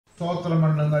ஸ்தோத்திரம்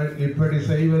பண்ணுங்கள். இப்படி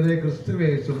செய்வதே கிறிஸ்துவே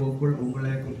இயேசுவுக்குள்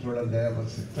உங்களை குறித்துள்ள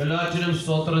தேவசி. எல்லாற்றிலும்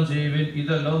ஸ்தோத்திரம் செய்வீர்.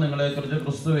 இதெல்லாம் നിങ്ങളെ കുറിച്ച്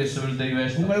ക്രിസ്തു യേശുവിൽ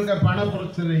ദൈവേഷ്ടം. உங்களுக்கு பண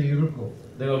பிரச்சனை இருக்கும்,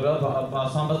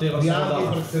 സാമ്പത്തിക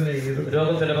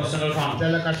രോഗത്തിന്റെ പ്രശ്നങ്ങൾ കാണും.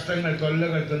 ചില കഷ്ടങ്ങൾ,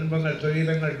 തൊല്ലകൾ, തുன்பങ്ങൾ,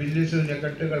 തൊഴിലങ്ങൾ, ബില്ലിശൂന്യ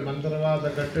കെട്ടുകൾ, മന്ത്രവാദ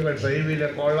കെട്ടുകൾ, സൈവിലെ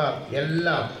കോള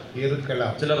എല്ലാം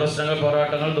ഇറുക്കലാം. ചില പ്രശ്നങ്ങൾ,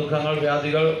 പോരാട്ടങ്ങൾ, ദുഃഖങ്ങൾ,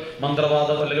 വ്യാധികൾ,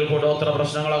 മന്ത്രവാദം അല്ലെങ്കിൽ കൂടോത്ര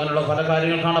പ്രശ്നങ്ങൾ, അങ്ങനെയുള്ള പല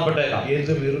കാര്യങ്ങൾ കാണപ്പെട്ടേക്കാം.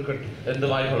 ഏതും ഇറുക്കട്ടെ,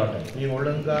 എന്തുമായിക്കൊള്ളട്ടെ. നീ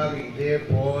ഒളുങ്കാകെ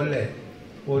ഇതേപോലെ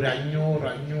ഒരു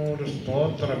 500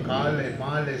 സ്തോത്രം കാലെ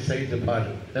മാലെ ചെയ്ത്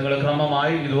പാടും. നിങ്ങൾ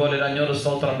ക്രമമായി ഇതുപോലെ 500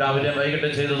 സ്തോത്രം രാവിലെ വൈകിട്ട്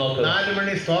ചെയ്ത് നോക്കുക. 4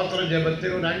 മണി സ്തോത്ര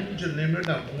ജപത്തിൽ ഒരു 5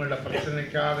 നിമിഷം നിങ്ങളുടെ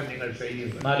പ്രശ്നക്കാകെ നിങ്ങൾ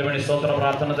ചെയ്യുന്നു. 4 മണി സ്തോത്ര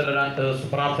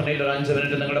പ്രാർത്ഥനയിൽ ഒരു 5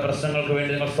 മിനിറ്റ് നിങ്ങളുടെ പ്രശ്നങ്ങൾക്ക്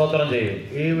വേണ്ടി നിങ്ങൾ സ്തോത്രം ചെയ്യും.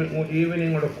 ഈവനിങ്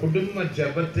നിങ്ങളുടെ കുടുംബ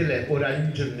ജപത്തിലെ ഒരു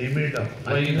 5 നിമിഷം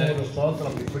 500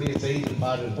 സ്തോത്രം ഇപ്പടി ചെയ്ത്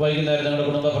പാടും. വൈകുന്നേരം നിങ്ങളുടെ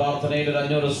കുടുംബ പ്രാർത്ഥനയിൽ ഒരു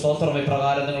 500 സ്തോത്രം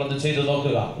ഇപ്രകാരം നിങ്ങളൊന്ന് ചെയ്തു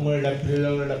നോക്കുക. നിങ്ങളുടെ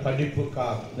പിള്ളേരുടെ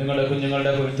പഠിപ്പുക്കാർ, നിങ്ങളുടെ കുഞ്ഞുങ്ങളുടെ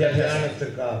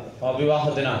വിദ്യാഭ്യാസത്തിക്കാർ,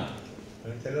 വിവാഹത്തിനാണ്.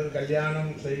 ചിലർ കല്യാണം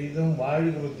ചെയ്തും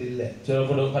വാഴുകൃത്തില്ല,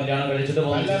 ചിലർ കല്യാണം കഴിച്ചിട്ട്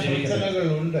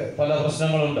പ്രശ്നങ്ങളുണ്ട്, പല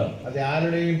പ്രശ്നങ്ങളുണ്ട്. അത്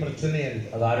ആരുടെയും പ്രശ്നയല്ല,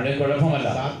 അത് ആരുടെയും കുഴപ്പമല്ല,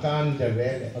 സാത്താന്റെ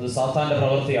വേല, അത് സാത്താന്റെ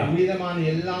പ്രവൃത്തിയാണ്. വിവിധമായ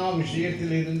എല്ലാ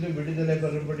വിഷയത്തിലിരുന്ന് വിടുതല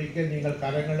പെറുപിടിക്ക് നിങ്ങൾ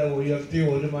കരങ്ങളെ ഉയർത്തി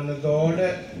ഒരു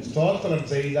മനത്തോടെ സ്തോത്രം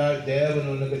ചെയ്താൽ ദേവൻ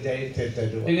നിങ്ങൾക്ക് ജയത്തെ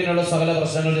തരും. ഇങ്ങനെയുള്ള സകല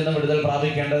പ്രശ്നങ്ങളിൽ നിന്ന് വിടുതൽ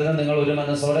പ്രാപിക്കേണ്ടതിന് നിങ്ങൾ ഒരു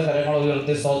മനസ്സോടെ കരങ്ങൾ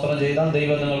ഉയർത്തി സ്തോത്രം ചെയ്താൽ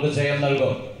ദൈവം നിങ്ങൾക്ക് ജയം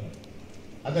നൽകും.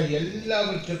 അത്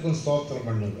എല്ലാവർക്കും സ്തോത്രം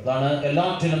பண்ணுங்க. അതാണ്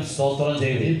എല്ലാറ്റിനും സ്തോത്രം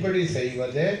ചെയ്യുക. இப்படி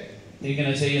செய்வது,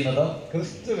 ഇങ്ങനെ ചെയ്യുന്നത്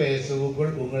ക്രിസ്തു യേശുവുക്കുൾ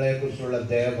ഉങ്ങളെ കുറിച്ചുള്ള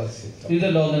ദേവസിത്തം.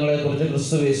 ഇതല്ലോ നിങ്ങളെ കുറിച്ച്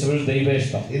ക്രിസ്തു യേശുവിൽ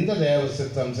ദൈവേഷ്ടം. இந்த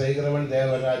ദേവസിത്തം ചെയ്യുന്നവൻ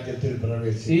ദേവരാജ്യത്തിൽ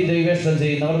പ്രവേശിക്കും. ഈ ദൈവേഷ്ടം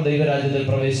ചെയ്യുന്നവർ ദൈവരാജ്യത്തിൽ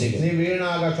പ്രവേശിക്കും. നീ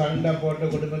വീണാകെ സണ്ട പോട്ട്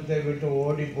കുടുംബത്തെ വിട്ട്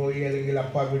ഓടിപ്പോയി അല്ലെങ്കിൽ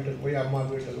അപ്പ വീട്ടിൽ പോയി അമ്മ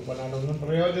വീട്ടിൽ പോകാനൊന്നും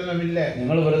പ്രയോജനമില്ല.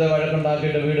 നിങ്ങൾ വെറുതെ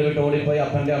വഴക്കുണ്ടാക്കിയിട്ട് വീട് വിട്ട് ഓടിപ്പോയി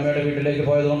അപ്പന്റെ അമ്മയുടെ വീട്ടിലേക്ക്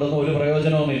പോയത് കൊണ്ടൊന്നും ഒരു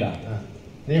പ്രയോജനവുമില്ല.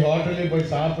 നീ ഹോട്ടലിൽ പോയി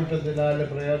സാപ്പിട്ടതിനാല്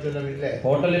പ്രയോജനമില്ല.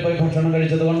 ഹോട്ടലിൽ പോയി ഭക്ഷണം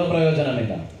കഴിച്ചത് കൊണ്ട്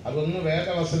പ്രയോജനമില്ല. അതൊന്നും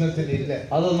വേദവസനത്തിലില്ല,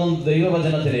 അതൊന്നും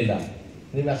ദൈവവചനത്തിലില്ല.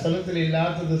 നീ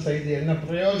വസനത്തിലില്ലാത്തത് ചെയ്ത് എന്ന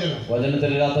പ്രയോജനം?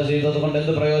 വചനത്തിലില്ലാത്ത ചെയ്തത് കൊണ്ട്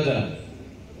എന്ത് പ്രയോജനം?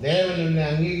 ദേവൻ നിന്നെ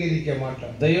അംഗീകരിക്കാൻ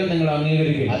മാറ്റാം. ദൈവം നിങ്ങളെ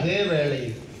അംഗീകരിക്കും. അതേ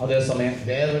വേളയിൽ അതേസമയം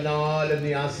ദേവനാൽ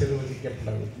നീ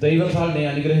ആശീർവദിക്കപ്പെടും. ദൈവത്താൽ നീ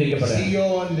അനുഗ്രഹിക്കപ്പെടും.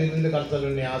 സിയോനിൽ നിന്ന് കർത്താവ്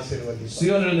നിന്നെ ആശീർവദിക്കും.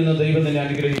 സിയോനിൽ നിന്ന് ദൈവം നിന്നെ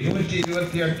അനുഗ്രഹിക്കും.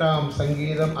 128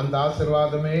 സംഗീതം அந்த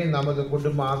ஆசீர்வாதமே நமது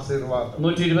குடும்ப ஆசீர்வாதம்.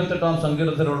 128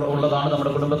 സങ്കീർത്തനത്തിൽ ഉള്ളതാണ്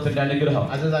നമ്മുടെ കുടുംബത്തിന്റെ അനുഗ്രഹം.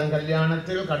 அதுதான்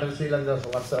கல்யாணத்தில் கடைசியில்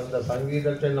அந்த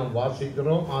സംഗീതത്തെ നാം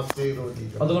വാസിக்கிறோம்,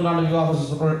 ആശീർവദിക്കും. അതുകൊണ്ടാണ് വിവാഹ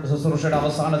ശുശ്രൂഷയുടെ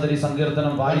അവസാനത്തിൽ ഈ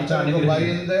സങ്കീർത്തനം വായിച്ച്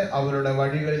ഭയന്ന് അവരുടെ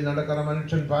വഴികളിൽ നടക്കുന്ന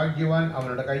മനുഷ്യൻ ഭാഗ്യവാൻ,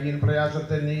 അവരുടെ കയ്യിൽ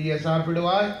പ്രയാസത്തെ നീയെ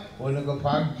സാപ്പിടുവാൻ ഉനക്ക്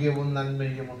ഭാഗ്യവും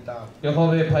നന്മയും ഉണ്ടാകും.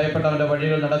 യഹോവയെ ഭയപ്പെട്ടവന്റെ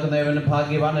വഴികൾ നടക്കുന്നവന്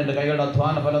ഭാഗ്യവാൻ, നിന്റെ കൈകളുടെ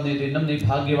അധ്വാന ഫലം നീ തിന്നും, നീ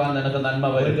ഭാഗ്യവാൻ, നിനക്ക് നന്മ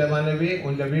വരും. നിന്റെ മനവി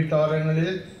ഉന്റെ വീട്ടോരങ്ങളിൽ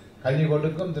കനി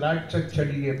കൊടുക്കും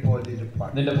ദ്രാക്ഷച്ചെടിയെ പോലെ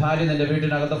ഇരിപ്പാണ്. നിന്റെ ഭാര്യ നിന്റെ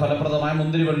വീട്ടിനകത്ത് ഫലപ്രദമായ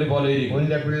മുന്തിരിവള്ളി പോലെ ഇരിക്കും.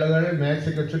 ഉന്റെ പിള്ളകൾ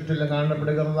മേശയ്ക്ക് ചുറ്റിലും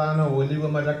കാണപ്പെടുന്നതാണ് ഒലിവ്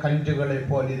മര കഞ്ചുകളെ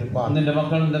പോലെ ഇരിപ്പാണ്. നിന്റെ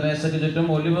മക്കൾ നിന്റെ മേശയ്ക്ക് ചുറ്റും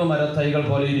ഒലിവ് മര തൈകൾ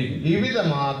പോലെ ഇരിക്കും. ഈ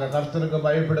വിധமாக കർത്തർക്ക്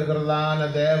ഭയപ്പെടുന്നതാണ്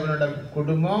ദേവനുടെ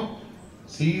കുടുംബം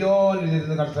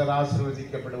സിയോനിലിരുന്ന് കർത്തർ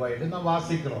ആശീർവദിക്കപ്പെടുവായിട്ട് നാം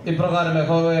വാസിക്കണം. ഇപ്രകാരം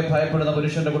യഹോവയെ ഭയപ്പെടുന്ന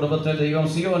പുരുഷന്റെ കുടുംബത്തെ ദൈവം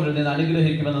സിയോനിൽ നിന്ന്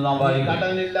അനുഗ്രഹിക്കുമെന്ന് നാം വായിക്കും.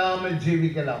 കടമില്ലാமல்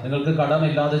ജീവിക്കലാം, നിങ്ങൾക്ക്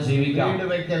കടമില്ലാതെ ജീവിക്കാം, വീട്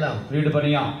വെക്കലാം, വീട്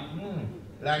പണിയാം,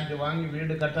 ലാൻഡ് വാങ്ങി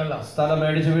വീട് കെട്ടലാം, സ്ഥലം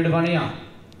മേടിച്ച് വീട് പണിയാം,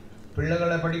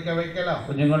 പിള്ളകളെ പഠിക്ക വെക്കലാം,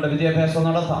 കുഞ്ഞുങ്ങളുടെ വിദ്യാഭ്യാസം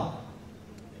നടത്താം,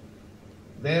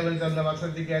 ദേവൻ തന്റെ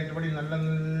വസതിക്കായിട്ട്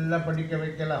നല്ല പഠിക്ക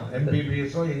വെക്കലാം,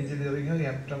 MBBS എഞ്ചിനീയറിംഗോ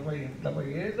എംടെക്കോ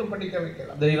ഏതും പഠിക്ക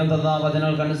വെക്കലാം. ദൈവം തന്ന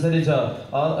വചനങ്ങൾക്കനുസരിച്ച്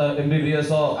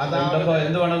MBBS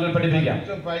എന്ത് വേണമെങ്കിലും പഠിപ്പിക്കാം.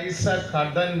 പൈസ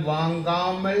കടൻ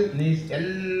വാങ്ങാമൽ നീ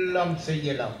എല്ലാം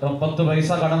ചെയ്യലാം. 10 പൈസ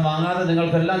കടം വാങ്ങാതെ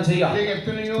നിങ്ങൾക്കെല്ലാം ചെയ്യാം.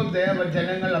 എത്രയോ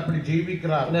ദേവജനങ്ങൾ അപ്പടി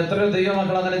ജീവിക്കാറ്. എത്രയോ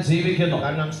ദൈവമക്കൾ അങ്ങനെ ജീവിക്കുന്നു.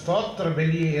 കാരണം സ്തോത്ര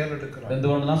ബലിയെ ഏറെടുക്കണം.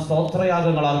 എന്തുകൊണ്ടാണ്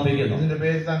സ്തോത്രയാഗങ്ങൾ അർപ്പിക്കുന്നു? ഇതിന്റെ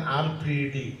പേരാണ്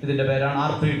RPD. ഇതിന്റെ പേരാണ്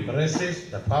RPD. Resist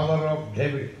the power of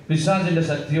devil. പിശാചിന്റെ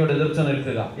ശക്തിയോട് എതിർത്ത്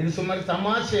നിൽക്കുക. ഇത് സുമാർ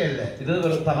തമാശയല്ല, ഇത്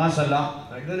തമാശല്ല,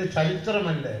 ഇതൊരു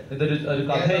ചരിത്രമല്ല, ഇതൊരു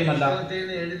കഥയുമല്ല,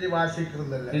 എഴുതി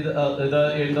വാസിക്കുന്നതല്ല. ഇത്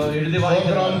എഴുതി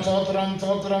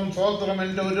സ്തോത്രം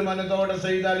എന്റെ ഒരു മനതോടെ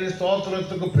ചെയ്താൽ ഈ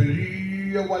സ്തോത്രത്തിക്ക് വലിയ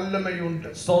വല്ലമയുണ്ട്.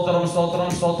 സ്തോത്രം സ്തോത്രം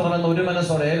സ്തോത്രം എന്ന ഒരു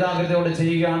മനസ്സോടെ ഏകാഗ്രതയോടെ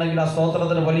ചെയ്യുകയാണെങ്കിൽ ആ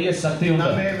സ്തോത്രത്തിന് വലിയ ശക്തിയുണ്ട്.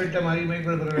 നമ്മെ വിട്ട്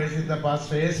മഹിമകൾ പ്രവേശിച്ച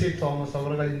പാസ്റ്റർ AC തോമസ്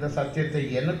അവർ இந்த സത്യത്തെ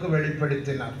എനിക്ക്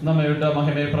വെളിപ്പെടുത്തിനാർ. നമ്മെ വിട്ട്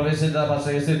മഹിമയിൽ പ്രവേശിച്ച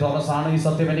പാസ്റ്റർ AC തോമസ് ആണ് ഈ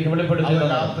സത്യം എനിക്ക് വെളിപ്പെടുത്തിയത്.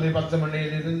 രാത്രി 10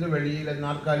 മണിയിൽ ഇരുന്ന് വെളിയിലെ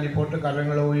നാൽക്കാലി പോട്ട്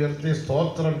കരങ്ങളെ ഉയർത്തി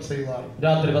സ്തോത്രം ചെയ്യുവാർ.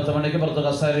 രാത്രി 10 മണിക്ക് പുറത്ത്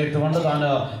കസേരയിട്ടുകൊണ്ട് താൻ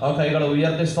കൈകളെ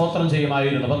ഉയർത്തി സ്തോത്രം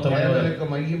ചെയ്യുമായിരുന്നു. 10 മണി വരെ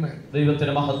മഹിമ,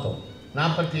 ദൈവത്തിന്റെ മഹത്വം.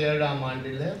 47-ാം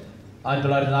ആണ്ടില്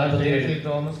 1947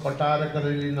 തോമസ്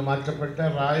കൊട്ടാരക്കരയിൽ നിന്ന് മാറ്റപ്പെട്ട്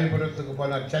റായപുരത്തേക്ക്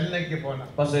പോന ചെന്നൈക്ക് പോന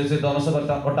തോമസ്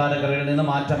കൊട്ടാരക്കരയിൽ നിന്ന്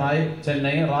മാറ്റമായി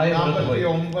ചെന്നൈ റായപുരത്ത് പോയി.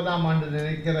 49 ആണ്ട്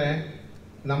നിனைக்கிறேன்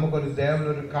നമുക്കൊരു ദേവൻ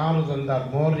ഒരു കാർ തന്നാർ,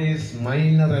 മോറിസ്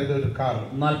മൈനർ എന്നൊരു കാർ.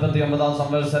 49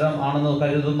 സംവത്സരം ആണെന്ന്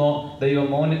കരുതുന്നു. ദൈവം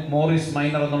മോറിസ്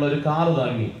മൈനർ എന്നുള്ള ഒരു കാർ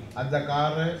നൽകി. அந்த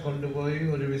காரை கொண்டு போய்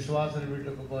ஒரு விசுவாச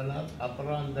வீட்டுக்கு போனார்.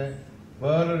 அப்புறம் அந்த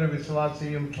வேறொரு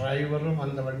விசுவாசியும் டிரைவரும்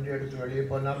அந்த வண்டி எடுத்து வெளியே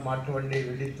போனார். மாட்டு வண்டியை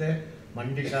விழித்து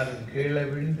വണ്ടിക്കാരൻ കീഴെ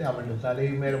വീഴ്ந்து അവന്റെ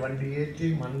തലയുമേൽ വണ്ടി ഏറ്റി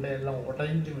മണ്ടയെല്ലാം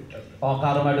ഉടഞ്ഞു വിട്ടത്.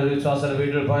 കാറുമായിട്ട് ഒരു വിശ്വാസിയുടെ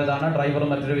വീട്ടിൽ പോയതാണ്. ഡ്രൈവറും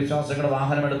മറ്റൊരു വിശ്വാസികളുടെ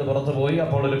വാഹനം എടുത്ത് പുറത്തു പോയി.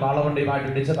 അപ്പോൾ ഒരു കാളവണ്ടിയുമായിട്ട്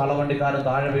ഇടിച്ച് കാളവണ്ടിക്കാരൻ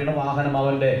താഴെ വീണു. വാഹനം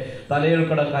അവന്റെ തലയിൽ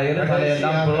കൂടെ കയറി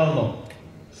തലയെല്ലാം പിളർന്നു.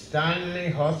 സ്റ്റാൻലി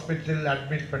ഹോസ്പിറ്റലിൽ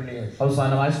അഡ്മിറ്റ് പണിയത്.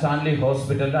 അവസാനമായി സ്റ്റാൻലി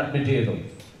ഹോസ്പിറ്റലിൽ അഡ്മിറ്റ് ചെയ്തു.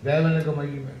 ദേവനക്ക്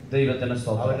മഹിമ. ദൈവത്തിന്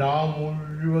സ്തോത്രം. അവർ ആ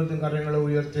മുഴുവൻ കരങ്ങളെ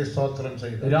ഉയർത്തി സ്തോത്രം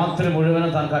ചെയ്തു. രാത്രി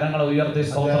മുഴുവനും താൻ കരങ്ങളെ ഉയർത്തി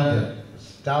സ്തോത്രം ചെയ്തു.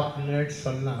 സ്റ്റാഫ് നേഴ്സ്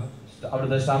சொன்னா,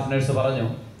 അവിടുത്തെ സ്റ്റാഫ് നേഴ്സ് പറഞ്ഞു,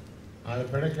 ആള്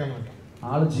പിഴയ്ക്കാൻ മാറ്റം,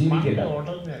 ആള് ജീവിക്കില്ല,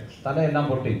 തലയെല്ലാം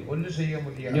പൊട്ടി,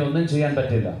 ഇനി ഒന്നും ചെയ്യാൻ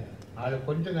പറ്റില്ല, ആള്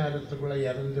കൊഞ്ച നേരത്തുള്ള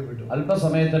ഇറந்து വിടും,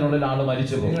 അല്പസമയത്തിനുള്ളിൽ ആള്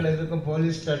മരിച്ചു പോകും. നിങ്ങൾ ഏതൊക്കെ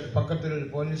പോലീസ് സ്റ്റേഷൻ പക്കത്തിൽ ഒരു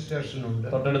പോലീസ് സ്റ്റേഷൻ ഉണ്ട്,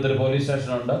 തൊട്ടടുത്തൊരു പോലീസ്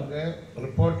സ്റ്റേഷൻ ഉണ്ട്.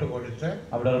 റിപ്പോർട്ട് കൊടുത്ത്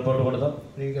അവിടെ റിപ്പോർട്ട് കൊടുത്ത്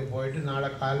നിങ്ങൾ പോയിട്ട് നാളെ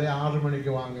കാലം 6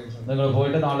 മണിക്ക് വാങ്ങി, നിങ്ങൾ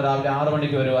പോയിട്ട് നാളെ രാവിലെ 6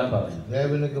 മണിക്ക് വരുവാൻ പറഞ്ഞു.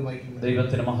 ദേവനക്ക് മഹിമ.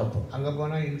 ദൈവത്തിന് മഹത്വം. അങ്ങ്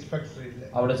പോണ ഇൻസ്പെക്ടർ ഇല്ല,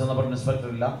 അവിടെ ചെന്നപ്പോൾ ഇൻസ്പെക്ടർ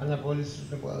ഇല്ല. അങ്ങനെ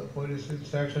പോലീസ്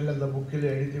സ്റ്റേഷനിൽ എന്താ ബുക്കിൽ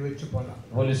എഴുതി വെച്ച് പോണ,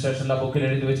 പോലീസ് സ്റ്റേഷനിൽ ആ ബുക്കിൽ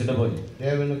എഴുതി വെച്ചിട്ട് പോയി.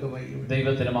 ദേവനക്ക് മഹിമ.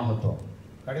 ദൈവത്തിന് മഹത്വം.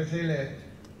 കടസിയില്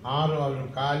 6 അവർ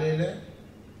കാലയില്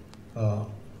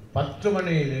 10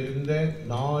 മണിയിലിരുന്ന്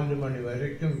 4 മണി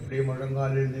വരയ്ക്കും ഇപ്പടി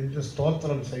മുഴങ്കാലിൽ നിന്ന്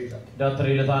സ്തോത്രം ചെയ്ത.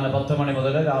 രാത്രിയിൽ താൻ 10 മണി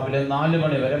മുതൽ രാവിലെ 4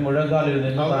 മണി വരെ മുഴങ്കാലിൽ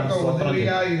നിന്ന്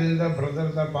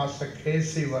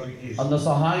അന്ന്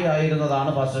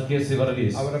സഹായിയായിരുന്നതാണ് pastor K C.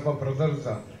 Varghese. അവരപ്പോ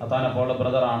താനപ്പോൾ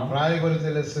ബ്രദറാണ്.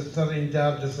 റായപുരത്തിലെ sister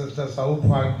in charge sister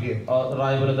സൗഭാഗ്യം,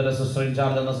 റായപുരത്തിലെ സിസ്റ്റർ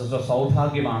ഇൻചാർജ് എന്ന സിസ്റ്റർ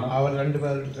സൗഭാഗ്യമാണ്. അവർ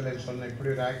രണ്ടുപേരുടെ ഇപ്പടി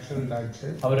ഒരു ആക്സിഡന്റ് ആയിട്ട്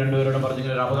അവർ രണ്ടുപേരോടും പറഞ്ഞ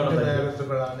ഒരു അപകടം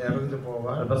ഇറങ്ങി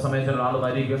പോവാൻ അല്പസമയത്തിൽ ആൾ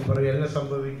മരിക്കും, என்ன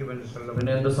സംഭവിക്കും എന്ന്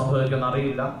പിന്നെ എന്ത് സംഭവിക്കുമെന്ന്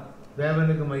അറിയില്ല.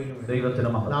 ദേവനക്ക് മഹിമ. ദൈവത്തിന്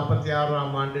മഹത്വം.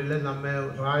 46-ാം ആണ്ടിൽ നമ്മെ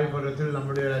റായപുരത്തിൽ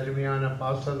നമ്മുടെ അരുമയാണ്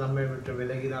പാസ്റ്റർ നമ്മെ വിട്ട്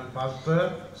വിലകിനാൻ, പാസ്റ്റർ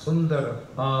സുന്ദർ.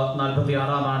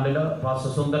 46-ാം ആണ്ടിൽ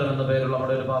പാസ്റ്റർ സുന്ദർ എന്ന പേരുള്ള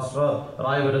നമ്മുടെ ഒരു പാസ്റ്റർ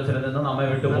റായപുരത്തിൽ നിന്ന് നമ്മെ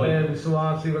വിട്ടുപോയി.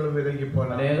 വിശ്വാസികളും വിലകിപ്പോയി,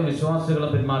 അനേക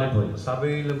വിശ്വാസികളും പിന്മാറിപ്പോയി.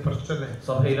 സഭയിലും പ്രശ്നം,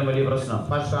 സഭയിലും വലിയ പ്രശ്നം.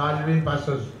 Pastor Alvin,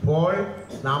 pastor Paul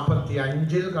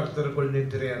 45-ൽ കർത്തർക്കുൾ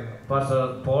നിദ്രയാണ്. Pastor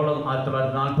Paul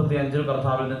 1945-ൽ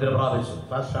കർത്താവിൽ നിദ്ര പ്രാപിച്ചു.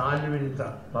 പാസ്റ്റർ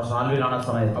ആൽവിൻ ആണ്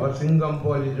സമയത്ത് അവർ സിംഹം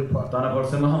പോലെ ഇരിപ്പാർ. താനപ്പോൾ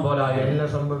സിംഹം പോലായി. എല്ലാം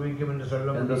സംഭവിക്കുമെന്ന്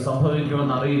ചൊല്ലും, എന്ത്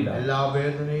സംഭവിക്കുമെന്ന് അറിയില്ല. എല്ലാ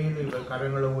വേദനയിലും ഇവർ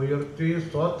കരങ്ങളെ ഉയർത്തി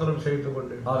സ്തോത്രം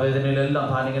ചെയ്തുകൊണ്ട് ആ വേദനയിലെല്ലാം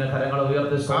താനിങ്ങനെ കരങ്ങളെ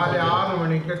ഉയർത്തി 6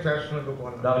 മണിക്ക് സ്റ്റേഷനിലേക്ക്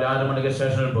പോകണം. രാവിലെ 6 മണിക്ക്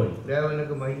സ്റ്റേഷനിൽ പോയി.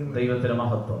 ദേവനക്ക് മഹിമ. ദൈവത്തിന്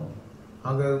മഹത്വം.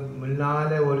 അങ്ങ്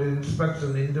മുന്നാലെ ഒരു ഇൻസ്പെക്ടർ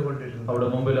നിന്നുകൊണ്ടിരുന്നു. അവിടെ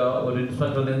മുമ്പിൽ ഒരു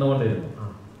ഇൻസ്പെക്ടർ നിന്നുകൊണ്ടിരുന്നു.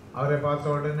 അവരെ പാത്ത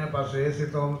ഉടനെ പാസ്റ്റർ എ.സി.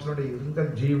 തോമസിനോട് ഇരുന്ന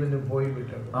ജീവന് പോയി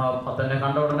വിട്ടത്. തന്നെ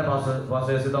കണ്ട ഉടനെ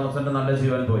പാസ്റ്റർ എ.സി. തോമസിന്റെ നല്ല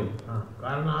ജീവൻ പോയി.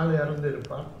 കാരണം ആള്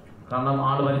ഇറന്നിരുപ്പാ, കാരണം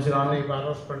ആള് മരിച്ചു കാണും. ഇപ്പൊ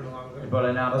അറസ്റ്റ് പണുവാങ്ക, ഇപ്പോൾ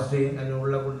എന്നെ അറസ്റ്റ് ചെയ്യും, എന്നെ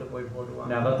ഉള്ള കൊണ്ട് പോയി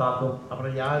പോടുവാங்க, അകത്താക്കും.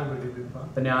 അപ്പുറം യാര് വിടുവിപ്പാ,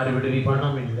 പിന്നെ ആര് വിടുവിക്കും?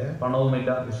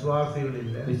 പണവുമില്ല,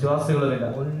 വിശ്വാസികളുമില്ല,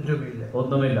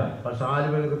 ഒന്നുമില്ല. പക്ഷെ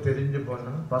ആലുവനക്ക് തിരിഞ്ഞു പോന്ന,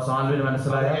 പക്ഷെ ആലുവിന്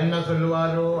മനസ്സിലായ എന്നെ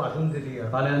ചൊല്ലുവാരോ അതും തിരിയാ,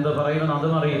 താൻ എന്ത് പറയുമെന്ന്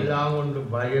അതും അറിയില്ല. എല്ലാം കൊണ്ട്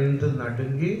ഭയന്ന്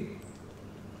നടുങ്ങി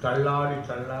തള്ളാടി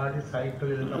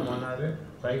സൈക്കിളിൽ പോനാല്,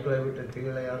 സൈക്കിളെ വിട്ട്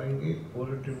കീഴെ ഇറങ്ങി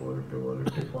ഉരുട്ടി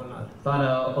പോനാല്. താൻ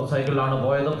സൈക്കിളിലാണ്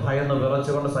പോയത്. ഭയന്ന്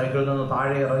വിറച്ചുകൊണ്ട് സൈക്കിളിൽ നിന്ന്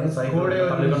താഴെ ഇറങ്ങി കൂടെ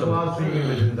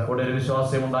ഒരു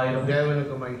വിശ്വാസം ഉണ്ടായിരുന്നു.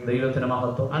 ദൈവത്തിന്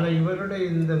മഹത്വം. ആனா ഇവരുടെ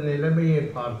இந்த നിലമയെ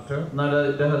பார்த்து, എന്നാൽ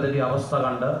ഇദ്ദേഹത്തിന്റെ അവസ്ഥ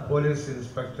കണ്ട് പോലീസ്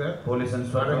ഇൻസ്പെക്ടർ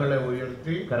കരങ്ങളെ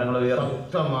ഉയർത്തി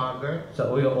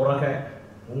ഉറക്കെ,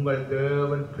 ഉങ്ങൾ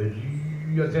ദേവൻ പെരിയ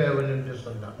ദേവൻ എന്ന്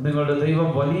சொன்னார். നിങ്ങളുടെ ദൈവം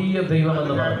വലിയ ദൈവം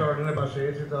എന്ന് പറഞ്ഞു. ഉടനെ പാസ്റ്റർ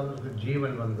എ.സി. തോമസിന്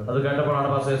ജീവൻ വന്നു. അത് കേട്ടപ്പോഴാണ്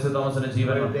പാസ്റ്റർ എ.സി. തോമസിന്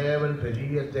ജീവൻ വന്നത്. ദേവൻ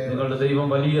പെരിയ ദേവൻ, നിങ്ങളുടെ ദൈവം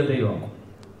വലിയ ദൈവം.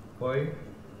 പോയി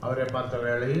അവരെ പാത്ത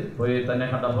വേളയിൽ പോയി തന്നെ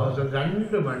കണ്ടപ്പോൾ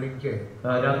 2 മണിക്ക്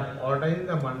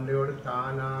ഉടയുന്ന മണ്ടയോട്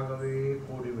താനാകവേ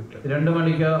കൂടി വിട്ടു. 2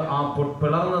 മണിക്ക് ആ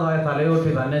പിളർന്നതായ തലയോട്ടി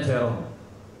തന്നെ ചേർന്നു.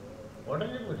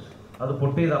 ഉടനെ അത്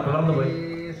പൊട്ടിയതാ, പിളർന്നു പോയി,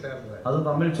 അത്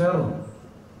തമ്മിൽ ചേർന്നു.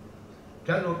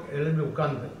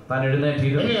 താൻ എഴുന്നേറ്റ്,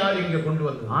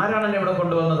 ആരാണ് എന്നെ ഇവിടെ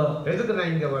കൊണ്ടുവന്നത്?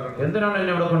 എന്തിനാണ്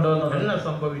എന്നെ ഇവിടെ കൊണ്ടുവന്നത്?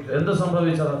 എന്ത്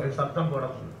സംഭവിച്ചത്? സത്തം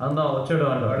പുറത്തു അന്നാ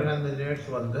ഒച്ചയിടുവാണ്ട്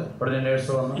ഉടനെ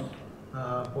നേഴ്സ് വന്നു.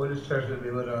 പോലീസ് സ്റ്റേഷനിൽ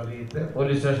വിവരം അറിയിച്ച്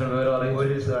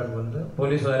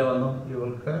പോലീസുകാർ വന്നു.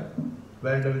 ഇവർക്ക്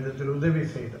വേണ്ട വിധത്തിൽ ഉദവി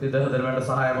ചെയ്തു, ഇദ്ദേഹത്തിന് വേണ്ട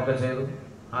സഹായമൊക്കെ ചെയ്തു.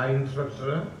 ആ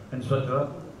ഇൻസ്പെക്ടർ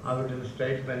അവരുടെ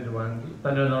സ്റ്റേറ്റ്മെന്റ് വാങ്ങി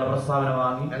തന്റെ പ്രസ്താവന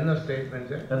വാങ്ങി. എന്ന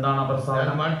സ്റ്റേറ്റ്മെന്റ് എന്താണ് പ്രസ്താവന?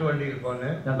 ഞാൻ മാട്ടുവണ്ടിയിൽ പോന്നെ,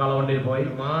 ഞാൻ കാളവണ്ടിയിൽ പോയി.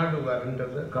 മാട്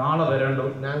വരണ്ടത്, കാള വരണ്ടു,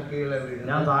 ഞാൻ കീഴെ വീണു,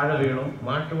 ഞാൻ താഴെ വീണു.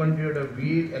 മാട്ടുവണ്ടിയുടെ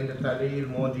വീൽ എന്റെ തലയിൽ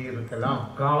മോദിയിരിക്കലാം,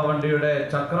 കാളവണ്ടിയുടെ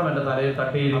ചക്രം എന്റെ തലയിൽ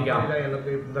തട്ടിയിരിക്കാം.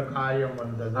 എനിക്ക് இந்த കായം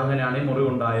വന്നത്. അങ്ങനെയാണ് ഈ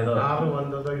മുറിവുണ്ടായത്. കാറ്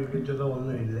വന്നതോ ഇടിച്ചതോ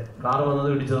ഒന്നുമില്ല. കാറ് വന്നതോ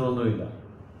ഇടിച്ചതോ ഒന്നുമില്ല.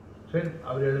 ശരി,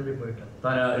 അവർ എഴുതി പോയിട്ട്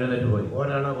താൻ എഴുന്നേറ്റ് പോയി.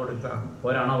 ഒരണ കൊടുത്ത,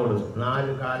 ഒരണ കൊടുത്തു.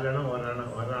 4 കാലണ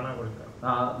ഒരണ കൊടുത്ത,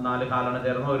 4 കാലണ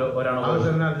ചേർന്ന് ഒരണ.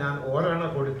 ഞാൻ ഒരണ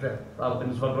കൊടുത്ത്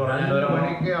ഇൻസ്പെക്ടർ 2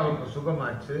 മണിക്ക് അവർക്ക്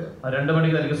സുഖമാച്ച്, 2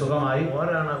 മണിക്ക് എനിക്ക് സുഖമായി.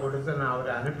 ഒരണ കൊടുത്ത് ഞാൻ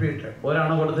അവരെ അനുപ്പിയിട്ട്, ഒരണ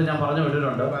കൊടുത്ത് ഞാൻ പറഞ്ഞു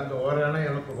വിട്ടിട്ടുണ്ട്. அந்த ഒരണ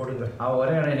എനിക്ക് കൊടുക്ക, ആ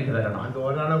ഒരണ എനിക്ക് തരണം. அந்த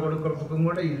ഒരണ കൊടുക്കുന്നതും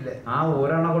കൂടെ ഇല്ല. ആ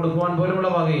ഒരണ കൊടുക്കുവാൻ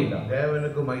പോലുമുള്ള വകയില്ല.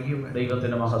 ദേവനുക്ക് മഹിമ,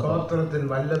 ദൈവത്തിന്റെ മഹത്വം, സ്തോത്രത്തിന്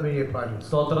വല്ലമയെ പാലും,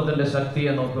 സ്തോത്രത്തിന്റെ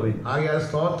ശക്തിയെ നോക്കുവിൻ. ആകയാൽ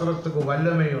സ്തോത്രത്തിന്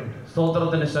വല്ലമയുണ്ട്,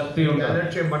 സ്തോത്രത്തിന്റെ ശക്തിയുണ്ട്.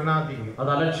 അലക്ഷ്യം പണ്ണാതീങ്ക, അത്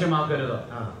അലക്ഷ്യമാക്കരുത്.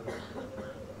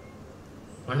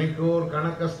 മണിക്കൂർ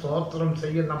കണക്ക് സ്തോത്രം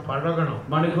ചെയ്യുന്ന പഴകണം.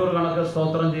 മണിക്കൂർ കണക്ക്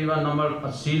സ്തോത്രം ചെയ്യുവാൻ നമ്മൾ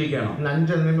ശീലിക്കണം.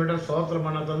 5 നിമിഷം സ്തോത്രം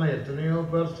പണത്തന്നെ എത്രയോ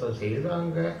പേർ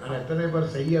ചെയ്താങ്ക, എത്രയോ പേർ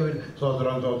ചെയ്യവിൽ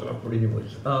സ്തോത്രം പിടിഞ്ഞു പോയി.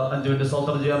 5 മിനിറ്റ്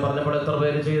സ്തോത്രം ചെയ്യാൻ പറഞ്ഞപ്പോൾ എത്ര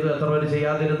പേര് ചെയ്തു, എത്ര പേര്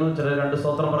ചെയ്യാതിരുന്നു. ചിലർ 2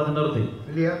 സ്തോത്രം പറഞ്ഞ് നിർത്തി.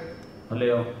 ഇല്ലയോ?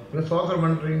 അല്ലയോ? നിങ്ങൾ സ്തോത്രം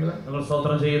പண்றீங்களா? നിങ്ങൾ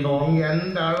സ്തോത്രം ചെയ്യുന്നു. நீங்க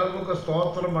எந்த அளவுக்கு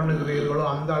ஸ்தோத்திரம் பண்ணுகிறீர்களோ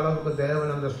அந்த அளவுக்கு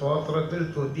தேவன் அந்த ஸ்தோத்திரத்தில்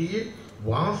துதியில்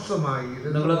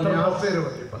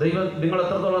ദൈവം നിങ്ങൾ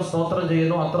എത്രത്തോളം സ്തോത്രം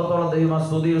ചെയ്യുന്നു അത്രത്തോളം ദൈവം ആ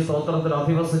സ്തുതിയിൽ സ്തോത്രത്തിൽ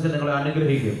അധിവസിച്ച് നിങ്ങളെ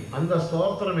അനുഗ്രഹിക്കും.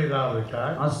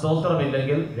 ആ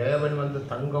സ്തോത്രമില്ലെങ്കിൽ ദേവൻ വന്ന്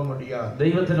തങ്ക മുടിയാതെ,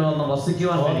 ദൈവത്തിന് വന്ന്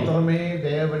വസിക്കുവാൻ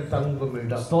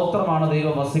സ്തോത്രമാണ്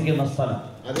ദൈവം വസിക്കുന്ന സ്ഥലം.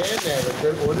 അതേ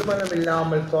നേരത്തിൽ ഒരു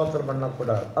മനമില്ലാமல் സ്തോത്രം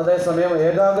പണ്ണക്കൂടാതെ, അതേസമയം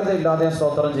ഏകാഗ്രത ഇല്ലാതെ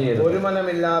സ്തോത്രം ചെയ്യരുത്. ഒരു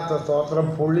മനമില്ലാത്ത സ്തോത്രം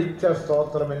പുളിച്ച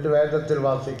സ്തോത്രം എന്റെ വേദത്തിൽ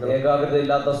വാസിക്കും. ഏകാഗ്രത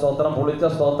ഇല്ലാത്ത സ്തോത്രം പുളിച്ച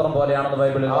സ്തോത്രം പോലെയാണെന്ന്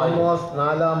ബൈബിളിൽ. ആമോസ്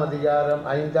 4-ാം അധികാരം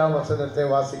 5-ാം വചനത്തെ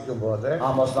വാസിക്കുമ്പോൾ,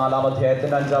 ആമോസ് 4-ാം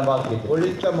അധ്യായത്തിന്റെ 5-ാം വാക്യത്തിൽ,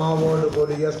 പുളിച്ച മാവോട്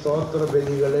കൂടിയ സ്തോത്ര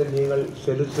ബലികളെ നിങ്ങൾ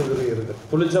സെലുത്തുകീറുക.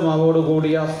 പുളിച്ച മാവോട്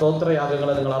കൂടിയ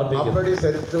സ്തോത്രയാഗങ്ങളെ നിങ്ങൾ അർപ്പിക്കും. അപ്പടി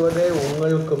സെലുത്തുവതേ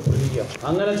നിങ്ങൾക്ക് പ്രിയം.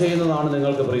 അങ്ങനെ ചെയ്യുന്നതാണ്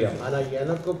നിങ്ങൾക്ക് പ്രിയം. ആനാ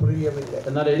എനിക്ക് പ്രിയമില്ല,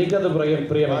 എന്നാൽ എനിക്കത്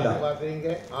പ്രിയമില്ല.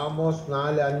 ആമോസ്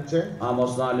 4:5.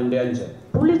 ആമോസ് 4:5.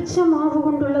 പുളിച്ച മാവ്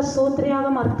കൊണ്ടുള്ള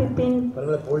സ്തോത്രയാഗം അർപ്പിപ്പിൻ.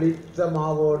 പുളിച്ച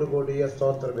മാവോട് കൂടിയ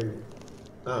സ്തോത്രബലി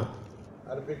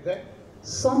അർപ്പിച്ച്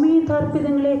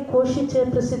സ്വമേധാർപ്പിതങ്ങളെ ഘോഷിച്ച്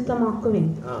പ്രസിദ്ധമാക്കുവിൻ.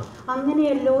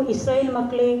 അങ്ങനെയല്ലോ ഇസ്രായേൽ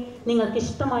മക്കളെ നിങ്ങൾക്ക്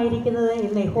ഇഷ്ടമായിരിക്കുന്നത്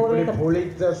എന്ന് യഹോവയുടെ.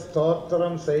 പുളിച്ച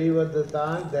സ്തോത്രം ചെയ്യുന്നത്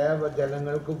താൻ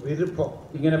ദേവജനങ്ങൾക്ക് വിരുപ്പം.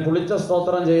 ഇങ്ങനെ പുളിച്ച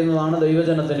സ്തോത്രം ചെയ്യുന്നതാണ്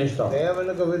ദൈവജനത്തിന് ഇഷ്ടം.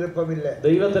 ദേവനക്ക് വിരുപ്പമില്ല,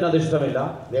 ദൈവത്തിന് അത് ഇഷ്ടമില്ല.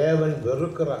 ദേവൻ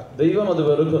വെറുക്കറ, ദൈവം അത്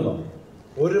വെറുക്കുന്നു.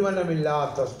 ഒരു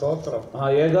മനമില്ലാത്ത സ്തോത്രം,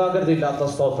 ഏകാഗ്രത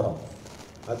ഇല്ലാത്ത സ്തോത്രം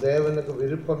ദേവനക്ക്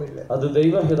വിരുപ്പമില്ല, അത്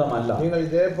ദൈവഹിതമല്ല. നിങ്ങൾ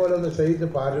ഇതേപോലെ ഒന്ന് ചെയ്ത്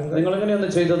പാരുക. നിങ്ങൾ ഇങ്ങനെ ഒന്ന്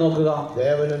ചെയ്ത് നോക്കുക.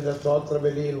 ദേവനന്റെ സ്തോത്ര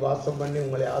ബലിയിൽ വാസം പണി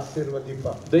നിങ്ങളെ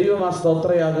ആശീർവദിപ്പാം. ദൈവം ആ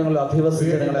സ്തോത്രയാഗങ്ങൾ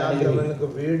അധിവസിച്ച് നിങ്ങളെ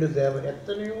അനുഗ്രഹിക്കും. വീട് ദേവൻ,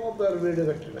 എത്രയോ പേർ വീട്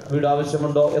കെട്ടിന, വീട്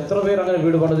ആവശ്യമുണ്ടോ? എത്ര പേർ അങ്ങനെ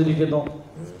വീട് പണിതിരിക്കുന്നു?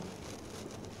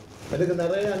 எனக்கு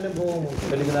நிறைய அனுபவம் உண்டு.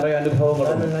 എനിക്ക് நிறைய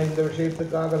അനുഭവങ്ങളുണ്ട്. நான் இந்த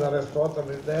விஷயத்துக்காக நிறைய ஸ்தோத்திரம்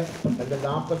இருந்தேன். എൻ്റെ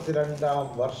 42-ാം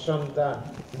വർഷം താൻ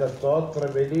இந்த സ്തോത്ര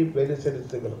ബലി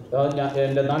സെലുത്തുകൾ.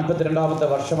 എൻ്റെ 42-ാമത്തെ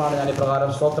വർഷമാണ് ഞാൻ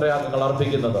ഇപ്രകാരം സ്തോത്രയാഗങ്ങൾ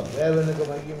അർപ്പിക്കുന്നത്.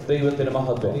 ദൈവത്തിന്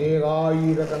മഹത്വം.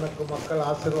 ആയിരക്കണക്കിന് മക്കൾ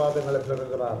ആശീർവാദങ്ങളെ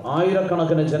പെറുகிறார்.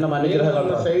 ആയിരക്കണക്കിന് ജനം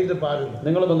അനുഗ്രഹങ്ങൾ. ചെയ്ത് പാരുക.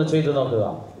 നിങ്ങളൊന്ന് ചെയ്തു നോക്കുക.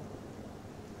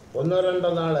 1-2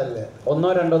 നാളല്ലേ,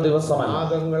 1-2 ദിവസമല്ല,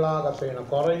 മാസങ്ങളാக ചെയ്യണം.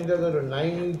 കുറഞ്ഞതൊരു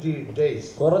 90 days,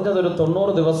 കുറഞ്ഞതൊരു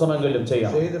 90 ദിവസമെങ്കിലും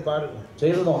ചെയ്യാം. ചെയ്ത് പാരുക,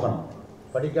 ചെയ്തു നോക്കണം.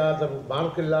 പഠിക്കാത്ത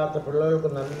മാർക്കില്ലാത്ത പിള്ളേർക്ക്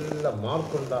നല്ല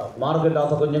മാർക്കുണ്ടാവും.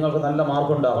 മാർക്കില്ലാത്ത കുഞ്ഞുങ്ങൾക്ക് നല്ല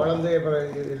മാർക്കുണ്ടാവും.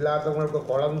 ഇല്ലാത്തവർക്ക്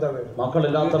കുളന്ത വരും.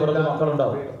 മക്കളില്ലാത്തവർക്ക്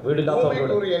മക്കളുണ്ടാവും.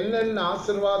 വീടില്ലാത്തവർക്ക് എന്നെന്ന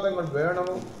ആശീർവാദങ്ങൾ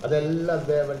വേണമോ അതെല്ലാം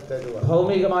ദേവൻ തരുക.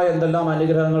 ഭൗമികമായ എന്തെല്ലാം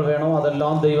അനുഗ്രഹങ്ങൾ വേണോ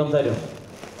അതെല്ലാം ദൈവം തരും.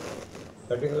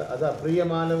 അത്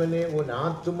പ്രിയമാനവനെ ഉൻ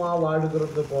ആത്മാ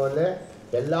വാഴുന്നത് പോലെ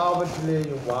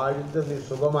എല്ലാവറ്റിലെയും വാഴ്ന്ന് നീ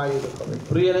സുഖമായിരിക്കും.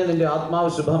 പ്രിയനെ, നിന്റെ ആത്മാവ്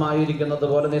ശുഭമായിരിക്കുന്നത്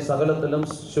പോലെ നീ സകലത്തിലും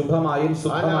ശുഭമായും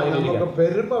സുഖമായിരിക്കും.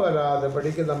 പെരുമ വരാതെ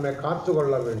പഠിക്ക് നമ്മെ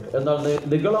കാത്തുകൊള്ള വേണ്ടി. എന്നാൽ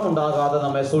നിഗളമുണ്ടാകാതെ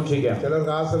നമ്മെ സൂക്ഷിക്കാം.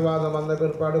 ചിലർക്ക് ആശീർവാദം വന്ന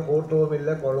ഒരുപാട് കൂട്ടവുമില്ല,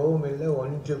 കുളവുമില്ല,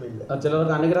 ഒഞ്ചുമില്ല.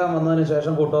 ചിലർക്ക് അനുഗ്രഹം വന്നതിന്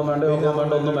ശേഷം കൂട്ടവും വേണ്ട, യോഗവും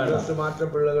വേണ്ട, ഒന്നും വേണ്ട. ഡ്രസ് മാറ്റം,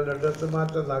 പിള്ളേരുടെ ഡ്രസ്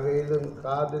മാറ്റം, നഗയിലും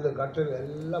കാതിലും കട്ടിലും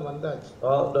എല്ലാം വന്നാச்சு.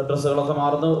 ഡ്രസ്സുകളൊക്കെ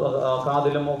മാറുന്നു,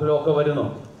 കാതിലും മൂക്കിലും ഒക്കെ വരുന്നു.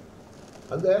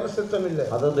 അത് ദേവസ്വത്വമില്ല,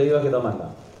 അത് ദൈവഹിതമല്ല.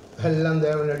 എല്ലാം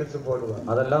ദേവൻ എടുത്തു പോടുക.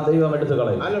 അതെല്ലാം ദൈവം എടുത്തു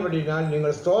കളയും. അതുപടിയാൽ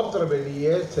നിങ്ങൾ സ്തോത്ര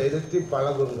ബലിയെ സെലുത്തി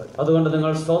പഴകുങ്ങൾ. അതുകൊണ്ട്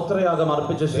നിങ്ങൾ സ്തോത്രയാഗം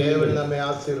അർപ്പിച്ച് ദേവൻ നമ്മെ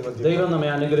ആശീർവദിക്കും. ദൈവം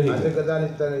നമ്മെ അനുഗ്രഹിക്കും. அதுக்குதான்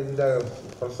இந்த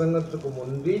பிரசங்கத்துக்கு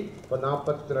முந்தி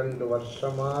 42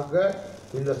 வருஷமாக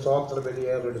இந்த ஸ்தோத்திர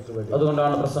பலியை எடுத்து வருது.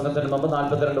 അതുകൊണ്ടാണ് പ്രസംഗത്തിന് മുമ്പ്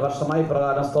 42 വർഷമായി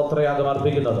പ്രകാരം സ്തോത്രയാഗം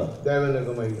അർപ്പിക്കുന്നത്.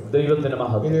 ദേവനുക്ക് മഹിമ. ദൈവത്തിന്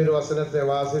മഹത്വം. ഇനി ഒരു വചനത്തെ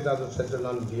വാസിച്ച് അത് സത്യം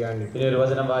നാം ധ്യാനിക്കും. ഇനി ഒരു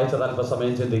വചനം വായിച്ചത്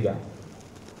അല്പസമയം ചിന്തിക്കാം.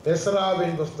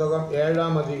 എസ്രാവിൻ പുസ്തകം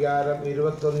 7-ാം അധ്യായം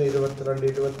 21,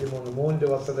 22, 23 മൂന്ന്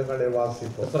വചനങ്ങളെ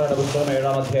വാസിക്കും. എസ്രായുടെ പുസ്തകം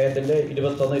 7-ാം അധ്യായത്തിന്റെ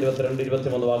 21, 22,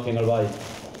 23 വാക്യങ്ങൾ വായിക്കും.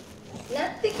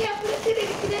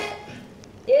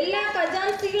 எல்லா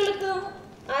கஜான்சிகளுக்கும்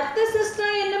அர்த்தசஷ்டா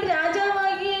என்னும்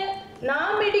ராஜாவாகிய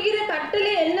நாம் இடுகிற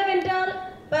கட்டளை என்னவென்றால்,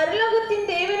 பரலோகத்தின்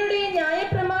தேவனுடைய நியாய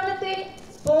பிரமாணத்தை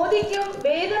போதிக்கும்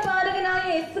வேத பாரகனாய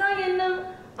எஸ்ரா என்னும்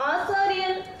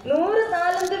ஆசாரியன் 100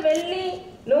 தாலந்து வெள்ளி,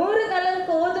 100 கலம்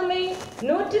கோதுமை,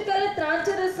 100 கல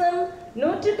திராட்சரசம்,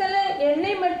 100 கல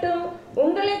எண்ணெய் மட்டும்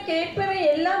உங்களை கேட்பவை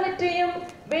எல்லாவற்றையும்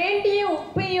வேண்டிய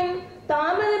உப்பையும்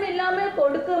தாமதம் இல்லாமல்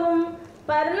கொடுக்கவும்,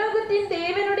 பரலோகத்தின்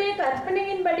தேவனுடைய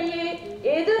கற்பனையின்படியே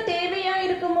எது தேவையா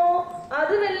இருக்குமோ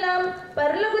அதுவெல்லாம்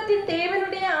பரலோகத்தின்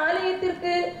தேவனுடைய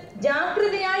ஆலயத்திற்கு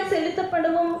ஜாக்கிரதையாய்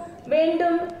செலுத்தப்படவும்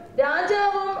வேண்டும்.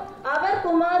 ராஜாவும் அவர்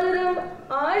குமாரரும்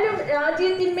ஆளும்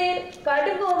രാജ്യത്തിൻ മേൽ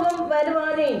കടുകോപം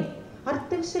വരുവാനേ.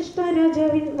 അർത്ഥശ്രേഷ്ഠ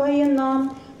രാജാവായ നാം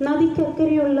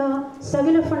നദിക്കക്കരെയുള്ള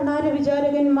സകല ഭണ്ഡാര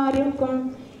വിചാരകന്മാർക്കും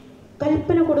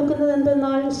കൽപ്പന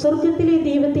കൊടുക്കുന്നതെന്തെന്നാൽ, സ്വർഗത്തിലെ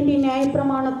ദൈവത്തിൻ്റെ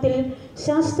ന്യായപ്രമാണത്തിൽ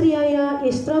ശാസ്ത്രിയായ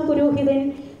എസ്രാ പുരോഹിതൻ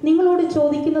നിങ്ങളോട്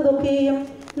ചോദിക്കുന്നതൊക്കെയും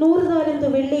 100 താലന്ത്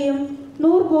വെള്ളിയും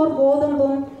 100 ബോർ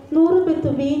ഗോതമ്പും 100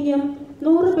 ബെത്ത് വീഞ്ഞും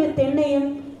 100 ബെത്ത്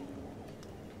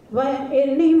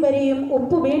എണ്ണയും വരെയും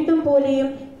ഉപ്പ് വേണ്ടും പോലെയും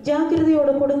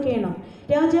ജാഗ്രതയോടെ കൊടുക്കണം.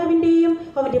 രാജാവിൻ്റെയും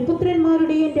അവൻ്റെ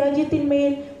പുത്രന്മാരുടെയും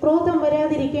രാജ്യത്തിന്മേൽ ക്രോധം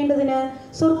വരാതിരിക്കേണ്ടതിന്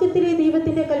സ്വർഗത്തിലെ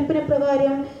ദൈവത്തിൻ്റെ കൽപ്പന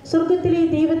പ്രകാരം സ്വർഗത്തിലെ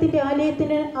ദൈവത്തിൻ്റെ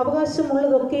ആലയത്തിന്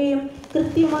അവകാശമുള്ളതൊക്കെയും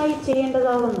കൃത്യമായി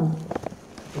ചെയ്യേണ്ടതാകുന്നു.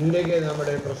 ഇന്നേക്ക്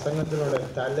നമ്മുടെ പ്രസംഗത്തിനുള്ള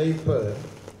തലയ്പ്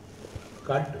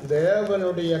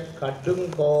ദേവനുடைய കടും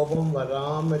കോപം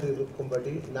വരാமல்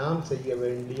இருக்கும்படி നാം ചെയ്യ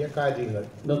വേണ്ടിയ കാര്യങ്ങൾ.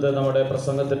 ഇന്നത്തെ നമ്മുടെ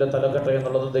പ്രസംഗത്തിന്റെ തലക്കെട്ട്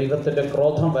എന്നുള്ളത് ദൈവത്തിന്റെ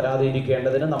ക്രോധം വരാതെ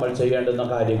ഇരിക്കേണ്ടതിന് നമ്മൾ ചെയ്യേണ്ടുന്ന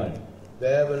കാര്യങ്ങൾ.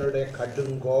 ദേവനുடைய കടും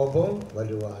കോപം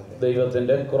വരുവാൻ,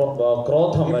 ദൈവത്തിന്റെ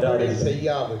ക്രോധം വരാതെ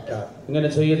ചെയ്യാവിട്ടാൽ, ഇങ്ങനെ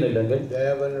ചെയ്യുന്നില്ലെങ്കിൽ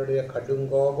ദേവനുடைய കടും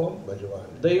കോപം വരുവാൻ,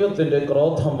 ദൈവത്തിന്റെ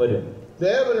ക്രോധം വരും.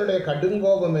 ദേവനുடைய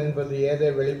കടുങ്കോപം എന്നത് ഏതെ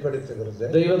വെളിപ്പെടുത്തുന്നത്?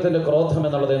 ദൈവത്തിന്റെ ക്രോധം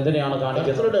എന്നുള്ളത് എന്തിനെയാണ്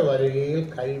കാണിക്കുന്നത്? കർത്താവിന്റെ വരവിൽ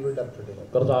കൈവിടപ്പെടുക.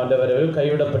 കർത്താവിന്റെ വരവിൽ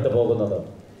കൈവിടപ്പെട്ടു പോകുന്നത്.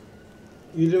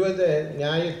 20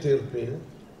 ന്യായ തീർപ്പിൽ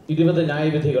 20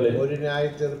 ന്യായവിധികളിൽ ഒരു ന്യായ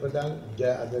തീർപ്പ്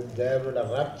ദേവനുടെ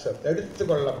റാപ്ചർ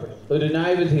എടുത്തുകൊള്ളപ്പെടും. ഒരു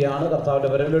ന്യായവിധിയാണ് കർത്താവിന്റെ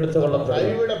വരവിൽ എടുത്തുകൊള്ളപ്പെടുന്നത്.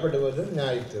 കൈവിടപ്പെടുവതും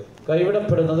ന്യായ തീർപ്പ്.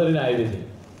 കൈവിടപ്പെടുന്നത് ഒരു ന്യായവിധി.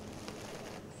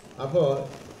 അപ്പോ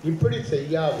ഇപ്പടി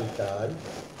ചെയ്യാവിട്ടാൽ,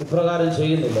 ഇപ്രകാരം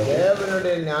ചെയ്യുന്നില്ല,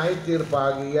 ദേവനുடைய ന്യായ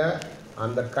തീർപ്പാകിയ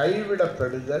அந்த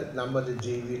കൈവിടപ്പെടുതൽ നമ്മുടെ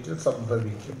ജീവിതത്തിൽ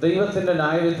സംഭവിക്കും. ദൈവത്തിന്റെ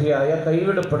ന്യായവിധിയായ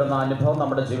കൈവിടപ്പെടുന്ന അനുഭവം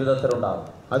നമ്മുടെ ജീവിതത്തിൽ ഉണ്ടാകും.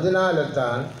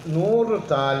 അതിനാലെത്താൻ 100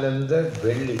 താലന്ത്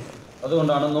വെള്ളി,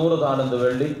 അതുകൊണ്ടാണ് 100 താലന്ത്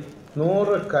വെള്ളി,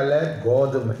 100 കല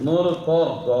ഗോതമ്പ്, 100 കോർ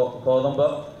ഗോതമ്പ്,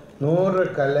 100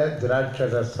 കല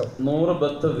ദ്രാക്ഷരസം, 100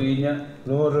 ബത്ത് വീഞ്ഞ്,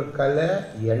 100 കല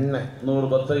എണ്ണ, 100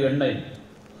 ബത്ത് എണ്ണയും,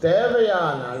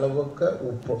 தேவையான அளவுக்கு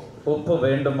உப்பு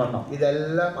வேண்டும் வண்ணம்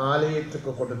இதெல்லாம்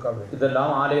ஆலயத்துக்கு கொடுக்க வேண்டும்.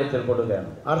 இதெல்லாம் ஆலயத்தில்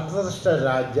கொடுக்கணும். அர்த்தஷ்ட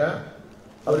ராஜா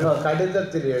ஒரு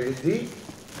கடிதத்தில் எழுதி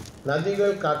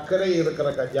നദികൾക്ക് അക്കരെ ഇരിക്കുന്ന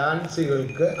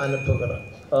ഖജാൻസികൾക്ക് അനുപ്പുகிறார்.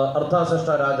 അർത്ഥാശ്രേഷ്ഠ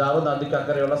രാജാവ് നദിക്ക്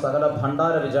അക്കരെയുള്ള സകല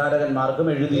ഭണ്ഡാര വിചാരകന്മാർക്കും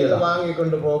എഴുതിയത്.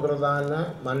 വാങ്ങിക്കൊണ്ട് പോകുന്നതാണ്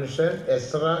മനുഷ്യൻ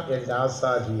എസ്ര എന്ന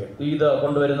ആസാരിയൻ. ഇത്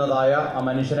കൊണ്ടുവരുന്നതായ ആ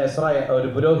മനുഷ്യൻ എസ്ര ഒരു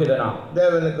പുരോഹിതനാണ്.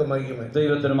 ദേവനുക്ക് മഹിമ,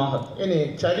 ദൈവത്തിന് മഹത്വം. ഇനി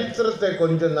ചരിത്രത്തെ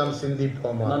കൊഞ്ചം നാം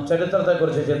ചിന്തിപ്പോമോ? നാം ചരിത്രത്തെ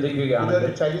കുറിച്ച് ചിന്തിക്കുകയാണ്.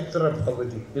 ഇതൊരു ചരിത്ര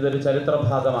പകുതി, ഇതൊരു ചരിത്ര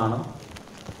ഭാഗമാണ്.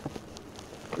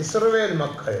 ഇസ്രായേൽ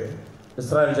മക്കൾ,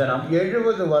 ഇസ്രായേൽ ജനം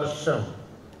 70 വർഷം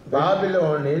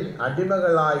ബാബിലോണിൽ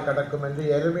അടിമകളായി കിടക്കുമെന്ന്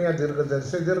യെരമ്യാ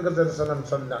ദീർഘദർശനം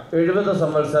சொன்னார். 70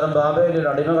 സംവത്സരം ബാബേലിൽ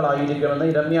അടിമകളായിരിക്കുമെന്ന്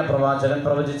യിരെമ്യ പ്രവാചകൻ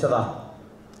പ്രവചിച്ചതാണ്.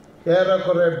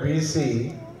 ഏറെക്കുറെ BC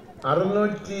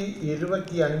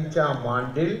 625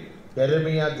 ആണ്ടിൽ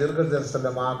യെരമ്യാ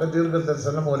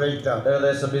ദീർഘദർശനം ഉരയിട്ടാർ.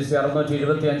 ഏകദേശം BC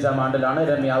 625 ആണ്ടിലാണ്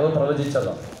യിരെമ്യാവ്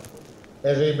പ്രവചിച്ചത്.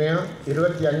 യെരമ്യാ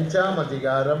 25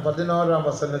 അധികാരം 11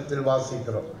 വചനത്തിൽ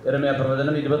വാസിக்கிறோம். യെരമ്യാ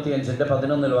പ്രവചനം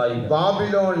 25:11 വായിക്കുന്നു.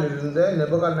 ബാബിലോണിലിருந்து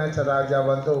നെബൂഖദ്നേസർ രാജാവ്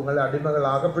வந்து உங்களை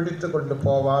அடிமைகளாக பிடித்து கொண்டு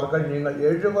போவார்கள், நீங்கள்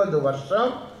 70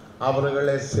 வருஷம்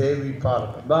അവരെ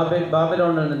സേവിപ്പാர்கள்.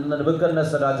 ബാബിലോണിൽ നിന്ന്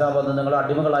നെബൂഖദ്നേസർ രാജാവ് വന്ന് നിങ്ങളെ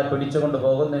അടിമകളായി പിടിച്ചുകൊണ്ട്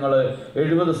പോകും. നിങ്ങൾ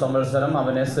 70 സംവത്സരം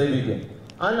അവനെ സേവിക്കും.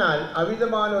 ஆனால்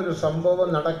அவிதமான ஒரு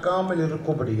சம்பவம் நடக்காமல்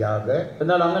இருக்கும்படியாக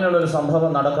എന്നാൽ അങ്ങനെയുള്ള ഒരു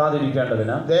സംഭവം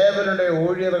നടക്കാതിരിക്കേണ്ടതിന് தேவனுடைய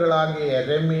ஊழியர்களாகிய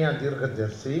எரேமியா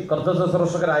தீர்க்கதரிசி കർത്തൃ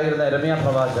ശുശ്രൂഷകരായിരുന്ന യെരമ്യാ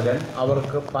പ്രവാചകൻ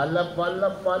അവർക്ക് പല പല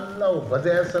പല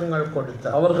ഉപദേശങ്ങൾ കൊടുത്തു.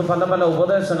 അവർക്ക് പല പല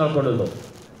ഉപദേശങ്ങൾ കൊടുത്തു.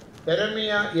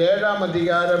 യെരമ്യാ 7-ാം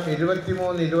അധ്യായം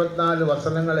 23-24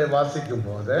 വചനങ്ങളെ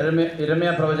വാസിക്കുമ്പോൾ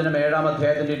യെരമ്യാ പ്രവചനം 7-ാം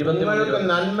അധ്യായത്തിന്റെ 23 നിങ്ങൾക്ക്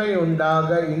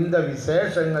നന്മയുണ്ടാക இந்த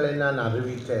വിശേഷങ്ങളെ ഞാൻ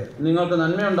അറിയിച്ചേ. നിങ്ങൾക്ക്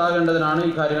നന്മയുണ്ടാകേണ്ടതിനാണ്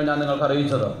ഈ കാര്യങ്ങൾ ഞാൻ നിങ്ങൾക്ക്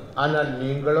അറിയിച്ചത്. ஆனால்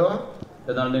நீங்களோ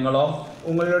എന്നാൽ നിങ്ങളോ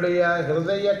உங்களுடைய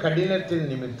ഹൃദയ കഠിനത്തിൻ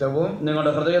നിമിത്തവും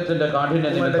നിങ്ങളുടെ ഹൃദയത്തിന്റെ കാഠിന്യ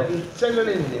നിമിത്തവും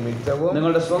ഇച്ഛകളിൻ നിമിത്തവും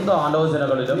നിങ്ങളുടെ സ്വന്തം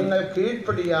ആലോചനകളിലും നിങ്ങൾ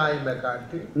കീഴ്പ്പടിയായ്മ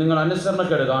കാട്ടി നിങ്ങൾ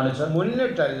അനുസരണക്കേട് കാണിച്ച്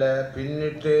മുന്നിട്ടല്ല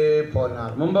പിന്നിട്ടേ പോനാർ.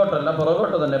 മുമ്പോട്ടല്ല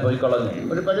പുറകോട്ട് തന്നെ പോയി കളഞ്ഞു.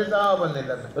 ഒരു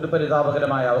പരിതാപനില, ഒരു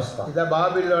പരിതാപകരമായ അവസ്ഥ. ഇതാ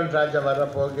ബാബിലോൺ രാജ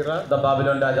വരപ്പോகிறார்.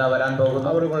 ബാബിലോൺ രാജാവ് വരാൻ പോകുന്നു.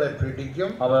 അവരെ പിടിക്കും.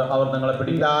 അവർ നിങ്ങളെ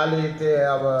പിടിക്കും. ആലയത്തെ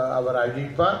അവർ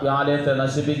അഴിപ്പാർ. ഈ ആലയത്തെ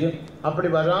നശിപ്പിക്കും. அப்படி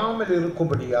வராமல்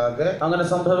இருக்கும்படியாக അങ്ങനെ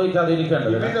സംഭവിക്കാതിരിക്കേണ്ടത്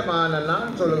விதமான நான்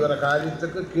சொல்லுகிற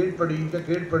காரியத்துக்கு கீழ்ப்படியுங்க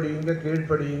கீழ்ப்படியுங்க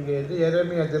கீழ்ப்படியுங்க என்று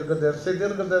യെരമ്യാ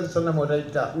ദീർഘദർശനം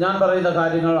ഉരയിച്ചാർ. ഞാൻ പറയുന്ന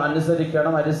കാര്യങ്ങൾ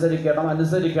അനുസരിക്കണം അനുസരിക്കണം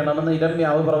അനുസരിക്കണമെന്ന്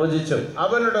യിരെമ്യാവ് പ്രവചിച്ചു.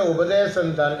 അവരുടെ ഉപദേശം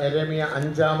താൻ യെരമ്യാ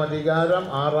 5-ാം അധികാരം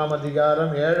 6-ാം അധികാരം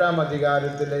 7-ാം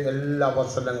അധികാരത്തിലെ എല്ലാ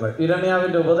വചനങ്ങൾ.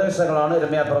 യിരെമ്യാവിന്റെ ഉപദേശങ്ങളാണ്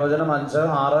യിരെമ്യാ പ്രവചനം 5,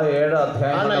 6, 7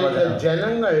 അധ്യായങ്ങൾ.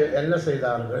 ജനങ്ങൾ എന്നെ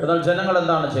ചെയ്താர்கள். എന്നാൽ ജനങ്ങൾ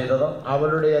എന്താണ് ചെയ്തത്?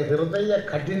 അവരുടെ ഹൃദയ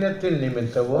കഠിനത്തിൻ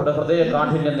നിമിത്തവും ഹൃദയ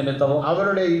കാഠിന്യ നിമിത്തവും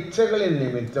അവരുടെ ഇച്ഛകളിൻ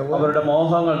നിമിത്തവും അവരുടെ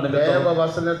മോഹങ്ങൾ നിമിത്തവും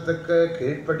ദേവവചനത്തിക്ക്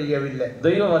കീഴ്പ്പടിയവില്ല.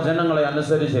 ദൈവവചനങ്ങളെ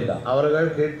അനുസരിച്ചില്ല. അവർ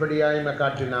കീഴ്പ്പടിയായ്മ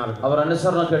കാട്ടിനാർ. അവർ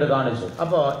അനുസരണക്കേട് കാണിച്ചു.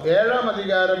 അപ്പോ 7-ാം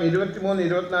അധികാരം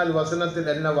 23-24 വചനത്തിൽ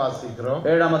എന്നെ വാസിக்கிறோம்.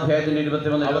 7-ാം അധ്യായത്തിന്റെ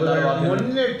 23-24 വാക്യം.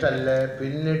 മുന്നിട്ടല്ല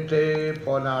പിന്നിട്ടേ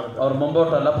പോനാർ. അവർ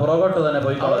മുമ്പോട്ടല്ല പുറകോട്ട് തന്നെ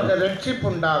പോയി. അവർക്ക്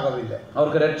രക്ഷിപ്പുണ്ടാകവില്ല.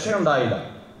 അവർക്ക് രക്ഷയുണ്ടായില്ല.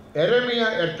 യെരമ്യാ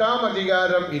 8-ാം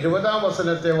അധികാരം 20-ാം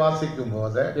വചനത്തെ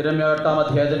വാസിക്കുമ്പോൾ യിരെമ്യാ 8-ാം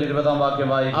അധ്യായത്തിന്റെ 20-ാം വാക്യം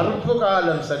വായിക്കും.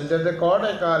 അറുപ്പുകാലം സെഞ്ചത്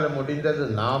കോടക്കാലം മുടിഞ്ഞത്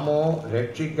നാമോ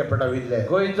രക്ഷിക്കപ്പെടവില്ല.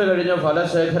 കൊയ്ത്ത് കഴിഞ്ഞു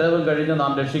ഫലശേഖരവും കഴിഞ്ഞു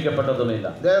നാം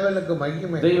രക്ഷിക്കപ്പെട്ടതുമില്ല. ദേവനുക്ക്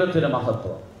മഹിമ, ദൈവത്തിന്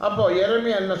മഹത്വം. അപ്പോ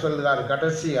യെരമ്യാ എന്നെ சொல்றார்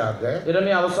കടസിയാക.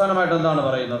 യിരെമ്യാ അവസാനമായിട്ട് എന്താണ്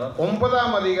പറയുന്നത്?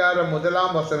 9-ാം അധികാരം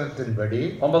 1-ാം വചനത്തിൻപടി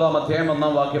 9-ാം അധ്യായം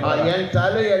 1-ാം വാക്യം. എൻ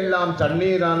തലയെല്ലാം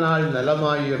തണ്ണീരാനാൽ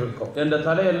നിലമായി ഇരിക്കും. എന്റെ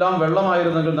തലയെല്ലാം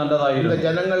വെള്ളമായിരുന്നെങ്കിൽ നല്ലതായിരുന്നു.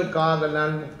 ജനങ്ങൾക്കാக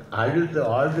ഞാൻ അഴുത്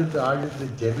ആഴുത് ആഴുത്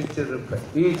ജപിച്ചിരുപ്പേൻ.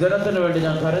 ഈ ജനത്തിന് വേണ്ടി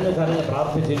ഞാൻ കരഞ്ഞു കരഞ്ഞ്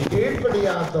പ്രാർത്ഥിച്ചിരിക്കും.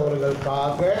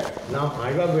 കീഴ്പ്പടിയാത്തവർക്കാக നാം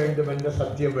അഴ വേണ്ടുമെന്ന്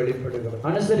സത്യം വെളിപ്പെടുക.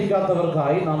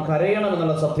 അനുസരിക്കാത്തവർക്കായി നാം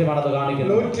കരയണമെന്നുള്ള സത്യമാണത്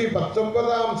കാണിക്കുന്നത്.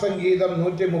 119-ാം സംഗീതം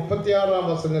 136-ാം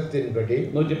വചനത്തിൻപടി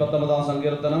 119-ാം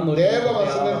സങ്കീർത്തനം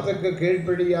ദേവവചനത്തിക്ക്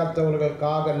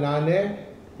കീഴ്പ്പടിയാത്തവർക്കാக ഞാന്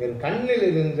എൻ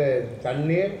കണ്ണിലിരുന്ന്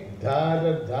തണ്ണീർ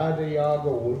ധാരധാരയാക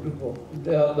ഒഴുകും.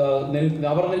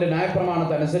 അവർ നിന്റെ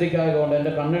ന്യായപ്രമാണത്തെ അനുസരിക്കായതുകൊണ്ട്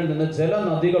എന്റെ കണ്ണിൽ നിന്ന്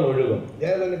ജലനദികൾ ഒഴുകും.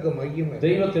 ദേവനുക്ക് മഹിമ,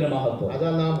 ദൈവത്തിന് മഹത്വം. അതാ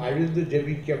നാം അഴുത്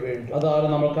ജപിക്ക വേണ്ടും. അതാണ്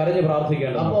നമ്മൾ കരഞ്ഞ്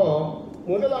പ്രാർത്ഥിക്കേണ്ടത്. അപ്പോ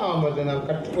முதலாவது நாம்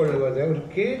கற்றுக்கொள்வது ஒரு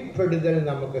கீழ்ப்படுதல்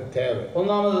நமக்கு தேவை.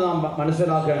 ഒന്നാമത് നാം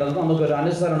മനസ്സിലാക്കേണ്ടത് നമുക്കൊരു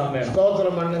അനുസരണം വേണം.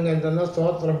 സ്തോത്രം பண்ணுங்க എന്നാൽ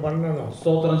സ്തോത്രം பண்ணணும்.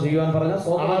 സ്തോത്രം ചെയ്യുവാൻ പറഞ്ഞാൽ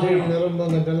സ്തോത്രം ചെയ്യണം.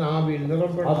 നിറമ്പും എന്നാൽ ആവിയിൽ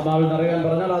നിറമ്പണം. ആത്മാവിൽ നിറയാൻ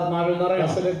പറഞ്ഞാൽ ആത്മാവിൽ നിറയണം.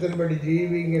 വചനത്തിൻപടി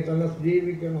ജീവിക്കുക എന്നാൽ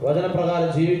ജീവിക്കണം.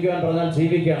 വചനപ്രകാരം ജീവിക്കുവാൻ പറഞ്ഞാൽ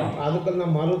ജീവിക്കണം. അതൊക്കെ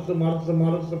നാം മറുത്ത് മറുത്ത്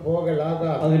മറുത്ത്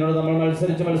പോകലാകാതെ അതിനോട് നമ്മൾ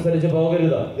മത്സരിച്ച് മത്സരിച്ച്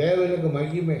പോകരുത്. ദേവനുക്ക്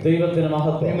മഹിമ, ദൈവത്തിന്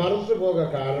മഹത്വം. മറുത്തു പോക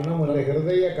കാരണം ഉന്റെ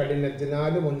ഹൃദയ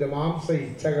കഠിനത്തിനാലും ഉന്റെ മാംസ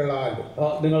ഇച്ഛകളാലും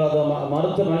നിങ്ങളത്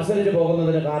മറുത്ത് മത്സരിച്ച്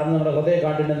പോകുന്നതിന് കാരണം നിങ്ങളുടെ ഹൃദയ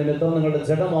കാഠിന്യ നിമിത്തം നിങ്ങളുടെ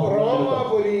ജഡമോഹം.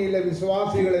 റോമാപുരിയിലെ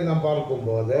വിശ്വാസികളെ നാം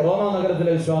പാർക്കുമ്പോൾ, റോമാ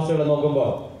നഗരത്തിലെ വിശ്വാസികളെ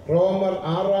നോക്കുമ്പോൾ റോമർ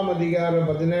 6-ാം അധികാരം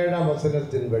 17-ാം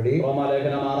വചനത്തിൻപടി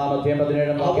റോമാലേഖനം 6-ാം അധ്യായം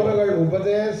 17-ാം അവർ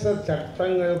ഉപദേശ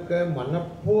ചട്ടങ്ങൾക്ക്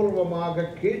മനഃപൂർവ്വமாக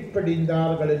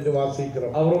കീഴ്പ്പടിந்தார்கள் എന്ന്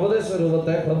വാസിக்கிறோம். അവർ ഉപദേശ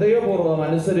രൂപത്തെ ഹൃദയപൂർവ്വം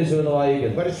അനുസരിച്ചു എന്ന്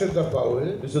വായിക്കുന്നു. പരിശുദ്ധ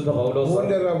വിശുദ്ധ പൗലോസ്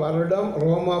 3.5 വർഷം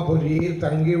റോമാപുരിയിൽ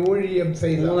തങ്ങി ഊഴിയം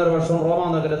ചെയ്തു. 3.5 വർഷം റോമാ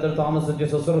നഗരത്തിൽ താമസിച്ച്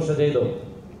ശുശ്രൂഷ ചെയ്തു.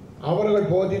 അവർ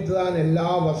ബോധിച്ചതാൻ എല്ലാ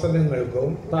വചനങ്ങൾക്കും,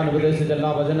 താൻ ഉപദേശിച്ച എല്ലാ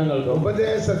വചനങ്ങൾക്കും,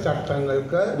 ഉപദേശ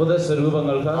ചട്ടങ്ങൾക്ക്, ഉപദേശ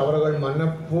രൂപങ്ങൾക്ക് അവർ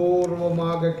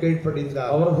മനഃപൂർവ്വமாக കീഴ്പ്പടിந்தாർ.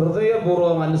 അവർ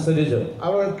ഹൃദയപൂർവ്വം അനുസരിച്ചു.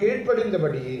 അവർ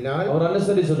കീഴ്പ്പടിந்தபடியினால் അവർ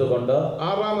അനുസരിച്ചതുകൊണ്ട്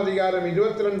 6-ാം അധികാരം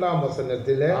 22-ാം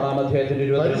വചനത്തിലെ 6-ാം അധ്യായത്തിന്റെ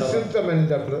 22 പരിശുദ്ധം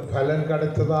എന്ന ഫലം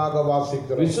കടത്തതാക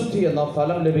വാസിക്കുന്നു. വിശുദ്ധി എന്ന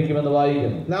ഫലം ലഭിക്കുമെന്ന്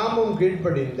വായിക്കുന്നു. നാമും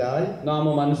കീഴ്പ്പടിந்தாൽ,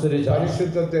 നാമും അനുസരിച്ചാൽ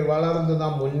പരിശുദ്ധത്തിൽ വളർന്ന്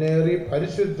നാം മുന്നേറി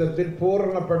പരിശുദ്ധത്തിൽ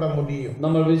പൂർണ്ണപ്പെട മുടിയും.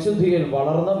 നമ്മൾ വിശുദ്ധിയിൽ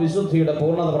വളർന്ന് വിശുദ്ധിയുടെ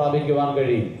പൂർണ്ണത പ്രാപിക്കുവാൻ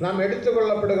കഴിയും. നാം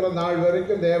എടുത്തുകൊള്ളപ്പെടുന്ന നാൾ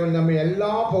വരയ്ക്കും ദേവൻ നമ്മെ എല്ലാ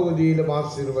പകുതിയിലും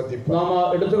ആശീർവദിക്കും. നാം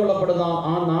എടുത്തുകൊള്ളപ്പെടുന്ന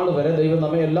ആ നാൾ വരെ ദൈവം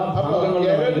നമ്മെ എല്ലാ ഭാഗങ്ങളിലും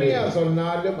യെരമ്യാ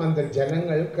சொன்னாலும் அந்த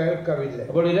ஜனங்கள் கேட்கவில்லை.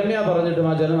 അപ്പോൾ യിരെമ്യാ പറഞ്ഞിട്ടും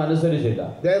ആ ജനം അനുസരിച്ചില്ല.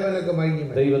 ദേവനുക്ക് മഹിമ,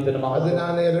 ദൈവത്തിന് മഹത്വം.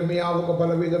 അതിനാൽ യെരമ്യാവുക്ക്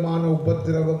പലവിധமான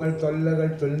ഉപദ്രവങ്ങൾ, തൊല്ലകൾ,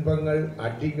 തുன்பങ്ങൾ,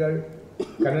 അടികൾ,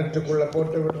 கிணற்றுக்குள்ள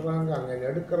போட்டு விடுறாங்க, அங்கே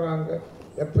எடுக்கிறாங்க.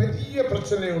 பெரிய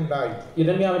பிரச்சனை ഉണ്ടായി.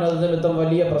 ഇരമ്യാവിന് അത് നിമിത്തം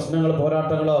വലിയ പ്രശ്നങ്ങൾ,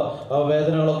 പോരാട്ടങ്ങളോ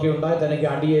വേദനകളൊക്കെ ഉണ്ടായി. തനിക്ക്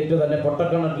അടിയേറ്റ് തന്നെ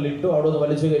പൊട്ടക്കിണറ്റിലിട്ടു, അവിടെ നിന്ന്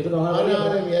വലിച്ചു കയറ്റുന്നു.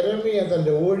 യെരമ്യ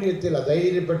തന്റെ ഊഴിയത്തിൽ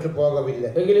അധൈര്യപ്പെട്ടു പോകവില്ല.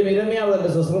 എങ്കിലും ഇരമ്യാവ്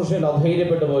തന്റെ ശുശ്രൂഷയിൽ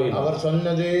അധൈര്യപ്പെട്ടു പോയി. അവർ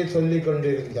சொன்னதே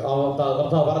சொல்லிக்கொண்டிருந்தார்.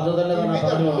 കർത്താവ് പറഞ്ഞു തന്നെ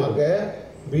പറഞ്ഞു.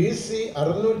 BC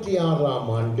 606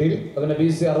 ആണ്ടിൽ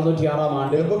BC 606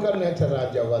 ആണ്ടിൽ നെബൂഖദ്നേസർ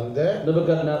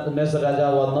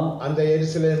രാജാവ് വന്ന് அந்த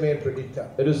எருசலேமை பிடித்தார்.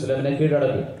 எருசலேமை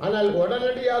கீழடக்கி. ஆனால்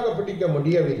உடனடியாக பிடிக்க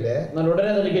முடியவில்லை. എന്നാൽ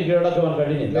ഉടനെ തനിക്ക് കീഴടക്കുവാൻ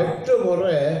കഴിഞ്ഞില്ല. 8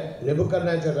 முறை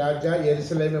നെബൂഖദ്നേസർ രാജാ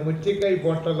യെരുസലേമെ മുറ്റിക്കൈ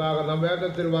പോട്ടதாக നാം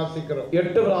വേദത്തിൽ വാസിக்கிறோം.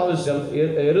 8 പ്രാവശ്യം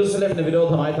യെരുസലേമിന്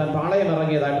വിരോധമായി താൻ പാളയം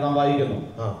ഇറങ്ങിയതായിട്ട് നാം വായിക്കുന്നു.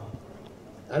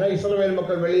 ஆனால் இஸ்ரவேல்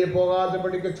மக்கள் வெளியே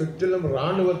போகாதபடிக்கு ചുറ്റിലും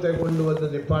റാണുവത്തെ കൊണ്ടുവന്ന്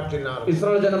നിപ്പാട്ടിനാർ.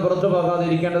 ഇസ്രായേൽ ജനം പുറത്തു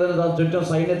പോകാതിരിക്കേണ്ടതിന് താൻ ചുറ്റും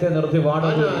സൈന്യത്തെ നിർത്തി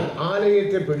വാടുന്നു.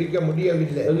 ആലയത്തെ പിടിക്ക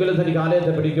முடியவிല്ല. എങ്കിലും തനിക്ക്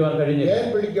ആലയത്തെ പിടിക്കുവാൻ കഴിഞ്ഞില്ല. ഏൻ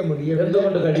പിടിക്ക முடியவிല്ല?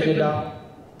 എന്തുകൊണ്ട് കഴിഞ്ഞില്ല?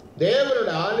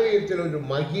 ദേവരുടെ ആലയത്തിൽ ഒരു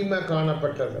മഹിമ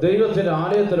കാണപ്പെട്ടത്. ദൈവത്തിന്റെ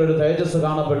ആലയത്തിൽ ഒരു തേജസ്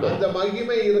കാണപ്പെട്ടു. அந்த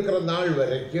மகிமை இருக்கிற நாள்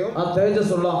வரைக்கும், ആ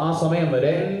തേജസ് ഉള്ള ആ സമയം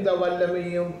വരെ எந்த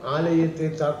வல்லமையும் ஆலயத்தை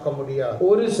தாக்க முடியாது.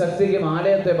 ഒരു ശക്തിക്കും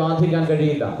ആലയത്തെ ബാധിക്കാൻ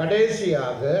കഴിയില്ല.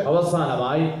 கடைசியாக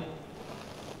അവസാനമായി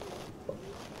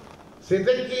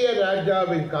സിദക്കിയ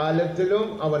രാജാവിൻ കാലത്തിലും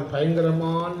അവൻ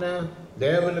ഭയങ്കരமான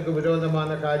ദേവനുക്ക്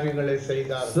വിരോധമായ കാര്യങ്ങളെ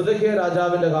ചെയ്താർ. സിദക്കിയ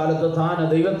രാജാവിന്റെ കാലത്ത് താൻ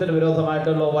ദൈവത്തിന്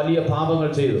വിരോധമായിട്ടുള്ള വലിയ പാപങ്ങൾ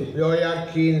ചെയ്തു.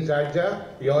 യോയാക്കീം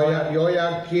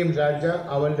രാജ,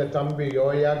 അവന്റെ തമ്പി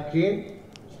യോയാക്കീം,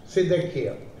 സിദക്കിയ,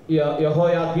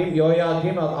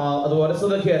 യോയാക്കീം, അതുപോലെ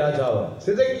സിദക്കിയ രാജാവ്.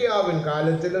 സിദക്കിയാവിൻ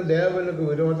കാലത്തിലും ദേവനുക്ക്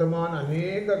വിരോധമായ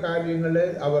അനേക കാര്യങ്ങളെ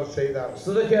അവർ ചെയ്താർ.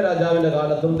 സിദക്കിയ രാജാവിന്റെ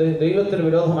കാലത്തും ദൈവത്തിന്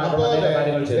വിരോധമായിട്ടുള്ള അനേക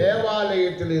കാര്യങ്ങൾ ചെയ്തു.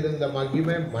 ദേവാലയത്തിൽ ഇരുന്ന മഹിമ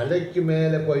മലയ്ക്ക്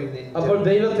മേലെ പോയി നിന്നു. അപ്പോൾ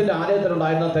ദൈവത്തിന്റെ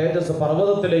ആലയത്തിലുണ്ടായിരുന്ന തേജസ്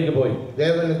പർവ്വതത്തിലേക്ക് പോയി.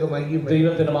 ദേവനുക്ക് മഹിമ,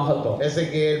 ദൈവത്തിന്റെ മഹത്വം.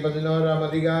 എസെക്കിയേൽ 11-ാം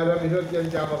അധികാരം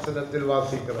 25-ാം വചനത്തിൽ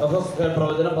വാസിക്കുന്നു.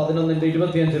 പ്രവചനം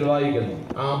 11:25 വായിക്കുന്നു.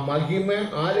 ആ മഹിമ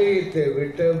ആലയത്തെ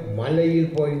വിട്ട് മലയിൽ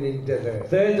പോയി നിന്നത്.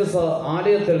 തേജസ്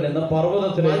ആലയത്തിൽ നിന്ന്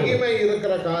പർവ്വതത്തിലേക്ക്. മഹിമ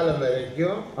ഇരിക്കുന്ന കാലം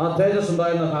വരയ്ക്കും, ആ തേജസ്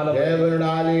ഉണ്ടായിരുന്ന കാലം ദേവനുടെ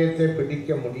ആലയത്തെ പിടിക്ക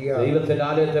முடியாது. ദൈവത്തിന്റെ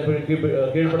ആലയത്തെ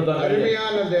കീഴ്പ്പെടുത്താൻ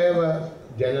അരുമയാന ദേവ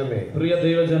ജനമേ, പ്രിയ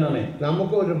ദൈവജനമേ,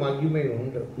 നമുക്കൊരു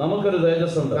മഹിമയുണ്ട്, നമുക്കൊരു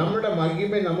തേജസ് ഉണ്ട്. നമ്മുടെ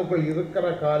മഹിമ നമുക്ക് ഇരിക്കുന്ന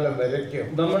കാലം വരയ്ക്കും,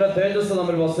 നമ്മുടെ തേജസ്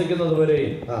നമ്മൾ വസിക്കുന്നത്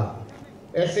വരെയും.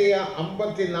 യെശയ്യാ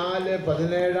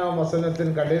 54:17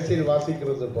 വചനത്തിന് കടേസിൽ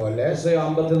വാസിക്കുന്നത് പോലെ, യെശയ്യാ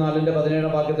 54:17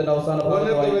 വാക്യത്തിന്റെ അവസാന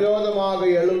ഭാഗത്ത് വിരോധமாக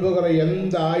எழும்புகிற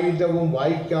எந்த ஆயுதமும்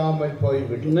வாய்க்காமல்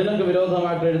போய்விடும். നിനക്ക്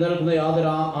വിരോധമായിട്ട് എഴുന്നേൽക്കുന്ന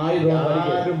യാതൊരു ആയുധവും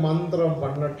ആര് മന്ത്രം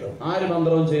പണ്ണട്ടും, ആര്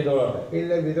മന്ത്രവും ചെയ്തോളട്ടെ,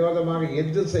 ഇല്ല വിരോധமாக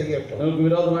എന്ത് ചെയ്യട്ടെ, നിങ്ങൾക്ക്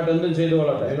വിരോധമായിട്ട് എന്തും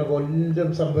ചെയ്തോളട്ടെ, നിനക്ക് ഒന്നും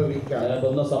സംഭവിക്കാം,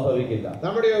 നിനക്കൊന്നും സംഭവിക്കില്ല.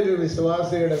 നമ്മുടെ ഒരു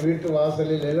വിശ്വാസിയുടെ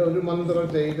വീട്ടുവാസലിൽ ഒരു മന്ത്രം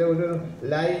ചെയ്ത് ഒരു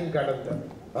ലൈൻ കടന്നു,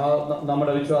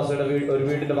 നമ്മുടെ വിശ്വാസിയുടെ ഒരു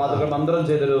വീടിന്റെ വാതിൽക്കൽ മന്ത്രം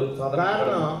ചെയ്തൊരു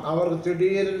കാരണം അവർക്ക്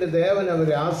തിടീരിന്റെ ദേവൻ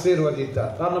അവരെ ആശീർവദിച്ച,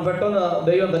 കാരണം പെട്ടെന്ന്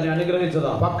ദൈവം തന്നെ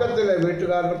അനുഗ്രഹിച്ചതാണ്. പക്കത്തിലെ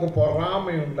വീട്ടുകാർക്ക്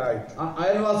പൊറാമയുണ്ടായി,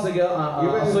 അയൽവാസിക്ക്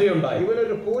അസൂയുണ്ടായി.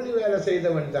 ഇവനൊരു കൂലി വേല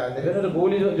ചെയ്തവൻ തന്നെ, ഇവനൊരു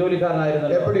കൂലി ജോലിക്കാരനായിരുന്നു.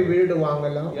 എപ്പടി വീട്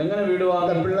വാങ്ങലാം, എങ്ങനെ വീട്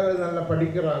വാങ്ങാം, പിള്ളേർ നല്ല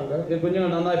പഠിക്கிறாங்க,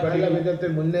 കുഞ്ഞുങ്ങൾ നന്നായി പഠിക്കുന്ന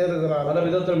വിധത്തിൽ മുന്നേറുകയാണ്, പല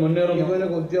വിധത്തിൽ മുന്നേറും.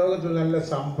 ഇവനക്ക് ഉദ്യോഗത്തിൽ നല്ല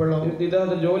ശമ്പളം,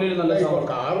 ഇദ്ദേഹത്തിന്റെ ജോലിയിൽ നല്ല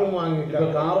കാറും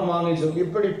വാങ്ങിച്ചു.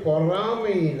 ഇപ്പടി പൊറാമ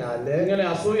ഇങ്ങനെ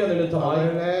അസൂയ നിമിത്തമായി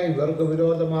ഇവർക്ക്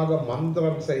വിരോധமாக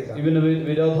മന്ത്രം ചെയ്ത, ഇവന്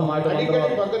വിരോധമായിട്ട്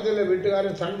പക്കത്തിലെ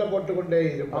വീട്ടുകാരൻ ചണ്ട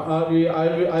പോട്ടുകൊണ്ടേയിരുന്നു.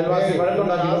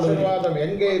 ആശീർവാദം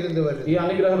എங்கே ഇருந்து വരുന്നു, ഈ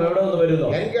അനുഗ്രഹം എവിടെ നിന്ന് വരുന്നു,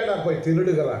 എങ്കേടാ പോയി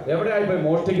തിരുടുകളാണ്, എവിടെയായി പോയി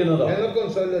മോഷ്ടിക്കുന്നത്,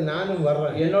 എനിക്കും ചൊല്ലു ഞാനും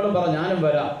വരാം, എന്നോടും പറ ഞാനും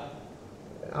വരാം.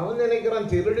 അവൻ നിனைக்கிறான்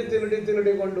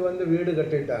തിരുടി കൊണ്ടുവന്ന് വീട്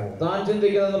കെട്ടിട്ടാണ്. താൻ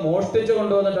ചിന്തിക്കുന്നത് മോഷ്ടിച്ചു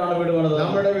കൊണ്ടുവന്നിട്ടാണ് വീട് പണിത്.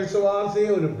 നമ്മുടെ വിശ്വാസി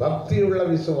ഒരു ഭക്തിയുള്ള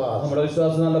വിശ്വാസം, നമ്മുടെ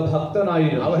വിശ്വാസി നല്ല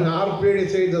ഭക്തനായിരുന്നു. അവൻ ആർപ്പിടി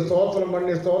ചെയ്ത് സ്തോത്രം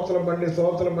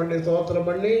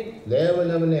പണി ദേവൻ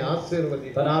അവനെ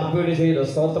ആശീർവദിച്ചു. താൻ ആർപ്പിടി ചെയ്ത്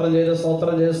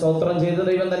സ്തോത്രം ചെയ്ത്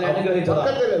ദൈവം തന്നെ അനുഗ്രഹിച്ചു.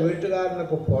 പക്കത്തിലെ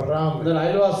വീട്ടുകാരനൊക്കെ പൊറാം,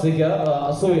 അയൽവാസിക്ക്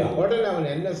അസൂയ. ഉടനെ അവൻ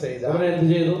എന്നെ ചെയ്തു, അവൻ എന്ത്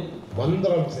ചെയ്തു,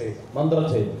 മന്ത്രം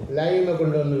ചെയ്തു. ലൈമ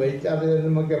കൊണ്ടുവന്ന് വെച്ച് അത്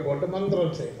നമുക്ക് പോട്ട് മന്ത്രം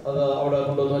ചെയ്തു. അത് അവിടെ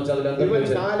കൊണ്ടുവന്ന് വെച്ച് അതിൽ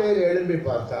കാലയിൽ എഴുമ്പി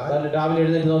പാർത്താൽ രാവിലെ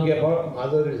എഴുന്നേറ്റ് നോക്കിയപ്പോൾ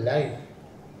അതൊരു ലൈൻ,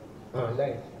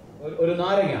 ഒരു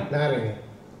നാരങ്ങ.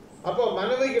 അപ്പൊ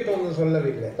മനവിക്കിട്ടൊന്നും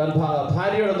சொல்லவில்லை,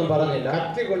 ഭാര്യയോടൊന്നും പറഞ്ഞില്ല.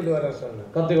 കത്തി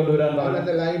കൊണ്ടുവരാൻ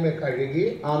പറഞ്ഞു. ലൈമ കഴുകി,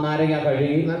 ആ നാരങ്ങ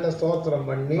കഴുകി നല്ല സ്തോത്രം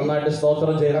പണി, നന്നായിട്ട്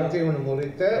സ്തോത്രം ചെയ്ത് കത്തി കൊണ്ട്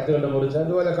മുറിച്ച്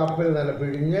അതുപോലെ കപ്പിൽ നല്ല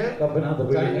പിഴിഞ്ഞ് കപ്പിനകത്ത്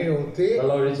പിഴിഞ്ഞ് ഊത്തി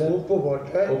വെള്ളം ഒഴിച്ച് ഉപ്പ്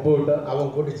ഇട്ട് അവൻ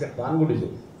കുടിച്ചു.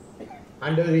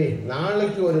 ആണ്ടവരെ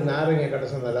നാളേക്ക് ഒരു നാരങ്ങ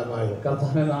കിടച്ച നല്ലമായിരുന്നു.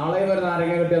 കർത്താവേ നാളെ ഒരു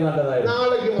നാരങ്ങ കിട്ടിയ നല്ലതായിരുന്നു.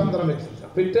 നാളേക്ക് മന്ത്രം വെച്ചിട്ട്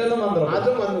പിറ്റേന്ന് മന്ത്രം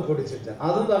അതും വന്ന് കുടിച്ചിട്ട്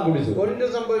അതും താൻ കുടിച്ചു. ഒന്നും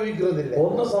സംഭവിക്കുന്നില്ല,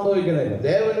 ഒന്നും സംഭവിക്കുന്നില്ല.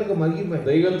 ദേവനുക്ക് മഹിമ,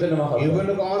 ദൈവത്തിന് മഹത്വം.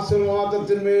 ഇവനുക്ക്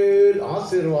ആശീർവാദത്തിന്മേൽ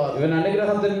ആശീർവാദം, ഇവൻ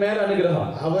അനുഗ്രഹത്തിന്മേൽ അനുഗ്രഹം.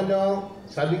 അവനോ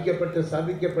ശപിക്കപ്പെട്ട്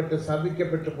ശപിക്കപ്പെട്ട്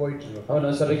ശപിക്കപ്പെട്ട് പോയിട്ടുണ്ട്. അവനോ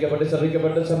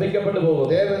ശപിക്കപ്പെട്ട് പോകും.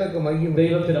 ദേവനുക്ക് മഹിമ,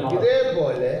 ദൈവത്തിന് മഹത്വം.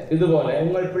 ഇതുപോലെ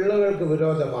നിങ്ങൾ പിള്ളകൾക്ക്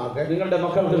വിരോധമാകെ, നിങ്ങളുടെ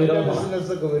മക്കൾക്ക്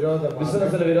വിരോധമാണ്,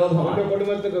 ബിസിനസ്സിന് വിരോധമാണ്,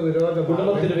 കുടുംബത്തിന്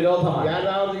വിരോധമാണ്.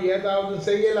 ഏതാവത്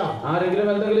ചെയ്യലാം, ആരെങ്കിലും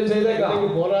എന്തെങ്കിലും ചെയ്തേക്കാം.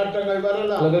 പോരാട്ടങ്ങൾ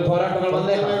വരലാം,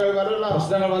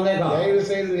 പ്രശ്നങ്ങൾ വന്നേക്കാം.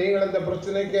 നിങ്ങൾ എന്താ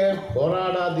പ്രശ്നക്ക്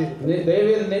പോരാടാതിരുന്നു,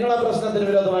 നിങ്ങളെ പ്രശ്നത്തിന്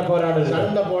വിരോധമായി പോരാടരുത്,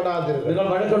 സണ്ട പോടാതിരുന്നു, നിങ്ങൾ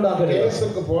വഴക്കുണ്ടാക്കരുത്,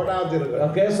 കേസൊക്കെ പോടാതിരുന്നു,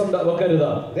 കേസുണ്ട് വെക്കരുത്.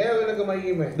 ദേവനുക്ക്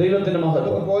മഹിമ, ദൈവത്തിന്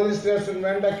മഹത്വം. പോലീസ് സ്റ്റേഷൻ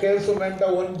വേണ്ട, കേസും വേണ്ട,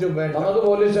 ഒന്നും വേണ്ട. നമുക്ക്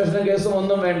പോലീസ് സ്റ്റേഷനും കേസും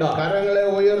ഒന്നും വേണ്ട. കരങ്ങളെ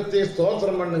ഉയർത്തി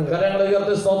സ്തോത്രം പണ്ണുക, കരങ്ങളെ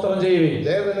ഉയർത്തി സ്തോത്രം ചെയ്യുവി.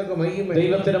 ദേവനുക്ക് മഹിമ,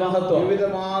 ദൈവത്തിന് മഹത്വം.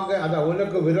 വിവിധமாக അതാ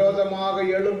ഉനക്ക് വിരോധமாக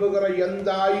എഴുമ്പുകിற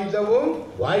എന്തായുധവും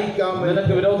വായിക്കാം.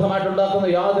 നിനക്ക് വിരോധമായിട്ടുണ്ടാക്കുന്ന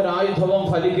യാതൊരു ആയുധവും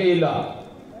ഫലിക്കുകയില്ല.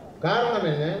 കാരണം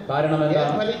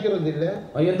ഫലിക്കുന്നില്ല.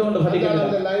 എന്തുകൊണ്ട്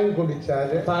ഫലിക്കുന്നില്ല? ലൈൻ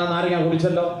കുടിച്ചാല് നാരങ്ങ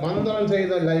കുടിച്ചല്ലോ, മന്ത്രം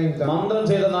ചെയ്ത ലൈൻ, മന്ത്രം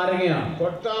ചെയ്ത നാരങ്ങയാണ്.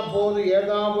 തൊട്ടാ പോത്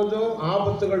ഏതാവതോ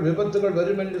ആപത്തുകൾ വിപത്തുകൾ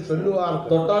വരുമെന്ന് ചൊല്ലുവാർ.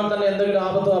 തൊട്ടാൽ തന്നെ എന്തെങ്കിലും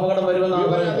ആപത്തോ അപകടം വരുമെന്ന്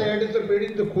എടുത്ത്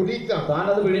പിടിച്ച് കുടിക്കാം.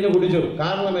 താനത് പിഴിഞ്ഞു കുടിച്ചു.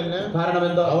 കാരണം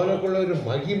എന്താ? അവനക്കുള്ള ഒരു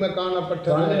മഹിമ കാണപ്പെട്ടു,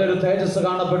 ഒരു തേജസ്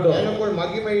കാണപ്പെട്ടു. എനിക്കുള്ള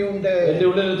മഹിമയുണ്ട്, എന്റെ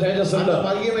ഉള്ളിൽ ഒരു തേജസ് ഉണ്ട്.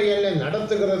 മഹിമ എന്നെ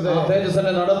നടത്തുகிறது, തേജസ്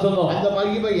എന്നെ നടത്തുന്നു. அந்த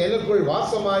மகிமை எனக்குள்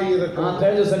வாசமாயிருக்கும், ആ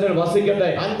തേജസ് എന്നിൽ വസിക്കട്ടെ.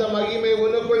 அந்த மகிமை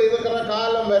உனக்குள் இருக்கிற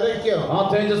காலம் வரைக்கும், ആ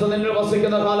തേജസ് നിന്നിൽ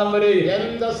വസിക്കുന്ന കാലം വരെ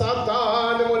எந்த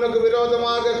சாத்தானும் உனக்கு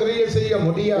விரோதமாக கிரியை செய்ய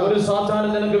முடியாது. ഒരു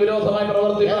സാത്താനും നിനക്ക് വിരോധമായി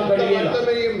പ്രവർത്തിക്കാൻ കഴിയില്ല,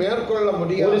 മേற்കൊள்ள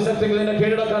முடியாது. ഒരു ശക്തിക്ക് നിന്നെ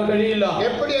കീഴടക്കാൻ കഴിയില്ല.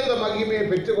 எப்படி அந்த மகிமையை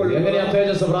பெற்றுக்கொள்ளும்? എങ്ങനെ ആ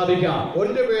തേജസ് പ്രാപിക്കാം?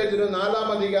 1 പേതുരു 4-ാം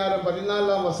അധികാരം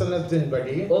 14-ാം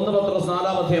വചനത്തിൻപടി, 1 പത്രോസ്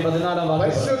 4-ാം അധ്യായം 14-ാം വാക്യം,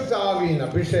 പരിശുദ്ധാവിൻ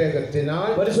അഭിഷേകത്തിനാൽ,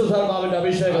 പരിശുദ്ധാത്മാവിന്റെ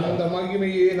അഭിഷേകം, அந்த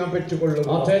மகிமையை நாம் பெற்றுக்கொள்ளும்,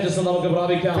 ആ തേജസ് നമുക്ക്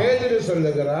പ്രാപിക്കാം. പേതുരു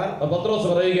சொல்லுகிறார், പത്രോസ്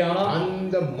പറയുകയാണ്,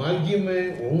 அந்த மகிமை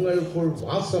உங்களுக்குள்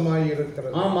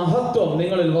வாசமாயிருக்கிறது, ആ മഹത്വം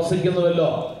നിങ്ങളിൽ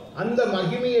വസിക്കുന്നുവല്ലോ. அந்த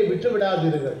மகிமையை விட்டு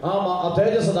விடாதீர்கள். ஆமா,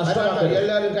 തേജസ് നഷ്ടമാക്കരുത്.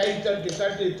 എല്ലാവരും കൈ തട്ടി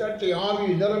തട്ടി തട്ടി ആവി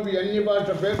നിറമ്പി അന്യഭാഷ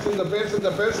പേസുന്ന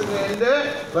എന്ന്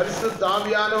പരിശുദ്ധ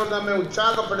ആവിയാനവർ നമ്മെ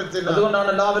ഉത്സാഹപ്പെടുത്തുന്നു. അതുകൊണ്ടാണ്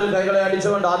എല്ലാവരും കൈകളെ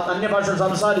അടിച്ചുകൊണ്ട് അന്യഭാഷ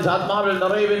സംസാരിച്ച് ആത്മാവിൽ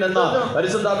നിറയുവിൻ എന്ന്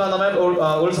പരിശുദ്ധാത്മാ നമ്മെ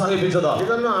ഉത്സാഹിപ്പിച്ചത്.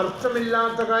 ഇതൊന്നും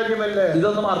അർത്ഥമില്ലാത്ത കാര്യമല്ലേ,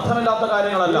 ഇതൊന്നും അർത്ഥമില്ലാത്ത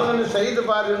കാര്യങ്ങളല്ല. ചെയ്തു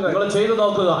പാരുക, നിങ്ങൾ ചെയ്തു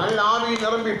നോക്കുക. ആവി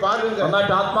നിറമ്പി പാരുക,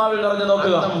 നന്നായിട്ട് ആത്മാവിൽ നിറഞ്ഞു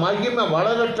നോക്കുക. മഹിമ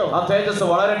വളരട്ടെ, ആ തേജസ്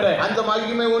വളരട്ടെ. அந்த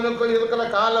மகிமை உனக்குள் இருக்கிற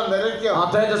காலம் വരയ്ക്കും, ആ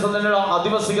തേജസ് നിന്നിൽ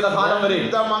അധിവസിക്കുന്ന കാലം വരെ.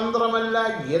 എന്ത മന്ത്രമല്ല,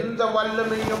 എന്ത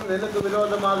വല്ലമയും നിനക്ക്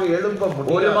വിരോധമായി എളുപ്പം.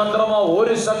 ഒരു മന്ത്രമോ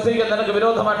ഒരു ശക്തിക്ക് നിനക്ക്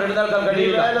വിരോധമായിട്ട് എഴുന്നേൽക്കാൻ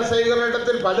കഴിയില്ല. വേല ചെയ്യുന്ന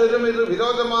ഇടത്തിൽ പലരും ഇത്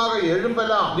വിരോധമായി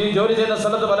എഴുമ്പലാം. നീ ജോലി ചെയ്യുന്ന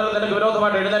സ്ഥലത്ത് പലരും നിനക്ക്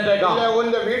വിരോധമായിട്ട് എഴുന്നേറ്റേക്കാം.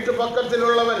 ഉന്റെ വീട്ടു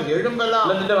പക്കത്തിലുള്ളവൻ എഴുമ്പലാം,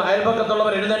 നിന്റെ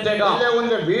അയൽപക്കത്തുള്ളവർ എഴുന്നേറ്റേക്കാം.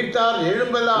 ഉന്റെ വീട്ടാർ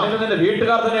എഴുമ്പലാം, നിന്റെ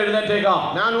വീട്ടുകാർ തന്നെ എഴുന്നേറ്റേക്കാം.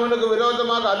 ഞാൻ ഉനക്ക്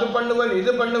വിരോധമായി അത് പണ്ണുവൻ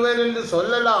ഇത് പണ്ണുവൻ എന്ന്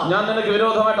ചൊല്ലലാം. ഞാൻ നിനക്ക്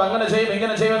വിരോധമായിട്ട് അങ്ങനെ ചെയ്യും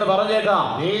ഇങ്ങനെ ചെയ്യുമെന്ന് പറഞ്ഞേക്കാം.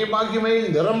 നീ മഹിമയിൽ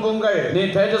നിറമ്പുங்கள், നീ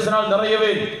തേജസ്സിനാൽ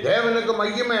നിറയുവിൻ. ദേവനുക്ക്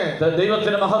മഹിമ,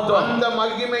 ദൈവത്തിന് മഹത്വം. அந்த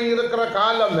மகிமை இருக்கிற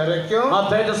காலம் வரைக்கும், ആ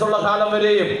തേജസ്സുള്ള കാലം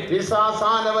വരെയും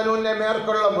പിശാചാനവൻ ഉന്നെ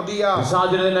മേற்கொள்ள முடியாது,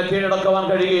 പിശാചിനെ നിന്നെ കീഴടക്കാൻ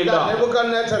കഴിയില്ല.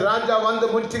 നെബൂഖദ്നേസർ രാജാവ് വന്ന്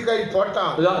മുറ്റിക്കൈ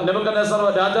പോട്ടാൻ, നെബൂഖദ്നേസർ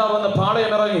രാജാവ് വന്ന്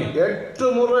പാളയം ഇറങ്ങി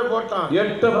 8 മുறை പോട്ടാൻ,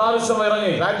 8 പ്രാവശ്യം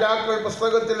ഇറങ്ങി. രാജാക്കൾ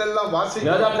പുസ്തകത്തിലെല്ലാം വായിക്കും,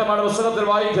 രാജാക്കന്മാരുടെ പുസ്തകത്തിൽ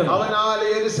വായിക്കുന്നു. അവനാൽ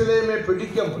യെരൂശലേമെ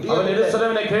പിടിക്കാൻ முடியாது, അവൻ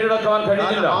യെരൂശലേമിനെ കീഴടക്കാൻ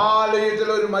കഴിയില്ല. ആലയത്തിൽ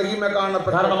ഒരു മഹിമ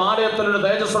കാണപ്പെട്ടു, കാരണം ആലയത്തിൽ ഒരു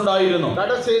തേജസ് ഉണ്ടായിരുന്നു.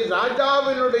 കടസിൽ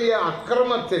രാജാവിനുடைய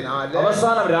അക്രമത്തിനാൽ,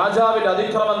 അവസാനം രാജാവിന്റെ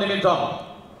അതിക്രമ നിമിത്തം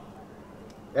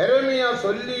എരമിയ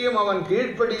ചൊല്ലിയും അവൻ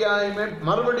കീഴ്പ്പടിയായി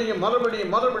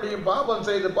മറുപടിയും പാപം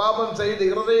ചെയ്ത്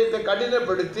ഹൃദയത്തെ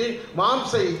കഠിനപ്പെടുത്തി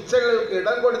മാംസ ഇച്ഛകൾക്ക്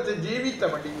ഇടം കൊടുത്ത്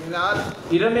ജീവിതമടിഞ്ഞാൽ,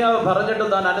 ഇരമ്യാവ് പറഞ്ഞിട്ട്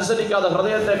താൻ അനുസരിക്കാതെ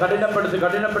ഹൃദയത്തെ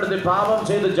കഠിനപ്പെടുത്തി പാപം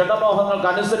ചെയ്ത് ജഡമോഹങ്ങൾക്ക്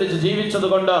അനുസരിച്ച് ജീവിച്ചത്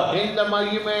കൊണ്ട് എന്റെ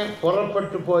മഹിമ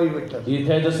പുറപ്പെട്ടു പോയിവിട്ടത്, ഈ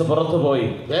തേജസ് പുറത്തുപോയി.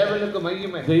 ദേവനുക്ക്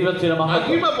മഹിമ, ദൈവത്തിന്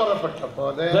മഹിമ പുറപ്പെട്ടപ്പോൾ,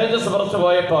 തേജസ് പുറത്തു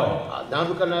പോയപ്പോൾ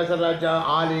നെബൂഖദ്നേസർ രാജാവ്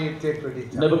ആലയത്തെ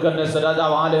പിടിച്ചു. നെബൂഖദ്നേസർ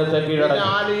രാജാവ് ആലയത്തെ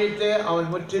കീഴടക്കി. ആലയത്തെ അവൻ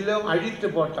മുற்றிലും അഴിച്ചു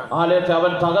പോട്ടാൻ, ആലയത്തെ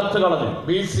അവൻ തകർത്ത് കളഞ്ഞു.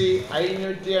 BC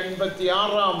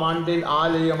 586-ാം ആണ്ടിൽ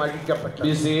ആലയം അഴിക്കപ്പെട്ടു.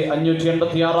 BC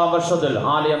 586-ാം വർഷത്തിൽ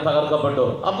ആലയം തകർക്കപ്പെട്ടു.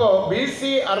 അപ്പോ BC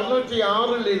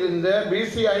 606-ൽ ഇരുന്ന്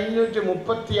BC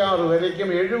 536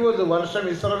 വരയ്ക്കും 70 വർഷം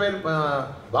ഇസ്രായേൽ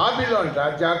ബാബിലോൺ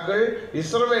രാജാക്കൾ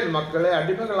ഇസ്രായേൽ മക്കളെ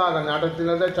അടിമകളാக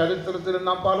നടത്തുന്നത് ചരിത്രത്തിൽ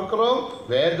നാം പാർக்கிறோம்,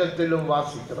 വേദത്തിലും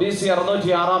വാസിக்கிறோം. BC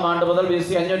 606-ാം ആണ്ട് മുതൽ BC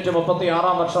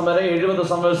 536-ാം വർഷം വരെ 70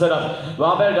 സംവത്സരം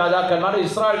ബാബേൽ രാജാക്കന്മാർ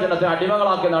ഇസ്രായേൽ ജനത്തെ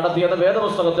അടിമകളാക്കി നടത്തിയത്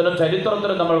വേദപുസ്തകത്തിലും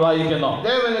ചരിത്രത്തിലും നമ്മൾ വായിക്കുന്നു.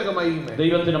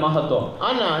 ദൈവത്തിന് മഹത്വം.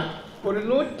 എന്നാൽ ഒരു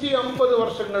 150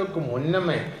 വർഷങ്ങൾക്ക്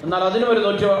മുന്നമേ, എന്നാൽ അതിനും ഒരു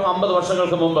 150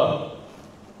 വർഷങ്ങൾക്ക് മുമ്പ്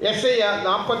യെശയ്യാ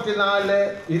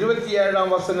 44:27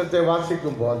 വചനത്തെ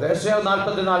വാസിക്കുമ്പോൾ യെശയ്യാ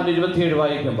 44:27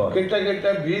 വായിക്കുമ്പോൾ കിട്ട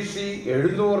BC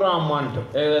 700-ാം ആണ്ട്,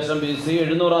 ഏകദേശം BC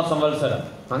 700-ാം സംവത്സരം,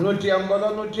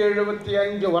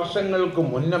 150-175 വർഷങ്ങൾക്ക്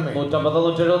മുന്നമേ,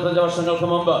 150-175 വർഷങ്ങൾക്ക്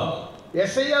മുമ്പ്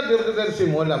യെശയ്യാ ദീർഘദർശി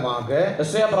മൂലமாக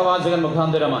യെശയ്യാ പ്രവാചകൻ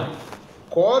മുഖാന്തരമായി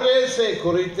കോരേശെ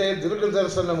കുറിച്ച്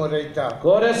ദീർഘദർശനം ഉരൈത്താർ.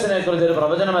 കോരേശിനെ കുറിച്ച് ഒരു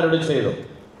പ്രവചനം അരുളി ചെയ്തു.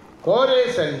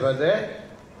 കോരേശ് என்பது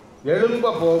எழும்ப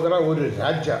போகிற ஒரு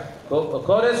ராஜா.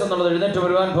 കോരേശ് എന്നുള്ളത് എഴുന്നേറ്റ്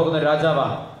വരുവാൻ പോകുന്ന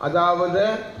രാജാവാണ്. അതായത്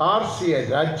പാർസിയ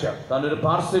രാജ. താൻ ഒരു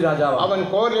പാർസി രാജാവാണ്. അവൻ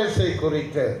കോരേശെ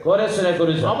കുറിച്ച്, കോരേശിനെ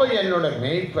കുറിച്ച്, അവൻ എന്നോട്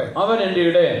മേയ്പ്പൻ, അവൻ എൻ്റെ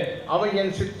ഇടയൻ, അവൻ എൻ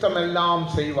ചിത്തമെല്ലാം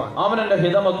ചെയ്യുവാൻ, അവൻ എൻ്റെ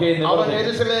ഹിതമൊക്കെ അവൻ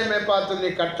യെരൂശലേമെ പാർത്ത്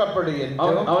നീ കട്ടപ്പെടും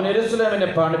എന്നും, അവൻ യെരൂശലേമിനെ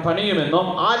പണിയുമെന്നും,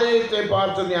 ആലയത്തെ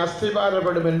പാർത്ത് നീ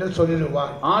അസ്ഥിഭാരപ്പെടുമെന്നും ചൊല്ലുവാൻ,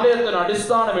 ആലയത്തിന്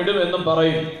അടിസ്ഥാനം ഇടുമെന്നും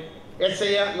പറയും.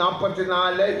 യെശയ്യാ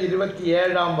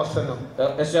 44:27 വചനം.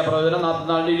 യെശയ്യാ പ്രവചനം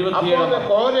 44:27.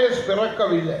 കോരേശ്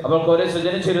പിറക്കവില്ല, അപ്പോൾ കോരേശ്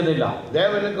ജനിച്ചിരുന്നില്ല.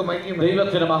 ദേവനുക്ക് മഹിമ,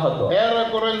 ദൈവത്തിന് മഹത്വം.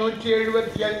 ഏറെക്കുറെ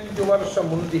 175 വർഷം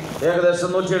മുന്തി, ഏകദേശം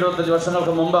 175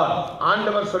 വർഷങ്ങൾക്ക് മുമ്പാണ്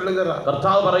ആണ്ടവർ ചൊല്ലുகிறாർ,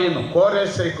 കർത്താവ് പറയുന്നു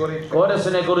കോരേശെ കുറിച്ച്,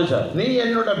 കോരേശിനെ കുറിച്ച്, നീ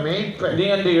എന്നോട് മേയ്പ്പൻ, നീ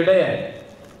എൻ്റെ ഇടയൻ,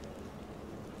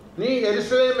 നീ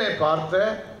യെരൂശലേമെ പാർത്ത്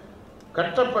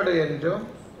കട്ടപ്പെടു എന്നും,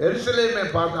 യെരൂശലേമെ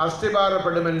പാർത്ത്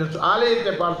അസ്ഥിഭാരപ്പെടുമെന്ന്,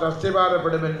 ആലയത്തെ പാർത്ത്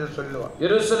അസ്ഥിഭാരപ്പെടുമെന്ന് ചൊല്ലുക.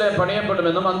 യെരൂശലേം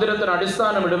പണിയപ്പെടുമെന്നും മന്ദിരത്തിന്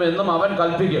അടിസ്ഥാനമിടുമെന്നും അവൻ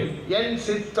കൽപ്പിക്കും. എൻ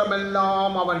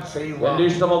ചിത്തമെല്ലാം അവൻ ചെയ്യുവാൻ, എന്റെ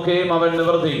ഇഷ്ടമൊക്കെയും അവൻ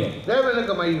നിവർത്തിക്കും.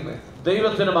 ദേവനുക്ക് മഹിമ,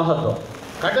 ദൈവത്തിന് മഹത്വം.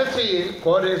 കടസിയിൽ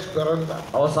കോരേശ് പിറന്ന,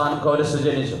 അവസാനം കോരേശ്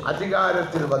ജനിച്ചു,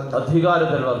 അധികാരത്തിൽ വന്നു.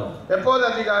 അധികാരത്തിൽ വന്നു. എപ്പോൾ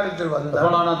അധികാരത്തിൽ വന്നത്?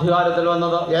 എപ്പോഴാണ് അധികാരത്തിൽ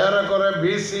വന്നത്? ഏറെക്കുറെ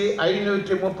BC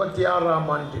 536-ാം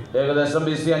ആണ്ടിൽ. ഏകദേശം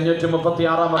BC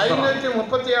 536-ാം വർഷം.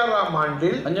 536-ാം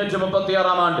ആണ്ടിൽ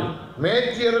 536-ാം ആണ്ടിൽ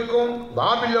മേദ്യർക്കും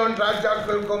ബാബിലോൺ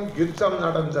രാജാക്കൾക്കും യുദ്ധം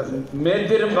നടന്നത്.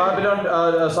 മേദ്യരും ബാബിലോൺ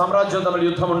സാമ്രാജ്യവും തമ്മിൽ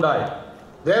യുദ്ധമുണ്ടായി.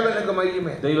 ദേവനുക്ക് മഹിമ,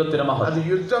 ദൈവത്തിന് മഹത്വം. അത്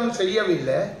യുദ്ധം ചെയ്യവില്ല,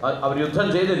 അവർ യുദ്ധം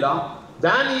ചെയ്തില്ല.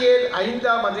 ദാനിയേൽ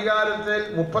 5-ാം അധികാരത്തിൽ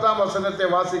 30-ാം വചനത്തെ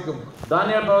വാസിക്കും.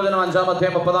 ദാനിയേൽ പ്രവചനം 5-ാം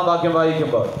അധ്യായം 30-ാം വാക്യം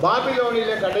വായിക്കുമ്പോൾ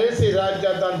ബാബിലോണിലെ കടേസി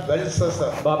രാജാവാൻ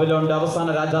ബെൽഷസ്സർ, ബാബിലോണിന്റെ അവസാന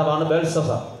രാജാവാണ്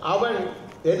ബെൽഷസ്സർ. അവൻ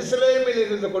യെരൂശലേമിൽ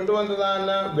ഇരുന്ന്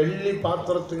കൊണ്ടുവന്നതാണ് വെള്ളി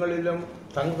പാത്രങ്ങളിലും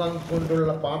തങ്കം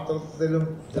കൊണ്ടുള്ള പാത്രത്തിലും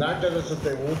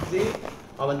ദ്രാക്ഷരസത്തെ ഊറ്റി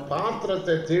അവൻ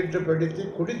പാത്രത്തെ തീട്ടുപെടുത്തി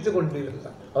കുടിച്ചുകൊണ്ടിരുന്ന,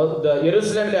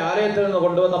 യെരൂശലേമിലെ ആലയത്തിൽ നിന്ന്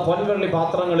കൊണ്ടുവന്ന പൊൻവെള്ളി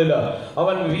പാത്രങ്ങളിൽ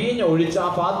അവൻ വീഞ്ഞ് ഒഴിച്ച് ആ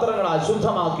പാത്രങ്ങൾ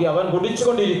അശുദ്ധമാക്കി അവൻ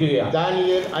കുടിച്ചുകൊണ്ടിരിക്കുകയാണ്.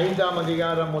 ദാനിയേൽ 5-ാം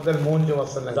അധികാരം മുതൽ 3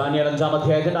 വചനം. ദാനിയേൽ 5-ാം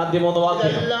അധ്യായത്തിന്റെ ആദ്യ 3 വാക്യം.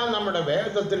 ഇതെല്ലാം നമ്മുടെ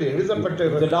വേദത്തിൽ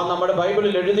എഴുതപ്പെട്ടിരുന്നു. ഇതെല്ലാം നമ്മുടെ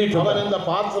ബൈബിളിൽ എഴുതിയിട്ടുണ്ട്. അവൻ എന്താ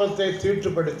പാത്രത്തെ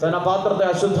തീട്ടുപെടുത്തി, ആ പാത്രത്തെ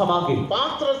അശുദ്ധമാക്കി.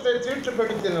 പാത്രത്തെ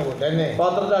തീട്ടുപെടുത്തിന ഉടനെ,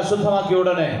 പാത്രത്തെ അശുദ്ധമാക്കിയ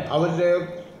ഉടനെ അവന്റെ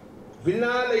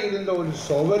പിന്നാലെ ഇരുന്ന ഒരു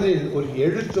ചുവരിൽ ഒരു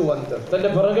എഴുത്ത് വന്നത്. തന്റെ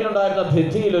പിറകിലുണ്ടായിരുന്ന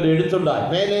ഭിത്തിയിൽ ഒരു എഴുത്തുണ്ടായി.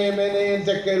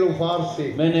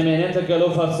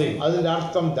 അതിന്റെ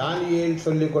അർത്ഥം ദാനിയേൽ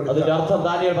ചൊല്ലിക്കൊടുത്തു. അതിന്റെ അർത്ഥം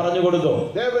ദാനിയേൽ പറഞ്ഞു കൊടുത്തു.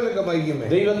 ദേവനുക്ക് മഹിമ,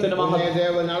 ദൈവത്തിന് മഹത്വം.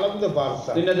 ദേവൻ അളന്ന് പാർത്ത,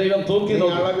 നിന്നെ ദൈവം തൂക്കി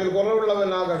നോക്കി, അളവിൽ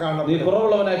കുറവുള്ളവനാകെ നീ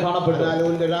കുറവുള്ളവനായി കാണപ്പെട്ടു.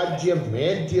 അവന്റെ രാജ്യം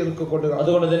മേദ്യർക്ക് കൊടുക്കുക.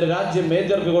 അതുകൊണ്ട് നിന്റെ രാജ്യം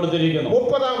മേദ്യർക്ക് കൊടുത്തിരിക്കുന്നു.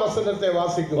 30-ാം വചനത്തെ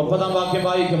വാസിക്കും. 30-ാം വാക്യം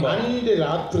വായിക്കുമ്പോൾ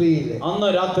അന്ന്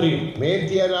രാത്രിയിൽ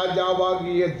മേദ്യ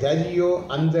രാജാവാകിയ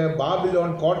அந்த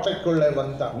பாபிலோன் கோட்டைக்குள்ளே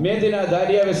வந்தான். മേദ്യന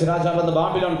ദാരിയാവേശ് രാജാവ്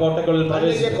ബാബിലോൺ കോട്ടയ്ക്കുള്ളിൽ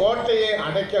പ്രവേശിച്ചു. കോട്ടയെ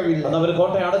അടയ്ക്കവില്ല. അവർ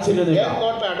കോട്ടയെ അടച്ചിരുന്നില്ല.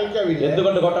 കോട്ട അടയ്ക്കവില്ല.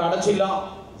 എന്തുകൊണ്ട് കോട്ട അടച്ചില്ല?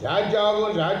 രാജാവും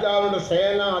രാജാവുടെ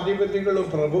സേനാധിപതികളും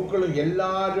പ്രഭുക്കളും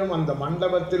എല്ലാവരും அந்த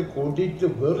മണ്ഡപത്തിൽ കുടിച്ചു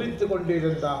വെറിച്ചു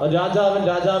കൊണ്ടിരുന്ന,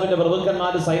 രാജാവിന്റെ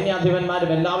പ്രഭുക്കന്മാരും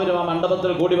സൈന്യാധിപന്മാരും എല്ലാവരും ആ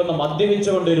മണ്ഡപത്തിൽ കൂടി വന്ന് മദ്യപിച്ചു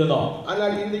കൊണ്ടിരുന്നു.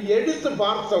 എന്നാൽ ഇന്ന് എഴുത്ത്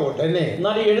പാർത്ത ഉടനെ,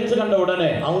 എന്നാൽ ഈ എഴുത്ത് കണ്ട ഉടനെ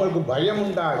അവർക്ക്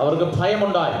ഭയമുണ്ടായി.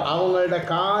 അവരുടെ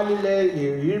കാലിലെ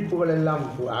ഈർപ്പുകളെല്ലാം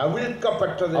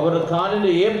അവിழ்ക്കപ്പെട്ടത്. അവരുടെ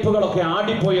കാലിലെ ഏപ്പുകളൊക്കെ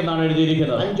ആടിപ്പോയി എന്നാണ്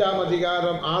എഴുതിയിരിക്കുന്നത്. 5-ാം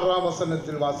അധികാരം 6-ാം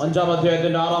വചനത്തിൽ 5-ാം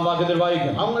അധ്യായത്തിന്റെ 6-ാം വാക്യത്തിൽ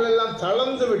വായിക്കും. അവങ്ങളെല്ലാം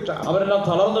തളർന്നു, അവരെല്ലാം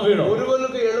തളർന്നു വീണു.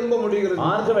 ഒരുവനുക്ക് എഴുമ്പ മുടിகிறது,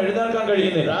 ആർക്കും എഴുന്നേൽക്കാൻ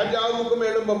കഴിയുന്നില്ല. രാജാവുക്കും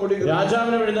എഴുമ്പ മുടിகிறது,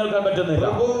 രാജാവിനും എഴുന്നേൽക്കാൻ പറ്റുന്നില്ല.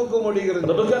 പ്രഭുവുക്ക് മുടിகிறது,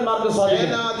 പ്രഭുക്കന്മാർക്ക് സാധിക്കും,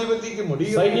 സേനാധിപതിക്ക്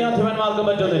മുടിகிறது, സൈന്യാധിപന്മാർക്ക്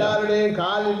പറ്റുന്നില്ല. എല്ലാവരുടെയും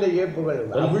കാലിന്റെ ഏപ്പുകൾ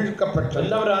അവിழ்ക്കപ്പെട്ടു,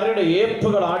 എല്ലാവരും ആരുടെ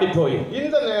ഏപ്പുകൾ ആടിപ്പോയി.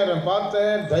 இந்த நேரம் பார்த்த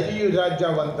ദരിയു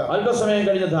രാജാവ് വന്ന, അല്പസമയം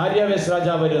കഴിഞ്ഞ് ദാരിയാവേശ്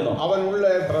രാജാവ് വരുന്നു.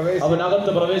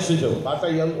 അവനകത്ത് പ്രവേശിച്ചു.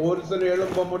 ഒരുത്തരും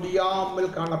എഴുമ്പ മുടിയാമൽ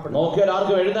കാണപ്പെടുന്നു. നോക്കിയാൽ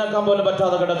ആർക്കും എഴുന്നേൽക്കാൻ പോലും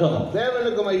പറ്റാതെ കിടക്കുന്നു.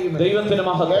 ദൈവത്തിന്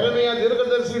മഹത്വം.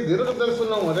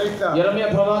 യെരമ്യാ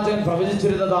പ്രവാചകൻ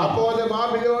പ്രവചിച്ചിരുന്നതാണ്. അപ്പോൾ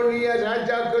ബാബിലോണിയ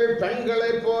രാജാക്കൾ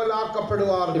പെൺകളെ പോലെ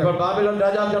ആക്കപ്പെടുവാർ. ഇപ്പോൾ ബാബിലോൺ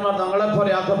രാജാക്കന്മാർ തങ്ങളെ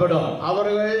പോലെ ആക്കപ്പെടും. അവർ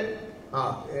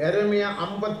യെരമ്യ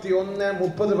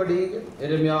 51:30 പഠിക്കുക.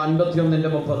 യെരമ്യ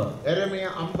 51:30. യെരമ്യ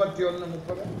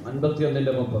 51:30.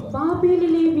 51:30.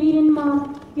 ബാബേലിലെ വീരന്മാർ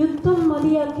യുദ്ധം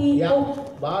മതിയാക്കി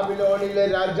ബാബിലോണിലെ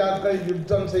രാജാക്കൾ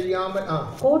യുദ്ധം ചെയ്യാമൽ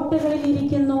കോട്ടകളിൽ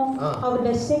ഇരിക്കുന്നു.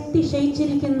 അവരുടെ ശക്തി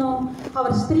ക്ഷയിച്ചിരിക്കുന്നു.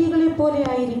 അവർ സ്ത്രീകളെ പോലെ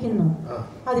ആയിരിക്കുന്നു.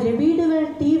 അതിലെ വീടുകൾ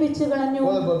തീ വെച്ച് കളഞ്ഞു.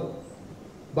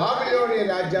 ബാബിലോണിയ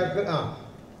രാജാക്കൾ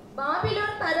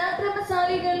ബാബിലോൺ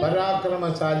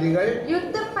പരാക്രമശാലികൾ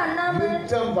യുദ്ധം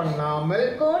பண்ணாமல்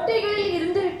കോട്ടകളിൽ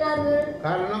ഇരുന്ന് വിട്ടാர்கள்.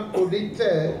 കാരണം കുടിച്ച്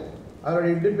അവരുടെ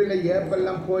ഇടുപ്പിലെ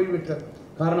ഏപ്പെല്ലാം പോയി വിട്ടത്.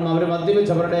 കാരണം അവർ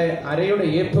മദ്യപിച്ച് അവരുടെ അരയുടെ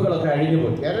ഏപ്പുകളൊക്കെ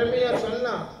അഴിഞ്ഞുപോയി.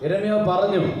 യെരമ്യ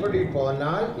പറഞ്ഞു, ഇപ്പടി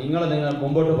പോന്നാൽ നിങ്ങൾ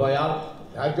മുമ്പോട്ട് പോയാൽ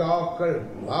രാജാക്കൾ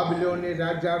ബാബിലോണിയ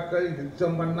രാജാക്കൾ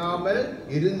യുദ്ധം பண்ணாமல்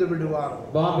ഇരുന്ന് വിടുവാർ.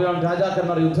 ബാബിലോൺ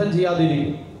രാജാക്കന്മാർ യുദ്ധം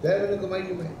ചെയ്യാതിരിക്കും.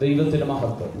 ദൈവത്തിന്റെ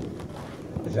മഹത്വം.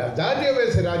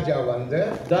 ദാരിയവേസ് രാജാവ് വന്ന്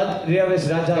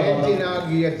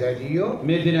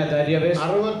മേദിനാഗിയ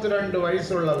 62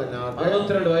 വയസ്സുള്ളവനാണ്.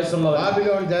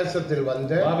 ബാബിലോൺ ദേശത്തിൽ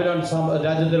വന്ന്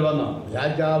രാജ്യത്തിൽ വന്നു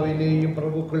രാജാവിനെയും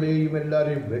പ്രഭുക്കളെയും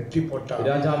എല്ലാവരെയും വെട്ടിപ്പൊട്ട.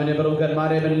 രാജാവിനെ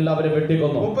പ്രഭുക്കന്മാരെയും എല്ലാവരും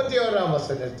വെട്ടിക്കൊന്നു. 31-ാം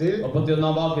വസനത്തിൽ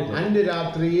 31-ാം വാക്യത്തിൽ അന്ന്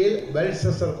രാത്രിയിൽ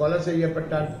ബെൽഷസ്സർ കൊല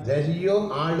ചെയ്യപ്പെട്ട ദരിയോ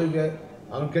ആളുക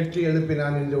അവൻ കെട്ടി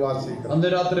എഴുപ്പിനാൻ ഇന്ന് വാസിക്കും. അന്ന്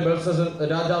രാത്രി ബെൽഷസ്സർ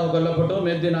രാജാവ് കൊല്ലപ്പെട്ടു.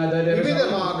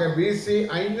 BC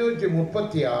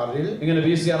 536 ഇങ്ങനെ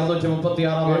BC 636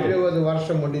 70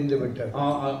 വർഷം മുടിഞ്ഞു വിട്ടു.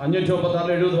 536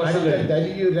 70 വർഷം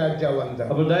ദരിയു രാജാവ് വന്നു.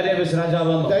 അപ്പോൾ ദാരിയാവേശ് രാജാവ്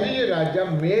വന്നു. ദരിയു രാജ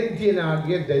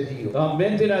മേദ്യനാകിയ ദരിയു.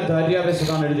 മേദ്യനായ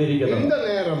ദാരിയാവേശാണ് എഴുതിയിരിക്കുന്നത്. இந்த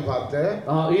நேரம் பார்த்து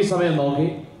ഈ സമയം നോക്കി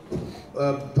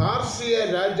പാർസിയ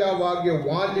രാജാവാകിയ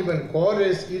വാലിബൻ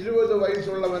കോരേസ് 20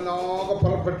 വയസ്സുള്ളവനാകെ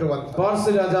പുറപ്പെട്ടു വന്നു.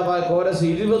 പാർസി രാജാവായ കോരേസ്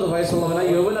 20 വയസ്സുള്ളവനായി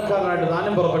യൗവനക്കാരനായിട്ട്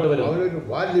താനും പുറപ്പെട്ടു വരും. അവനൊരു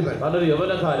വാലിബൻ, നല്ലൊരു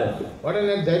യൗവനക്കാരൻ.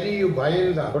 ഉടനെ ദരിയു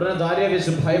ഭയന്താ. ഉടനെ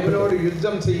ദാരിയാവേശ് ഇവനോട്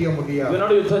യുദ്ധം ചെയ്യ മുടിയാ.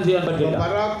 ഇവനോട് യുദ്ധം ചെയ്യാൻ പറ്റില്ല.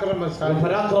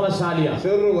 പരാക്രമശാലിയാ,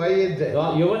 ചെറു വയസ്സ്,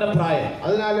 യൗവനപ്രായം.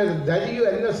 അതിനാൽ ദരിയു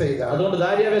എന്നെ ചെയ്ത, അതുകൊണ്ട്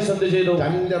ദാരിയാവേശ് എന്ത് ചെയ്തു?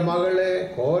 തന്റെ മകളെ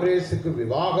കോരേസുക്ക്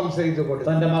വിവാഹം ചെയ്തു കൊടുത്തു.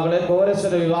 തന്റെ മകളെ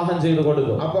കോരേസിന് വിവാഹം ചെയ്തു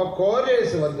കൊടുത്തു. അപ്പൊ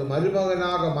കോരേസ് വന്ന്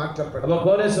മരുമകനാക മാറ്റപ്പെട്ടു. അപ്പൊ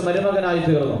കോരേസ് മരുമകനായി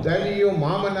തീർന്നു. ദരിയു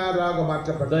മാമനാരാക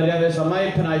മാറ്റപ്പെട്ടു. ദാരിയാവേശ്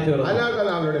അമ്മായിപ്പനായി തീർന്നു. അതിനാൽ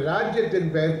അവരുടെ രാജ്യത്തിൻ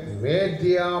പേര്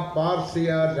മേദ്യ പാർസിയ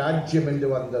രാജ്യം എന്ന്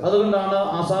വന്നത്. അതുകൊണ്ടാണ്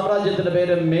ആ സാമ്രാജ്യത്തിന്റെ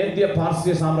പേര് മേദ്യ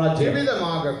പാർസ്യ സാമ്രാജ്യം.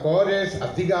 വിവിധமாக കോരേസ്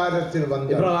അധികാരത്തിൽ വന്നു.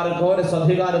 ഇപ്രകാരം കോരേസ്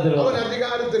അധികാരത്തിൽ വന്നു. അവൻ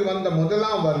അധികാരത്തിൽ വന്ന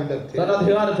മുതലാം വർഷത്തിൽ, തന്റെ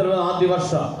അധികാരത്തിൽ വന്ന ആദ്യ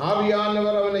വർഷം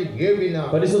ആവിയാനവർ അവനെ ഏവിനാർ.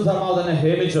 പരിശുദ്ധാത്മാവ് തന്നെ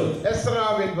ഹേമിച്ചു.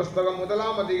 എസ്രാവിൻ പുസ്തകം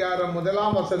 1-ാം അധികാരം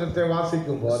 1-ാം വചനത്തെ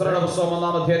വാസിക്കുമ്പോൾ, എസ്രായുടെ പുസ്തകം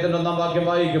 1-ാം അധ്യായത്തിന്റെ 1-ാം വാക്യം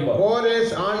വായിക്കുമ്പോൾ,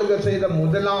 കോരേസ് ആളുക ചെയ്ത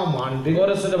 1-ാം ആണ്ടിൽ,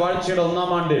 കോരേസിന്റെ വാഴ്ചയുടെ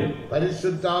 1-ാം ആണ്ടിൽ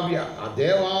പരിശുദ്ധാവി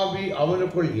ദേവാവി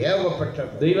അവനുക്കുൾ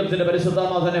ഏവപ്പെട്ടത്. ദൈവത്തിന്റെ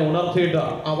പരിശുദ്ധാത്മാവ് തന്നെ ഉണർത്തിയിട്ട്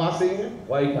ആ വാസിക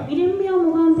വായിക്കാം. യിരെമ്യ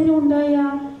മുഖാന്തരം ഉണ്ടായ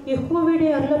യഹോവയുടെ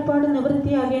അരുളപ്പാട്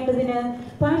നിവൃത്തിയാകേണ്ടതിന്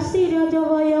പാഴ്സി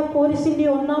രാജാവായ കോരേസിന്റെ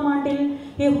 1-ാം ആണ്ടിൽ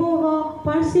യഹോവ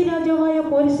പാഴ്സി രാജാവായ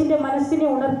കോരേസിന്റെ മനസ്സിനെ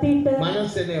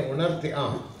ഉണർത്തി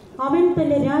അവൻ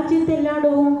തന്റെ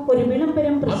രാജ്യത്തെല്ലായിടവും ഒരു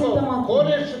വിളംബരം പ്രസിദ്ധമാക്കി.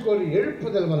 കോരേസുക്ക് ഒരു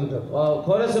എഴുപ്പുതൽ വന്നു.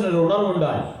 കോരേസിനൊരു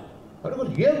ഉണർവുണ്ടായി.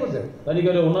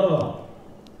 തനിക്കൊരു ഉണർവ്.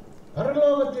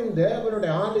 പരലോകത്തിൻ ദേവരുടെ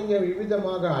ആലയം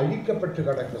വിവിധமாக അഴിക്കപ്പെട്ട്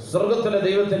കിടക്കുന്നു. സ്വർഗത്തിലെ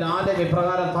ദൈവത്തിന്റെ ആലയം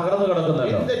ഇപ്രകാരം തകർന്നു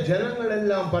കിടക്കുന്നല്ലോ. இந்த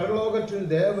ജനങ്ങളെല്ലാം പരലോകത്തിൻ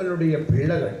ദേവനുடைய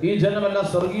പിള്ളകൾ. ഈ ജനമെല്ലാം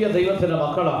സ്വർഗീയ ദൈവത്തിന്റെ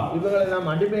മക്കളാണ്. ഇവരെല്ലാം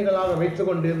അടിമകളാக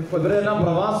വെച്ചുകൊണ്ടിരിക്കുന്നു. ഇവരെല്ലാം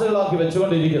പ്രവാസികളാക്കി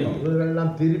വെച്ചുകൊണ്ടിരിക്കുന്നു. ഇവരെല്ലാം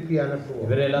തിരിപ്പി അനക്കുക.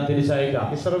 ഇവരെല്ലാം തിരിച്ചയക്കാം.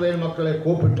 ഇസ്രായേൽ മക്കളെ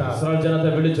കൂപ്പിട്ടാർ. ഇസ്രായേൽ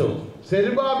ജനത്തെ വിളിച്ചു.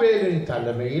 സെരുബാബേലിൻ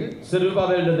തലമയിൽ,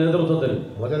 സെരുബാബേലിന്റെ നേതൃത്വത്തിൽ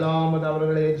മുതലാമത്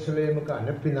അവരെ യെരുശലേമുക്ക്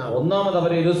അനുപ്പിനാർ. ഒന്നാമത്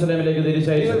അവരെ യെരൂശലേമിലേക്ക്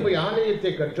തിരിച്ചയച്ചു. നിങ്ങൾ പോയി ആലയത്തെ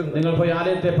കെട്ടുന്നു. നിങ്ങൾ പോയി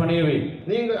ആലയത്തെ പണിയുവീൻ.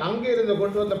 നിങ്ങൾ അങ്ങിരുന്ന്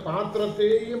കൊണ്ടുവന്ന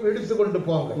പാത്രത്തെയും എടുത്തുകൊണ്ട്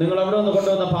പോക. നിങ്ങൾ അവിടെ നിന്ന്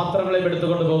കൊണ്ടുവന്ന പാത്രങ്ങളെയും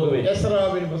എടുത്തുകൊണ്ട് പോകുവീൻ.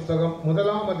 എസ്രാവിൻ പുസ്തകം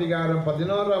 1-ാം അധികാരം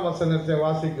 16-ാം വചനത്തെ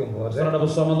വാസിക്കുമ്പോൾ, എസ്രായുടെ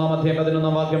പുസ്തകം 1-ാം അധ്യായം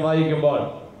 11-ാം വാക്യം വായിക്കുമ്പോൾ,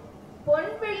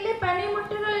 പൊൻവെള്ളി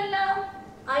പണിമുട്ടുകളെല്ലാം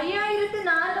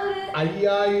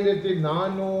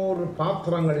 5400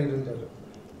 പാത്രങ്ങൾ ഇരുന്നത്.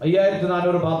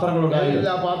 5400 പാത്രങ്ങൾ ഉണ്ടായിരുന്നു.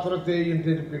 എല്ലാ പാത്രത്തെയും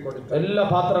തിരുപ്പി കൊടുത്തു. എല്ലാ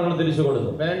പാത്രങ്ങളും തിരിച്ചു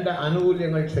കൊടുത്തു. വേണ്ട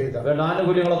ആനുകൂല്യങ്ങൾ ചെയ്ത, വേണ്ട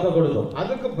ആനുകൂല്യങ്ങളൊക്കെ കൊടുത്തു.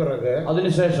 അതിന് പിറകെ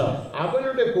അതിനുശേഷം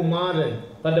അവരുടെ കുമാരൻ,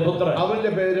 തന്റെ പുത്രൻ,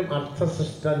 അവന്റെ പേരും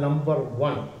അർത്ഥശ്രേഷ്ഠ നമ്പർ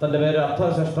 1. തന്റെ പേര്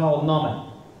അർത്ഥശ്രേഷ്ഠ 1-ാമൻ.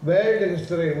 വേൾഡ്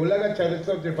ഹിസ്റ്ററി ഉലക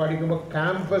ചരിത്രത്തിൽ പഠിക്കുമ്പോൾ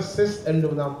കാമ്പസിസ് എന്ന്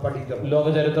നാം പഠിക്കണം. ലോക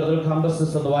ചരിത്രത്തിൽ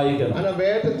കാമ്പസിസ് എന്ന് വായിക്കണം. അങ്ങനെ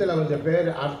വേദത്തിൽ അവന്റെ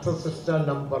പേര് അർത്ഥശ്രേഷ്ഠ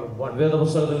നമ്പർ 1.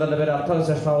 വേദപുസ്തകത്തിൽ തന്റെ പേര്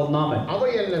അർത്ഥശ്രേഷ്ഠ 1-ാമൻ. അവ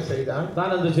എന്നെ ചെയ്താൽ താൻ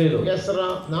എന്ത് ചെയ്തു? എസ്രാ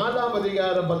 4-ാം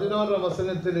അധികാരം 16-ാം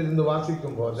വചനത്തിൽ ഇരുന്ന്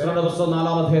വാസിക്കുമ്പോൾ, എസ്രായുടെ പുസ്തകം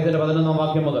 4-ാം അധ്യായത്തിന്റെ 11-ാം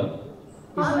വാക്യം മുതൽ,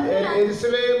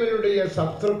 യെരൂശലേമിനുடைய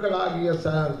ശത്രുക്കളാകിയ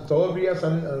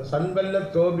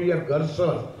സൻബല്ലത്ത്, തോബിയ,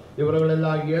 ഗർശോൻ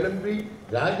இவர்களெல்லாம் எழும்பி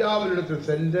ராஜாவினிடத்தில்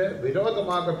சென்று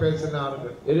விரோதமாக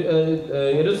பேசினார்கள்.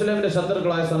 യെരൂശലേമിന്റെ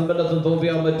ശത്രുക്കളായ സൻബല്ലത്തും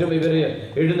തോബിയാവും മറ്റും ഇവര്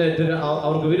എഴുന്നേറ്റ്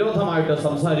അവർക്ക് വിരോധമായിട്ട്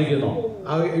സംസാരിക്കുന്നു.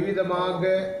 இவ்விதமாக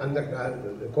அந்த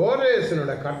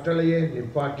கோரேசினுடைய கட்டளையை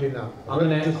நிப்பாட்டினார்.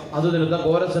 അങ്ങനെ അത് നിമിത്തം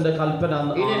കോരസിന്റെ കൽപ്പന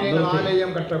ഇനി നിങ്ങൾ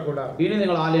ആലയം കെട്ടக்கூடாது, ഇനി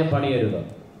നിങ്ങൾ ആലയം പണിയരുത്,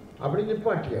 அப்படி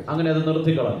நிப்பாட்டிய. അങ്ങനെ അത്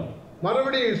നിർത്തിക്കളഞ്ഞു.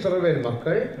 மறுபடியும் இஸ்ரவேல்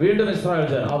மக்கள் വീണ്ടും ഇസ്രായേൽ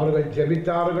ജനം அவர்கள்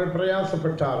ஜெபித்தார்கள்,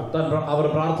 பிரயாசப்பட்டார்கள், അവർ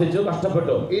പ്രാർത്ഥിച്ചു,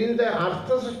 കഷ്ടപ്പെട്ടു. இந்த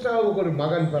அர்த்தசிஷ்டாவுக்கு ஒரு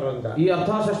மகன் பிறந்தார். ഈ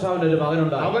അർത്ഥാശിഷ്ടാവിന് ഒരു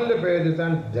മകനുണ്ടായി. അവന്റെ പേര്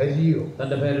താൻ ദരിയോ.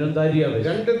 തന്റെ പേരും ദാര്യാവേശ്.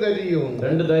 രണ്ട് ദരിയോ ഉണ്ട്.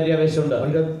 രണ്ട് ദാര്യാവേശുണ്ട്.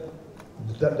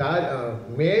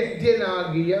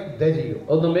 മേദ്യനാകിയ ദരിയോ,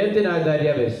 ഒന്ന് മേദ്യനായ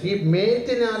ദാര്യാവേശ്. ഈ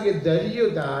മേദ്യനാകിയ ദരിയോ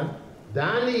താൻ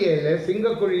ദാനിയേലെ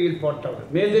സിംഹക്കുഴിയിൽ പോട്ടവൻ.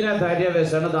 മേദ്യനായ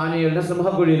ദാര്യാവേശാണ് ദാനിയേലിനെ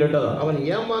സിംഹക്കുഴിയിൽ ഇട്ടത്. അവൻ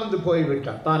ഏമാந்து പോയി വിട്ട,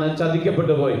 താൻ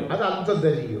ചതിക്കപ്പെട്ടു പോയി. അത് അന്ത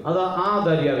ദരിയോ, അത് ആ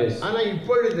ദാര്യാവേശ്. ആന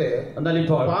ഇപ്പോഴത്തെ എന്നാൽ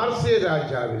ഇപ്പോൾ പാർസ്യ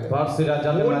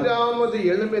രാജാവിലെ മൂന്നാമത്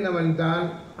എളുമിനവൻ താൻ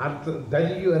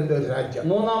ദരിയോ എന്ന ഒരു രാജ്യം.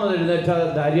 മൂന്നാമത് എഴുന്നേറ്റ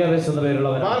ദാര്യാവേശ് എന്ന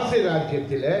പേരുള്ളവൻ. പാർസ്യ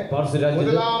രാജ്യത്തിലെ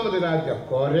മുതലാമത് രാജ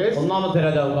കോരേസ്, ഒന്നാമത്തെ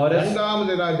രാജാവ് കോരേസ്.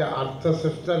 രണ്ടാമത് രാജ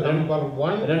അർത്ഥശിഷ്ട നമ്പർ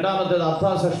 1, രണ്ടാമത്തേത്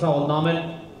അർത്ഥാശിഷ്ട ഒന്നാമൻ.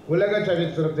 உலக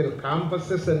சரித்திரத்தில்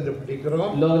காம்பசஸ் என்று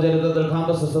பிடிக்கிறோம். ലോക ചരിത്രത്തിൽ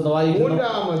കാമ്പസസ് എന്ന് വായിക്കുന്നു.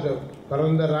 மூன்றாவது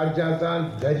பிறந்த ராஜா தான்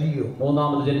தரியோ.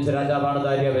 മൂന്നാമത് ജനിച്ച രാജാവാണ്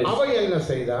ദാര്യാവേശ്. அவன் என்ன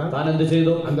செய்தான்? താൻ എന്ത്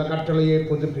ചെയ്തു? அந்த கட்டளையை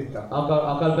புதுப்பித்தான்.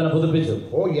 ആ കൽപ്പന പുതുപ്പിച്ചു.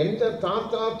 ஓ, எந்த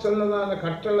தாத்தா சொன்னதான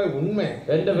கட்டளை உண்மை.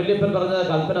 എന്റെ വല്യപ്പൻ പറഞ്ഞ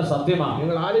കൽപ്പന സത്യമാണ്.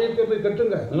 നിങ്ങൾ ആലയത്തിൽ പോയി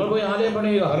കെട്ടുക. നിങ്ങൾ പോയി ആലയം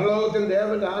പണിയുക. പരലോകത്തിൽ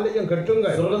ദേവന്റെ ആലയം കെട്ടുക.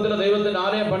 സ്വർഗ്ഗത്തിലെ ദൈവത്തിന്റെ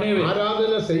ആലയം പണിയുക.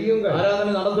 ആരാധന ചെയ്യുക. ആരാധന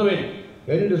നടത്തുവേൻ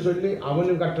என்று சொல்லி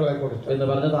அவனும் கட்டளை கொடுத்தான். എന്ന്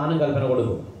പറഞ്ഞ് താനും കൽപ്പന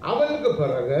കൊടുത്തു. அவனுக்கு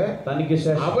பிறகு തനിക്ക്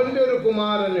ശേഷം അവന്റെ ഒരു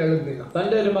കുമാരൻ എഴുന്നേറ്റു.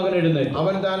 തന്റെ ഒരു മകൻ എഴുന്നേറ്റു.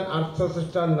 അവൻ താൻ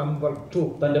അർത്ഥശിഷ്ട നമ്പർ 2.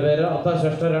 തന്റെ പേര്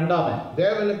അർത്ഥശിഷ്ട രണ്ടാമൻ.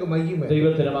 ദേവനുക്ക് മഹിമ,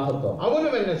 ദൈവത്തിന് മഹത്വം.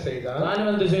 അവനും എന്നെ ചെയ്താൻ? താനും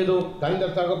എന്ത് ചെയ്തു? തന്റെ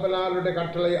തകപ്പനാരുടെ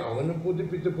കട്ടളை അവനും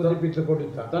പുതുപ്പിച്ച്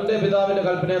കൊടുത്താൻ. തന്റെ പിതാവിന്റെ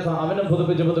കൽപ്പനയെ അവനും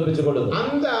പുതുപ്പിച്ച് കൊടുത്തു.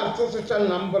 அந்த അർത്ഥശിഷ്ട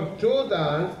നമ്പർ 2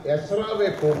 താൻ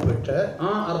എസ്രാവെ കൂപ്പിട്ട്,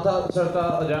 ആ അർത്ഥശിഷ്ട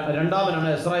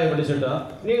രണ്ടാമനാണ് എസ്രായെ വിളിച്ചിട്ട്,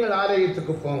 നിങ്ങൾ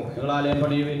ആലയത്തിക്ക് പോங்க, നിങ്ങൾ ആലയം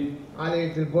പണിയുവിൻ.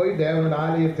 ആലയത്തിൽ പോയി ദേവന്റെ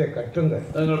ആലയത്തെ കെട്ടുക.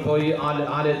 നിങ്ങൾ പോയി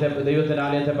ആലയത്തെ ദൈവത്തിന്റെ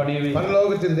ആലയത്തെ പണിയുവിൻ.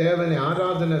 പരലോകത്തിൽ ദേവനെ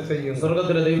ആരാധന ചെയ്യും.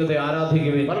 സ്വർഗ്ഗത്തിലെ ദൈവത്തെ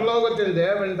ആരാധിക്കുവിൻ. പരലോകത്തിൽ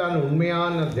ദേവൻ താൻ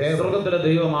ഉണ്മயான ദേവൻ. സ്വർഗ്ഗത്തിലെ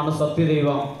ദൈവമാണ്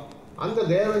സത്യദൈവം. அந்த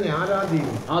தேவனை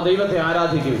ஆராதியும். ആ ദൈവത്തെ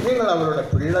ആരാധിക്കും. നിങ്ങൾ അവരുടെ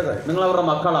പിള്ളകൾ, നിങ്ങൾ അവരുടെ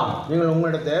മക്കളാണ്. നിങ്ങൾ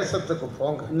നിങ്ങളുടെ ദേശത്തേക്ക്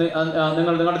പോക,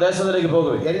 നിങ്ങൾ നിങ്ങളുടെ ദേശത്തിലേക്ക്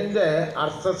പോകുക. എന്റെ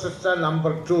അർത്ഥശിഷ്ട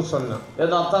നമ്പർ 2 சொன்ன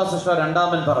എന്ന് അർത്ഥാശിഷ്ട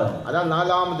രണ്ടാമൻ പറഞ്ഞു. അതാണ്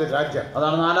നാലാമത് രാജ്യം.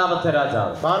 അതാണ് നാലാമത്തെ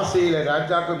രാജാവ്. പാർസിയിലെ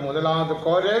രാജാക്കൾ മുതലാമത്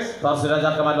കോരേസ്, പാർസി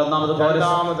രാജാക്കന്മാരിൽ ഒന്നാമത് കോരേസ്,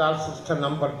 രണ്ടാമത് അർത്ഥശിഷ്ട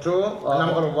നമ്പർ 2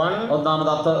 നമ്പർ 1,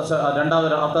 ഒന്നാമത്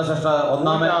രണ്ടാമത് അർത്ഥശിഷ്ട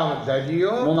ഒന്നാമൻ,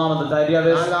 ദരിയോ, മൂന്നാമത്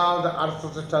ദാര്യാവേശ്, നാലാമത്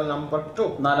അർത്ഥശിഷ്ട നമ്പർ 2,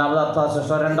 നാലാമത്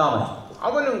അർത്ഥാശിഷ്ട രണ്ടാമൻ.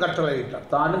 അവനും കട്ടളയിട്ട,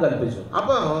 താനും കൽപ്പിച്ചു.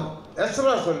 അപ്പൊ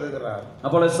എസ്രാ சொல்லுகிறார்,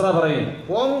 അപ്പോൾ എസ്രാ പറയും,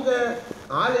 പോങ്ക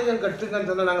ആലയം കെട്ടുകன்னு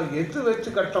சொன்னா நாங்கள் எது വെച്ച്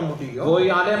കെട്ട முடியும்? പോയി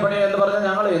ആലയം പണിയുക എന്ന് പറഞ്ഞാൽ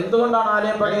ഞങ്ങൾ എന്തുകൊണ്ടാണ്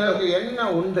ആലയം പണിയുന്നത്? என்ன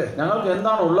ഉണ്ട്, ഞങ്ങൾക്ക്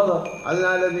എന്താണ് ഉള്ളത്?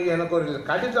 അതിനാൽ നീ എനിക്കൊരു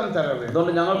കടിതം തരണം.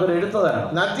 അതുകൊണ്ട് ഞങ്ങൾക്കൊരു എഴുത്ത് തരണം.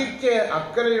 നദിക്ക്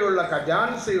അക്കരെയുള്ള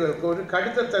ഖജാൻസികൾക്ക് ഒരു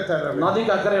കടിതത്തെ തരണം.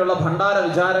 നദിക്ക് അക്കരെയുള്ള ഭണ്ഡാര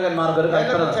വിചാരകന്മാർക്ക് ഒരു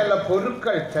കൽപ്പന. ചില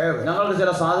പൊരുക്കൾ തേവ, ഞങ്ങൾക്ക്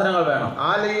ചില സാധനങ്ങൾ വേണം.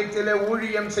 ആലയത്തിലെ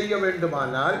ഊഴിയം ചെയ്യ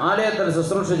വേണ്ടുമാനാൽ, ആലയത്തിൽ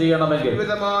ശുശ്രൂഷ ചെയ്യണമെങ്കിൽ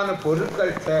വിധமான പൊരുക്കൾ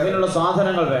തേവ, ഇതിനുള്ള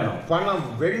സാധനങ്ങൾ വേണം. പണം,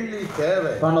 വെള്ളി തേവ,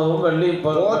 പണവും വെള്ളിയും,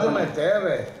 ഗോതമ്പ് തേവ,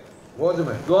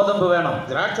 ഗോതമ്പ് വേണം,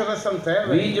 ദ്രാക്ഷരസം തേവ,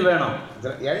 വീഞ്ഞ് വേണം,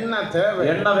 എണ്ണ തേവ,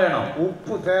 എണ്ണ വേണം,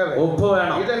 ഉപ്പ് തേവ, ഉപ്പ്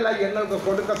വേണം. ഇതെല്ലാം ഞങ്ങൾക്ക്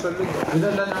കൊടുക്ക ചൊല്ലുക.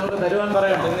 ഇതെല്ലാം ഞങ്ങൾക്ക് തരുവാൻ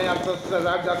പറയണം.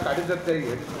 രാജാ കടിതത്തെ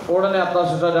ഉടനെ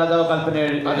അർത്ഥാശിഷ്ട രാജാവ് കൽപ്പന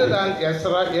എഴുതി. அதுதான்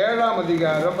எஸ்ரா 7-ാം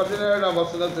അധികാരം 17-ാം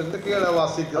വചനത്തിന്റെ കീഴെ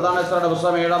വാസിക്കുന്നത്. അതാണ് എസ്രായുടെ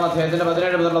പുസ്തകം 7-ാം അധ്യായത്തിന്റെ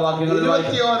 17 മുതലുള്ള വാക്യങ്ങളിൽ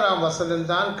 21-ാം വചനം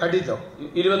താൻ കടിതം.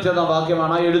 21-ാം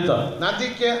വാക്യമാണ് എഴുത്ത്.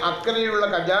 നദിക്ക് അക്കരെയുള്ള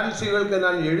ഖജാൻസികൾക്ക്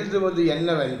ഞാൻ എഴുതുന്നത്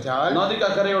എന്നവെച്ചാൽ, നദിക്ക്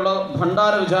അക്കരെയുള്ള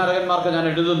ഭണ്ഡാര വിചാരകന്മാർക്ക് ഞാൻ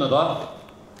എഴുതുന്നത്,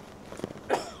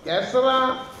 എസ്രാ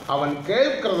അവൻ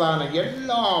കേൾക്കുന്നതാണ്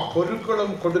എല്ലാ പൊരുക്കളും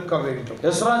കൊടുക്ക വേണ്ടും.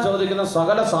 എസ്രാ ചോദിക്കുന്ന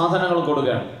സകല സാധനങ്ങളും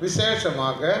കൊടുക്കുകയാണ്.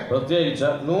 വിശേഷമാക പ്രത്യേകിച്ച്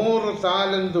 100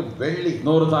 താലന്ത് വെള്ളി,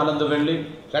 100 താലന്ത് വെള്ളി,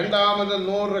 രണ്ടാമത്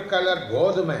 100 കല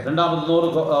ഗോതമ്പ്, രണ്ടാമത് 100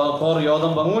 കോർ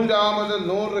യോതമ്പ്, മൂന്നാമത്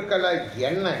 100 കല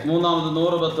എണ്ണ, മൂന്നാമത്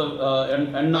 100 ബത്ത്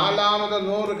എണ്ണ, നാലാമത്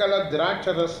 100 കല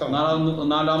ദ്രാക്ഷരസം,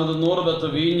 നാലാമത് 100 ബത്ത്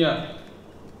വീഞ്ഞ്,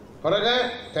 பிறகு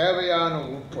தேவையான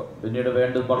உப்பு. പിന്നീട്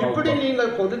വേണ്ടത് இப்படி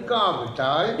நீங்கள்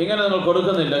கொடுக்காவிட்டால், ഇങ്ങനെ നിങ്ങൾ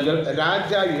കൊടുക്കുന്നില്ലെങ്കിൽ,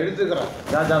 രാജാ എഴുതുகிறார்,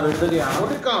 രാജാവ് എഴുതുകയാണ്,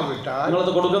 കൊടുക്കാവിട്ടാൽ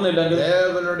നിങ്ങളത് കൊടുക്കുന്നില്ലെങ്കിൽ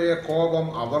ദേവനുடைய കോപം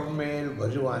അവർ മേൽ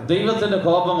വരുവാൻ, ദൈവത്തിന്റെ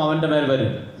കോപം അവന്റെ മേൽ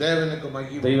വരും. ദേവനുക്ക്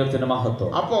മഹിമ, ദൈവത്തിന്റെ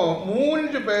മഹത്വം. അപ്പോ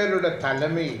 3 പേരുടെ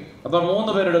തലമയിൽ, അപ്പോൾ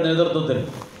 3 പേരുടെ നേതൃത്വത്തിൽ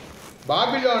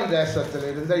ബാബിലോൺ ദേശത്തിൽ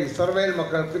ഇരുന്ന ഇസ്രായേൽ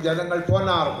മക്കൾക്ക് ജനങ്ങൾ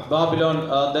പോനാറുണ്ട്. ബാബിലോൺ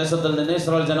ദേശത്തിൽ നിന്ന്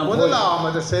ഇസ്രായേൽ ജനം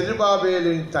ഒന്നാമത്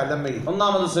സെരുബാബേലിൻ തലമയിൽ,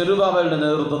 ഒന്നാമത് സെരുബാബേലിന്റെ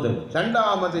നേതൃത്വത്തിൽ,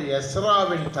 രണ്ടാമത്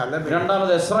എസ്രാവിൻ തലമയിൽ,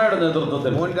 രണ്ടാമത് എസ്രായുടെ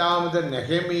നേതൃത്വത്തിൽ, മൂന്നാമത്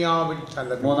നെഹെമിയാവിൻ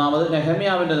തലമയിൽ, മൂന്നാമത്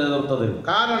നെഹെമിയാവിന്റെ നേതൃത്വത്തിൽ.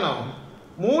 കാരണം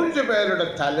 3 പേരുടെ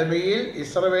തലമയിൽ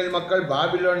ഇസ്രായേൽ മക്കൾ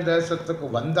ബാബിലോൺ ദേശത്തേക്ക്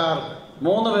വന്നാറുണ്ട്.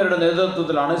 3 പേരുടെ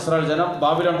നേതൃത്വത്തിലാണ് ഇസ്രായേൽ ജനം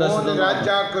ബാബിലോൺ ദേശത്ത്. 3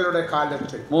 രാജാക്കളുടെ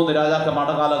കാലത്തിൽ, 3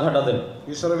 രാജാക്കന്മാരുടെ കാലഘട്ടത്തിൽ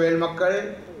ഇസ്രായേൽ മക്കൾ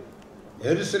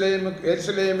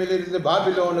യെരുശലേമിലിരുന്ന്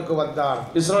ബാബിലോണുക്ക് വന്നാണ്.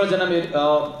 ഇസ്രായേൽ ജനം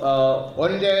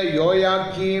ഒന്ന്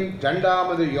യോയാക്കീം,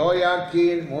 രണ്ടാമത്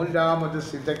യോയാക്കീൻ, മൂന്നാമത്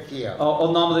സിദക്കിയ.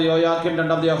 ഒന്നാമത് യോയാക്കീം,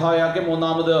 രണ്ടാമത് യഹോയാക്കീം,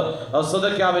 മൂന്നാമത്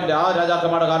സിദക്കിയാവിന്റെ ആ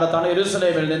രാജാക്കന്മാരുടെ കാലത്താണ്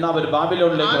യെരുശലേമിൽ നിന്ന് അവർ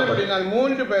ബാബിലോണിലേക്ക് വന്നത്.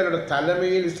 3 പേരുടെ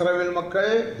തലമയിൽ ഇസ്രായേൽ മക്കൾ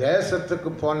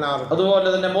ദേശത്തേക്ക് പോനാറ്. അതുപോലെ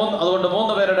തന്നെ അതുകൊണ്ട്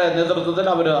 3 പേരുടെ നേതൃത്വത്തിൽ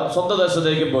അവർ സ്വന്തം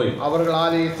ദേശത്തേക്ക് പോയി. അവർ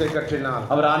ആലയത്തെ കെട്ടിനാർ,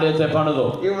 അവർ ആലയത്തെ പണിതു.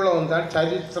 ഇവളൊന്നാണ്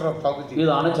ചരിത്ര പകുതി.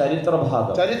 ഇതാണ് ചരിത്ര ഭാഗം.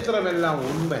 ചരിത്രമെല്ലാം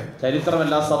ഉണ്മ,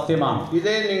 ചരിത്രമെല്ലാം സത്യമാണ്.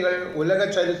 ഇതേ നിങ്ങൾ ഉലക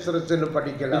ചരിത്രത്തിലും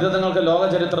പഠിക്കണം, ഇത് നിങ്ങൾക്ക് ലോക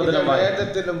ചരിത്രത്തിലും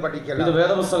വേദത്തിലും പഠിക്കണം, ഇത്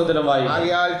വേദപുസ്തകത്തിലും വായിക്കണം.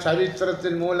 ആയാൽ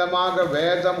ചരിത്രത്തിൽ മൂലமாக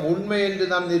വേദം ഉണ്മയെന്ന്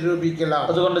നാം നിരൂപിക്കണം.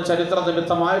 അതുകൊണ്ട് ചരിത്ര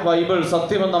നിമിത്തമായി ബൈബിൾ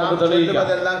സത്യമെന്ന് നമുക്ക് തെളിയിക്കാം.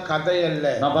 ഇതെല്ലാം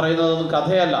കഥയല്ലേ, നാം പറയുന്നതൊന്നും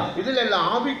കഥയല്ല. ഇതിലെല്ലാം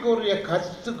ആവിക്കൂറിയ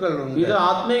കരുത്തുക്കളുണ്ട്. ഇത്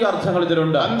ആത്മീക അർത്ഥങ്ങൾ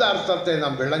ഇതിലുണ്ട്. அந்த അർത്ഥത്തെ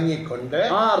നാം വിളങ്ങിക്കൊണ്ട്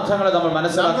ആ അർത്ഥങ്ങളെ നമ്മൾ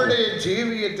മനസ്സിലാക്കി നമ്മുടെ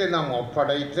ജീവിതത്തെ നാം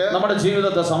ഒപ്പടയിട്ട് നമ്മുടെ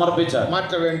ജീവിതത്തെ സമർപ്പിച്ച്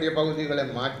മാറ്റ വേണ്ടിയ പകുതികളെ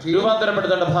മാറ്റി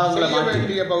രൂപാന്തരപ്പെടുത്തേണ്ട ഭാഗങ്ങളെ മാറ്റി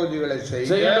വേണ്ടിയ പകുതികളെ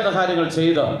ചെയ്യേണ്ട കാര്യങ്ങൾ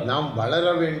ചെയ്ത് നാം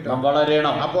നാം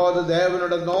വളരണം. അപ്പോൾ അത്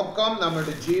ദേവനുടെ നോക്കം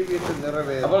നമ്മുടെ ജീവിതത്തിൽ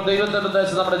നിറവേറും. അപ്പോൾ ദൈവത്തിന്റെ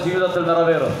ഉദ്ദേശം നമ്മുടെ ജീവിതത്തിൽ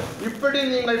നിറവേറും. ഇപ്പടി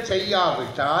നിങ്ങൾ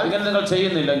ചെയ്യാവിട്ടാൽ, ഇങ്ങനെ നിങ്ങൾ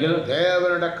ചെയ്യുന്നില്ലെങ്കിൽ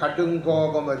ദേവനുടെ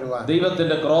കടുംകോപം വരുവാൻ,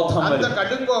 ദൈവത്തിന്റെ ക്രോധം அந்த വരും.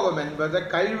 കടുംകോപം என்பது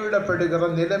கைவிடப்படுகிற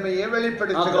നിലമയെ ആ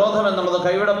വെളിപ്പെടുത്തുന്നു. ക്രോധം എന്നുള്ളത്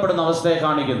കൈവിടപ്പെടുന്ന അവസ്ഥയെ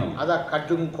കാണിക്കുന്നു. അതാ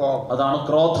കടുംകോപം, അതാണ്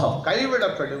ക്രോധം.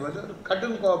 കൈവിടപ്പെടുന്നത്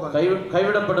കടുംകോപം,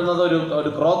 കൈവിടപ്പെടുന്നത്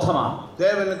ഒരു ക്രോധമാണ്.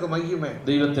 ദേവനുക്ക് മഹിമ.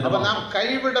 ദൈവത്തിന് അപ്പൊ നാം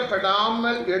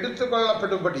കൈവിടപ്പെടാமல்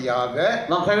എടുത്തുകൊള്ളപ്പെടുമ്പടിയാക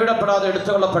നാം കൈവിടപ്പെടാതെ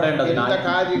എടുത്തുകൊള്ളപ്പെടേണ്ടതിനാൽ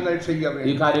കാര്യങ്ങൾ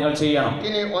ഈ കാര്യങ്ങൾ ചെയ്യണം.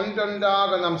 ഇനി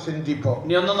ഒന്നൊന്നാകെ നാം ചിന്തിപ്പോ.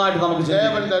 ഇനി ഒന്നൊന്നായിട്ട് നമുക്ക്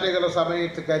ദേവൻ തരുന്ന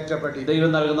സമയത്ത് കയറ്റപ്പെടി,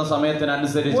 ദൈവം നൽകുന്ന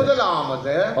സമയത്തിനനുസരിച്ച്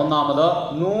ഒന്നാമത്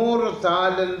 100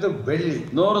 താലന്ത് വെള്ളി,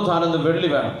 100 താലന്ത് വെള്ളി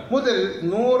വേണം. മുതൽ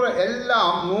 100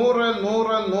 എല്ലാം 100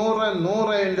 100 100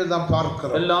 100 എന്ന് നാം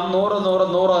പാർക്കുന്നു. എല്ലാം 100 100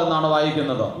 100 എന്നാണ്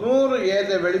വായിക്കുന്നത്. 100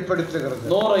 ഏത് വെളിപ്പെടുത്തുகிறது?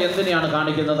 100 എന്തിനെയാണ്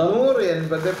കാണിക്കുന്നത്? 100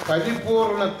 என்பது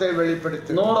പരിപൂർണത്തെ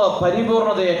വെളിപ്പെടുത്തുന്നു. 100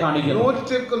 പരിപൂർണതയെ കാണിക്കുന്നു.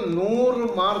 100க்கு 100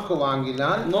 മാർക്ക്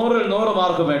വാങ്ങിയാൽ, 100ൽ 100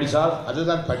 മാർക്ക് മേടിച്ചാൽ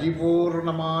அதுதான்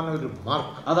പരിപൂർണமான ഒരു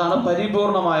മാർക്ക്. അതാണ്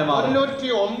പരിപൂർണമായ മാർക്ക്.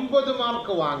 99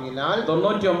 മാർക്ക് വാങ്ങിയാൽ,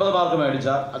 99 മാർക്ക്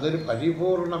മേടിച്ചാൽ അതൊരു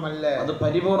പരിപൂർണമല്ല, അത്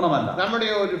പരിപൂർണമല്ല. നമ്മുടെ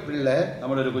ഒരു പിള്ളേ,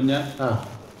 നമ്മുടെ ഒരു കുഞ്ഞ്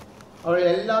അവൾ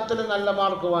എല്ലാത്തിലും നല്ല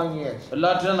മാർക്ക് വാങ്ങിയ,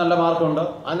 എല്ലാറ്റിനും നല്ല മാർക്കുണ്ട്.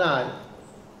 എന്നാൽ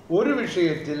ഒരു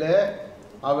വിഷയത്തില്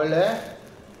അവള്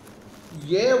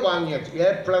എ വാങ്ങിയ, A+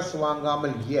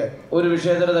 വാങ്ങാமல் എ, ഒരു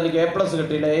വിഷയത്തിൽ തനിക്ക് A+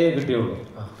 കിട്ടിയില്ല, A കിട്ടിയുള്ളൂ.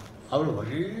 അവൾ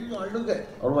വലിയ അഴുക,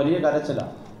 അവൾ വലിയ കരച്ചില്ല.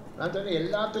 ഞാൻ തന്നെ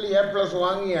എല്ലാത്തിലും A+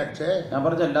 വാങ്ങിയാച്ചേ. ഞാൻ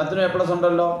പറഞ്ഞ എല്ലാത്തിനും A+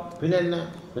 ഉണ്ടല്ലോ, പിന്നെ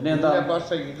എന്താ?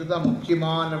 ഇതാ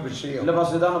മുഖ്യமான വിഷയം, ഇല്ല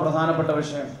പാസ്റ്റർ, ഇതാണ് പ്രധാനപ്പെട്ട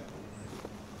വിഷയം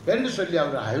എന്ന് ചൊല്ലി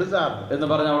അവർ അഴുതാറ് എന്ന്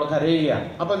പറഞ്ഞ് അവൾ കരയുകയാണ്.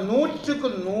 അപ്പൊ 100ക്ക്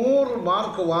 100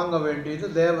 മാർക്ക് വാങ്ങ വേണ്ടിയത്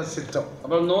ദേവസിദ്ധം.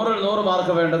 അപ്പോൾ 100ൽ 100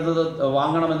 മാർക്ക് വേണ്ടത്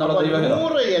വാങ്ങണമെന്നുള്ള ദൈവഹിതം.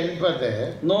 100 என்பது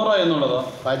 100 എന്നുള്ളത്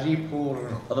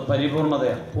പരിപൂർണം, അത്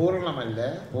പരിപൂർണതയാണ്. പൂർണ്ണമല്ല,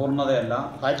 പൂർണ്ണതയല്ല,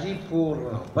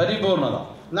 പരിപൂർണം. പരിപൂർണത.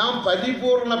 നാം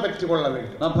പരിപൂർണ പറ്റിക്കൊള്ള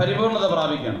വേണ്ടി, നാം പരിപൂർണത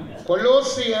പ്രാപിക്കണം.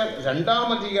 കൊലോസിയർ 2-ാം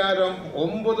അധികാരം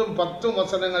 9-ഉം 10-ഉം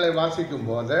വചനങ്ങളെ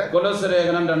വാസിക്കുമ്പോൾ, കൊലോസ്യ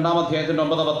ലേഖനം 2-ാം അധ്യായത്തിന്റെ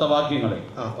 9-10 വാക്യങ്ങളിൽ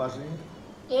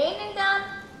ஏனென்றால்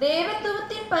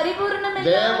தேவத்துவத்தின்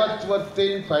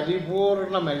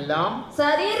பரிபூர்ணமெல்லாம்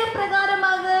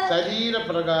சரீரப்பிரகாரமாக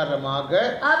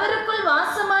அவருக்குள்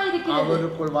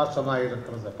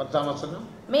வாசமாயிருக்கிறது. 10-ஆம் வசனம்,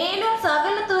 மேலும்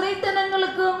சகல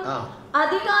துரைத்தனங்களுக்கும்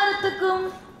அதிகாரத்துக்கும்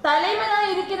தலைவனாய்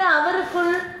இருக்கிற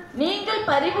அவருக்குள் நீங்கள்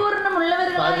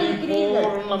பரிபூர்ணமுள்ளவர்களாய் இருக்கிறீர்கள்.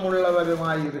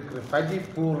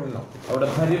 பரிபூர்ணம், അവിടെ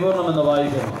പരിപൂർണം എന്ന്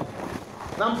വായിക്കണം.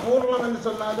 നാം പൂർണ്ണം എന്ന്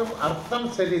சொன்னாலும் അർത്ഥം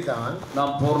ശരിതാണ്. നാം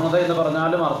പൂർണ്ണത എന്ന്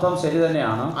പറഞ്ഞാലും അർത്ഥം ശരി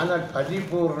തന്നെയാണ്. എന്നാൽ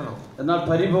പരിപൂർണം, എന്നാൽ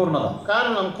പരിപൂർണത.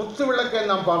 കാരണം കുത്തുവിളക്കെ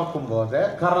നാം പാർക്കുമ്പോൾ,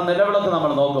 കാരണം നിലവിളക്ക്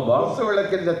നമ്മൾ നോക്കുമ്പോൾ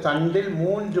കുത്തുവിളക്കിന്റെ തണ്ടിൽ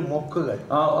 3 മൊക്കുകൾ,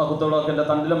 ആ കുത്തുവിളക്കിന്റെ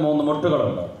തണ്ടിൽ 3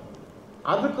 മുട്ടുകളുണ്ട്.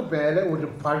 അതുക്ക് മേലെ ഒരു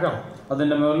പഴം,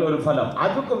 അതിന്റെ മുകളിൽ ഒരു ഫലം,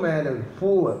 അതുക്ക് മേലെ ഒരു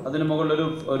പൂവ്, അതിന് മുകളിൽ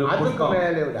ഒരു അതുക്ക്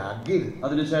മേലെ ഒരു അകിൽ,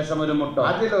 അതിനുശേഷം ഒരു മുട്ട,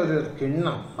 അതിലൊരു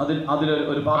കിണ്ണം,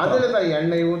 അതിലൊരു അതിൽ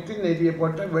എണ്ണയൂറ്റി നെരിയെ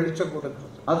പോട്ട് വെളിച്ചം കൊടുക്കും.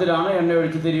 അതിലാണ് എണ്ണ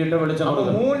ഒഴിച്ച് തിരിയിട്ട് വെളിച്ചം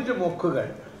കൊടുക്കുന്നത്. 3 മൊക്കുകൾ,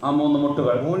 ആ മൂന്ന്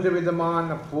മുട്ടുകൾ മൂന്ന് വിധமான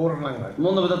പൂർണ്ണങ്ങൾ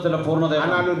മൂന്ന് വിധത്തിലെ പൂർണ്ണത.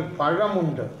 എന്നാൽ ഒരു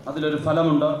പഴമുണ്ട്, അതിലൊരു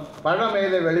ഫലമുണ്ട്. പഴം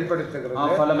ഏതെ വെളിപ്പെടുത്തുന്നത്? ആ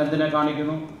ഫലം എന്തിനെ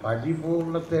കാണിക്കുന്നു?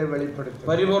 പരിപൂർണത്തെ വെളിപ്പെടുത്തുന്നു,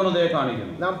 പരിപൂർണതയെ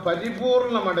കാണിക്കുന്നു. നാം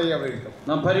പരിപൂർണമടയ വേണ്ടും,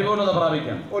 നാം പരിപൂർണത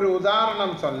പ്രാപിക്കണം. ഒരു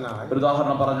ഉദാഹരണം சொன்னால், ഒരു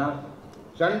ഉദാഹരണം പറഞ്ഞാൽ,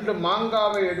 2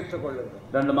 മാങ്ങാவை എടുത്തുകൊള്ളുക.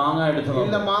 2 മാങ്ങ എടുത്തു.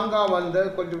 இந்த മാങ്ങ வந்து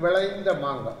கொஞ்சம் വിളയുന്ന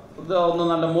മാങ്ങ. ഇത് ഒന്ന്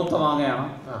നല്ല മൂത്ത മാങ്ങയാണ്,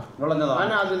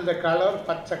 വിളഞ്ഞതാണ്. അതിന്റെ കളർ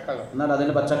പച്ച കളർ, എന്നാൽ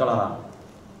അതിന് പച്ച കളറാണ്.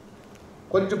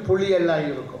 கொஞ்சம் പുളിയെല്ലാം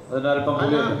இருக்கும், അതിനല്പം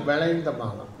വിളയുന്ന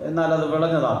മാങ്ങ, എന്നാൽ അത്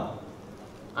വിളഞ്ഞതാണ്.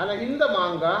 இந்த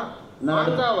മാങ്ങ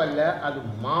മാങ്ങാവല്ല, അത്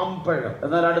മാമ്പഴം.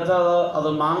 എന്നാൽ അടുത്തത് അത്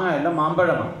മാങ്ങയല്ല,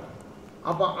 മാമ്പഴമാണ്.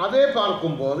 അപ്പൊ അതേ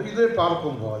പാർക്കുമ്പോൾ ഇത്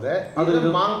പാർക്കുമ്പോൾ അത്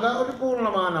മാങ്ങ ഒരു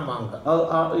പൂർണ്ണமான മാങ്ങ.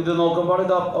 ഇത് നോക്കുമ്പോൾ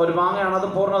ഇത് ഒരു മാങ്ങയാണ്, അത്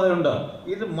പൂർണ്ണതയുണ്ട്.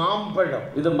 ഇത് മാമ്പഴം,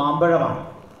 ഇത് മാമ്പഴമാണ്.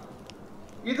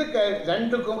 ഇത്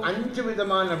രണ്ടുക്കും 5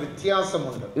 വിധமான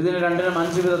വ്യത്യാസമുണ്ട്. ഇതിന് രണ്ടിനും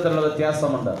 5 വിധത്തിലുള്ള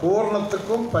വ്യത്യാസമുണ്ട്.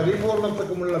 പൂർണ്ണത്തിനും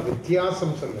പരിപൂർണത്തിനുമുള്ള വ്യത്യാസം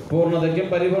சொல்லுங்க. പൂർണ്ണതയ്ക്കും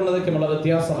പരിപൂർണതയ്ക്കുമുള്ള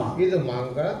വ്യത്യാസമാണ്. ഇത്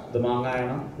മാങ്ങ, ഇത്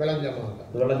മാങ്ങയാണ്, വിളഞ്ഞ മാങ്ങ.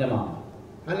 ഇത് വിളഞ്ഞ മാങ്ങ.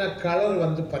 അതിന്റെ കളർ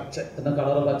വന്ന് പച്ച, എന്ന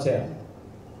കളർ പച്ചയാണ്.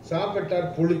 സാപ്പിട്ടാൽ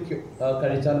പുളിക്കും,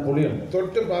 കഴിച്ചാൽ പുളിയുണ്ട്.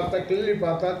 തൊട്ട് பார்த்தாൽ കിള്ളി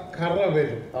பார்த்தாൽ കറ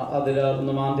വരും. അതില്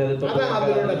ഒന്ന് മാന്തി അത്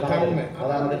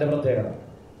അതാണ് അതിന്റെ പ്രത്യേകത.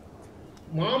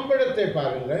 മാമ്പഴത്തെ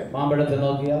പാരുங்க, മാമ്പഴത്തെ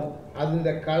നോക്കിയാൽ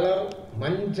അതിന്റെ കളർ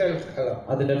മഞ്ഞൾ കളർ,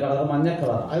 അതിന്റെ കളർ മഞ്ഞ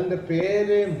കളർ. അതിന്റെ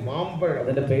പേര് മാമ്പഴം,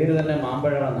 അതിന്റെ പേര് തന്നെ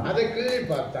മാമ്പഴമാണ്. അത് കിള്ളി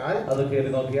பார்த்தாൽ, അത്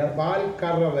കീറി നോക്കിയാൽ പാൽ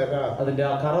കറ വരാ, അതിന്റെ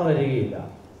ആ കറ വരികയില്ല.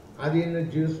 അതിന്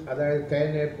ജ്യൂസ്, അതായത്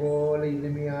തേനെ പോലെ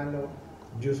ഇനിമയാണ്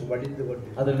ജ്യൂസ് വടിഞ്ഞുകൊണ്ട്,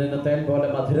 അതിൽ നിന്ന് തേൻ പോലെ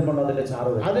മധുരമുള്ള അതിന്റെ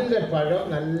ചാറ്. അതിന്റെ പഴം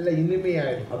നല്ല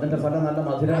ഇനിമയായിരുന്നു, അതിന്റെ ഫലം നല്ല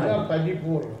മധുരമാണ്.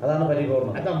 പരിപൂർണ്ണം, അതാണ്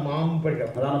പരിപൂർണ്ണം. അതാ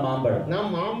മാമ്പഴം, അതാണ് മാമ്പഴം. നാം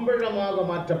മാമ്പഴமாக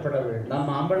മാറ്റപ്പെട வேண்டும், നാം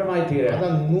മാമ്പഴമായി തീരണം. അതാ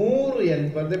 100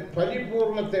 என்பது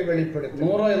പരിപൂർണത്തെ വെളിപ്പെടുത്തുന്നു.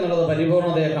 100 എന്നുള്ളത്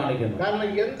പരിപൂർണതയെ കാണിക്കുന്നു. കാരണം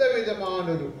എന്ത് വിധமான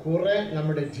ഒരു കുറെ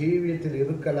നമ്മുടെ ജീവിതത്തിൽ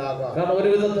ഇറുക്കലാകാം. കാരണം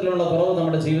ഒരു വിധത്തിലുള്ള കുറവ്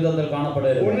നമ്മുടെ ജീവിതത്തിൽ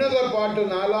കാണപ്പെടരുത്. ഉന്നത പാട്ട്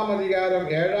 4-ാം അധികാരം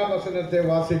 7-ാം വചനത്തെ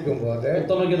വാസിക്കുമ്പോൾ,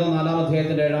 ഉത്തമഗീതം 4-ാം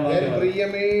അധ്യായത്തിന്റെ 7-ാം വാക്യം,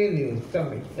 പ്രിയമേ നീ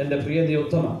ഉത്തമൻ, എന്റെ പ്രിയ നീ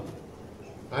ഉത്തമ,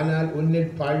 ஆனால் ഉന്നിൽ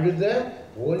പഴുത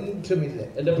ഒന്നുമില്ല.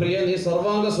 എന്റെ പ്രിയ നീ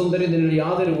സർവാംഗ സുന്ദരി, നിന്നിൽ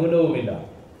യാതൊരു ഊനവുമില്ല.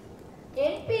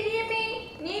 എൻ പ്രിയമേ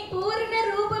നീ പൂർണ്ണ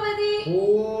രൂപവതി,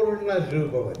 പൂർണ്ണ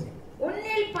രൂപവതി,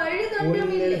 ഉന്നിൽ പഴുത്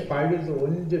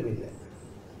ഒന്നുമില്ല.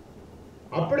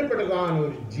 அப்படிப்பட்டதான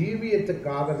ஒரு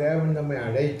ஜீவியத்துக்காக தேவன் நம்மை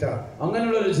அழைத்தார்.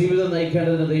 അങ്ങനെയുള്ള ഒരു ജീവിതം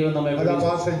നയിക്കേണ്ടതിന് ദൈവം നമ്മെ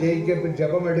പാസ്റ്റർ ജേക്കബ്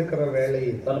ജപം എടുക്കുന്ന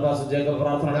വേളയിൽ പാസ്റ്റർ ജേക്കബ്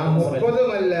പ്രാർത്ഥന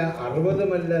 30-മല്ല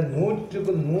 60-മല്ല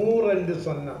 100க்கு 100 എന്ന്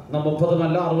சொன்னார். നാം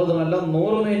 30-മല്ല 60-മല്ല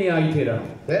 100 മേനിയായി തീരണം.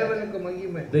 ദേവനുക്ക്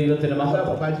മഹിമ, ദൈവത്തിന്റെ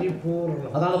മഹത്വം, പരിപൂർണം,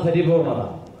 അതാണ് പരിപൂർണത.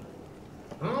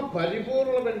 ആ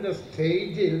പരിപൂർണം എന്ന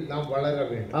സ്റ്റേജിൽ നാം വളര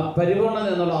വേണം. ആ പരിപൂർണത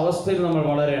എന്നുള്ള അവസ്ഥയിൽ നമ്മൾ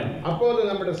വളരണം. അപ്പോൾ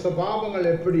നമ്മുടെ സ്വഭാവങ്ങൾ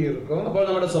എപ്പടി ഇരിക്കും? അപ്പോൾ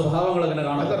നമ്മുടെ സ്വഭാവങ്ങൾ എങ്ങനെ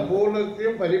കാണും? അത്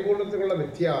പൂർണ്ണതയും പരിപൂർണതയ്ക്കുള്ള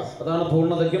വ്യത്യാസം. അതാണ്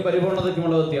പൂർണ്ണതയ്ക്കും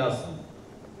പരിപൂർണതയ്ക്കുമുള്ള വ്യത്യാസം.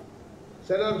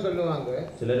 ചിലർ சொல்லுவாங்க,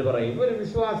 ചിലർ പറയും ഒരു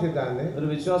വിശ്വാസി തന്നെ, ഒരു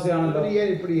വിശ്വാസിയാണല്ലോ,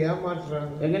 இப்படி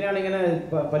ஏமாற்றுறாங்க, എങ്ങനെയാണ് ഇങ്ങനെ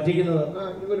പറ്റിക്കുന്നത്,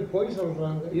 ഇവർ പോയി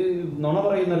சொல்றாங்க, ഈ നുണ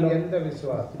പറയുന്നല്ലോ. എന്താ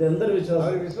വിശ്വാസം? ഇത് എന്തൊരു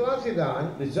വിശ്വാസം? വിശ്വാസി താൻ,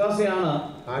 വിശ്വാസിയാണ്,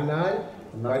 എന്നാൽ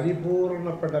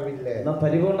പരിപൂർണപ്പെടവില്ലേ,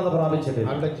 പരിപൂർണത പ്രാപിച്ചിട്ടില്ല.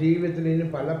 അവരുടെ ജീവിതത്തിൽ ഇനി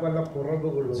പല പല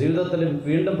കുറവുകളും, ജീവിതത്തിൽ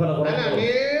വീണ്ടും പല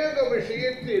അനേക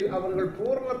വിഷയത്തിൽ അവർ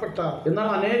പൂർണ്ണപ്പെട്ടാർ, എന്നാൽ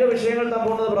അനേക വിഷയങ്ങൾ താൻ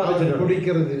പൂർണ്ണത പ്രാപിച്ചിട്ടുണ്ട്.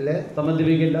 കുടിക്കുന്നില്ല,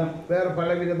 മദ്യപിക്കില്ല, വേറെ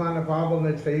പലവിധமான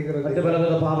പാപങ്ങൾ ചെയ്യുന്നത്, മറ്റു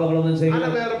പലവിധ പാപങ്ങളൊന്നും ചെയ്യില്ല,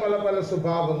 വേറെ പല പല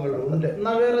സ്വഭാവങ്ങളുണ്ട്,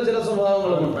 എന്നാൽ വേറെ ചില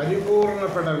സ്വഭാവങ്ങളുണ്ട്.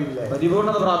 പരിപൂർണപ്പെടവില്ല,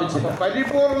 പരിപൂർണത പ്രാപിച്ചില്ല.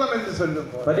 പരിപൂർണം എന്ന്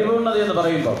ചൊല്ലുമ്പോൾ, പരിപൂർണത എന്ന്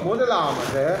പറയുമ്പോൾ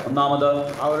ഒന്നാമത്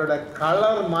അവരുടെ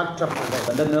കളർ മാറ്റപ്പെടും,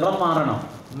 തന്റെ നിറം മാറണം.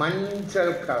 മഞ്ഞൾ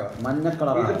കളർ, മഞ്ഞ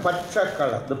കളർ, ഇത് പച്ച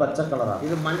കളർ, ഇത് പച്ച കളറാണ്,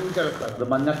 ഇത് മഞ്ഞൾ കളർ, ഇത്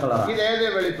മഞ്ഞ കളറാണ്. ഇതേതെ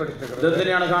വെളിപ്പെടുത്തുന്നത്?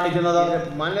 ഇതെന്തിനാണ് കാണിക്കുന്നത്?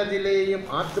 മനതിലെയും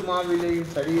ആത്മാവിലെയും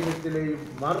ശരീരത്തിലെയും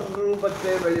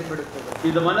മറുരൂപത്തെ വെളിപ്പെടുത്തുന്നത്.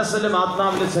 ഇത് മനസ്സിലും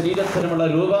ആത്മാവിലും ശരീരത്തിനുമുള്ള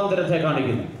രൂപാന്തരത്തെ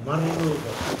കാണിക്കുന്നു.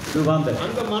 മറുരൂപം, രൂപാന്തരം.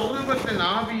 அந்த மறுரூபத்தின்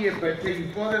ஆவியை பற்றி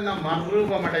இப்போது நாம்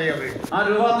மறுரூபம் அடைய வேண்டும். ആ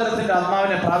രൂപാന്തരത്തിന്റെ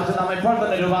ആത്മാവിനെ പ്രാപിച്ച് നാം ഇപ്പോൾ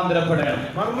തന്നെ രൂപാന്തരപ്പെടണം.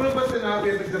 மறுரூபத்தின்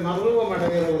ஆவியை பற்றி மறுரூபம்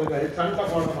அடைகிறவர்கள் சண்டை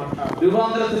போட மாட்டார்.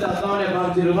 രൂപാന്തരത്തിന്റെ ആത്മാവിനെ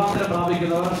പ്രാപിച്ച് രൂപാന്തരം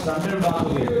പ്രാപിക്കുന്നവർ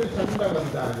സണ്ടയുണ്ടാക്കുകയും, சண்டை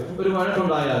வந்தாலும், ഒരു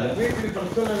വഴക്കുണ്ടായാലും, വീട്ടിൽ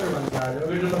പ്രശ്നങ്ങൾ വന്നാലും,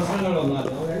 വീട്ടിൽ പ്രശ്നങ്ങൾ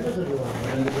വന്നാലും என்ன சொல்லுவாங்க?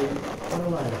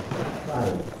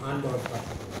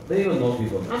 ദൈവം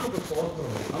നോക്കിക്കോളും. നമുക്ക് സ്തോത്രം,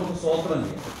 നമുക്ക് സ്തോത്രം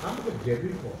ചെയ്യാം, നമുക്ക്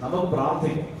ജപിക്കാം, നമുക്ക്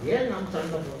പ്രാർത്ഥിക്കാം. ஏன் நாம்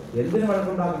சண்டை போடுறோம்? എന്തിനു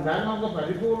വഴക്കുണ്ടാകും? നമുക്ക്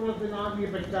പരിപൂർണത്തിന് ആവിയെ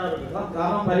പറ്റാറുണ്ട്.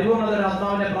 കാരണം പരിപൂർണത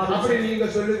ആത്മാവിനെ പ്രാപിച്ചു. அப்படி நீங்க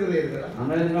சொல்லுகிறீர்கள்,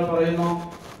 അങ്ങനെ നിങ്ങൾ പറയുന്നു.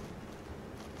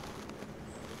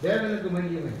 தேவனுக்கு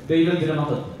மகிமை, ദൈവത്തിന്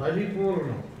മഹത്വം,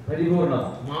 പരിപൂർണം, പരിപൂർണത,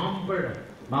 മാമ്പഴം,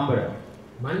 മാമ്പഴം,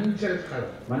 മഞ്ഞൾ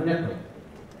കളർ, മഞ്ഞക്കൾ,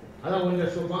 അതാ അവന്റെ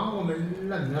സ്വഭാവം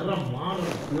എല്ലാം നിറം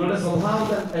മാറും. നിങ്ങളുടെ സ്വഭാവം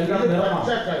എല്ലാം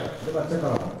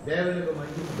പച്ചക്കളറാണ്. ദേവനക്ക്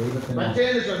മഞ്ഞ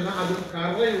പച്ചയെന്ന് சொன்னா അത്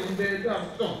കറയുണ്ട്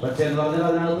അർത്ഥം. പച്ച എന്ന് പറഞ്ഞാൽ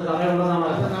അതിനകത്ത് കറയുള്ളതാണ്.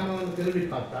 അത് നമ്മൾ കേൾവി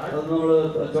பார்த்தாൽ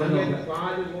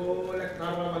പാല് പോലെ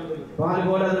കറ വന്നു. പാല്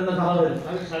പോലെ അതിന് കറ വരും.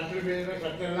 അത് ഷട്ടിൽ വീണ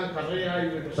ഷട്ടെല്ലാം കറയായി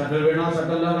വരും. ഷട്ടിൽ വീണ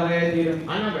ഷട്ടെല്ലാം കറയായി തീരും.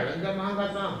 ആന വിളഞ്ഞ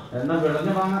മാങ്ങാത്താ എന്നാൽ വിളഞ്ഞ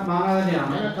മാങ്ങ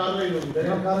തന്നെയാണ്.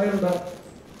 കറയുണ്ട്.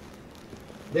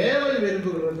 தேவன்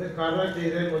விரும்புகிறது கரை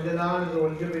செய்த கொஞ்ச நாள்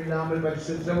ஒன்றுமில்லாமல்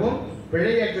பரிசுத்தமும்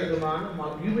பிழையற்றதுமான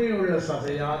மகிமையுள்ள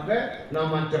சபையாக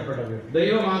நாம் மாற்றப்பட வேண்டும்.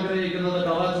 ദൈവം ആഗ്രഹിക്കുന്നത്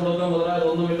കറ ചുളുക്കം മുതലായ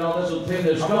ഒന്നുമില്ലാതെ ശുദ്ധയും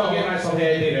നിഷ്കളങ്കമായ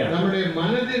സഭയായി തീരുകയാണ്. നമ്മുടെ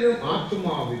മനസ്സിലും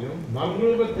ആത്മാവിലും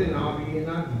മറുരൂപത്തിന്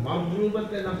ആവിയിനാൽ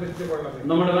മറുരൂപത്തെ നാം പെற்றுകൊള്ള வேண்டும்.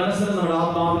 നമ്മുടെ മനസ്സിലും നമ്മുടെ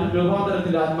ആത്മാവിലും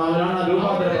രൂപാന്തരത്തിന്റെ ആത്മാവിലാണ്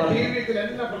രൂപാന്തരം. ജീവിതത്തിൽ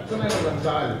എല്ലാ പ്രശ്നങ്ങൾ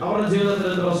വന്നാൽ അവരുടെ ജീവിതത്തിൽ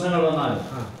എന്ത് പ്രശ്നങ്ങൾ വന്നാൽ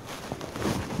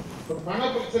പണ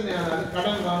പ്രശ്നമാണ്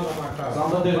കടം വാങ്ങാൻ മാട്ടാം.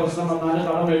 സാമ്പത്തിക പ്രശ്നം വന്നാലും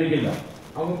കടം മേടിക്കില്ല.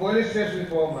 அவங்க போலீஸ் ஸ்டேஷன்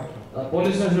போக மாட்டாங்க.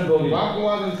 പോലീസ് സ്റ്റേഷനിൽ പോകില്ല.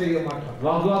 വാഗ്വാദം ചെയ്യ മാട്ടാം.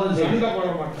 വാഗ്വാദം ചെയ്യും. சண்டை போட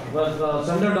மாட்டாங்க.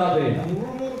 சண்டை ഉണ്ടാക്കുകയില്ല.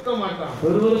 മുറുമുറുക്ക മാട്ടാം.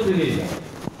 വെറുതെറുക്കുകയില്ല.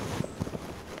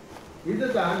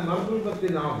 ഇതാണ്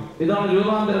മറുരൂപത്തിൻ ആവി. ഇതാണ്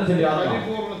രൂപാന്തരത്തിന്റെ ആത്മാവ്.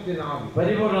 പരിപൂർണത്തിൻ ആവി.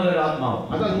 പരിപൂർണതയുടെ ആത്മാവ്.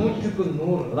 അതാണ് 100ക്ക്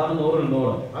 100. അതാണ് 100ൽ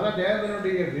 100. അതാണ്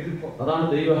ദേവനുடைய വിരുപ്പം. അതാണ്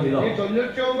ദൈവഹിതം. ഈ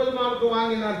 99 മാർക്ക്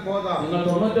വാങ്ങിനാൽ പോതാ. നിങ്ങൾ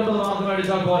 99 മാർക്ക്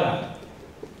മേടിച്ചാൽ പോരാ.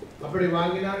 அப்படி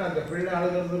வாங்கினால் அந்த பிள்ளை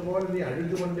அழுகிறது போல நீ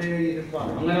அழுது கொண்டே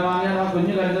இருப்பாய். അങ്ങനെ വാങ്ങിയാൽ ആ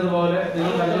കുഞ്ഞു കരഞ്ഞതുപോലെ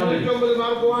നിങ്ങൾ കരഞ്ഞോണ്ടിരിക്കും. 99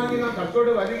 മാർക്ക് വാങ്ങിനാൽ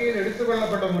കർത്താവിന്റെ വരികയിൽ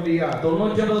എടുത്തുകൊള്ളപ്പെട முடியாது.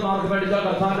 99 മാർക്ക് മേടിച്ചാൽ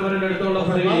കർത്താവിന്റെ വരിയിൽ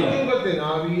എടുത്തുകൊള്ളപ്പെടുകയില്ല. മറുരൂപത്തിന്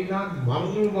ആവിയിനാൽ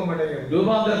മറുരൂപമടയും.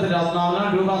 രൂപാന്തരത്തിന്റെ ആത്മാവിനാൽ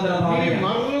രൂപാന്തരം പ്രാപിക്കും.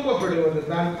 മറുരൂപപ്പെടുന്നത്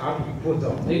താൻ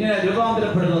അത്ഭുതം. ഇങ്ങനെ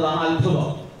രൂപാന്തരപ്പെടുന്നതാണ് അത്ഭുതം.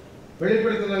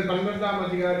 വെളിപ്പെടുത്തുന്നതിൽ 12-ാം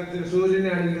അധ്യായത്തിൽ സൂര്യനെ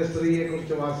അണിഞ്ഞ സ്ത്രീയെ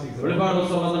കുറിച്ച് വാസിക്കുന്നു. വെളിപ്പാട്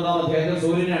പുസ്തകം 12-ാം അധ്യായത്തിൽ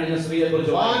സൂര്യനെ അണിഞ്ഞ സ്ത്രീയെ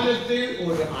കുറിച്ച് വാനത്തിൽ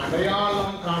ഒരു അടയാളം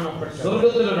കാണപ്പെട്ടു.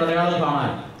 സ്വർഗ്ഗത്തിൽ ഒരു അടയാളം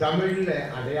കാണാൻ. തമിഴിലെ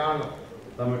അടയാളം.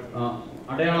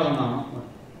 അടയാളം എന്നാണ്.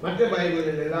 മറ്റു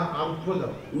ബൈബിളിലെല്ലാം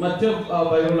അത്ഭുതം. മറ്റു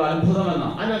ബൈബിളിൽ അത്ഭുതം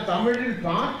എന്നാണ്. അങ്ങനെ തമിഴിൽ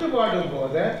പാട്ട് പാടുമ്പോൾ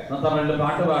തമിഴിൽ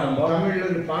പാട്ട് പാടുമ്പോൾ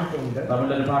തമിഴിലൊരു പാട്ടുണ്ട്.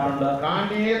 തമിഴിലൊരു പാട്ടുണ്ട്.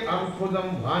 കാണീർ അത്ഭുതം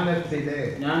വാനത്തിലെ.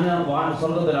 ഞാൻ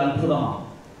സ്വർഗ്ഗത്തിൽ അത്ഭുതമാണ്.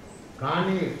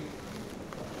 കാണീർ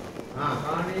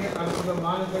അത്ഭുതം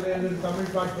വാനത്തിലെ എന്നൊരു തമിഴ്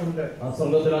പാട്ടുണ്ട്.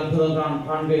 സ്വർഗ്ഗത്തിൽ അത്ഭുതം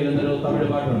കാണുകയിൽ എന്നൊരു തമിഴ്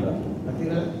പാട്ടുണ്ട്.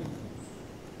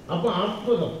 അപ്പൊ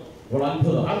അത്ഭുതം,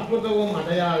 അത്ഭുതവും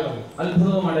അടയാളവും.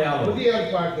 അത്ഭുതവും അടയാളവും. പുതിയ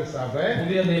ഏർപ്പാട്ട് സഭ,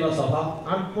 പുതിയ നിയമസഭ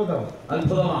അത്ഭുതം,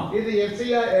 അത്ഭുതമാണ്. ഇത്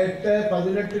യെശയ്യാ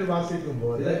 8:18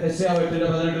 വാസിക്കുമ്പോൾ, യെശയ്യാ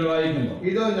 8:18 വായിക്കുമ്പോൾ,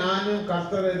 ഇതോ ഞാനും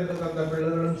കർത്തർ എനിക്ക് തന്ന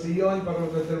പിള്ളകളും സിയോൻ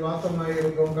പർവ്വതത്തിൽ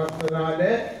വാസമായിരിക്കും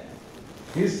കർത്തരാലെ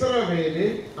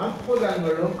ഇസ്രായേലിൽ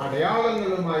അത്ഭുതങ്ങളും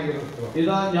അടയാളങ്ങളുമായിരിക്കും.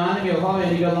 ഇതാ ഞാനും യഹോവ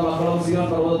എനിക്ക് തന്ന മക്കളും സിയോൻ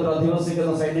പർവ്വതത്തിൽ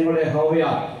അധിവസിക്കുന്ന സൈന്യങ്ങളുടെ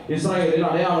യഹോവയാൽ ഇസ്രായേലിൽ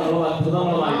അടയാളങ്ങളും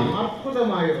അത്ഭുതങ്ങളുമായിരിക്കും.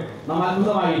 അത്ഭുതമായിരിക്കും. നാം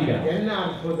അത്ഭുതമായിരിക്കണം. എന്നാ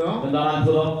അത്ഭുതം? എന്താണ്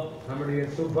അത്ഭുതം? നമ്മുടെ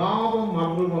സ്വഭാവം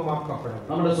മറുരൂപമാക്കപ്പെടണം.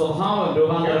 നമ്മുടെ സ്വഭാവം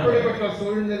രൂപാന്തരപ്പെട്ട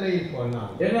സൂഴ്നിലയിൽ പോന്നാൽ,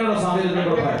 എങ്ങനെയുള്ള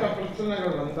സാഹചര്യങ്ങൾ പ്രശ്നങ്ങൾ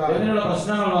വന്നാൽ, എങ്ങനെയുള്ള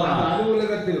പ്രശ്നങ്ങൾ വന്നാൽ,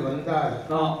 അലുവലകത്തിൽ വന്നാൽ,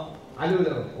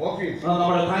 അലുവലകം ഓഫീസ്,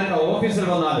 നമ്മുടെ ഓഫീസിൽ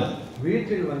വന്നാലും,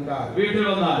 വീട്ടിൽ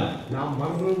വന്നാൽ നാം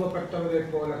മറുരൂപപ്പെട്ടവരെ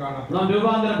പോലെ കാണാം. നാം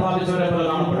രൂപാന്തരം പ്രാപിച്ചവരെ പോലെ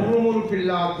കാണപ്പെടും.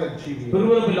 മുറുമുറുപ്പില്ലാത്ത ജീവിതം,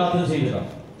 പിറുപിറുപ്പില്ലാത്ത ജീവിതം,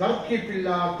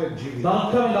 തർക്കിപ്പില്ലാത്ത ജീവിതം,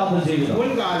 തർക്കമില്ലാത്ത ജീവിതം.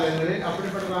 മുൻകാലങ്ങളിൽ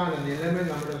അപ്പിടപ്പെട്ടതാണ് നിലമ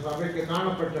നമ്മുടെ സഭയ്ക്ക്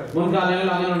കാണപ്പെട്ടത്.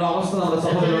 മുൻകാലങ്ങളിൽ അങ്ങനെയുള്ള അവസ്ഥ നമ്മുടെ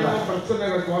സഭയിലുണ്ട്.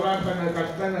 പ്രശ്നങ്ങൾ, പോരാട്ടങ്ങൾ,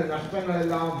 കഷ്ടങ്ങൾ,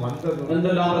 നഷ്ടങ്ങളെല്ലാം വന്നത്.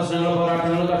 എന്തെല്ലാം പ്രശ്നങ്ങൾ,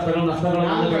 പോരാട്ടങ്ങൾ, കഷ്ടങ്ങൾ, നഷ്ടങ്ങൾ.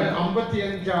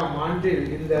 55-ാം ആണ്ടിൽ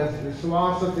இந்த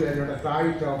വിശ്വാസത്തിൽ എന്നോട്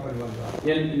താഴ്ചോപ്പൻ വന്നത്.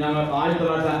 ഞങ്ങൾ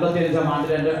 1955-ാം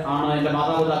ആണ്ടിൽ എന്റെ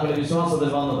മാതാപിതാക്കൾ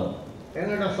വിശ്വാസത്തിൽ വന്നത്.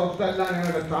 ഞങ്ങളുടെ സ്വത്തെല്ലാം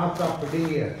ഞങ്ങളുടെ താത്ത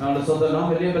പിടിക്കുക. ഞങ്ങളുടെ സ്വത്തെല്ലാം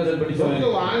വലിയ ബജറ്റ് പിടിച്ചു. സ്വത്ത്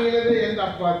വാങ്ങിയത് എന്റെ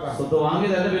അപ്പാത്ത. സ്വത്ത്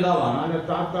വാങ്ങിയത് എന്റെ പിതാവാണ്. എന്റെ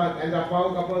താത്ത, എന്റെ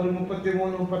അപ്പാവുക്ക് അപ്പോൾ ഒരു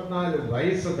 33-34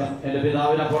 വയസ്സ്. എന്റെ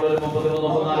പിതാവിന് അപ്പോൾ ഒരു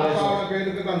 33-34 വയസ്സ്.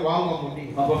 പേർക്ക് താൻ വാങ്ങാൻ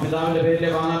മുടിയും. അപ്പൊ പിതാവിന്റെ പേരിലെ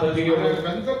വാങ്ങാൻ പറ്റുകയുള്ളൂ.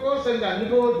 പെന്തക്കോസ്തിന്റെ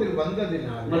അനുഭവത്തിൽ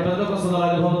വന്നതിനാൽ, പെന്തക്കോസ്ത്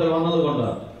അനുഭവത്തിൽ വന്നതുകൊണ്ട്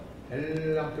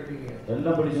എല്ലാം പിടിക്കുക,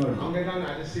 എല്ലാം പിടിച്ചു. അങ്ങനെയാണ്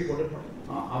അരിസി കൊടുക്കണം.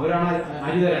 അവരാണ്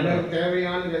അരി തരേണ്ടത്.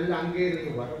 தேவையானதெல்லாம் அங்கே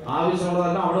இருந்து வரும்.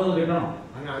 ആവശ്യമുള്ളതെല്ലാം അവിടെ നിന്ന് കിട്ടണം.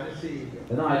 ஆனால் அரிசி இல்லை.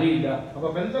 എന്നാൽ അരിയില്ല. அப்ப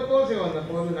பெந்தகோஸ்தே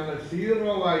வந்தபோது நாங்கள்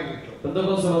சீரோவாய் விட்டோம்.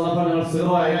 പെന്തക്കോസ്ത് വന്നപ്പോൾ ഞങ്ങൾ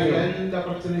സീറോയായി. எந்த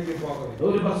பிரச்சனைக்கு போகவில்லை.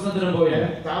 ഒരു പ്രശ്നത്തിനും പോയില്ല.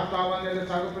 தாத்தாவான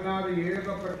தகப்பனார்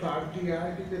ஏகப்பட்ட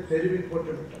அடியாடி தெருவில்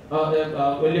போட்டு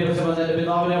விட்டார். വലിയ പ്രശ്നം എന്റെ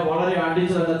പിതാവിനെ വളരെ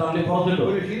അടിച്ചു തന്നെ തള്ളി പുറത്തിട്ടു.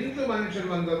 ഒരു ഹിന്ദു മനുഷ്യൻ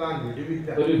വന്നതാണ്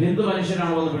വിടുവിച്ചത്. ഒരു ഹിന്ദു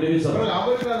മനുഷ്യനാണ് വന്ന് വിടുവിച്ചത്.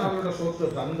 അവരാണ് അവരുടെ സ്വത്ത്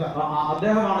തന്ന.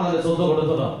 അദ്ദേഹമാണ് തന്റെ സ്വത്ത്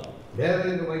കൊടുത്തത്.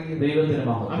 ദൈവത്തിന്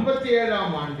മഹത്വം.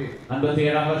 57-ാം ആണ്ടിൽ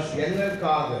 57-ാം വർഷം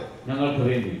ഞങ്ങൾക്ക്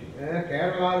വേണ്ടി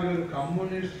കേരളത്തിൽ ഒരു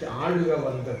കമ്മ്യൂണിസ്റ്റ് ആളുക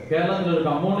വന്ന് കേരളത്തിൽ ഒരു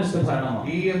കമ്മ്യൂണിസ്റ്റ് ഭരണമാണ്.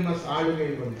 EMS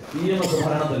ആളുകയിൽ വന്നു. EMS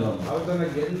ഭരണത്തിൽ വന്നു. അവർ തന്നെ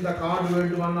എന്ത് കാർഡ്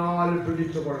വേണ്ടി വന്നാലും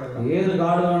പിടിച്ചുകൊള്ളണം. ഏത്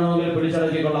കാർഡ് വേണമെങ്കിലും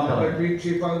പിടിച്ചടക്കിക്കൊള്ളാൻ പറഞ്ഞു.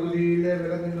 പീച്ചി പകുതിയിലെ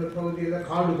വിലങ്ങുന്ന പകുതിയിലെ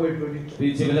കാർഡ് പോയി പിടിച്ചു.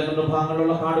 പീച്ചി വിലങ്ങുന്ന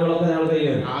ഭാഗങ്ങളിലുള്ള കാർഡുകളൊക്കെ ഞങ്ങൾ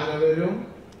കയ്യേറി. ആനവരും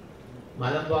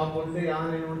മലമ്പാമ്പുണ്ട്,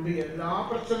 ആനയുണ്ട്, എല്ലാ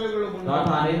പ്രശ്നങ്ങളും ഉണ്ട്.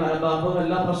 ആനയും മലമ്പാമ്പും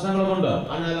എല്ലാ പ്രശ്നങ്ങളും ഉണ്ട്.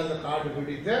 എന്നാൽ അത് കാർഡ്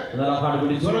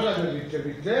പിടിച്ച്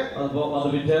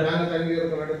വിറ്റ് ഞങ്ങൾ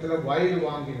തങ്ങിയിരുന്ന ഇടത്തിലെ വയൽ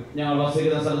വാങ്ങി. ഞങ്ങൾ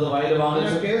വസിക്കുന്ന സ്ഥലത്ത് വയൽ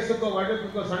വാങ്ങിച്ചു. കേസൊക്കെ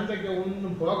വഴക്കൊക്കെ സണ്ടയ്ക്ക്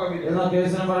ഒന്നും പോകവില്ല. എന്നാൽ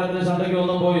കേസിനും വഴക്കിനും സണ്ടയ്ക്ക്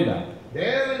ഒന്നും പോയില്ല.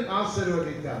 ദേവൻ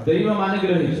ആശീർവദിച്ച, ദൈവം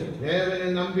അനുഗ്രഹിച്ചു. ദേവനെ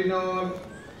നമ്പിനോർ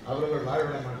അവർ വാഴ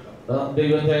മാറ്റം.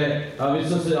 ദൈവത്തെ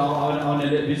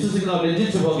വിശ്വസിക്കുന്നവർ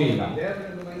ലജ്ജിച്ചു പോകുകയില്ല.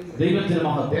 ദൈവത്തിന്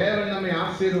മഹത്വം. ദേവൻ നമ്മെ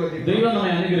ആശീർവദിക്കും. ദൈവം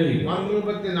നമ്മെ അനുഗ്രഹിക്കും.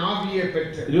 മറുരൂപത്തിൽ ആവിയെ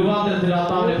പെറ്റ് രൂപാന്തരത്തിൽ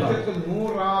ആത്മാവിനെ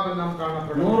 100 നാം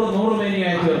കാണപ്പെടും. 100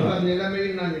 മേനിയായി തീർന്നു.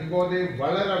 നിലമയിൽ നാം ഇപ്പോഴേ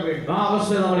വളരെ വേണ്ടി ആ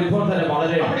അവസ്ഥയിൽ നമ്മൾ ഇപ്പോൾ തന്നെ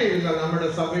വളരെ നമ്മുടെ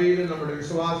സഭയിലും നമ്മുടെ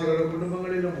വിശ്വാസികളുടെ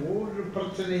കുടുംബങ്ങളിലും ഒരു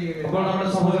പ്രശ്നയും അപ്പോൾ നമ്മുടെ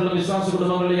സഭകളിലും വിശ്വാസ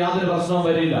കുടുംബങ്ങളിൽ യാതൊരു പ്രശ്നവും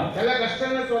വരില്ല. ചില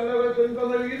കഷ്ടങ്ങൾ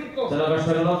തുன்பങ്ങൾ ഇരിക്കും. ചില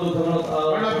കഷ്ടങ്ങളോ ദുഃഖങ്ങളോ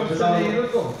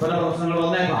പല പ്രശ്നങ്ങൾ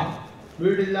വന്നേക്കാം.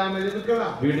 വീടില്ലാமல்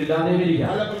இருக்கலாம், വീടില്ലാതെ ഇരിക്കാം.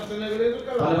 പല പ്രശ്നങ്ങൾ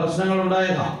இருக்கலாம், പല പ്രശ്നങ്ങൾ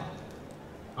ഉണ്ടായേക്കാം.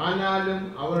 ആനാലും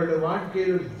അവരുടെ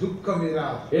വാഴ്ക്കയിൽ ദുഃഖമില്ല.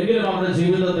 എങ്കിലും അവരുടെ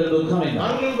ജീവിതത്തിൽ ദുഃഖമില്ല.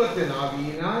 മറുരൂപത്തിൽ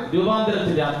ആവിയിനാൽ,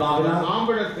 രൂപാന്തരത്തിന്റെ ആത്മാവിനാൽ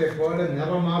മാമ്പഴത്തെ പോലെ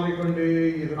നിറം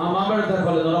മാറിക്കൊണ്ടേയിരിക്കും. ആ മാമ്പഴത്തെ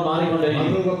പോലെ നിറം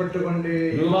മാറിക്കൊണ്ടേയിരിക്കും.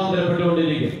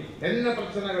 രൂപാന്തരപ്പെട്ടുകൊണ്ടിരിക്കും. എന്ന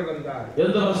പ്രശ്നങ്ങൾ വന്നാൽ,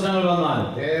 എന്ത് പ്രശ്നങ്ങൾ വന്നാലും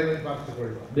ദേവൻ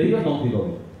പാർത്തുകൊള്ളും. ദൈവം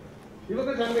നോക്കിക്കൊള്ളും.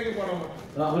 ഇവർക്ക് ചന്തയ്ക്ക് പോകണം.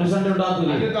 ഒരു സണ്ട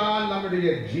ഉണ്ടാക്കുക. അതാണ് നമ്മുടെ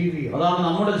ജീവിതം. അതാണ്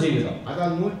നമ്മുടെ ജീവിതം.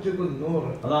 അതാണ്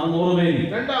 100. അതാണ് 100 മേനി.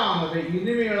 രണ്ടാമത്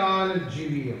ഇനിമയുള്ള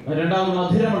ജീവിതം. രണ്ടാമത്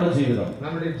മധുരമുള്ള ജീവിതം.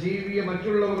 നമ്മുടെ ജീവിതം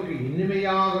മറ്റുള്ളവർക്ക്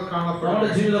ഇനിമയാകെ കാണപ്പെടണം. നമ്മുടെ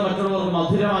ജീവിതം മറ്റുള്ളവർക്ക്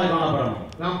മധുരമായി കാണപ്പെടണം.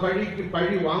 നാം പഴിക്ക്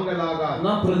പഴി വാങ്ങലാകാൻ,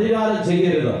 നാം പ്രതികാരം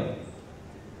ചെയ്യരുത്.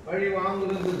 പഴി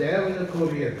വാങ്ങുന്നത്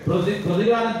ദേവനക്കുറിയത്.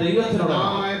 പ്രതികാരം ദൈവത്തിനോട്.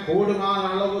 കൂടുമാന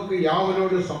അളവുക്ക്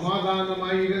യാവരോട്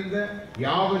സമാധാനമായിരുന്ന്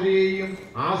യാവരെയും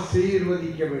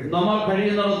ആശീർവദിക്ക வேண்டும். നമ്മൾ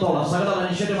കഴിയുന്നിടത്തോളം സകല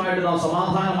മനുഷ്യരുമായിട്ട് നാം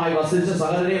സമാധാനമായി വസിച്ച്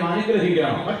സകലരെയും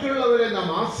അനുഗ്രഹിക്കണം. മറ്റുള്ളവരെ നാം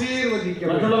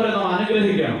ആശീർവദിക്കണം, മറ്റുള്ളവരെ നാം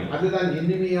അനുഗ്രഹിക്കണം. അതുதான்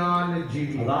ഇനിമയാണ്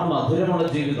ജീവിതം. അതാണ് മധുരമുള്ള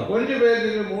ജീവിതം. 1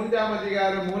 പേരിൽ 3-ാം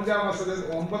അധികാരം 3-ാം വസനത്തെ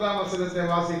 9-ാം വസനത്തെ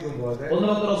വാസിക്കുമ്പോൾ 1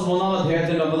 പത്രോസ് 3-ാം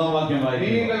അധ്യായത്തിന്റെ 9-ാം വാക്യം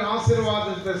വായിക്കുന്നു. നിങ്ങൾ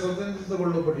ആശീർവാദത്തെ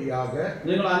സ്വതന്ത്രിച്ചുകൊള്ളുമ്പോൾ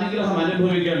നിങ്ങൾ അനുഗ്രഹം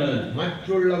അനുഭവിക്കേണ്ടതിന്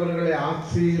മറ്റുള്ളവരെ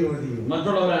ആശീർവദിക്കും,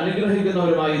 മറ്റുള്ളവരെ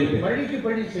അനുഗ്രഹിക്കുന്നവരുമായിരിക്കും. പഴിക്ക്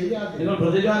പഴി ചെയ്യാതെ നിങ്ങൾ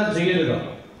പ്രതികാരം ചെയ്യരുത്.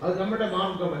 അത് നമ്മുടെ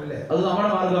മാർഗമല്ലേ, അത് നമ്മുടെ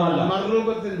മാർഗമല്ല.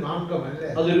 മറുരൂപത്തിൽ മാർഗമല്ലേ,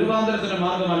 അത് രൂപാന്തരത്തിന്റെ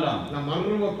മാർഗമല്ല. നാം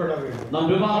മറുരൂപപ്പെട வேண்டும். നാം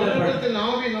രൂപാന്തരത്തിൽ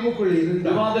ആവി നമുക്കുള്ളിൽ ഇരുന്ന്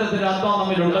രൂപാന്തരത്തിന്റെ ആത്മാവ്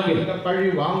നമ്മിലുണ്ടെങ്കിൽ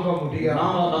പഴി വാങ്ങ മുടിയാ,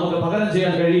 നമുക്ക് പകരം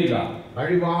ചെയ്യാൻ കഴിയില്ല.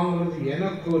 പഴി വാങ്ങുന്നത്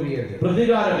എനക്കുറിയത്,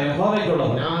 പ്രതികാരം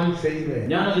യഹോവയ്ക്കുള്ളത്. ഞാൻ ചെയ്തേൻ,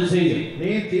 ഞാനത് ചെയ്യും. നീ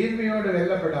തീന്മയോട്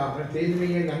വെല്ലപ്പെടാതെ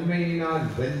തീന്മയെ നന്മയിനാൽ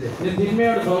വെല്ല്. നീ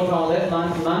തിന്മയോട് തോൽക്കാതെ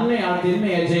നന്മയാൽ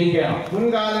തിന്മയെ ജയിക്കണം.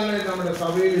 മുൻകാലങ്ങളിൽ നമ്മുടെ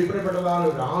സഭയിൽ ഇപ്പോഴപ്പെട്ടതാണ്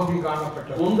ഒരു ആവി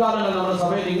കാണപ്പെട്ടത്. മുൻകാലങ്ങളിൽ നമ്മുടെ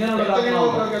സഭയിൽ ഇങ്ങനെയുള്ള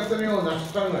എത്രയോ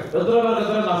നഷ്ടങ്ങൾ, എത്ര പേർക്ക്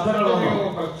എത്ര നഷ്ടങ്ങൾ വന്നു,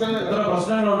 എത്ര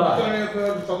പ്രശ്നങ്ങളുണ്ടായി, എത്രയോ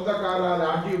പേർ സ്വന്തക്കാരാൽ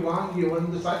അടി വാങ്ങി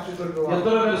വന്ന് സാക്ഷി കൊണ്ടുപോകും.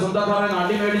 എത്ര പേര് സ്വന്തക്കാരൻ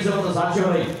അടി മേടിച്ചു വന്ന് സാക്ഷി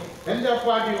പറയും. എന്റെ അപ്പ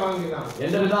അടി വാങ്ങിന,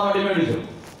 എന്റെ പിതാവ് അടി മേടിച്ചു,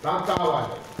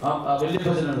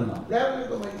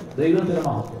 ദൈവത്തിന്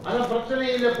മഹത്വം. അത്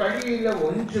പ്രശ്നയില്ല, പഴിയില്ല,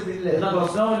 ഒഞ്ചുമില്ല,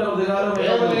 പ്രശ്നമില്ല, പ്രതികാരവും.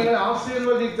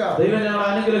 ആശീർവദിക്കാം, ദൈവം ഞങ്ങൾ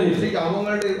അനുഗ്രഹിച്ചു.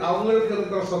 അവങ്ങൾക്ക്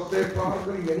இருக்கிற സ്വത്തെ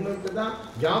പാർക്കൽ എങ്ങൾക്ക്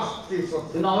ജാസ്തി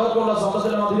സ്വത്ത്. ഇന്ന് അവർക്കുള്ള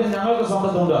സ്വന്തത്തിലും അധികം ഞങ്ങൾക്ക്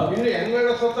സ്വന്തത്തുണ്ട്. ഇന്ന്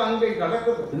ഞങ്ങളുടെ സ്വത്ത് അങ്ങേ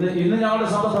കിടക്കുന്നു. ഇന്ന് ഞങ്ങളുടെ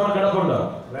സ്വന്തം അവിടെ കിടപ്പുണ്ട്.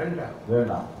 വേണ്ട,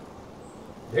 വേണ്ട.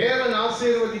 ദേവൻ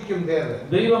ആശീർവദിക്കും.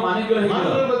 ദൈവം അനുഗ്രഹിക്കും.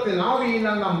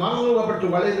 മറുരൂപപ്പെട്ട്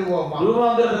വളരുവോ,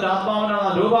 രൂപാന്തരത്തിന്റെ ആത്മാവിനാണ്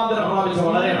രൂപാന്തരം പ്രാപിച്ച്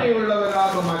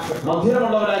വളരെയുള്ളവരാകും,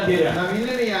 മധുരമുള്ളവരായി തീരാൻ,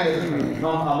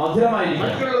 മധുരമായി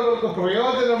മറ്റുള്ളവർക്ക്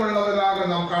പ്രയോജനമുള്ളവരാകെ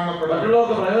നാം കാണപ്പെടാം,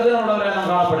 മറ്റുള്ളവർക്ക് പ്രയോജനമുള്ളവരായി നാം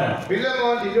കാണപ്പെടാം.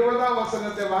 ഫിലോമോൻ 20-ാം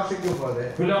വസനത്തെ വാസിക്കുമ്പോൾ,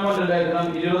 ഫിലോമോന്റെ ലേഖനം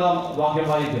 20-ാം വാക്യം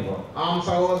വായിക്കുമ്പോൾ, ആം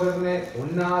സഹോദരനെ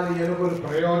ഉന്നാലി എനിക്കൊരു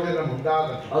പ്രയോജനം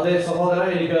ഉണ്ടാകട്ടെ. അതേ സഹോദരൻ,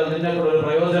 എനിക്ക് നിന്നെക്കൂടെ ഒരു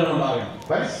പ്രയോജനം ഉണ്ടാകണം.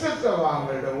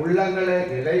 പരിശുദ്ധവാന്മാരുടെ ഉള്ളങ്ങളെ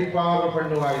ഇളൈപ്പാറ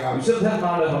പണ്ണുവായ,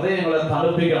 വിശുദ്ധന്മാരുടെ ഹൃദയങ്ങളെ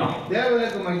തണുപ്പിക്കണം.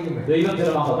 ദേവനക്ക് മഹിമ,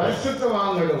 ദൈവത്തിന് മഹത്വം.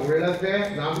 പരിശുദ്ധവാന്മാരുടെ ഉള്ളത്തെ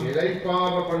നാം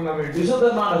ഇളൈപ്പാറ പണ്ണ വേണ്ടി,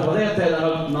 വിശുദ്ധന്മാരുടെ ഹൃദയത്തെ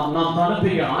നാം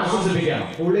തണുപ്പിക്കണം, ആശ്വസിപ്പിക്കണം,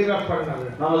 കുളിരപ്പണ്ണ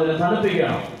വേണ്ടി, നാം അതിനെ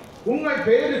തണുപ്പിക്കണം. ഉങ്ങൾ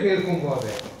പേര് കേൾക്കുമ്പോൾ,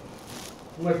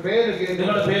 നിങ്ങളുടെ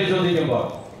പേര് ചോദിക്കുമ്പോൾ,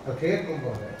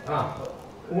 കേൾക്കുമ്പോൾ,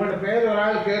 ഉങ്ങളുടെ പേര്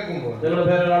ഒരാൾ കേൾക്കുമ്പോൾ, നിങ്ങളുടെ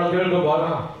പേര് ഒരാൾ കേൾക്കുമ്പോൾ,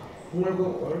 നിങ്ങൾക്ക്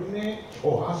ഉടനെ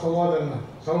ആ സഹോദരന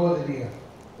സഹോദരിയ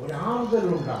ഒരു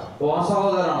ആറുതലുണ്ടാകും. ആ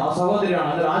സഹോദരനാണ്, ആ സഹോദരിയാണ്,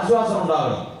 അതിൽ ആശ്വാസം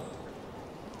ഉണ്ടാകും.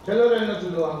 ചിലരെന്നെ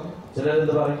ചൊല്ലുവാங்க,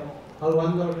 ചിലരെന്ത് പറയും, അത്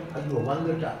വന്നോട്ടെ അയ്യോ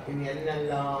വന്നിട്ടാ ഇനി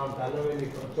എന്നെല്ലാം തലവേലി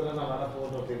പ്രശ്നം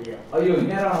നടക്കുമെന്നോ ശരിയാ. അയ്യോ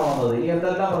ഇങ്ങനെയാണോ വന്നത്, ഈ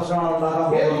എന്തെല്ലാം പ്രശ്നമാണ് ഉണ്ടാകാൻ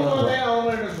പോകുന്നത്.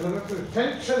 അവരുടെ സ്വരത്തിൽ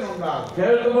ടെൻഷൻ ഉണ്ടാകും.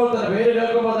 കേൾക്കുമ്പോൾ തന്നെ, പേര്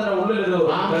കേൾക്കുമ്പോൾ തന്നെ ഉള്ളിലൊരു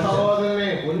സഹോദരനെ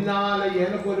ഉന്നാലെ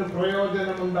എനിക്കൊരു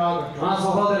പ്രയോജനം ഉണ്ടാകും. ആ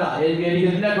സഹോദര, എനിക്ക്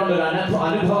ഇതിനെ കൊണ്ടൊരു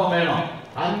അനുഭവം വേണം.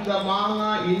 அந்த மாங்கா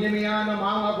இனிமையான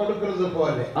மாங்கா கொடுக்கிறது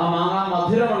போல, ആ മാങ്ങ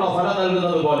മധുരമുള്ള ഫലം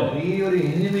നൽകുന്നത് പോലെ நீ ஒரு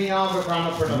இனிமையாக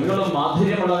காணப்படும். നിങ്ങളും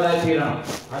മാധുര്യമുള്ളവരായി തീരണം.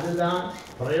 அதுதான்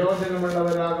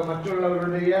பிரயோஜனமுள்ளவராக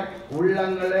மற்றவர்களுடைய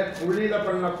உள்ளங்களை குளிர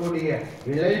பண்ணக்கூடிய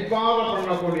இளைப்பாற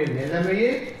பண்ணக்கூடிய நிலைமையை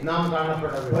நாம்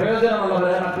காணப்பட வேண்டும்.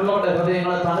 പ്രയോജനമുള്ളവരെ മറ്റുള്ളവരുടെ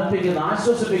ഹൃദയങ്ങളെ തണുപ്പിക്കുന്ന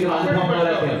ആശ്വസിപ്പിക്കുന്ന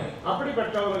അനുഭവങ്ങളൊക്കെ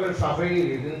அப்படிப்பட்டவர்கள்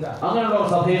சபையில் இருந்தால், അങ്ങനെയുള്ള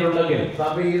സഭയിലുണ്ടെങ്കിൽ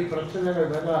சபையில் பிரச்சனைகள்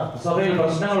வராது. സഭയിൽ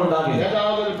പ്രശ്നങ്ങൾ ഉണ്ടാകില്ല.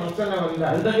 ஏதாவது ஒரு பிரச்சனை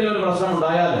வந்தால் എന്തെങ്കിലും ഒരു പ്രശ്നം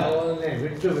ഉണ്ടായാൽ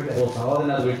വിട്ടുവിടും.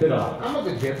 സഹോദരൻ അത് വിട്ടുകളാം.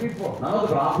 നമുക്ക് ജപിപ്പോ, നമുക്ക്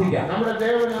പ്രാർത്ഥിക്കാം. നമ്മുടെ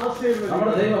ദൈവം ആശീർവദിക്കും.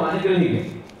 നമ്മുടെ ദൈവം അനുഗ്രഹിക്കും.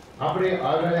 அப்படி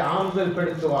அவரை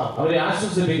ஆறுதல்படுத்துவார், അവരെ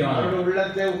ആശ്വസിപ്പിക്കണം, அவருடைய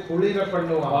உள்ளத்தை குளிர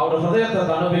பண்ணுவார், അവരുടെ ഹൃദയത്തെ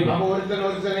തണുപ്പിക്കും. நம்ம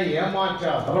ஒருத்தனை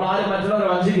ஏமாற்றார். അപ്പോൾ ആരും മറ്റുള്ളവരെ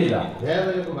വഞ്ചിക്കില്ല.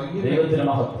 தேவனுக்கு மகிமை. ദൈവത്തിന്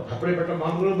മഹത്വം. அப்படிப்பட்ட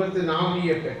மறுரூபத்தின்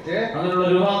ஆவியை பெற்று അങ്ങനെയുള്ള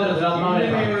രൂപാന്തരത്തിൽ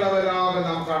இனிமையுள்ளவராக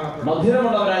நாம் காணப்படும்.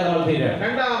 മധുരമുള്ളവരായി നമ്മൾ തീരണം.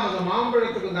 இரண்டாவது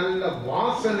மாம்பழத்துக்கு நல்ல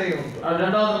வாசனை உண்டு.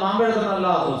 രണ്ടാമത് മാമ്പഴത്തിന് നല്ല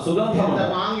இந்த സുഗന്ധമുണ്ട്.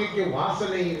 மாங்கைக்கு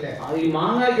வாசனை இல்லை. ഈ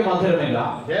മാങ്ങയ്ക്ക് മധുരമില്ല,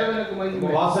 தேவனுக்கு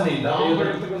மகிமை. വാസനയില്ല.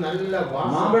 மாம்பழத்துக்கு நல்ல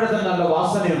வாசனை. മാമ്പഴത്തിന് നല്ല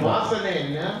വാസനയുണ്ട്. வாசனை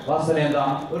என்ன? വാസന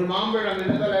എന്താണ്? ஒரு மாம்பழம்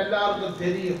இருந்தால் எல்லாருக்கும்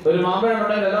தெரியும். ഒരു മാമ്പഴം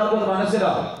ഉണ്ടെങ്കിൽ എല്ലാവർക്കും അത്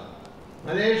മനസ്സിലാവും.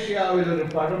 മലേഷ്യയിൽ ഒരു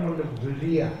പഴമുണ്ട്,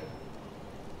 ദുരിയ.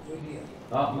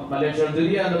 മലേഷ്യ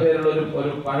ദുരിയ എന്ന പേരുള്ള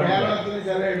ഒരു പഴം കേരളത്തിൽ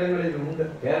ചില ഇടങ്ങളിലുണ്ട്.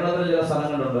 കേരളത്തിൽ ചില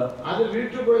സ്ഥലങ്ങളുണ്ട്. അത്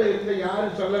വീട്ടുക്കുള്ള ഇരുന്ന്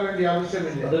യാരും ചൊല്ല വേണ്ടിയ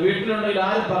ആവശ്യമില്ല. അത് വീട്ടിലുണ്ടെങ്കിൽ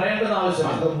ആരും പറയേണ്ടത്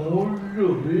ആവശ്യമില്ല. അത് മുഴു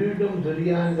വീടും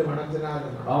ദുരിയാന്റെ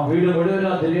മണത്തിനാലും ആ വീട് മുഴുവൻ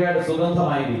ദുരിയായിട്ട്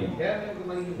സുഗന്ധമായിരിക്കും.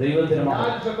 ദൈവത്തിന്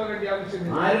ആരും ചൊല്ല വേണ്ടിയ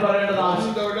ആവശ്യമില്ല. ആരും പറയേണ്ടത്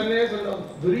ആവശ്യം ഉടനെ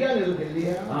ദുരിയാൻ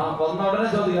ഇരിക്കില്ല. വന്ന ഉടനെ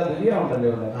ചോദിക്കാം, ദുരിയ ഉണ്ടല്ലോ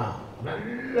ഇവിടെ.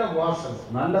 നല്ല വാസന,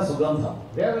 നല്ല സുഗന്ധം.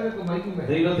 ദേവനുക്ക് മഹിമ.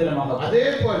 ദൈവത്തിന് മഹത്വം.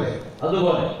 അതേപോലെ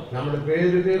അതുപോലെ നമ്മുടെ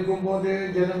പേര് കേൾക്കുമ്പോൾ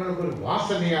ജനങ്ങൾക്ക് ഒരു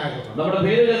വാസനയാകും. നമ്മുടെ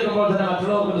പേര് കേൾക്കുമ്പോൾ തന്നെ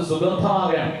മറ്റുള്ളവർക്ക് ഒരു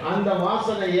സുഗന്ധമാകണം. அந்த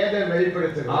வாசனை ஏதை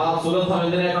வெளிப்படுத்துகிறது? ആ സുഗന്ധം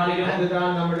എന്തിനെ കാണിക്കുന്നു? அதுதான்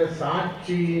நம்முடைய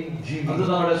சாட்சியின் ജീവിതം. അത്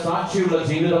നമ്മുടെ സാക്ഷിയുള്ള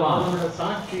ജീവിതമാണ്. നമ്മുടെ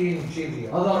സാക്ഷിயின்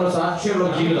ജീവിതം. അത് നമ്മുടെ സാക്ഷിയുള്ള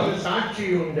ജീവിതം. നമുക്കൊരു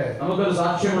സാക്ഷിയുണ്ട്. നമുക്കൊരു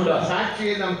സാക്ഷ്യമുണ്ട്.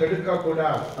 സാക്ഷിയെ നാം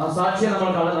കെടുക്കக்கூடாது. ആ സാക്ഷിയെ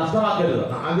നമ്മൾ നഷ്ടമാക്കരുത്.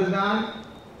 அதுதான்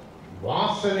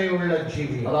വാസനയുള്ള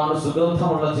ജീവിതം. അതാണ്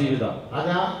സുഗന്ധമുള്ള ജീവിതം.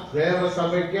 അതാ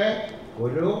ദേവസഭയ്ക്ക്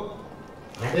ഒരു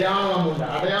അടയാളമുണ്ട്.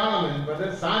 അടയാളം എന്നത്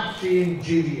സാക്ഷിയും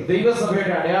ജീവിതം.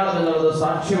 ദൈവസഭയുടെ അടയാളം എന്നുള്ളത്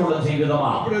സാക്ഷ്യമുള്ള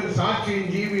ജീവിതമാണ്. അവിടെ ഒരു സാക്ഷിയും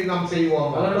ജീവി നാം ചെയ്യുവാൻ.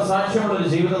 അവരുടെ സാക്ഷ്യമുള്ള ഒരു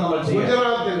ജീവിതം നമ്മൾ ചെയ്യും.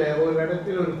 ഗുജറാത്തിലെ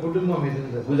ഒരിടത്തിൽ ഒരു കുടുംബം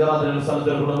ഇരുന്നത്. ഗുജറാത്തിൽ ഒരു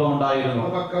സ്ഥലത്ത് ഒരു കുടുംബം ഉണ്ടായിരുന്നു.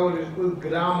 ഒരു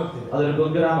ഗ്രാമത്തിൽ. അതൊരു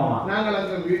കുഗ്രാമമാണ്. ഞങ്ങൾ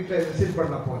അങ്ങ് വീട്ടിൽ വിസിറ്റ്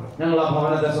பண்ண പോണം. ഞങ്ങൾ ആ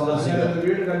ഭവനത്തെ സന്ദർശിച്ചു.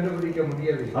 വീട് കണ്ടുപിടിക്കാൻ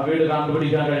മുടിയവില്ല. ആ വീട്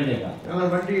കണ്ടുപിടിക്കാൻ കഴിഞ്ഞില്ല. ഞങ്ങൾ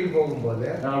വണ്ടിയിൽ പോകുമ്പോൾ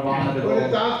ഞങ്ങൾ വാഹനത്തിൽ ഒരു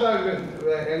താത്ത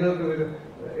ഞങ്ങൾക്ക്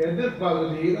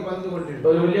എതിർപ്പകുതിയിൽ വന്നുകൊണ്ടിരുന്നു.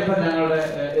 ഒരു വല്യപ്പൻ ഞങ്ങളുടെ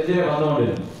എതിരെ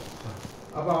വന്നുകൊണ്ടിരുന്നു.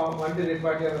 അപ്പൊ വണ്ടി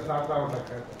നിപ്പാട്ടി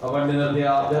താത്താവട്ടൊക്കെ വണ്ടി നിർത്തിയ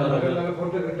അദ്ദേഹം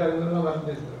പൊട്ട് കിട്ടാൻ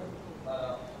പറഞ്ഞിരുന്നു.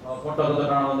 ഫോട്ടോക്കെ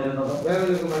തൊട്ടാണ് വന്നിരുന്നത്.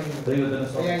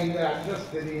 இந்த அட்ரஸ்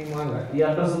தெரியுமாங்க? ഈ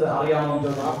അഡ്രസ് അറിയാമോ?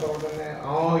 அப்ப உடனே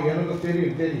எனக்கு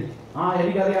தெரியும் தெரியும்.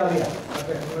 എനിക്കറിയാം അറിയാം.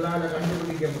 നിങ്ങളാലെ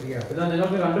കണ്ടുപിടിക്കാൻ முடியாது. ഇത്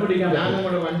നിങ്ങൾക്ക് കണ്ടുപിടിക്കാൻ ഞാൻ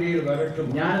നിങ്ങളുടെ വണ്ടിയിൽ വരട്ടും.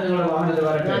 ഞാൻ നിങ്ങളുടെ വാഹനത്തിൽ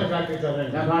വരട്ടെ.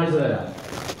 ഞാൻ കാണിച്ചു തരാം.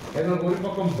 ഞങ്ങൾക്ക് ഒരു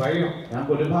പക്കം ഭയം.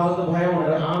 ഞങ്ങൾക്ക് ഒരു ഭാഗത്ത്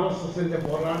ഭയമുണ്ട്. RSSന്റെ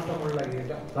പോരാട്ടമുള്ള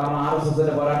ഇടം. കാരണം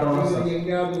RSSന്റെ പോരാട്ടമുള്ള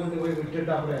എങ്ങാതെ കൊണ്ടുപോയി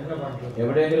വിട്ടിട്ട് അവർ എന്നെ പറഞ്ഞു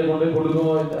എവിടെയെങ്കിലും കൊണ്ടുപോയി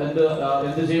കൊടുക്കുമോ,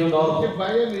 എന്ത് ചെയ്യുമോ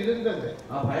ഭയം ഇരുന്നത്.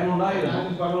 ആ ഭയം ഉണ്ടായിരുന്നു.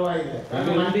 ഞാനും പറവായില്ല.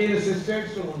 കാരണം വണ്ടിയിൽ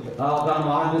സിസ്റ്റേഴ്സും ഉണ്ട്. കാരണം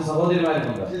വാഹനത്തിൽ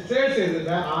സഹോദരിമാരുണ്ട്. സിസ്റ്റേഴ്സ്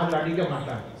ചെയ്തിട്ട് ആരും അടിക്കാൻ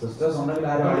മാട്ടാണ്. സിസ്റ്റേഴ്സ് ഉണ്ടെങ്കിൽ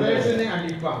ആരും ബ്രദേഴ്സിനെ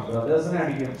അടിപ്പാം. ബ്രദേഴ്സിനെ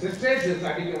അടിക്കും. സിസ്റ്റേഴ്സ്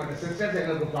അടിക്കാൻ മാട്ടേ. സിസ്റ്റേഴ്സ്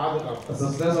ഞങ്ങൾക്ക് പാതുകാക്കും.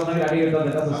 സിസ്റ്റേഴ്സ് ഉണ്ടെങ്കിൽ അടി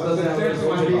കിട്ടത്തില്ല. സിസ്റ്റേഴ്സ്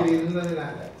വണ്ടിയിൽ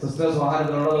ഇരുന്നതിനാല് സിസ്റ്റേഴ്സ്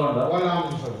വാഹനത്തിലുള്ളത് കൊണ്ട്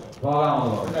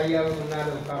പോകാമെന്ന് പറഞ്ഞു.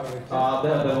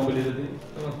 അദ്ദേഹത്തെ മുമ്പിൽ ഇരുത്തി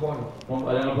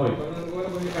ഞങ്ങൾ പോയി.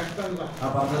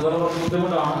 പറഞ്ഞതുപോലെ കുറച്ച്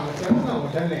ബുദ്ധിമുട്ടാണ്.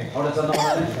 അവിടെ ചെന്ന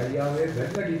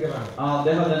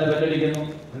അദ്ദേഹം തന്നെ ബെല്ലടിക്കുന്നു.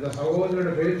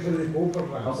 സഹോദരന്റെ പേര് ചൊല്ലി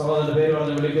കൂപ്പിടുறாங்க. സഹോദരന്റെ പേര്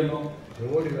പറഞ്ഞ് വിളിക്കുന്നു.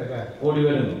 ഓടി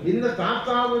വരുന്നു. ഇന്ന്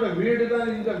താത്താവുടെ വീട് தான்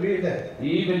இந்த വീട്.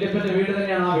 ഈ വല്യപ്പന്റെ വീട്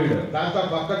തന്നെയാണ് ആ വീട്. താത്ത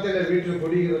പക്കത്തിലെ വീട്ടിൽ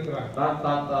കുടിയിരിക്കുകയാണ്.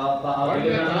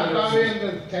 താത്താവേ இந்த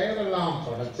ചെയറെല്ലാം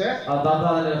തുടച്ച്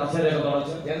താത്താവിന്റെ കസേരയൊക്കെ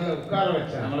തുടച്ച് ഞങ്ങളെ ഉட்கார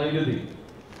വെച്ചാണ്. ഞങ്ങളെ ഇരുത്തി.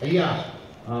 ஐயா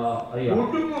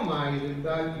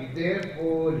കുടുംബമായിരുന്നാൽ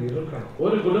ഇതേപോലെ ഇരിക്കണം.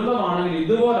 ഒരു കുടുംബമാണെങ്കിൽ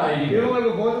ഇതുപോലായിരിക്കും.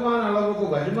 ഇവർക്ക് ബോധமான அளவுக்கு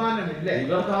വരുമാനമില്ല,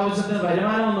 ഇവർക്ക് ആവശ്യത്തിന്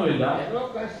വരുമാനമൊന്നുമില്ല,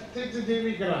 കഷ്ടിച്ച്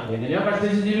ജീവിക്കണം. എങ്ങനെയോ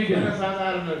കഷ്ടിച്ച് ജീവിക്കണം.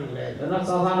 സാധാരണ ഒരു വേല, എന്നാൽ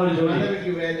സാധാരണ ഒരു ജോലി,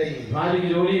 മനവിക്ക് വേലയില്ല, ഭാര്യയ്ക്ക്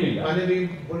ജോലിയുമില്ല, മനവിയും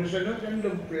പുരുഷനും 2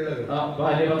 പിള്ളേരും,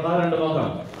 ഭാര്യ ഭർത്താവ് 2 മക്കൾ.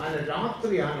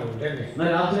 രാത്രിയാണ് ഉടനെ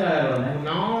രാത്രി ആയാലും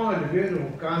 4 പേര്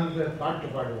ഉட்கார்ந்து പാട്ട്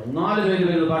പാടുക. 4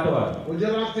 പേര് പാട്ട് പാടും.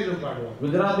 ഗുജറാത്തിലും പാടുക,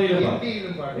 ഗുജറാത്തിലും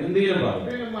ഹിന്ദിയിലും പാടുക, ഹിന്ദിയിലും പാടും,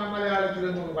 പിന്നെ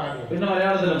മലയാളത്തിലും പാടുക. പിന്നെ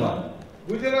മലയാളത്തിലും പാടും.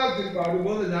 ഗുജറാത്തിൽ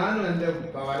പാടുമ്പോൾ ഞാനും എന്റെ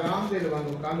വരാന്തയിൽ വന്ന്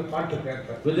ഉட்கார்ந்து പാട്ട്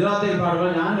കേട്ടു. ഗുജറാത്തിൽ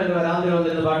പാടുമ്പോൾ ഞാൻ എന്റെ വരാന്തയിൽ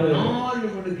വന്നിരുന്ന് പാട്ട്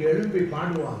 4 മണിക്ക് എഴുമ്പി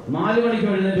പാടുവാ. 4 മണിക്ക്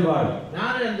എഴുന്നേറ്റ് പാടും.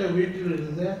 ഞാൻ എന്റെ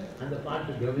വീട്ടിലിരുന്ന് அந்த പാട്ട്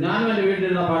ഞാനും എന്റെ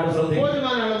വീട്ടിലിരുന്ന പാട്ട് ശ്രദ്ധിക്കും.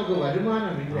 ബോധமான அளவுக்கு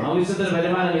വരുമാനമില്ല, ആവശ്യത്തിന്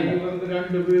വരുമാനമില്ല. ഇവർക്ക്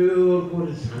 2 പേർക്കും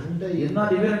ഒരു സണ്ടയും.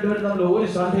 എന്നാൽ ഇവർ 2 പേരും തമ്മിൽ ഒരു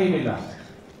സന്ദേഹമില്ല.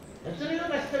 എത്രയോ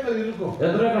കഷ്ടങ്ങൾ ഇരിക്കും,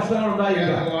 എത്ര കഷ്ടങ്ങൾ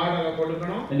ഉണ്ടായിരിക്കും. വാടക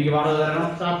കൊടുക്കണം, എനിക്ക് വാടക തരണം,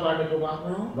 സാപ്പാടൊക്കെ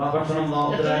വാങ്ങണം, ഭക്ഷണം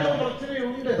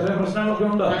പ്രശ്നമുണ്ട്. എത്ര പ്രശ്നങ്ങളൊക്കെ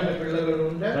ഉണ്ട്. 2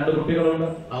 പിള്ളേരുണ്ട്, 2 കുട്ടികളുണ്ട്,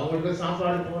 അവർക്ക്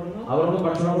സാപ്പാട് പോകണം, അവർക്ക്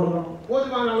ഭക്ഷണം കൊടുക്കണം.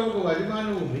 ബോധமான அளவுக்கு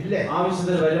വരുമാനവും ഇല്ല,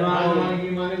 ആവശ്യത്തിന് വരുമാനവും.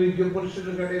 മനവിക്ക്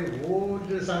പുരുഷനുക്കിടയിൽ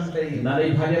ഒരു സണ്ടയും. എന്നാൽ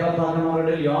ഈ ഭാര്യ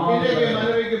ഭർത്താക്കന്മാരുടെ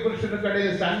മനവിക്ക്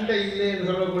പുരുഷനുക്കിടയിൽ സണ്ടയില്ലേ എന്ന്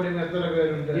சொல்லக்கூடிய എത്ര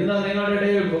പേരുണ്ട്? ഇന്ന് നിങ്ങളുടെ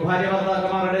ഇടയിൽ ഭാര്യ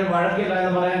ഭർത്താക്കന്മാരുടെ വഴക്കില്ല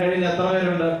എന്ന് പറയാൻ കഴിയുന്ന എത്ര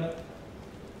പേരുണ്ട്?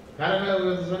 കരങ്ങളെ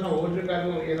ഉയർത്തി சொன்னா ഒരു കരം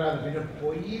ഉയരാതെ പിന്നെ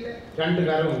പൊയ്യില് 2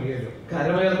 കരം ഉയരും.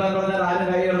 കരമുയർത്താൻ പറഞ്ഞാൽ ആരും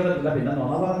കൈ ഉയർത്തില്ല, പിന്നെ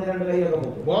നുണ പറഞ്ഞ് 2 കൈയൊക്കെ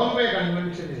പോകും. ബോംബെ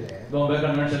കൺവെൻഷനിലെ ബോംബെ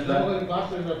കൺവെൻഷനിൽ ഒരു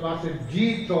പാസ്റ്റർ ജി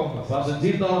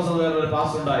തോമസ് ഒരു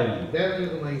പാസ്റ്റർ ഉണ്ടായിരുന്നു.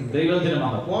 ദൈവത്തിന്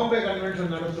മഹത്വം. ബോംബെ കൺവെൻഷൻ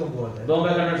നടത്തുമ്പോൾ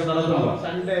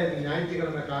സൺഡേ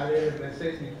ഞായറാഴ്ച കാലയിൽ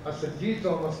മെസ്സേജ് പാസ്റ്റർ ജി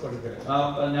തോമസ് കൊടുക്കുന്നത്.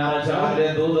 ഞായറാഴ്ച രാവിലെ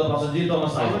ദൂത് പാസ്റ്റർ ജി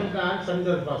തോമസ് അവൻ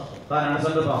സെന്റർ പാസ്റ്റർ, താനാണ്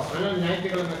സെന്റർ പാസ്റ്റർ.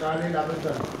 ഞായറാഴ്ച കാലയിൽ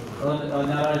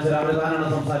ഞായറാഴ്ച രാവിലെ താനാണ്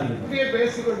സംസാരിക്കുന്നത്.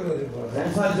 പേസിക്കൊണ്ട് വരുമ്പോൾ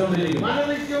സംസാരിച്ചുകൊണ്ടിരിക്കും.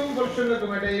 മനവിക്കും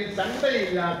പുരുഷനുക്കും ഇടയിൽ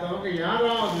സണ്ടയില്ലാത്തവർക്ക്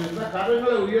യാതൊരു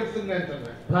കരങ്ങളെ ഉയർത്തുന്ന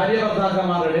തന്നെ. ഭാര്യ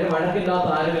ഭർത്താക്കന്മാരുടെ വഴക്കില്ലാത്ത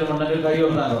ആരെങ്കിലും ഉണ്ടെങ്കിൽ കൈ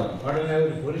ഉയർത്താൻ പറഞ്ഞു. ഉടനെ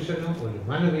ഒരു പുരുഷനും ഒരു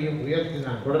മനവിയും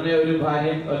ഉയർത്തിനാണ്. ഉടനെ ഒരു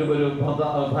ഭാര്യ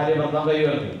ഭർത്താവ് കൈ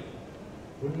ഉയർത്തി.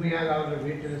 ഉണ്മയാൽ അവരുടെ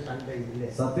വീട്ടിൽ സണ്ടയില്ലേ?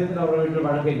 സത്യത്തിൽ അവരുടെ വീട്ടിൽ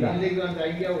വഴക്കില്ല.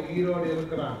 ഉയരോടെ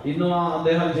ഇരിക്കണം. ഇന്നും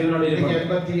അദ്ദേഹം ജീവനോട്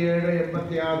 87,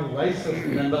 86 വയസ്സ്.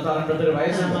 86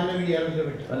 വയസ്സ്. മനവി ഇറങ്ങി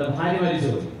വിട്ടു. അല്ല, ഭാര്യ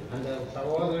മരിച്ചുപോയി.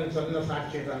 സഹോദരൻ സ്വന്തം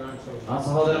സാക്ഷിയതാണ്. ആ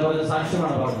സഹോദരൻ പറഞ്ഞ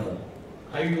സാക്ഷ്യമാണ് പറഞ്ഞത്.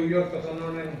 കൈ ഉയർത്ത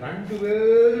സ്വന്തം 2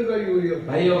 പേരും കൈ ഉയർത്തി.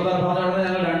 കൈ ഉയർത്താൻ പറഞ്ഞ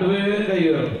ഞങ്ങൾ 2 പേരും കൈ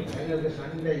ഉയർത്തി. ഞങ്ങൾക്ക്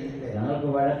സണ്ടയില്ല, ഞങ്ങൾക്ക്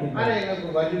വഴക്കില്ല, ഞങ്ങൾക്ക്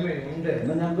വലുമയുണ്ട്,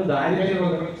 ഞങ്ങൾക്ക്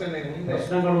ദാരിദ്ര്യമുണ്ട്,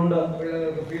 പ്രശ്നങ്ങളുണ്ട്,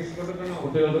 പിള്ളേർക്ക് ഫീസ് കൊടുക്കണം,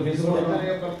 കുട്ടികൾക്ക് ഫീസ് കൊടുക്കണം,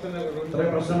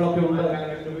 ഇത്രയും പ്രശ്നങ്ങളൊക്കെ ഉണ്ട്.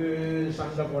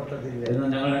 സണ്ട പൊട്ടത്തില്ല എന്ന്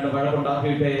ഞങ്ങൾ 2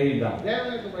 വഴക്കുണ്ടാക്കിയിട്ടേയില്ല.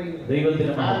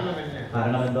 ദൈവത്തിന്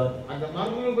കാരണം എന്താ?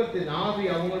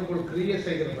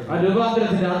 ആ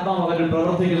രൂപാന്തരത്തിന്റെ ആത്മാവ് അവരിൽ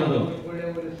പ്രവർത്തിക്കുന്നത്,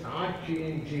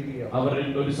 അവരിൽ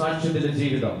ഒരു സാക്ഷ്യത്തിന്റെ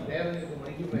ജീവിതം.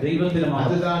 ദൈവത്തിന്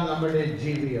അതാണ് നമ്മുടെ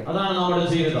ജീവിതം. അതാണ് നമ്മുടെ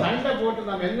ജീവിതം. സണ്ട പോട്ട്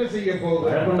നാം എന്നെ ചെയ്യാൻ പോകും?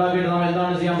 വഴക്കുണ്ടാക്കിയിട്ട് നാം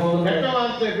എന്താണ് ചെയ്യാൻ പോകുന്നത്? കെട്ട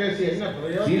വാർത്തയെ പേശി എന്നെ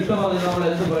ചീത്ത പറഞ്ഞ് നമ്മൾ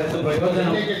എന്ത്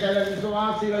പ്രയോജനം? ചില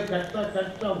വിശ്വാസികൾ കെട്ട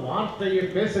വാർത്തയെ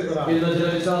പേശുகிறாർ. ചില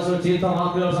വിശ്വാസികൾ ചീത്ത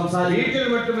വാക്കുകൾ സംസാരിക്കും. വീട്ടിൽ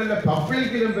മറ്റുമല്ല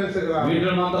പബ്ലിക്കിലും പേശുகிறாർ.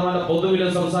 വീട്ടിൽ മാത്രമല്ല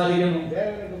പൊതുവിലും സംസാരിക്കുന്നു.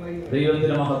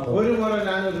 ദൈവത്തിന് മഹത്വം. ഒരു മുറ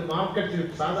ഞാനൊരു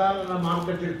സാധാരണ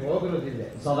മാർക്കറ്റിൽ പോകുന്നതില്ല.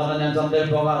 സാധാരണ ഞാൻ ചന്തയിൽ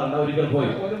പോകാറുണ്ട്. ഒരിക്കൽ പോയി.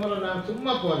 ഒരു മുറ ഞാൻ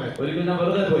ചുമ്മാ പോലെ. ഒരിക്കൽ ഞാൻ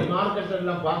വെറുതെ പോയി.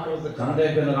 മാർക്കറ്റെല്ലാം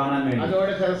ചന്തയൊക്കെ കാണാൻ വേണ്ടി.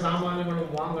 അതോടെ ചില സാമാനങ്ങളും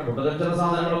വാങ്ങണം. ചില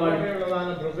സാധനങ്ങളുമായി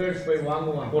ബ്രദേഴ്സ് പോയി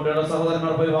വാങ്ങുവാൻ. കൂടെയുള്ള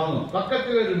സഹോദരന്മാർ പോയി വാങ്ങും.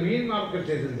 പക്കത്തിൽ ഒരു മീൻ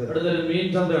മാർക്കറ്റ് അടുത്തൊരു മീൻ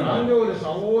ചന്തയാണ്. അതിന്റെ ഒരു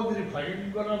സഹോദരി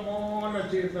ഭയങ്കരமான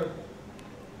ചീത്ത.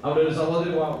 അവിടെ ഒരു സഹോദരി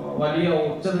വലിയ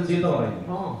ഉച്ചത്തിൽ ചീത്ത പറയും.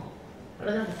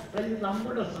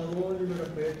 നമ്മുടെ സഹോദരിയുടെ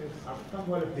പേര് ശബ്ദം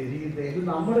പോലെ തിരിയുന്നേ.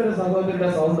 നമ്മുടെ ഒരു സഹോദരിയുടെ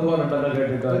സൗണ്ട് പോലെ ഉണ്ടല്ലോ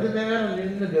കേട്ടിട്ട്. ഒരു നേരം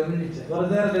നിന്ന് ഗവനിച്ച്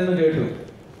കുറച്ചു നേരം നിന്ന് കേട്ടു.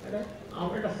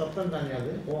 അവരുടെ ശബ്ദം തന്നെ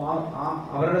അത്.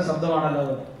 അവരുടെ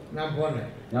ശബ്ദമാണല്ലോ. ഞാൻ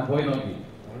പോയി നോക്കി.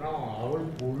 അവൾ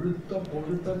പൊഴുത്ത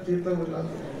ചീത്ത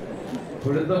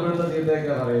പൊഴുത്ത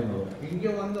ചീത്തയൊക്കെ പറയുന്നത്.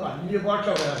 ഇങ്ങനെ വന്ന് അന്യഭാഷ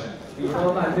പറയാൻ. ഇവിടെ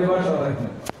വന്ന് അന്യഭാഷ പറയുന്നു.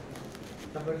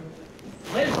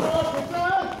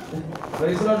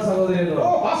 സഹോദരി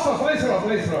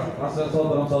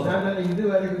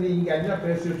ഇതുവരെ നീ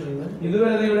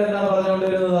ഇവിടെ എന്താണ്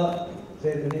പറഞ്ഞുകൊണ്ടിരുന്നത്?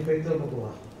 ശരി, നീ പെയ്ത്തോട്ട്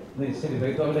പോവാ. ശരി,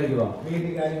 പെയ്ത്തോട്ടിലേക്ക് പോവാം.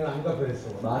 വീട്ടിൽ കാര്യങ്ങൾ അങ്ക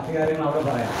പേശുക. ബാക്കി കാര്യങ്ങൾ അവിടെ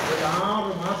പറയാം.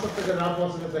 6 മാസത്തേക്ക്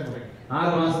രാപ്പോസനത്തെ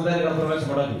 6 മാസത്തേക്ക് കൺഫർമേഷൻ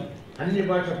മുടക്കി.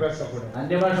 അന്യഭാഷ പേശപ്പെടും.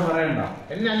 അന്യഭാഷ പറയണ്ട.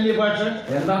 എന്നെ അന്യഭാഷ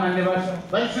എന്താണ് അന്യഭാഷ?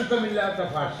 പരിശുദ്ധമില്ലാത്ത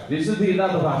ഭാഷ, വിശുദ്ധി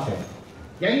ഇല്ലാത്ത ഭാഷ.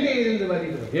 എங்கே ഇருந்து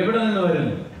വരുന്നു? എവിടെ നിന്ന്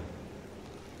വരുന്നു?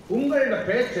 ഉങ്ങളുടെ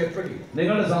പേച്ച് എപ്പടി?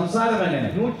 നിങ്ങളുടെ സംസാരം എങ്ങനെ?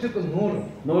 100ക്ക് 100.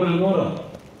 100ൽ 100.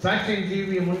 സാക്ഷ്യം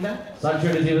ജീവിതമുണ്ട്,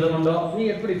 സാക്ഷിയുടെ ജീവിതമുണ്ടോ? നീ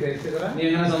എപ്പടി പേസുക, നീ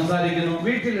എങ്ങനെ സംസാരിക്കുന്നു?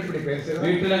 വീട്ടിൽ എപ്പടി പേസുക,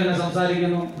 വീട്ടിൽ എങ്ങനെ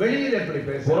സംസാരിക്കുന്നു? വെളിയിൽ എപ്പടി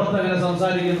പേസുക, പുറത്ത് എങ്ങനെ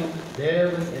സംസാരിക്കുന്നു?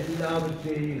 ദേവൻ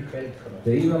എല്ലാവരെയും കേൾക്കണം,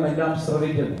 ദൈവം എല്ലാം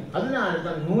ശ്രവിക്കുന്നു. അതിനാൽ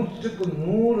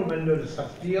 100% എന്നൊരു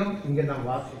സത്യം ഇങ്ങനെ നാം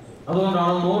വാസിക്കും.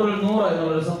 അതുകൊണ്ടാണ് 100-ൽ 100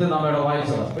 എന്നുള്ളൊരു സത്യം നാം ഇവിടെ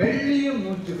വായിച്ചത്. വെള്ളിയും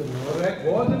 100%,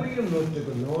 ഗോതമ്പയും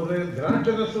 100%,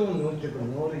 ദ്രാക്ഷരസവും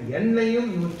 100%, എണ്ണയും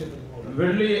 100%.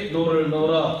 വെള്ളി 100-ൽ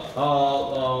 100,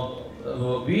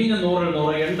 വീഞ്ഞ് 100-ൽ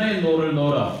 100, എണ്ണയും 100-ൽ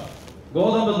 100,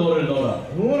 ഗോതമ്പ് 100-ൽ 100.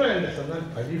 100 എന്ന് சொன்னால்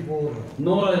പരിപൂർണം.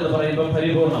 100 എന്ന് പറയുമ്പോൾ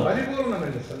പരിപൂർണം. പരിപൂർണം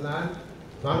എന്ന് சொன்னால்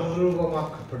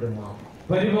മറുരൂപമാക്കപ്പെടുമാ.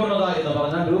 പരിപൂർണത എന്ന്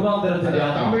പറഞ്ഞാൽ രൂപാന്തരത്തിന്റെ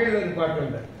തമിഴിൽ ഒരു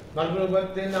പാട്ടുണ്ട്,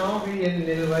 മറുരൂപത്തിനാവി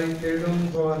എന്നിൽ വൈത്തിടും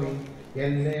സ്വാമി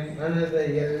എന്നെ മനത്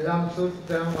എല്ലാം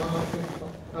സുസ്ഥമാക്കും.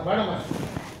 പാടമാ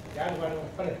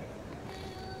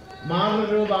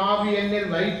മറുരൂപാവി എന്നിൽ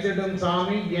വൈത്തിടും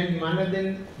സ്വാമി എൻ മനതിൽ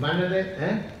മനത്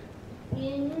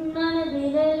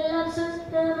മനതിലെ എല്ലാ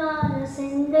സുത്തமான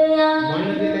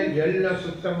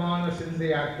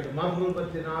சிந்தையாக்கிடும்.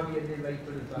 மறுரூபத்தினாவி என்னை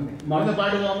வைத்திடும் சாமி. ഒന്ന്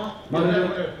പാടുവാമോ?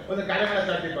 ഒന്ന് കരങ്ങളെ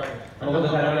തട്ടി പാടും. നമുക്ക്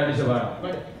കരങ്ങളെ അടിച്ച് പാടാം.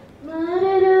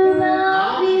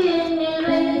 മറുരൂപാവി എന്നിൽ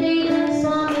വൈത്തിടും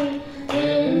സ്വാമി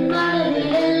എൻ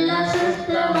മനതിലെല്ലാം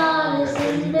സുത്തமான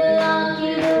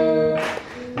ചിന്തയാക്കിടും.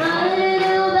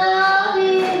 മറുരൂപാവി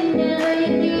എന്നിൽ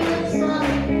വൈത്തിടും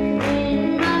സ്വാമി എൻ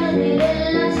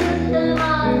മനതിലെല്ലാം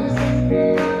സുത്തமான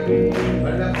ചിന്തയാക്കിടും.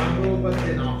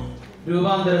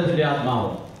 രൂപാന്തരത്തിന്റെ ആത്മാവ്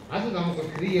അത് നമുക്ക്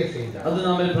ക്രിയ ചെയ്താൽ, അത്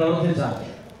നമ്മിൽ പ്രവർത്തിച്ചാൽ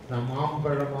നാം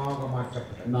മാമ്പഴமாக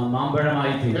മാറ്റപ്പെടും. നാം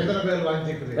മാമ്പഴമായി തീരും. എത്ര പേർ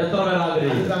വാഞ്ചിക്കുന്നത്? എത്ര പേർ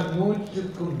ആഗ്രഹിക്കും?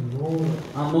 100-ക്ക് 100.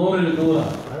 ആ 100-ൽ 100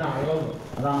 അത് അളവ്.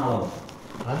 അതാണ് അളവ്.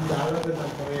 அந்த அளவு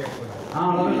நாம் குறையக்கூடாது. ആ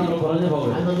അളവിൽ നമ്മൾ കുറഞ്ഞു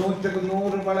പോകരുത്. அந்த 100-க்கு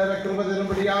 100 വളരെ കൃപ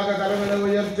തരുമ്പടിയാക കരങ്ങളെ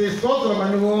ഉയർത്തി സ്തോത്രം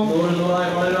பண்ணுவோம். 100-ൽ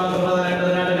 100 വളരുവാൻ കൃപ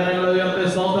തരേണ്ടതിനായിട്ട് കരങ്ങളെ ഉയർത്തി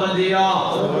സ്തോത്രം ചെയ്യാം.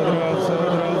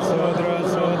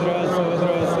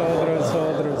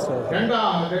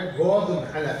 രണ്ടാമത് ഗോതമ്പ്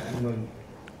അല്ല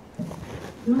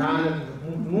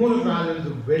 100 താലന്ത്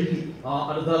വെള്ളി.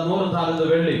 അടുത്ത 100 താലന്ത്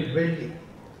വെള്ളി.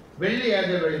 വെള്ളി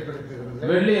ഏതെ വെളിപ്പെടുത്തുന്നത്?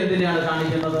 വെള്ളി എന്തിനാണ്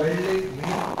കാണിക്കുന്നത്? വെള്ളി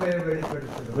വീഴ്ചയെ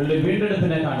വെളിപ്പെടുത്തുന്നത്. വെള്ളി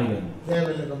വീണ്ടെടുപ്പിനെ കാണിക്കുന്നു.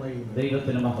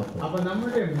 ദൈവത്തിന് മഹത്വം. അപ്പൊ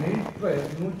നമ്മുടെ വീഴ്ച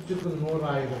 100-ക്ക് 100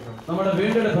 ആയിരിക്കണം. നമ്മുടെ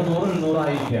വീണ്ടെടുപ്പ് 100-ൽ 100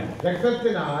 ആയിരിക്കണം.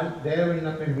 രക്തത്തിനാൽ ദേവൻ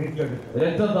നമ്മെ മീട്ടെടുക്കും.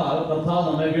 രക്തത്താൽ കർത്താവ്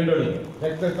നമ്മെ വീണ്ടെടുക്കും.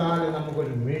 രക്തത്താൽ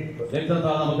നമുക്കൊരു മീட்பு.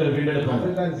 രക്തത്താൽ നമുക്കൊരു വീണ്ടെടുപ്പ്.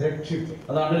 അതാണ് രക്ഷിപ്പ്.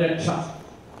 അതാണ് രക്ഷ.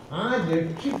 ആ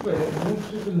രക്ഷിപ്പ്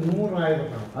 100-ക്ക് 100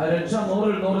 ആയിരിക്കണം. ആ രക്ഷ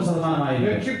 100-ൽ 100%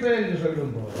 രക്ഷിപ്പ് എന്ന്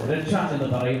ചൊല്ലുമ്പോൾ, രക്ഷ എന്ന്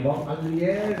പറയുമ്പോൾ അത്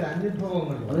 7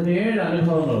 അനുഭവങ്ങളുണ്ട്. അതിന് 7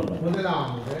 അനുഭവങ്ങളുണ്ട്.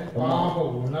 മുതലാമത് പാപ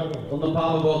ഉണർവ്, ഒന്ന്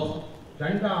പാപബോധം,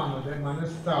 രണ്ടാമത്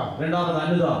മനസ്താപം, രണ്ടാമത്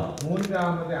അനുതാപം,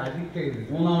 മൂന്നാമത് അറിക്കയിൽ,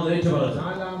 മൂന്നാമത് ഏറ്റുപറച്ചിൽ,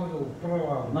 നാലാമത്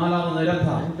ഉപ്രവാദം, നാലാമത്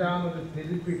നിരത്താം, അഞ്ചാമത്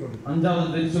തിരുപ്പി കൊടുക്കും, അഞ്ചാമത്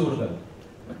തിരിച്ചു കൊടുക്കൽ,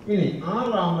 ഇനി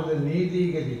ആറാമത്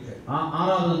നീതീകരിക്കൽ,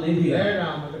 ആറാമത് നീതി,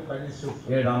 ഏഴാമത് പരിശുദ്ധി,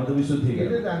 ഏഴാമത് വിശുദ്ധീകരണം.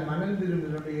 ഇത് താൻ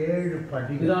മനംതിരുമലുള്ള 7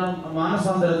 പടികൾ. ഇതാണ്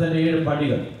മാനസാന്തരത്തിന്റെ 7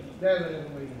 പടികൾ.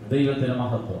 ദൈവത്തിന്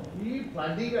മഹത്വം. ഈ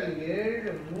പടികൾ 7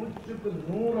 100-ക്ക്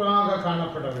 100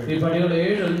 കാണപ്പെട ഈ வேண்டும். പടികൾ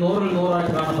 7 100-ൽ 100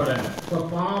 കാണപ്പെടേണ്ട.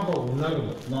 പാപ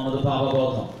ഉണർവ്, ഒന്നാമത്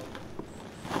പാപബോധം.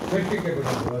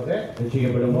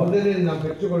 രക്ഷിക്കപ്പെടുമ്പോൾ മുതലിൽ നാം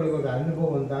പെറ്റുകൊള്ളുന്ന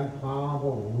അനുഭവം താൻ പാപ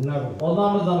ഉണർവ്.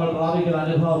 ഒന്നാമത് നമ്മൾ പ്രാപിക്കുന്ന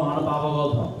അനുഭവമാണ്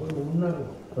പാപബോധം. ഒരു ഉണർവ്,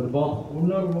 ഒരു ബോധം,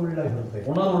 ഉണർവുള്ള ഹൃദയം.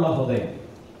 ഉണർവുള്ള ഹൃദയം.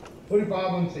 ഒരു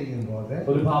പാപം ചെയ്യുമ്പോൾ,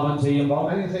 ഒരു പാപം ചെയ്യുമ്പോൾ,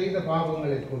 അതിന് ചെയ്ത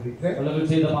പാപങ്ങളെ കുറിച്ച് അല്ലെങ്കിൽ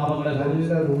ചെയ്ത പാപങ്ങളെ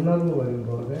നല്ല ഉണർവ്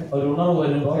വരുമ്പോൾ, ഒരു ഉണർവ്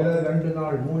വരുമ്പോൾ ചില 2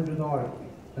 നാൾ 3 നാൾ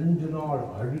 5 നാൾ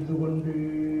അഴുതുകൊണ്ടേ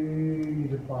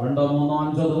 2, 3,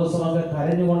 5 ദിവസമൊക്കെ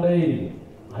കരഞ്ഞുകൊണ്ടേയിരിക്കും.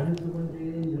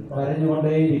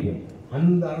 കരഞ്ഞുകൊണ്ടേയിരിക്കും.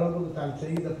 அந்த அளவுக்கு தான்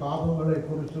செய்த பாவங்களை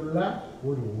குறிച്ചുള്ള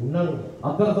ഒരു ഉണർവ്.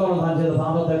 അത്രത്തോളം താൻ ചെയ്ത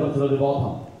പാപത്തെ കുറിച്ചുള്ള ഒരു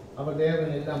ബോധം. അവ ദേവൻ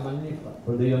എല്ലാം മன்னிப்பார்.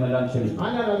 ദൈവം എല്ലാം ക്ഷമിക്കും.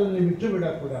 ஆனால் അത് നീ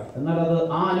വിട്ടുവിടக்கூடாது. എന്നാൽ അത്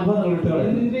ആ അനുഭവങ്ങൾ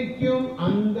വിട്ടുകളയും. ഇന്നും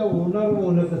அந்த ഉണർവ്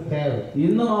ഉനക്ക് தேவை.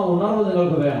 ഇന്നും ആ ഉണർവ്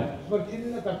നിങ്ങൾക്ക് വേണം. ഒരു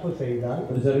ചിന്ന തപ്പ് ചെയ്താൽ,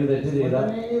 ഒരു ചെറിയ തെറ്റ് ചെയ്താൽ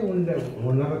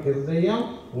ഉണർവ് ഹൃദയം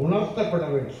ഉണർത്തപ്പെട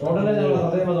வேண்டும். ഉടനെ ഞങ്ങളുടെ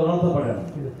ഹൃദയം അത് ഉണർത്തപ്പെടണം.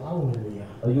 ഇത് പാവമില്ല,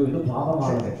 അയ്യോ ഇത്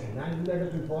പാപമാണ്, ഞാൻ இந்த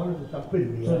இடத்துக்கு போனது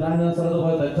தப்பில்லையா, ഞാൻ ഇങ്ങനെ സ്ഥലത്ത്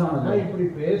പോയ തെറ്റാണ്, நான் இப்படி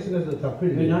பேசினது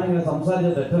தப்பில்லையா, ഞാൻ ഇങ്ങനെ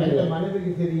സംസാരിച്ചത് തെറ്റല്ലേ, എന്റെ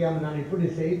മனைவிக்கு தெரியாம நான் இப்படி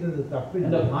செய்தது தப்பில்லை,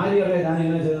 എന്റെ ഭാര്യ അറിയാൻ ഞാൻ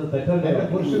ഇങ്ങനെ ചെയ്തത് തെറ്റല്ലേ, എന്റെ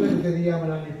പുരുഷന് தெரியாம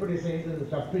நான் இப்படி செய்தது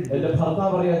தப்பில்லை, എന്റെ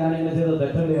ഭർത്താവ് അറിയാൻ ഞാൻ ഇങ്ങനെ ചെയ്തത്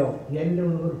തെറ്റല്ലയോ, എന്റെ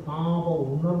ഒരു പാപ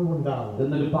ഉണർവ് ഉണ്ടാകും.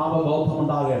 എന്നൊരു പാപബോധം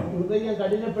ഉണ്ടാകണം. ഹൃദയം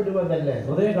കഠിനപ്പെടുവതല്ലേ,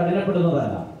 ഹൃദയം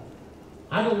കഠിനപ്പെടുന്നതല്ല,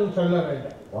 അതൊന്നും சொல்ல വേണ്ട,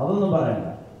 അതൊന്നും പറയണ്ട.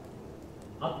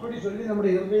 அப்படி சொல்லி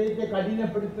നമ്മുടെ ഹൃദയത്തെ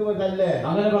കഠിനപ്പെടുത്തുവതല്ല,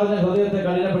 അങ്ങനെ പറഞ്ഞ ഹൃദയത്തെ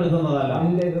കഠിനപ്പെടുത്തുന്നതല്ല.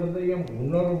 നിന്റെ ഹൃദയം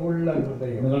ഉണർവുള്ള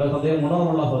ഹൃദയം. നിങ്ങളുടെ ഹൃദയം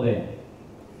ഉണർവുള്ള ഹൃദയം.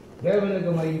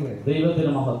 ദേവനുക്ക് മഹിമ. ദൈവത്തിന്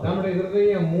മഹത്വം. നമ്മുടെ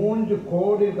ഹൃദയം 3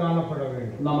 കോടി കാണപ്പെട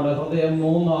വേണ്ടി. നമ്മുടെ ഹൃദയം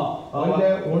 3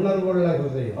 ഉണർവുള്ള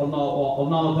ഹൃദയം.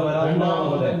 ഒന്നാമത്തെ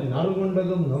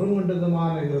നറുകൊണ്ടതും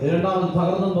നുറുകൊണ്ടതുമാണ് ഹൃദയം. രണ്ടാമത്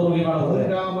തകർന്നും നുറുകിയാണ്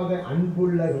ഹൃദയം. മൂന്നാമത്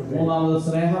അൻപുള്ള ഹൃദയം. മൂന്നാമത്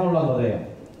സ്നേഹമുള്ള ഹൃദയം.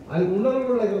 അത്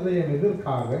ഉണർവുള്ള ഹൃദയം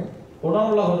എതിർക്കാതെ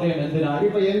ഉണർവുള്ള ഹൃദയം എന്തിനാണ്?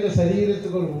 ഇപ്പൊ എന്റെ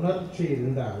ശരീരത്തിൽ ഒരു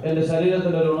ഉണർച്ചയുണ്ടാകും. എന്റെ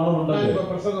ശരീരത്തിൽ ഒരു ഉണർവുണ്ട്.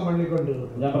 പ്രസംഗം പണിക്കൊണ്ടിരുന്നു.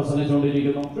 ഞാൻ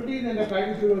പ്രസംഗിച്ചുകൊണ്ടിരിക്കുന്നു. എന്റെ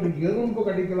കഴുത്തിൽ ഒരു എറുമ്പ്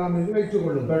കടിக்கலாம் എന്ന്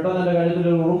വെച്ചുകൊള്ളും. പെട്ടെന്ന് എന്റെ കഴുത്തിൽ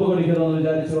ഒരു ഉറുമ്പ് കടിക്കണമെന്ന്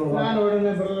വിചാരിച്ചോളൂ. ഞാൻ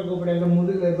ഉടനെ ബ്രദറെ കൂടെ എന്റെ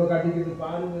മുതുകിൽ ഇപ്പൊ കടിക്കുന്നത്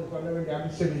പാല് കൊല്ല വേണ്ടി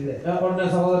ആവശ്യമില്ല. ഉടനെ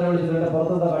സഹോദരനെ വിളിച്ചിട്ട് എന്റെ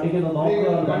പുറത്തെന്താ കടിക്കുന്നത്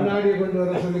നോക്കുക. കണ്ണാടി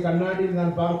കൊണ്ടുവരാൻ കണ്ണാടിയിൽ ഞാൻ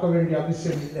പാർക്ക വേണ്ടി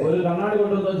ആവശ്യമില്ല. ഒരു കണ്ണാടി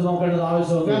കൊണ്ടുവന്ന് വെച്ച് നോക്കേണ്ടത്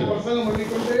ആവശ്യമില്ല. ഞാൻ പ്രസംഗം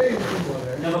പണിക്കൊണ്ടേ ഇരിക്കുമ്പോൾ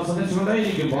ഞാൻ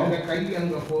പ്രസംഗിച്ചുകൊണ്ടേയിരിക്കുമ്പോൾ എന്റെ കൈ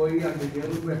അങ്ങ് പോയി അന്ന്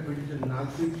എറുമ്പെ പിടിച്ച്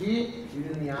നസുക്കി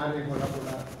ഇതിന് ആരെയും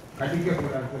കൊള്ളக்கூடாது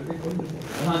കടിക്കപ്പെടാൻ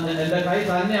കൊണ്ടുപോകും. എന്റെ കൈ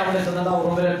തന്നെ അവിടെ ചെന്നിട്ട്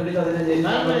ഉറുമ്പിനെ പിടിച്ച് അതിനെ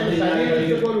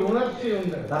ഒരു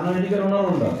ഉണർച്ചയുണ്ട്. കാരണം എനിക്കൊരു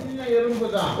ഉണർവുണ്ട്.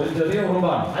 എറുമ്പുതാ ഒരു ചെറിയ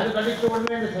ഉറുമ്പാണ്. അത് കടിച്ച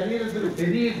ഉടനെ എന്റെ ശരീരത്തിൽ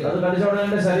തെരിയുന്നു. അത് കടിച്ച ഉടനെ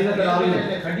എന്റെ ശരീരത്തിൽ അറിയുന്നു.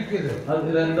 കടിക്കുന്നത്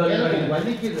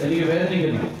വലിക്കുന്നത് എനിക്ക്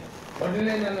വേദനിക്കുന്നു.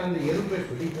 ഉടനെ ഞാൻ അന്ന് എറുമ്പെ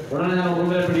പിടിക്കുന്നു. ഉടനെ ഞാൻ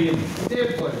ഉറുമ്പിനെ പിടിക്കുന്നു.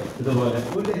 ഇതുപോലെ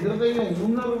ഒരു ഹൃദയം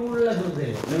ഉണർവുള്ള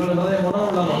ഹൃദയം. നിങ്ങളുടെ ഹൃദയം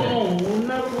ഉണർവുള്ള ഹൃദയം.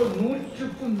 ഉണർവ്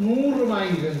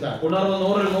 100%മായി இருந்தாൽ ഉണർവ്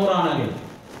 100 ആണെങ്കിൽ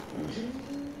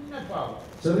ചിന്ന പാവം,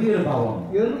 ചെറിയൊരു പാവം,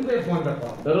 എറുമ്പെ പോണ്ട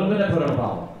പാവം, എറുമ്പിനെ പോലെ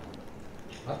പാവം.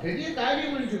 ആ പെരിയ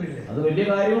കാര്യമൊന്നുമില്ല. അത് വലിയ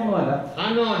കാര്യമൊന്നുമല്ല.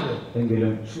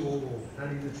 എങ്കിലും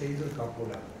நான் இது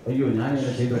செய்திருக்கக்கூடா. അയ്യോ ഞാൻ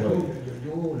ഇങ്ങനെ ചെയ്തു പോയി.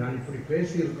 ஐயோ நான் இப்படி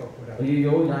பேசியிருக்கக்கூடா.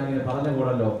 അയ്യോ ഞാൻ ഇങ്ങനെ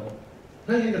പറഞ്ഞുകൂടല്ലോ.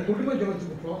 நான் இந்த குடும்ப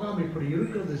ஜெபத்துக்கு போகாம இப்படி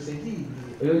இருக்கிறது சரி.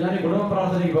 അയ്യോ ഞാൻ ഈ കുടുംബ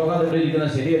പ്രാർത്ഥനയ്ക്ക് പോകാതെ ഇവിടെ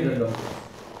ഇരിക്കുന്നത് ശരിയല്ലല്ലോ.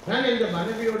 ഞാൻ എന്റെ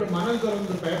മനവിയോട് മനം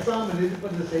തുറന്ന് പേസാமல்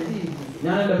இருப்பது சரி.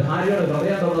 ഞാൻ എന്റെ ഭാര്യയോട്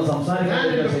ഹൃദയം തുറന്ന്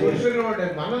സംസാരിക്കുന്നത് പുരുഷനോട്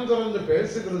മനം തുറന്ന്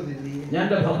പേസുகிறது இல்லை. ഞാൻ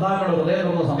എന്റെ ഭർത്താവിനോട് ഹൃദയം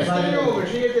തുറന്ന് സംസാരിക്കുന്നത്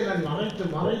വിഷയത്തെ ഞാൻ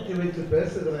മറച്ചു വെച്ച്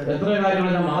പേസുகிறது. എത്ര കാര്യങ്ങൾ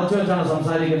ഞാൻ മറച്ചു വെച്ചാണ്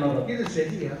സംസാരിക്കുന്നത്. ഇത്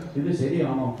ശരിയാ? ഇത്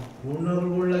ശരിയാണോ?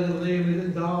 ഉണർവുള്ള ഹൃദയം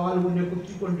ഇരുന്നാൽ ഉന്നെ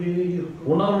കുത്തിക്കൊണ്ടേയിരിക്കും.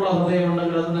 ഉണർവുള്ള ഹൃദയം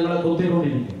ഉണ്ടെങ്കിൽ അത് നിങ്ങളെ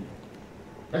കുത്തിക്കൊണ്ടിരിക്കും.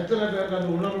 എത്ര പേർക്ക് അത്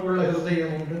ഉണർവുള്ള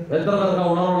ഹൃദയമുണ്ട്? എത്ര പേർക്ക്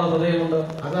ഉണർവുള്ള ഹൃദയമുണ്ട്?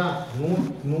 അതാ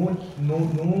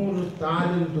 100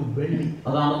 താലന്ത് വെള്ളി.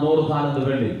 അതാണ് 100 താലന്ത്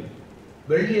വെള്ളി.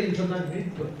 വെള്ളി എന്ന് പറഞ്ഞാൽ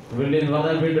വീട്ട്. വെള്ളി എന്ന്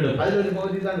പറഞ്ഞാൽ വീണ്ടെടുക്കും. അതിലൊരു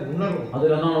പകുതിയാണ് ഉണർവ്.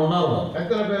 അതിലൊന്നാണ് ഉണർവ്.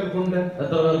 എത്ര പേർക്കുണ്ട്?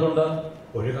 എത്ര പേർക്കുണ്ട്?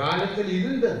 ഒരു കാലത്തിൽ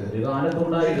ഇരുന്നത്. ഒരു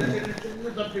കാലത്തുണ്ടായിരുന്നു.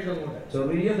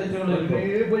 ചെറിയ തെറ്റുകൾ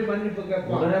പോയി മன்னிப்பு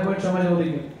കേൾക്കാം. ഉടനെ പോയി ക്ഷമ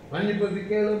ചോദിക്കും. മன்னிப்பு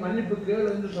കേള്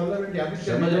എന്ന് சொல்ல വേണ്ടി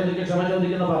ക്ഷമ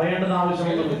ചോദിക്കുന്ന പറയേണ്ടത്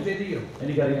ആവശ്യമുണ്ട്. தெரியும்.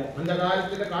 എനിക്കറിയാം. அந்த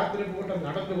காலத்துல காத்திருப்பு கூட்டம்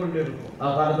നടന്നുകൊണ്ടിരുന്നു. ആ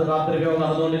കാലത്ത് കാത്തിരിപ്പ്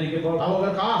നടന്നുകൊണ്ടിരിക്കുമ്പോൾ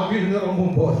അവർക്ക് ആവിയിൽ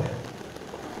നിറങ്ങുമ്പോൾ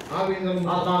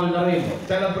ആത്മാവിൽ നിറയുമ്പോൾ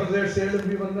ചില പ്രദേശം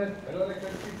എഴുമ്പി വന്ന്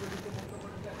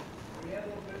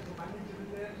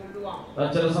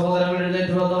ചില സഹോദരങ്ങൾ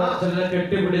എഴുന്നേറ്റ് വന്ന് ചിലരെ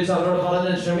കെട്ടിപ്പിടിച്ച് അവരോട്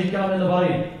പറഞ്ഞ് ക്ഷമിക്കാമെന്ന്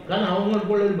പറയും. കാരണം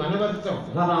അവർക്കുള്ള ഒരു മനവരുത്തം,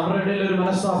 കാരണം അവരുടെ ഇടയിൽ ഒരു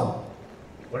മനസ്താപം.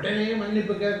 ഉടനെ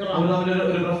മன்னிப்பு കേൾക്കണം.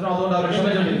 ഒരു പ്രശ്നം, അതുകൊണ്ട് അവർ ക്ഷമ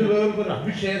ചോദിക്കും. രണ്ടുപേർക്കൊരു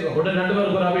അഭിഷേകം. ഉടനെ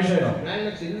രണ്ടുപേർക്കും ഒരു അഭിഷേകം. ഞാൻ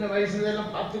ചിന്ന വയസ്സിലെല്ലാം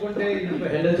പാത്തുകൊണ്ടേ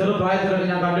എന്റെ ചെറുപ്രായത്തിലൊക്കെ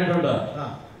ഞാൻ കണ്ടിട്ടുണ്ട്.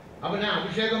 അപ്പൊ ഞാൻ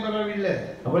അഭിഷേകം പറവില്ല.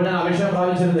 അപ്പോൾ ഞാൻ അഭിഷേകം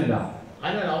പ്രാപിച്ചിരുന്നില്ല.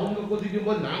 അതിനാൽ அவங்க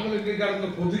കൊതിക്കുമ്പോൾ ഞങ്ങളൊക്കെ കടന്ന്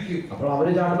കൊതിക്കും. അപ്പോൾ അവര്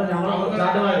ചാടുമ്പോൾ ഞങ്ങൾ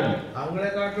ചാടുമായിരുന്നു.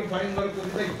 അവങ്ങളെക്കാട്ടിൽ ഭയങ്കര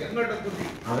കൊതി ഞങ്ങളുടെ കൊതി.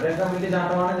 അവരെക്കാൾ വലിയ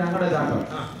ചാട്ടമാണ് ഞങ്ങളുടെ ചാട്ടം.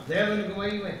 ദേവനുക്ക്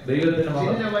മഹിമ. ദൈവത്തിന്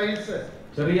ചിന്ന വയസ്സ്,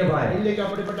 ചെറിയ പ്രായം. ഇല്ലേക്ക്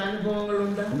അപ്പടിപ്പെട്ട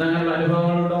അനുഭവങ്ങളുണ്ട്. അങ്ങനെയുള്ള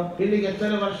അനുഭവങ്ങളുണ്ട്. ഇല്ലേക്ക് എത്ര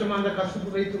വർഷമാണ് കസപ്പ്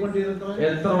വയ്ത്തുകൊണ്ടിരുന്നത്?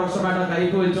 എത്ര വർഷമായിട്ട്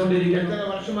കൈക്ക് വെച്ചുകൊണ്ടിരിക്കുന്നു? എത്ര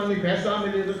വർഷമാണ്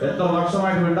പേസാമിലിരുന്നത്? എത്ര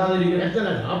വർഷമായിട്ട് മിണ്ടാതിരിക്കുന്നു? എത്ര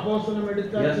ആപോസനം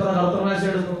എടുത്ത? എത്ര കർത്തമേശ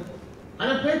എടുത്തു?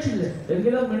 അങ്ങനെ പേച്ചില്ല.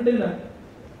 എങ്കിലും മിണ്ടില്ല.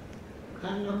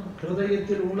 കാരണം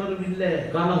ഹൃദയത്തിൽ ഉണർവില്ല.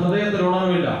 കാരണം ഹൃദയത്തിൽ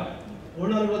ഉണർവില്ല.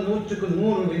 ഉണർവ് 100ക്ക്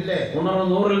 100 ഇല്ല. ഉണർവ്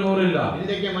 100ൽ 100 ഇല്ല.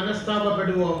 ഇതിലേക്ക്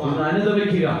മനസ്താപപ്പെടുവോ?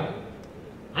 അനുദമിക്കുക.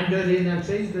 അണ്ടരെ ഞാൻ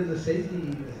ചെയ്തത്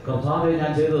ശരിയില്ല. കർത്താവേ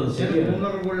ഞാൻ ചെയ്തത് ശരിയല്ല.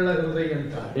 ഉണർവുള്ള ഹൃദയം.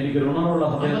 എനിക്കൊരു ഉണർവുള്ള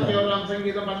ഹൃദയം. 51-ാം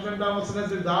സംഗീതം 12-ാം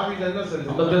വചനത്തിൽ ദാവീദ് എന്ന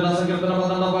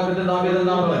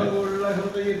ഉണർവുള്ള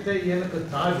ഹൃദയത്തെ എനിക്ക്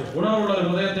താഴെ. ഉണർവുള്ള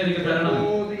ഹൃദയത്തെ എനിക്ക് തരണം.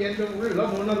 എന്റെ ഉള്ളം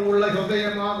ഉണർവുള്ള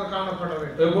ഹൃദയமாக കാണപ്പെട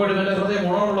வேண்டும். എപ്പോഴും എന്റെ ഹൃദയം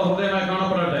ഉണർവുള്ള ഹൃദയമായി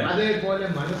കാണപ്പെടട്ടെ. അതേപോലെ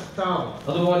മനസ്താപം,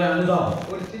 അതുപോലെ അനുതാപം.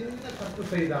 ഒരു ചിന്ന തപ്പ്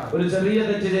ചെയ്താൽ, ഒരു ചെറിയ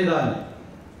തെറ്റ് ചെയ്താൽ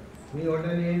നീ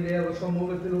ഉടനെ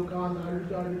സമൂഹത്തിൽ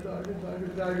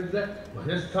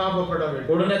മനസ്താപപ്പെട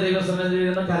வேண்டும். ഉടനെ ദൈവസന്നിധിയിൽ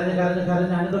നിന്ന്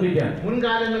കരഞ്ഞ് അനുദപിക്കാൻ.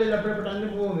 മുൻകാലങ്ങളിൽ അപ്പോഴപ്പെട്ട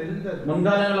അനുഭവം ഇരുന്നത്.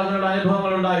 മുൻകാലങ്ങളിൽ അങ്ങനെയുള്ള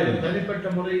അനുഭവങ്ങൾ ഉണ്ടായിരുന്നു. തനിപ്പെട്ട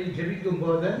മുറിയിൽ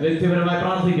ജപിക്കുമ്പോൾ, വ്യക്തിപരമായി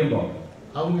പ്രാർത്ഥിക്കുമ്പോൾ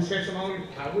അവന് ശേഷം അവർ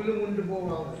ടവലും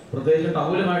കൊണ്ടുപോകാം. പ്രത്യേകിച്ച്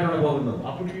ടവലുമായിട്ടാണ് പോകുന്നത്.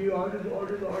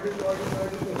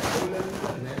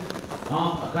 മനസ്താപപ്പെടുവാൻ. ആ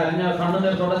കരഞ്ഞ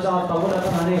കണ്ണുനീർ തുടച്ച ആ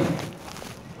ടവലൊക്കെ നനയും.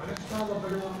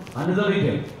 മനസ്താപപ്പെടുവാൻ.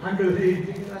 അനുദപിക്കും.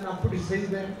 ഞാൻ അപ്പടി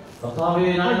ചെയ്തേ, കർത്താവേ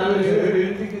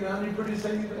ഞാൻ இப்படி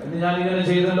செய்தேன், ഞാൻ ഇങ്ങനെ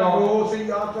ചെയ്തല്ലോ,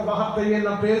 செய்யாத வார்த்தையை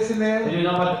நான் பேசினேன்,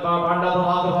 ഞാൻ വേണ്ടാത്ത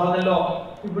വാക്ക് പറഞ്ഞല്ലോ,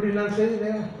 இப்படி நான்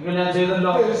செய்தேன், ഇങ്ങനെ ഞാൻ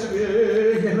ചെയ്തല്ലോ,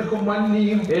 எனக்கு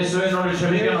மன்னியும், യേശുവേ എന്നോട്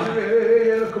ക്ഷമിക്കണം,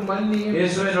 எனக்கு மன்னியும்.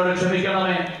 യേശുവേ എന്നോട്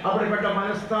ക്ഷമിക്കണമേ. அப்படிப்பட்ட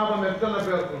മനസ്താപം എത്ര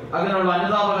പേർക്കുണ്ട്? അങ്ങനെയുള്ള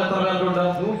അനുതാപം എത്ര പേർക്കുണ്ട്?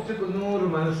 100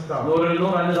 മനസ്താപം.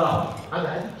 100 അനുതാപം. അത്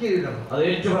അറിയിക്കണം, അത്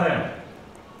ഏറ്റു പറയണം.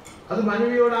 അത്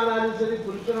മനവിയോടാണെങ്കിലും ശരി,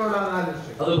 പുരുഷനോടാണെങ്കിലും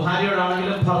ശരി, അത്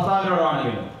ഭാര്യയോടാണെങ്കിലും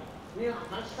ഭർത്താവിനോടാണെങ്കിലും നീ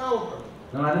മനസ്താവപ്പെടും,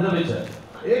 നിങ്ങൾ അനുദപിച്ച്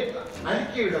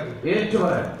അറിയിക്കണം, ഏറ്റു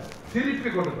പറയണം, തിരുപ്പി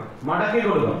കൊടുക്കണം, മടക്കി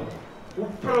കൊടുക്കണം,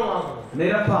 ഉപ്രവാഹം.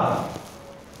 നിരപ്പാകണം.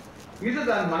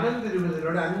 ഇതാണ് മനം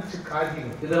തിരുവതിലൂടെ 5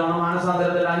 കാര്യങ്ങൾ. ഇതാണ്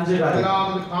മാനസാന്തരത്തിൽ 5 കാര്യങ്ങൾ.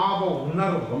 ഒന്നാമത് പാപ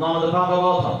ഉണർവ്, ഒന്നാമത്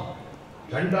പാപബോധം,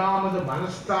 രണ്ടാമത്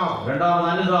മനസ്താപം, രണ്ടാമത്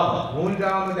അനുതാപം,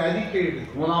 മൂന്നാമത് അറിയിക്കണം,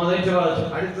 മൂന്നാമത് ഏറ്റുപറച്ചിൽ,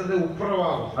 അടുത്തത്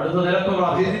ഉപ്രവാഹം, അടുത്ത നിരപ്പ്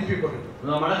പ്രാർത്ഥന, തിരുപ്പി കൊടുക്കും.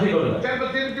 മടക്കി കൊടുക്കുക. ചിലപ്പോ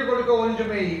തിരുപ്പി കൊടുക്ക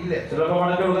ഒന്നുമേ ഇല്ല, ചിലപ്പോ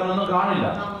മടക്കി കൊടുക്കാനൊന്നും കാണില്ല,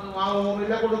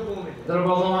 വാങ്ങുമില്ല, കൊടുക്കുമില്ല.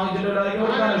 ചിലപ്പോ ഒന്നും വാങ്ങിച്ചിട്ടില്ലായിരിക്കും,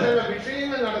 കൊടുക്കാനില്ല. ചില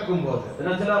വിഷയങ്ങൾ നടക്കുമ്പോൾ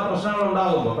പിന്നെ ചില പ്രശ്നങ്ങൾ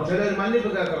ഉണ്ടാകുമ്പോ ചിലർ മന്നിപ്പ്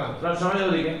കേൾക്കണം, ക്ഷമ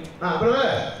ചോദിക്കും.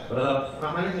 ബ്രദർ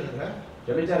മനസ്സിലുണ്ട്,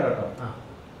 ക്ഷമിച്ചാൽ കേട്ടോ,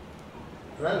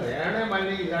 വേണേ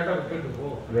മല്ലി ഇല്ലാട്ടോ വിട്ടിട്ട് പോ,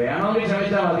 വേണമെങ്കിൽ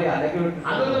ക്ഷമിച്ചാൽ മതി, അല്ലെങ്കിൽ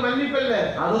അതൊന്നും മന്നിപ്പല്ലേ,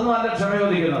 അതൊന്നും അല്ല ക്ഷമ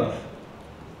ചോദിക്കുന്നത്.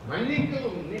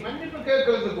 നീ മന്നിപ്പ്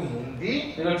കേൾക്കുന്നതിന് മുന്തി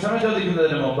നിങ്ങൾ ക്ഷമ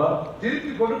ചോദിക്കുന്നതിന് മുമ്പ്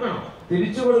തിരുപ്പി കൊടുക്കണം,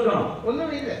 തിരിച്ചു കൊടുക്കണം.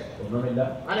 ഒന്നുമില്ല,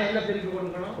 എല്ലാം തിരിച്ചു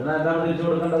കൊടുക്കണം. എന്നാൽ എന്താണ് തിരിച്ചു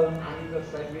കൊടുക്കേണ്ടത്?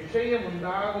 വിഷയം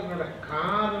ഉണ്ടാകുന്ന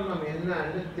കാരണം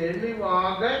എന്നാണ്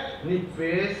തെളിവാക നീ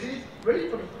പേശി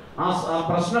വെളിപ്പെടുത്തണം. ആ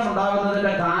പ്രശ്നം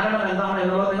ഉണ്ടാകുന്നതിന്റെ കാരണം എന്താണ്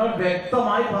എന്നുള്ളത് നിങ്ങൾ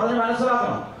വ്യക്തമായി പറഞ്ഞ്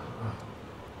മനസ്സിലാക്കണം.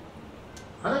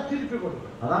 അത് തിരുപ്പി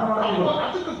കൊടുക്കണം. അതാണ്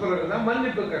അതൊക്കെ പിറகு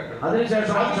മന്നിപ്പ് കേൾക്കണം.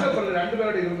 അതിനുശേഷം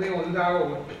രണ്ടുപേരുടെ ഹൃദയം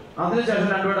ഒന്നാകും. അതിനുശേഷം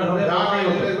രണ്ടുപേരുടെ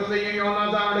ഹൃദയം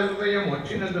യോനാഥാന്റെ ഹൃദയം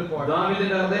ഒറ്റിനത് പോലെ,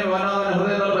 ദാവീദിന്റെ ഹൃദയം യോനാഥാന്റെ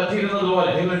ഹൃദയത്തോട് പറ്റിയിരുന്നത്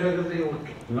പോലെ നിങ്ങളുടെ ഹൃദയം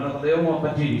ഒറ്റും. നിങ്ങളുടെ ഹൃദയവും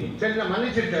പറ്റിയിരിക്കും. ചില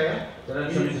മന്നിച്ചിട്ട്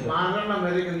മരണം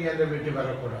വരെയും നീ എന്റെ വീട്ടിൽ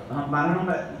വരக்கூடாது. മരണം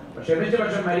ക്ഷമിച്ച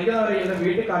പക്ഷെ മരിക്കുന്നവരെ എന്റെ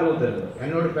വീട്ടിൽ കാലുകുത്തരുത്.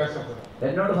 എന്നോട് പേശപ്പെടാം,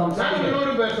 എന്നോട് സംസാരിക്കും,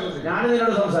 ഞാൻ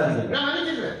നിന്നോട് സംസാരിക്കും.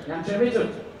 ഞാൻ ക്ഷമിച്ചു,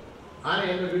 ആരെ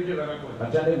എന്റെ വീട്ടിൽ വരக்கூடாது,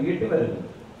 പക്ഷെ എന്റെ വീട്ടിൽ വരുന്നു.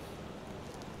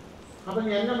 അപ്പൊ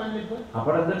നീ എന്നെ മന്നിപ്പ്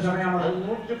അപ്പോൾ എന്ത് ക്ഷമയാണ്?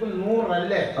 100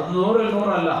 അല്ലേ? അത് 100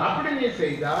 അല്ല. அப்படி நீ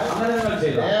செய்தால் അങ്ങനെ നിങ്ങൾ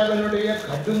ചെയ്താൽ தேவனுடைய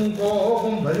கடும்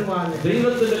கோபம் வருவானே,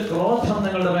 ദൈവത്തിന്റെ ക്രോധം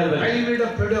നിങ്ങളുടെ മേൽ വരും,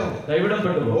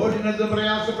 കൈവിടപ്പെട്ടു. ഓടിനതും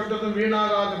പ്രയാസപ്പെട്ടതും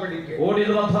വീണാകാതെപടിക്ക്,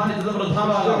 ഓടിയതും അധ്വാനിച്ചതും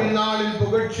വൃഥാവാകാതെ നാളിൽ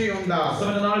പുകഴ്ച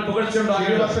ഉണ്ടാകും. നാളിൽ പുകഴ്ച ഉണ്ടാകും.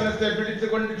 തിരുവചനത്തെ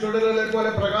പിടിച്ചുകൊണ്ട് ചുടലുകളെ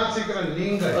പോലെ പ്രകാശിക്കുന്ന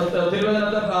നിങ്ങൾ,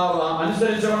 തിരുവചനത്തെ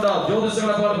അനുസരിച്ചുകൊണ്ട്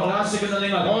ജ്യോതിഷങ്ങളെ പോലെ പ്രകാശിക്കുന്ന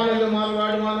നിങ്ങൾ, കോണലും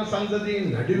മാർവാടുமான സന്തതിയും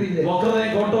നടുവിലെ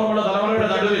വക്രതയും കോട്ടവുമുള്ള തലമുറയുടെ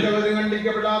നടുവിൽ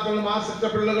ഖണ്ഡിക്കപ്പെടാത്തവരും ആശ്രിത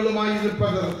പിള്ളകളുമായി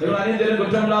ഇരുപ്പതർക്ക്, അനിയന്തരം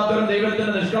കുറ്റമില്ലാത്തവരും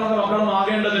ദൈവത്തിന്റെ നിഷ്കളങ്ക മക്കളും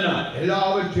ആകേണ്ടതിന്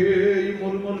എല്ലാവരെയും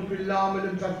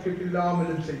മുറുമുറുപ്പില്ലാമലും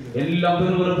തർക്കിപ്പില്ലാമലും ചെയ്യും. എല്ലാം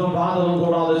പെരുവെറുപ്പും വാദവും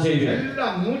കൂടാതെ ചെയ്യും.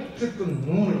 എല്ലാം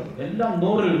 100 എല്ലാം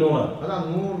 100 അതാ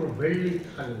 100 വെള്ളി,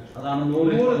 അതാണ്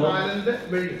 100 താലന്ത്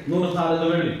വെള്ളി, 100 താലന്ത്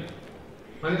വെള്ളി.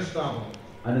 മനസ്താപം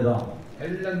അനുതാപം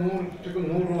എല്ലാം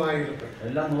 100 ആയിരിക്കും.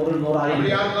 എല്ലാം 100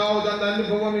 ആയിരിക്കും.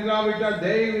 അനുഭവം ഇല്ലാവിട്ടാൽ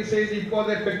ദയവ് ചെയ്ത്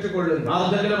ഇപ്പോഴേ പെറ്റുകൊള്ളുന്നു.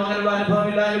 അങ്ങനെയുള്ള അനുഭവം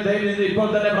ഇല്ലെങ്കിൽ ദയവ് ഇപ്പോൾ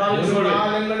തന്നെ പ്രാപിച്ചുകൊള്ളും.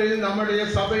 കാലങ്ങളിൽ നമ്മുടെ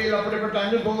സഭയിൽ അപ്പടിപ്പെട്ട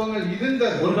അനുഭവങ്ങൾ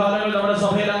ഇരുന്നത്, മുൻകാലങ്ങളിൽ നമ്മുടെ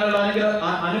സഭയിൽ അങ്ങനെയുള്ള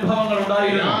അനുഭവങ്ങൾ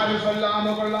ഉണ്ടായിരുന്നു. ആരും കൊല്ലാമ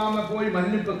കൊള്ളാമ പോയി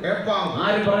മന്നിപ്പ് കേൾപ്പാം,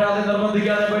 ആരും പറയാതെ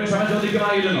നിർബന്ധിക്കാതെ പോയി ക്ഷമ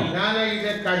ചോദിക്കുമായിരുന്നു. ഞാൻ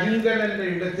ഇതിന്റെ കരിങ്കടന്റെ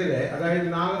ഇടത്തില്, അതായത്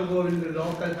നാഗർകോവിലിന്റെ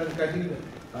ലോക്കൽ കരിങ്കൽ,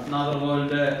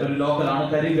 നാഗർകോവിലിന്റെ ഒരു ലോക്കലാണ്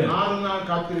കരിങ്കൽ. 6 നാൾ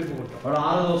കാത്തിരിപ്പ് കൂട്ടും. അവിടെ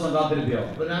 6 ദിവസം കാത്തിരിപ്പിയോ?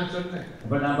 അപ്പൊ ഞാൻ சொன்னேன்,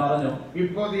 അപ്പൊ ഞാൻ പറഞ്ഞു,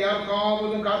 இப்போ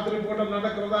யாருக்காவதும் காத்திருப்பு கூட்டம்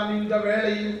நடக்கிறதா இந்த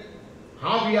வேளையில்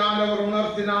ஆவியானவர்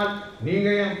உணர்த்தினால் நீங்க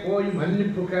போய்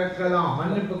மன்னிப்பு கேட்கலாம்,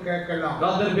 மன்னிப்பு கேட்கலாம்.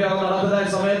 കാത്തിരിപ്പിയാവ് നടക്കുന്ന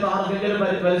സമയത്ത് ആർക്കെങ്കിലും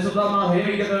പരിശുദ്ധാത്മാ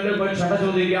ഹേമിക്കുന്നവരിൽ പോയി ക്ഷമ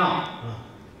ചോദിക്കാം.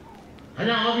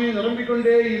 ആവിയിൽ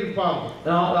നിറമ്പിക്കൊണ്ടേ ഇരിപ്പാം,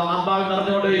 ആത്മാവിൽ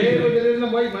നിറഞ്ഞുകൊണ്ടേ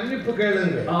പോയി മന്നിപ്പ്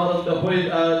കേളുങ്ക.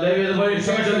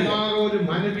 ഒരു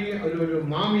മനവി ഒരു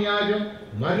മാമിയാരും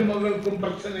മരുമകൾക്കും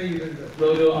പ്രശ്നയിലുണ്ട്.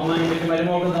 ഒരു അമ്മായിക്കും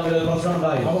മരുമകൾക്കും തമ്മിൽ പ്രശ്നം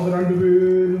ഉണ്ടായി. അവർ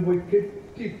രണ്ടുപേരും പോയി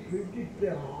കെട്ടിപ്പിടിച്ച്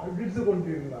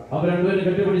അഴുതുകൊണ്ടിരുന്നു. അവർ രണ്ടുപേരും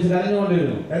കെട്ടിപ്പിടിച്ച്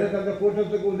കരഞ്ഞുകൊണ്ടിരുന്നു. എന്റെ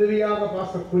കൂട്ടത്തിക്ക് ഉദവിയാക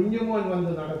പാസ്റ്റർ കുഞ്ഞുമോൻ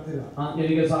വന്ന് നടത്തിന,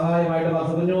 എനിക്ക് സഹായമായിട്ട്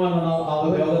പാസ്റ്റർ കുഞ്ഞുമോൻ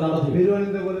നടത്തി.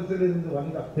 തിരുവനന്തപുരത്തിലിருந்து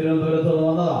തിരുവനന്തപുരത്ത്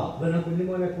വന്നതാ.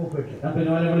 കുഞ്ഞുമോനെ കൂപ്പിട്ടു. ഞാൻ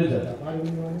കുഞ്ഞുമോനെ വിളിച്ചത്.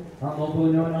 നോക്ക്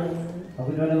കുഞ്ഞുമോനെ,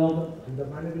 കുഞ്ഞുമോനെ നോക്ക്. എന്റെ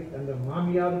മനവി എന്റെ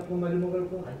മാമിയാർക്കും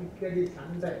മരുമകൾക്കും അടിക്കടി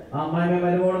സണ്ട, അമ്മായിനെ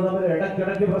മരുമകളും തമ്മിൽ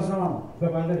ഇടയ്ക്കിടയ്ക്ക് പ്രശ്നമാണ്. ഇപ്പൊ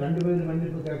രണ്ടുപേരും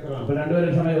മന്നിപ്പ് കേൾക്കണം. ഇപ്പൊ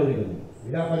രണ്ടുപേരും ക്ഷമ ചോദിക്കുന്നു.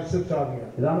 ഇതാണ് പരിശുദ്ധാത്മ,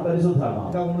 ഇതാണ് പരിശുദ്ധാത്മ,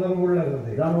 ഇതാണ് ഉണർവുള്ള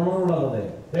ഹൃദയം, ഇതാണ് ഉണർവുള്ള ഹൃദയം.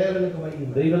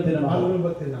 ദൈവത്തിന്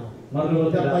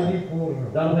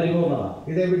ഇതാണ് പരിപൂർണ്ണത.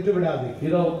 ഇതേ വിട്ടുവിടാതെ,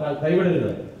 ഇതോ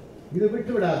കൈവിടരുത്. ഇത്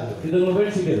വിട്ടുവിടാതെ ഇത് നിങ്ങൾ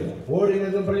ഉപേക്ഷിക്കരുത്.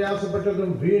 ഓടിയതും പ്രയാസപ്പെട്ടതും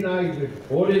വീണായി വിട്ടു.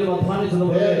 ഓടിയതും അധ്വാനിച്ചതും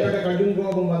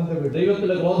കടുംകോപം വന്നു വിട്ടു.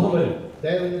 ദൈവത്തിന്റെ ക്രോധം വരും.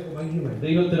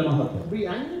 ദൈവത്തിന് മഹത്വം. ഈ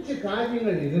 5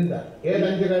 കാര്യങ്ങൾ ഇതിന്റെ ഏത്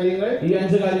 5 കാര്യങ്ങൾ? ഈ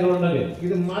 5 കാര്യങ്ങളുണ്ടെങ്കിൽ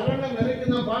ഇത് മരണം വരയ്ക്ക്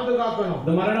നാം പാതുകാക്കണം.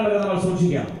 ഇത് മരണം വരെ നമ്മൾ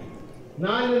സൂക്ഷിക്കാം.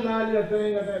 4 4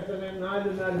 എത്രയും കേട്ടോ, എത്ര 4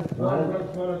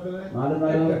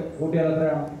 4 കൂട്ടിയാൽ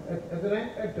എത്രയാണ്?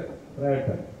 8.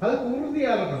 8. അത്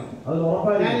പൂർത്തിയാക്കണം. അത്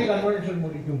ഉറപ്പായി. ഞാൻ ഈ കൺവെൻഷൻ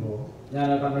മുടിക്കുമ്പോ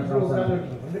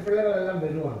പിള്ളേരെല്ലാം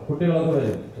വരുവാണ്, കുട്ടികളൊക്കെ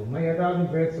വരും. ചുമ്മാ ഏതാനും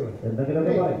പേഴ്സുണ്ട്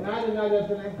എന്തെങ്കിലുമൊക്കെ പറയും. 4 4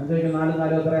 എത്ര? 4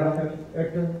 4 എത്രയാണ്?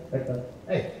 8.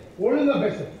 ഒഴുങ്ങ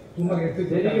പേഴ്സ് ചുമ്മാ 8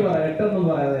 ശരിക്ക് പറയാം. 8 ഒന്നും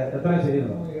പറയാതെ എത്ര ശരി?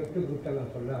 8 കിട്ടണം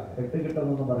சொல்லாத. 8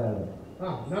 കിട്ടുന്നൊന്നും പറയാതെ.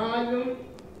 4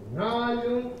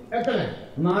 4 എത്ര?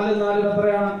 4 4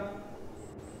 എത്രയാണ്?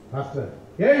 7.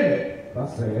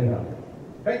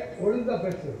 ഒഴുങ്ക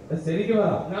പേഴ്സ് ശരിക്ക്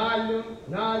പറ. 4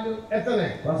 4 എത്ര?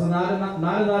 4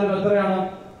 4 എത്രയാണ്?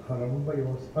 9.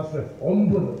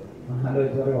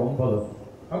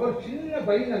 അവർ ചിന്ന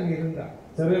പയ്യൻ അങ്ങിരുന്ന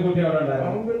ചെറിയ കുട്ടി അവിടെ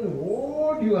ഉണ്ടായിരുന്നു.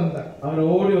 ഓടി വന്ന അവൻ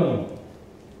ഓടി വന്നു.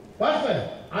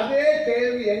 അതേ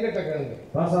കേൾവി എங்கிட்ட കേൾവി.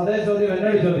 അതേ ചോദ്യം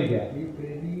എന്നോട് ചോദിക്കുക. ഈ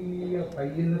പെരിയ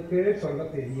പയ്യനൊക്കെ சொல்ல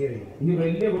தெரியல. ഈ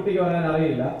വലിയ കുട്ടിക്ക് പറയാൻ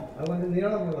അറിയില്ല. അവന്റെ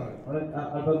നീളമുള്ളതാണ്,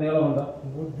 അല്പം നീളമുണ്ട്,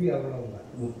 ബുദ്ധി അവളുണ്ട്.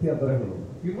 ബുദ്ധി അത്രേ ഉള്ളൂ.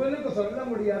 ഇവനൊക്കെ சொல்ல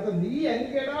முடியாத നീ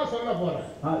എങ്കടാ சொல்ல போற?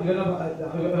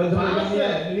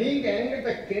 நீங்க எங்கிட்ட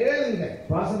கேளுங்க.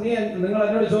 നിങ്ങൾ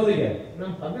എന്നോട് ചോദിക്കേ,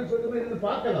 ഞാൻ பதில் சொல்லுமே എന്ന്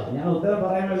பார்க்கலாம். ഞാൻ ഉത്തരം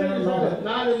പറയാൻ വേണ്ടി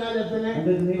 4 4 എത്ര?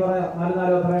 നീ പറയാ. 4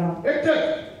 4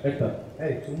 എത്രയാണ്? 8.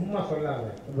 ചുമ്മാ சொல்லாத,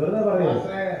 വെറുതെ പറയാ.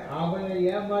 അവനെ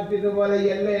ഏമാറ്റിയതുപോലെ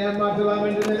എന്നെ ഏമാറ്റലാൻ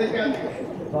വേണ്ടി നിനക്കാണ്.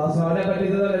 അവനെ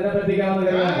പറ്റിച്ചത് എന്നെ പറ്റിക്കാമെന്ന്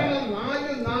കരുതാം.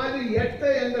 4 4 8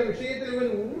 എന്ന വിഷയത്തിൽ ഇവൻ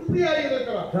ഉറുതിയായി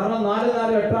നിൽക്കണം. കാരണം 4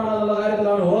 4 8 ആണെന്നുള്ള കാര്യത്തിൽ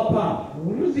അവൻ ഉറപ്പാണ്.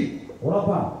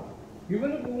 ഉറപ്പാണ്.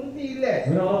 ഇവനക്ക് ഉറുതിയില്ല,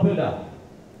 ഇവന് ഉറപ്പില്ല.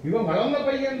 ഇവൻ വളർന്ന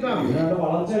പയ്യൻ തന്നെ, ഇവന്റെ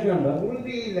വളർച്ചയൊക്കെ ഉണ്ട്,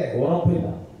 ഉറുതിയില്ല, ഉറപ്പില്ല.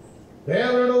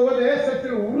 ദേവരുടെ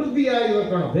ഉപദേശത്തിൽ ഉറുതിയായി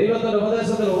വെക്കണം. ദൈവത്തിന്റെ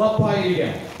ഉപദേശത്തിൽ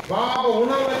ഉറപ്പായിരിക്കണം. പാപ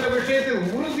ഉണർവെന്ന വിഷയത്തിൽ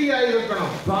ഉറുതിയായി വെക്കണം.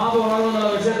 പാപ ഉണർവെന്ന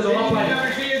വിഷയത്തിൽ ഉറപ്പായി.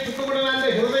 വിഷയത്തിൽ കൂടെ നല്ല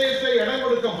ഹൃദയത്തെ ഇടം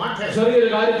കൊടുക്ക മാറ്റം. ചെറിയൊരു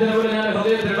കാര്യത്തിന് പോലും ഞാൻ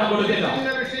ഹൃദയത്തിൽ ഇടം കൊടുക്കില്ല.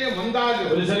 വിഷയം വന്നാലും,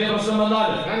 ഒരു ചെറിയ പ്രശ്നം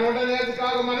വന്നാലും ഞാൻ ഉടനെ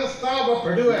അതുക്കാകെ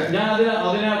മനസ്താപപ്പെടുവേൻ. ഞാൻ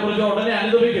അതിനെ കുറിച്ച് ഉടനെ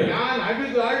അനുഭവിക്കും. ഞാൻ അഴുത്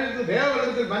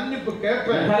ദേവനത്തിൽ മன்னிப்பு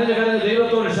കേൾപ്പേൻ. കരഞ്ഞ്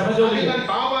ദൈവത്തോട് ക്ഷമ ചോദിക്കും. ഞാൻ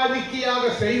പാപാധിക്കിയാകെ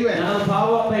ചെയ്യുവേൻ. ഞാൻ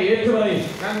പാപത്തെ ഏറ്റുപറയും.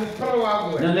 ഞാൻ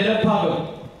ഉത്തരവാകുവേൻ. ഞാൻ നിരപ്പാകും.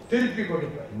 തിരുപ്പി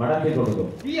കൊടുക്കും, മടക്കി കൊടുക്കും.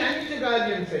 ഈ 5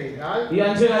 കാര്യം ചെയ്താൽ, ഈ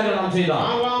 5 കാര്യം നാം ചെയ്താൽ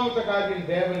 6ാമത്തെ കാര്യം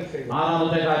ദേവൻ ചെയ്യും.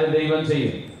 6ാമത്തെ കാര്യം ദൈവം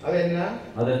ചെയ്യും. അതെന്താണ്?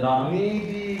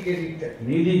 നീതീകരിക്കൽ.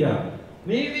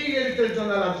 നീതീകരിക്കൽ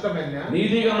എന്നാൽ അർത്ഥം എന്നാ?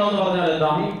 നീതീകരണം എന്ന് പറഞ്ഞാൽ എന്താ?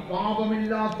 ഈ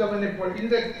പാപമില്ലാത്തവനെ പോലെ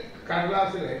ഇതിന്റെ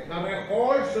കടലാസിലെ നിറയെ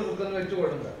ഹോൾസ് എടുക്കുന്ന വെച്ച്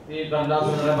കൊടുക്കുക. ഈ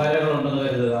കടലാസിൽ നിറയെ വരകളുണ്ടെന്ന്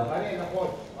കരുതുക,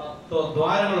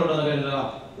 ദ്വാരങ്ങളുണ്ടെന്ന് കരുതുക,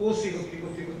 ഊസി കുത്തി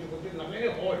കുത്തി കുത്തി കുത്തി നിറയെ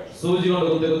ഹോൾസ്, സൂചി കൊണ്ട്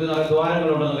കുത്തി കുത്തി നിറയെ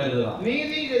ദ്വാരങ്ങളുണ്ടെന്ന് കരുതുക.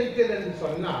 നീതീകരിക്കൽ എന്ന്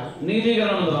പറഞ്ഞാൽ,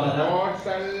 നീതീകരണം എന്ന് പറഞ്ഞാൽ ഹോൾസ്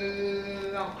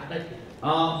എല്ലാം അടയ്ക്കും.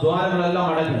 ആ ദ്വാരങ്ങളെല്ലാം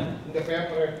അടയ്ക്കും.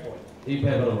 ഈ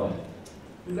പേപ്പർ പോലെ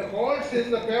இந்த ஹோல்ஸ்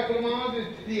இந்த பேப்பர் மாதிரி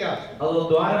தெரியாது. അത്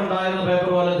ദ്വാരമുണ്ടായിരുന്ന പേപ്പർ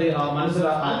പോലെ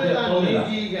മനസ്സിലാക്കാൻ.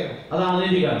 അതാണ്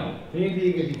നീതീകരണം.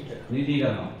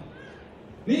 നീതീകരണം.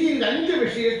 നീ இந்த 5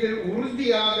 വിഷയത്തിൽ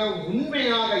ഉറുതിയാക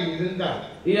ഉണ്മയാക ഇരുന്നാൽ,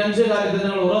 ഈ 5 കാര്യത്തിൽ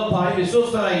നിങ്ങൾ ഉറപ്പായി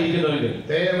വിശ്വസ്തരായിരിക്കുന്നുവെങ്കിൽ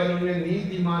ദേവനെ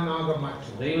നീതിമാനാക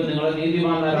മാറ്റും. ദൈവം നിങ്ങളെ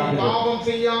നീതിമാനാക്കും. പാപം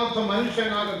ചെയ്യാത്ത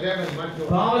മനുഷ്യനാക ദേവൻ മാറ്റും.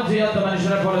 പാപം ചെയ്യാത്ത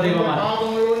മനുഷ്യനെ പോലെ ദൈവം മാറ്റും.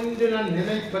 പാപങ്ങളൊന്നും ഞാൻ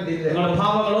നിனைப்பதிല്ല. നിങ്ങളുടെ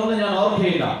പാപങ്ങളൊന്നും ഞാൻ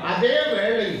ഓർക്കുകയില്ല. അതേ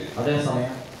വേളയിൽ, അതേ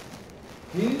സമയം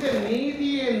നിന്റെ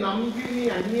നീതിയെ നമ്പി നീ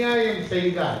അന്യായം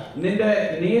ചെയ്താൽ, നിന്റെ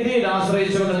നീതിയിൽ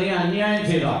ആശ്രയിച്ചുകൊണ്ട് നീ അന്യായം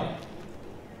ചെയ്താൽ,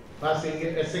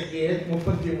 എസെക്കിയേൽ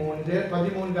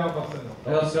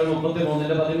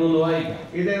 33:13 വായിക്കാം.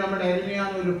 ഇത് നമ്മുടെ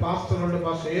അരുമയാണ് ഒരു പാസ്റ്ററുണ്ട്,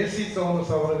 പാസ്റ്റർ എ.സി.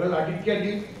 തോമസ് അവർ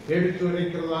അടിക്കടി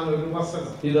എടുത്തുരയ്ക്കുന്നതാണ് ഒരു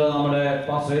വസനം. ഇത് നമ്മുടെ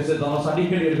പാസ്റ്റർ എ.സി. തോമസ്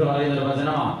അടിക്കടി എടുത്ത് പറയുന്ന ഒരു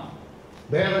വചനമാണ്.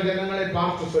 ദേവജനങ്ങളെ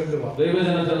പാർത്ത് ചൊല്ലുക.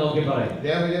 ദൈവജനത്തെ നോക്കി പറയും,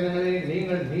 ദേവജനങ്ങളെ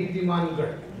നിങ്ങൾ നീതിമാൻകൾ.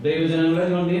 ദൈവജനങ്ങളെ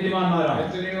നിങ്ങൾ നീതിമാന്മാരാണ്.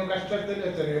 എത്രയോ കഷ്ടത്തിൽ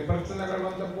എത്രയോ പ്രശ്നങ്ങൾ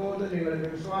വന്നപ്പോൾ നിങ്ങളുടെ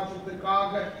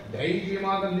വിശ്വാസത്തിற்காக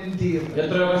ധൈര്യமாக നിന്നീர்கள்.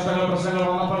 എത്രയോ പ്രശ്നങ്ങൾ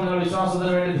വന്നപ്പോൾ നിങ്ങൾ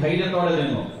വിശ്വാസത്തിന് വേണ്ടി ധൈര്യത്തോടെ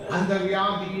നിന്നു. அந்த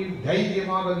வியாதியில்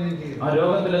ധൈര്യமாக നിന്നീர்கள். ആ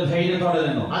രോഗത്തിലെ ധൈര്യത്തോടെ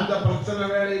നിന്നു. அந்த பிரச்சனை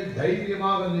வேளையில்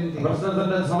ധൈര്യமாக നിന്നീர்கள்.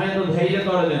 പ്രശ്നത്തിന്റെ സമയത്ത്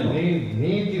ധൈര്യത്തോടെ നിന്നു. നീ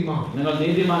നീതിമാൻ. നിങ്ങൾ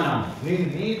നീതിമാനാണ്. നീ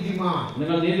നീതിമാൻ.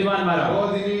 നിങ്ങൾ നീതിമാന്മാരാണ്.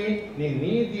 സഹോദരി നീ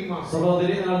നീതിമാൻ.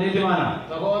 സഹോദരി നിങ്ങൾ നീതിമാനാണ്.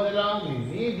 സഹോദരാ നീ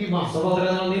നീതിമാൻ. സഹോദരൻ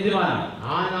നിങ്ങൾ നീതിമാനാണ്.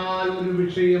 ஆனால் ഒരു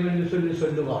വിഷയം എന്ന്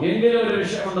ചൊല്ലുക. എങ്കിലും ഒരു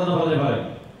വിഷയമുണ്ടെന്ന് പറഞ്ഞു പറയും.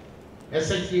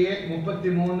 എസെക്കിയേൽ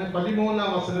 33:13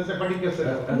 വചനത്തെ പഠിക്കുക.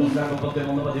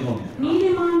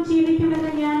 നീതിമാൻ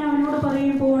ജീവിക്കുമെന്ന് ഞാൻ അവനോട്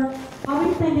പറയുമ്പോൾ അവൻ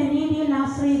തന്റെ നീതിയിൽ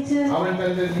ആശ്രയിച്ച് അവൻ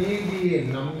തന്റെ നീതിയെ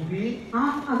നമ്പി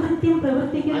അകൃത്യം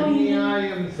പ്രവർത്തിക്കുകയോ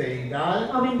അന്യായം ചെയ്താൽ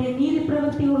അവന്റെ നീതി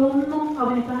പ്രവൃത്തികളൊന്നും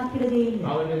അവന് കണക്കിടുകയില്ല.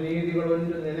 അവന്റെ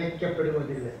നീതികളൊന്നും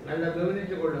നനയ്ക്കപ്പെടുവതില്ല. നല്ല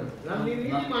ഗവനിച്ചുകൊള്ളുന്നു.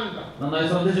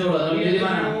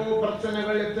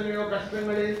 പ്രശ്നങ്ങൾ എത്രയോ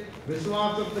കഷ്ടങ്ങളിൽ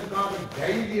വിശ്വാസത്തെക്കാൾ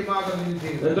ധൈര്യமாக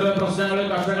എത്രയോ പ്രശ്നങ്ങളിൽ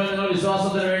കഷ്ടങ്ങളിൽ നിങ്ങൾ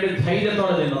വിശ്വാസത്തിന് വേണ്ടി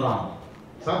ധൈര്യത്തോടെ നിന്നതാണ്.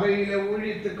 സഭയിലെ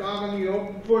ഊഴിയത്തിക്കാக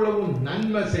എപ്പോഴും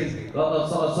നന്മ ചെയ്തു.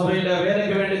 സഭയിലെ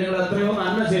വേലയ്ക്ക് വേണ്ടി നിങ്ങൾ എത്രയോ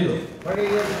നന്മ ചെയ്തു.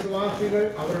 പഴയ വിശ്വാസികൾ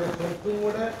അവരുടെ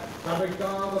സ്വത്തുകൂടെ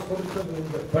സഭയ്ക്കാக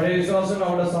കൊടുത്തതുണ്ട്. പഴയ വിശ്വാസികൾ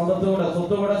അവരുടെ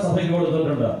സ്വത്തുകൂടെ സഭയ്ക്ക്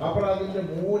കൊടുത്തിട്ടുണ്ട്. അപ്പോൾ അതിന്റെ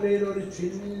മൂലയിൽ ഒരു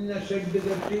ചിന്ന ഷെഡ്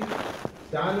കെട്ടി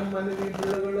ഞാനും മനവി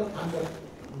പിള്ളകളും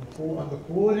அந்த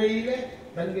കൂരയിലെ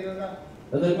തങ്ങിരുന്ന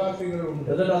വിശ്വാസികളുണ്ട്.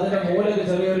 എന്നിട്ട് അതിന്റെ മൂലയ്ക്ക്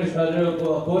ചെറിയൊരു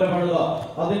കൂര പണിത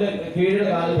അതിന്റെ കീഴിൽ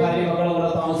ഭാര്യ മക്കളും കൂടെ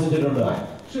താമസിച്ചിട്ടുണ്ട്.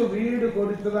 വീട്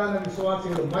കൊടുത്തതാണ്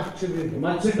വിശ്വാസികൾ.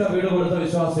 മച്ചിട്ട വീട് കൊടുത്ത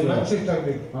വിശ്വാസികൾ.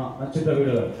 മച്ചിട്ട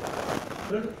വീടുകൾ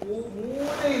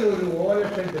മൂലയിൽ ഒരു ഓല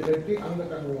ഷെഡ് കെട്ടി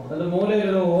അങ്ങോട്ട് അതിന്റെ മൂലയിൽ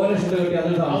ഒരു ഓല ഷെഡ് കെട്ടി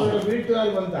അതിൽ അവരുടെ വീട്ടുകാർ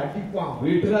വന്ന് അടിപ്പാം.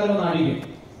 വീട്ടുകാർ വന്ന് അടിക്കും.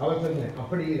 അവർ തന്നെ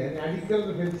അപ്പടി എന്നെ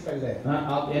അടിക്കുന്നത് പെരുസല്ലേ,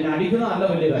 എന്നെ അടിക്കുന്ന നല്ല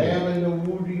വലിയ ദേവന്റെ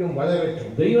ഊഴിയം വളരട്ടെ,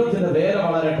 ദൈവത്തിന്റെ വേല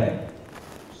വളരട്ടെ,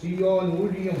 സിയോൻ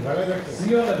ഊഴിയം വളരട്ടെ,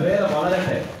 സിയോന്റെ വേല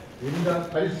വളരട്ടെ, இந்த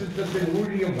പരിശുദ്ധത്തിൽ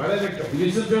ഊഴിയം വളരട്ടെ,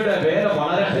 വിശുദ്ധിയുടെ വേല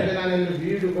വളരട്ടെ. ഞാൻ എന്റെ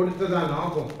വീട് കൊടുത്തതാണ്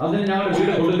ആകും. അതിന് ഞങ്ങളുടെ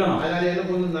വീട് കൊടുക്കണം. അതിനാൽ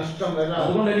എനിക്കൊന്നും നഷ്ടം വരാം.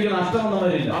 അതുകൊണ്ട് എനിക്ക് നഷ്ടമൊന്നും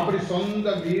വരില്ല. அப்படி சொந்த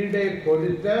வீடை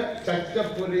கொடுத்த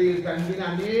ചറ്റപ്പുരയിൽ തങ്ങിന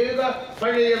അനേക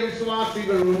പഴയ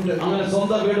വിശ്വാസികളുണ്ട്. അങ്ങനെ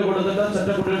സ്വന്തം വീട് കൊടുത്തിട്ട്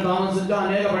ചറ്റപ്പുരയിൽ താമസിച്ച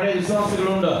അനേക പഴയ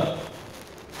വിശ്വാസികളുണ്ട്.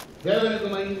 ദേവനുക്ക്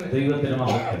മഹിമ. ദൈവത്തിന്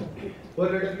മഹത്വം.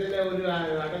 ഒരിടത്തിലെ ഒരു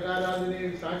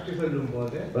അടക്കാരാധനയിൽ സാക്ഷി ചൊല്ലുമ്പോൾ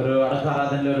ഒരു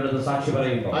അടക്കാരാധനയിൽ ഒരിടത്ത് സാക്ഷി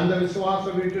പറയുമ്പോൾ அந்த വിശ്വാസ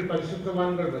വീട്ടിൽ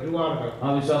പരിശുദ്ധവാന്കൾ വരുവാர்கள். ആ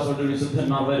വിശ്വാസ വീട്ടിൽ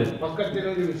വിശുദ്ധന്മാർ വരും. പക്കത്തിൽ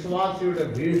ഒരു വിശ്വാസിയുടെ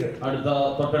വീട്,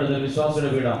 തൊട്ടടുത്ത വിശ്വാസിയുടെ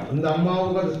വീടാണ്. இந்த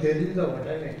അമ്മാവുക്ക് അത് தெரிந்த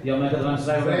ഉടനെ ഈ അമ്മയ്ക്ക്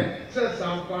മനസ്സിലായി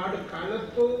സാപ്പാട്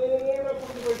കലത്തോടെ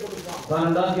കൊണ്ടുപോയി കൊടുക്കാം. താൻ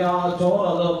ഉണ്ടാക്കിയ ആ ചോറ്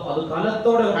അത്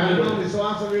കലത്തോടെ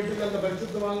വിശ്വാസ വീട്ടിൽ அந்த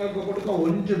പരിശുദ്ധവാന്കൾക്ക് കൊടുക്കാൻ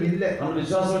ഒന്നുമില്ല. നമ്മൾ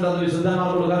വിശ്വാസം വീട്ടിൽ അത്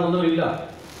വിശുദ്ധന്മാർക്ക് കൊടുക്കാൻ ഒന്നുമില്ല.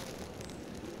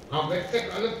 ആ വെച്ച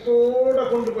കലത്തോടെ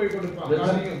കൊണ്ടുപോയി കൊടുക്കാം.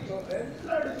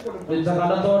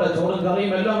 കലത്തോടെ ചോറും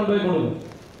കറിയും എല്ലാം കൊണ്ടുപോയി കൊടുക്കും.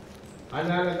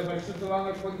 അതിനാൽ അത്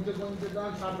പരിശുദ്ധവാന്കൾ കൊഞ്ച്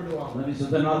താൻ സാപ്പിടുവാங்க.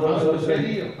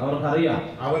 അവർക്കറിയാം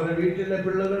അവരുടെ വീട്ടിലെ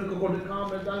പിള്ളേർക്ക്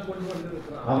കൊടുക്കാമെന്നാൻ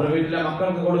കൊണ്ടുവന്നിരിക്കുന്നത്. അവരുടെ വീട്ടിലെ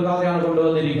മക്കൾക്ക് കൊടുക്കാതെയാണ്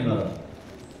കൊണ്ടുവന്നിരിക്കുന്നത്.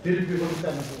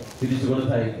 തിരിച്ചു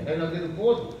കൊടുത്തായിരിക്കും.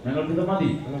 ഞങ്ങൾക്കിത്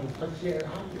മതി,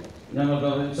 ഞങ്ങൾക്ക്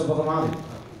വിശപ്പൊക്കെ മാറി,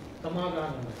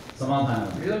 സമാധാനം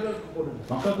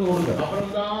മക്കൾക്ക്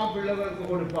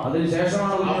കൊടുക്കുക.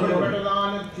 അതിനുശേഷമാണ്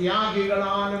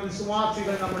ത്യാഗികളാണ്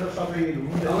വിശ്വാസികൾ നമ്മുടെ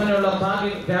സഭയിലുണ്ട്. അങ്ങനെയുള്ള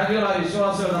ത്യാഗികളായ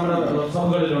വിശ്വാസികൾ നമ്മുടെ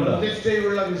സഭകളിലുണ്ട്.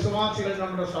 പ്രതിഷ്ഠയുള്ള വിശ്വാസികൾ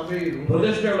നമ്മുടെ സഭയിലുണ്ട്.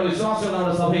 പ്രതിഷ്ഠയുള്ള വിശ്വാസികൾ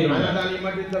നമ്മുടെ സഭയിലുണ്ട്.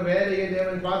 இந்த வேலையை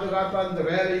தேவன் பாதுகாத்தால் இந்த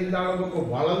வேலை இந்த அளவுக்கு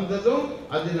வளர்ந்ததும்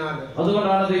அதனால.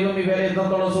 അതുകൊണ്ടാണ് ദൈവം ഈ വേലയെ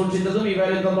എത്രത്തോളം സൂക്ഷിച്ചതും ഈ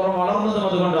വേലയെ എത്രത്തോളം വളർന്നതും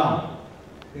അതുകൊണ്ടാണ്.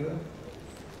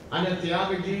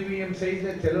 ത്യാഗജീവിയം ചെയ്ത്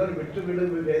ചിലർ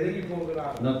വിട്ടുവിലകി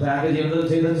പോകുകയാണ്. ത്യാഗജീവിതം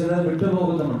ചെയ്ത ചിലർ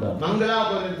വിട്ടുപോകുന്നുണ്ട്.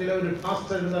 മംഗലാപുരത്തിലെ ഒരു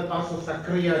പാസ്റ്റർ പാസ്റ്റർ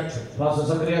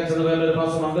സക്രിയാച്ചൻ ഒരു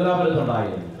പാസ്റ്റർ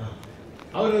മംഗലാപുരത്തുണ്ടായിരുന്നു.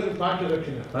 അവരൊരു പാട്ട്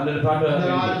കെട്ടിന്. നല്ലൊരു പാട്ട്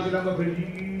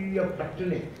വലിയ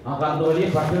പട്ടിണി. ആ കാലത്ത് വലിയ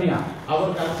പട്ടിണിയാണ്.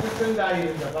 അവർക്ക് അസിസ്റ്റന്റ്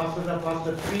ആയിരുന്ന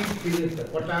പാസ്റ്റർ P.Philip,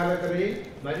 കൊട്ടാരക്കരയിൽ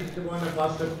മരിച്ചുപോയ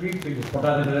പാസ്റ്റർ P.Philip,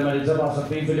 കൊട്ടാരക്കരയിൽ മരിച്ച പാസ്റ്റർ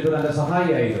P.Philip തന്റെ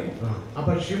സഹായിയായിരുന്നു.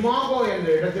 അപ്പൊ ഷിമോഗോ എന്ന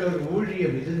ഇടത്തിൽ ഒരു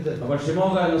ഊഴിയം ഇരുന്നത്. അപ്പൊ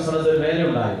ഷിമോഗോ എന്ന സ്ഥലത്ത് ഒരു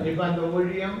വേലയുണ്ടായിരുന്നു. ഇപ്പൊ அந்த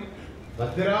ഊഴിയം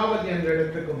ഭദ്രാവതി എന്ന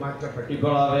ഇടത്തേക്ക് മാറ്റപ്പെട്ടു.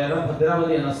 ഇപ്പോൾ ആ വേല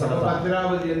ഭദ്രാവതി എന്ന സ്ഥലത്ത്.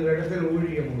 ഭദ്രാവതി എന്ന ഇടത്തിൽ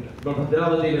ഊഴിയമുണ്ട്. ഇപ്പോൾ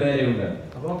ഭദ്രാവതിയിൽ വേലയുണ്ട്.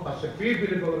 അപ്പൊ പാസ്റ്റർ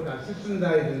P.Philip അവർക്ക് അസിസ്റ്റന്റ്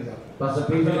ആയിരുന്നു. പാസ്റ്റർ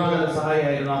P.Philip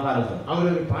സഹായിയായിരുന്നു ആ കാലത്ത്.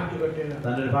 അവരൊരു പാട്ട് കെട്ടിന്.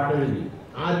 നല്ലൊരു പാട്ട് എഴുതി.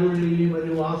 ആരുള്ളി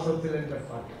മരുവാസത്തിൽ എന്റെ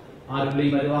പാട്ട്. ആരുള്ളി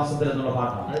മരുവാസത്തിൽ എന്നുള്ള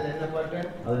പാട്ടാണ്. അതിലെന്നെ പാട്ട്?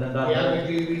 അതിലെന്താ?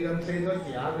 ത്യാഗജീവിതം ചെയ്ത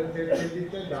ത്യാഗത്തെ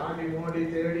ത്യജിച്ച് ജാതി മോടി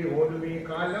തേടി ഓടും ഈ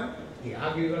കാലം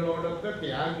ത്യാഗികളോടൊക്കെ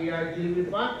ത്യാഗിയായി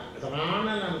ജീവിപ്പാൻ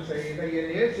പ്രാണനം ചെയ്ത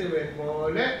യേശുവെ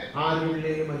പോലെ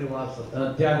ആരുള്ളി മരുവാസം.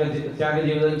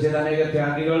 ത്യാഗജീവിതം ചെയ്ത അനേക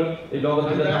ത്യാഗികൾ ഈ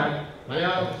ലോകത്തിന്റെ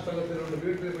മലയാള പുസ്തകത്തിലുണ്ട്.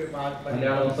 വീട്ടിൽ പോയി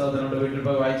മലയാള പുസ്തകത്തിലുണ്ട്. വീട്ടിൽ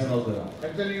പോയി വായിച്ചു നോക്കുക.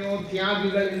 എത്രയോ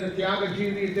ത്യാഗികൾ ഇന്ന്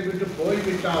ത്യാഗജീവിതത്തെ വിട്ടു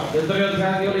പോയിവിട്ടാർ. എത്രയോ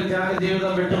ത്യാഗികൾ ഈ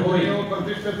ത്യാഗജീവിതം വിട്ടുപോയി.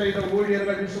 പ്രതിഷ്ഠ ചെയ്ത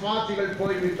ഊഴിയர்கள் വിശ്വാസികൾ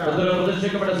പോയിവിട്ടാർ. എത്രയോ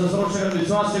പ്രതിഷ്ഠിക്കപ്പെട്ട ശുശ്രൂഷകരും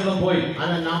വിശ്വാസികളും പോയി.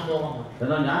 അല്ല ഞാൻ പോകാം.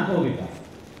 എന്നാൽ ഞാൻ പോകില്ല.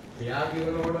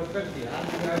 தியாகிகளோடொத்த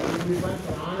தியாகியாய் ஜீவிப்பான்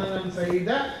பிராணனம் செய்த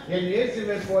என்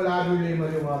இயேசுவை போல் ஆருள்ளே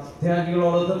மறுவாஸ்.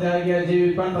 தியாகிகளோடொத்த தியாகியாய்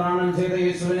ஜீவிப்பான் பிராணനം ചെയ്ത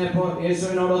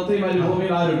യേശുവിനോടൊത്ത് ഈ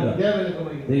മരുഭൂമിയിൽ ആരുണ്ട്?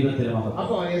 ദൈവത്തിന്റെ മഹത്വം.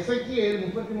 അപ്പോ എസെക്കിയേൽ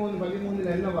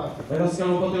 33:13 என்ன വാക്യം?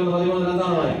 33:13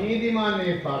 എന്താണ് പറയുന്നത്?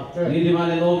 നീതിമാനെ പാർത്ത്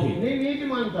നീതിമാനെ നോക്കി. നീ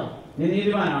നീതിമാൻ താ. നീ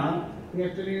നീതിമാനാണ്.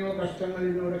 എത്രയോ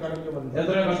കഷ്ടങ്ങളിലൂടെ കടന്നു വന്നു.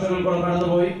 എത്രയോ കഷ്ടങ്ങളിലൂടെ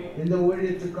കടന്നുപോയി. இந்த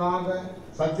ஊழியத்துக்காக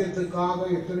സത്യത്തിക്കാக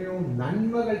എത്രയോ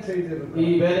നന്മകൾ ചെയ്തിട്ടുണ്ട്. ഈ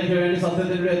വേലയ്ക്ക് വേണ്ടി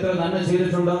സത്യത്തിന് എത്ര നന്മ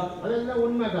ചെയ്തിട്ടുണ്ട്. അതെല്ലാം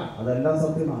ഉണ്മതാണ്. അതെല്ലാം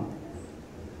സത്യമാണ്.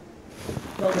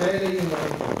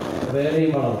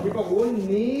 വേലയും വളർന്നു. ഇപ്പൊ ഉൻ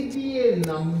നീതിയെ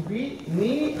നമ്പി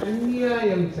നീ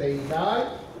അന്യായം ചെയ്താൽ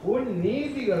ഉൻ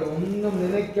നീതികൾ ഒന്നും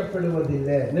നിലയ്ക്കപ്പെടുവതില്ല.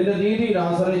 നിന്റെ നീതിയിൽ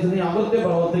ആശ്രയിച്ച് നീ അകൃത്യ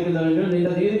പ്രവർത്തിക്കുന്നുവെങ്കിൽ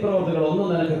നിന്റെ നീതി പ്രവർത്തികൾ ഒന്നും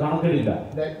നിനക്ക് കണക്കിടില്ല.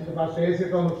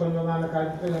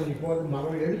 ഇപ്പോൾ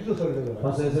മകൾ എടുത്തു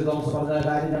തോമസ് പറഞ്ഞ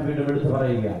കാര്യം ഞാൻ വീണ്ടും എടുത്തു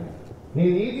പറയുകയാണ്. നീ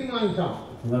നീതിമാൻ.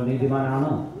 നിങ്ങൾ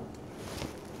നീതിമാനാണ്.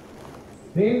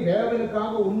 നീ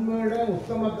ദേവനുക്കാக ഉണ്മയുടെ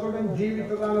ഉത്തമത്തോടെ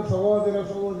ജീവിച്ചതാണ് സഹോദര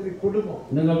സഹോദരി കുടുംബം.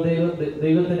 നിങ്ങൾ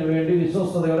ദൈവത്തിന് വേണ്ടി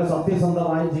വിശ്വസ്തയോടെ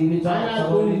സത്യസന്ധമായി ജീവിച്ച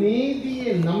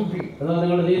നീതിയെ നമ്പി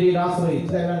നിങ്ങളുടെ നീതിയിൽ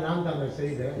ആശ്രയിച്ചു. ഇതെല്ലാം ഞാൻ തന്നെ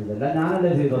ചെയ്ത്. ഇതെല്ലാം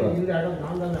ഞാനല്ലേ ചെയ്തത്. ഇതിന്റെ ഇടം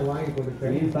ഞാൻ തന്നെ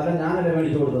വാങ്ങിക്കൊടുത്തത്. ഈ സ്ഥലം ഞാനല്ലേ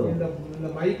മേടിച്ചു കൊടുത്തത്. இந்த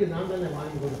മൈക്ക് ഞാൻ തന്നെ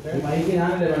വാങ്ങിക്കൊടുത്തത്. ഈ മൈക്ക്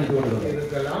ഞാനല്ലേ മേടിച്ചു കൊടുത്തത്.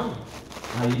 ഇതെല്ലാം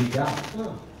ആയിരിക്കാം.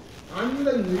 அந்த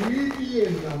നീതിയെ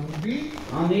നമ്പി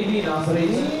ആ നീതിയിൽ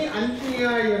ആശ്രയിച്ച് നീ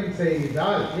അന്യായം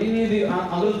ചെയ്താൽ നീ നീതി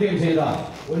അകൃത്യം ചെയ്താൽ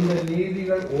ഉന്റെ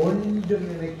നീതികൾ ഒന്നും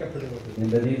നിലയ്ക്കപ്പെടുന്നത്.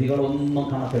 നിന്റെ നീതികൾ ഒന്നും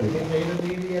കണക്കെടുക്കും. നീ ചെയ്ത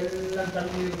നീതിയെല്ലാം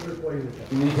കണ്ണീരിൽ പോയിവിട്ടു.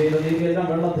 നീ ചെയ്ത നീതിയെല്ലാം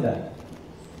വെള്ളത്തിലായി.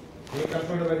 നീ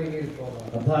കർത്താവിന്റെ വരികയിൽ പോകാം.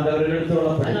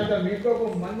 അതിനകത്ത്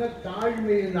മികവും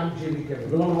മനത്താഴ്മയിൽ നാം ജീവിക്കണം.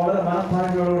 വളരെ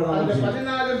മനത്താഴ്മയോടെ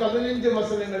 14-15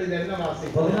 വസനങ്ങളിൽ എന്നെ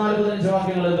വാസിക്കും. 14-15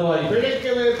 വാക്യങ്ങൾ എന്തുവായി?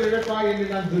 പിഴയ്ക്കവേ പിഴപ്പായി എന്ന്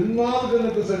ഞാൻ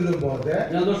ദുർമാർഗനക്ക് ചൊല്ലുമ്പോൾ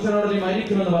ഞാൻ ദുഷ്ടനോട് നീ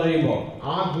മരിക്കുമെന്ന് പറയുമ്പോൾ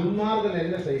ആ ദുർമാർഗൻ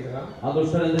എന്നെ ചെയ്യുക. ആ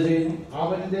ദുഷ്ടൻ എന്ത് ചെയ്യുന്നു?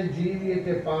 അവന്റെ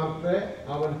ജീവിതത്തെ പാർത്ത്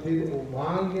അവൻ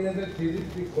വാങ്ങിയത്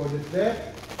തിരുത്തി കൊടുത്ത്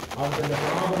അവന്റെ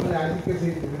പാപങ്ങളെ അറിക്കை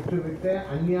ചെയ്ത് വിട്ടുവിട്ട്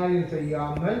അന്യായം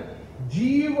ചെയ്യാமல்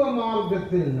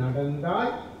ജീവമാർഗത്തിൽ നടന്നാൽ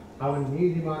അവൻ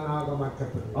നീതിമാനാക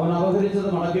മാറ്റപ്പെടും. അവൻ അപഹരിച്ചത്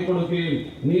മടക്കി കൊടുക്കുകയും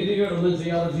നീതികേടൊന്നും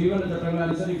ചെയ്യാതെ ജീവന്റെ ചട്ടങ്ങളെ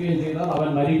അനുസരിക്കുകയും ചെയ്താൽ അവൻ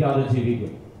മരിക്കാതെ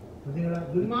ജീവിക്കും.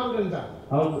 ദുർമാർഗം എന്താ?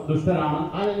 അവൻ ദുഷ്ടനാണ്.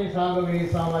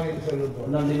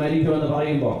 നീ മരിക്കുമെന്ന്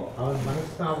പറയുമ്പോൾ അവൻ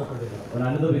മനസ്താപപ്പെടുക. അവൻ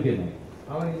അനുഭവിക്കുന്നു.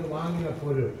 അവൻ ഇത് വാങ്ങിയ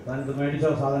പോലും മേടിച്ച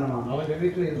സാധനമാണ്. അവന്റെ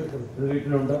വീട്ടിൽ ഇത്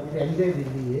വീട്ടിലുണ്ട്. ഇത് എന്റെ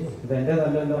ജില്ലയെ ഇത്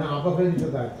എന്റേതല്ലല്ലോ.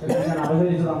 അപഹരിച്ചതാണ്. ഞാൻ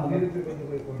അപഹരിച്ചതാണ്.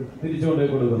 തിരിച്ചു കൊണ്ടുപോയി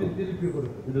കൊടുക്കുന്നു.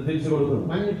 ഇത് തിരിച്ചു കൊടുക്കുന്നു.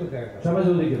 മன்னிப்பு കേൾക്കണം. ക്ഷമ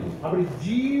ചോദിക്കുന്നു. அப்படி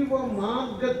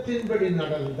ജീവമാർഗത്തിൻപടി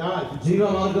നടന്നാൽ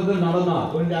ജീവമാർഗത്തിൽ നടന്നാൽ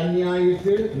ഉന്റെ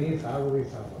അന്യായത്തിൽ നീ സാകുവേ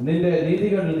സാകും. നിന്റെ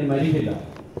നീതികളിൽ നീ മരിക്കില്ല.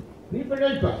 നീ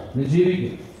പിഴയ്പ. നീ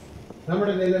ജീവിക്കും.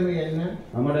 നമ്മുടെ നിലമ എന്ന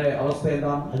നമ്മുടെ അവസ്ഥ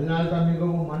എന്താണ്? അതിനാൽ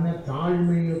മികവും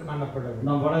മനത്താഴ്മയിൽ കാണപ്പെടുന്നു.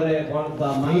 നാം വളരെ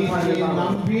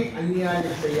നമ്പി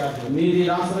അന്യായം ചെയ്യാതെ നീതിയിൽ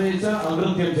ആശ്രയിച്ച്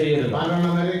അകൃത്യം ചെയ്യരുത്.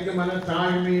 മരണം വരയ്ക്ക്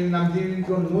മനത്താഴ്മയിൽ നാം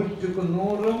ജീവിക്കും.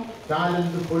 100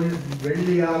 താലന്ത്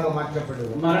വെള്ളിയാക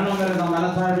മാറ്റപ്പെടുക. മരണം വരെ നാം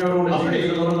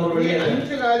മനത്താഴ്മയോടുകൂടി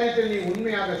 5 കാര്യത്തിൽ നീ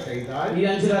ഉണ്മയാക ചെയ്താൽ ഈ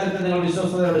 5 കാര്യത്തിൽ നിങ്ങൾ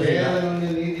വിശ്വസ്തയോടെ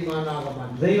നീതിമാനാക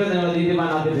മാറ്റും. ദൈവം നിങ്ങളെ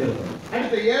നീതിമാനാക്കി തീർക്കും.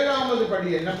 അടുത്ത 7ാമത് പടി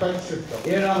എന്ന പരിശുദ്ധം.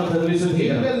 7ാമത്തേത്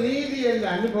വിശുദ്ധീകരണം. നീതി എന്ന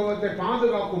അനുഭവത്തെ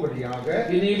പാതുകാക്കുമ്പടിയാക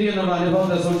ഈ നീതി എന്നുള്ള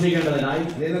അനുഭവത്തെ സൂക്ഷിക്കേണ്ടതിനായി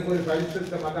നിനക്കൊരു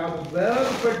പരിശുദ്ധം, അതായത്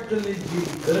വേർപെട്ട് നീ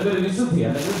ജീവിക്കും. നിനക്കൊരു വിശുദ്ധി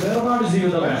അല്ലെങ്കിൽ വേർപാട്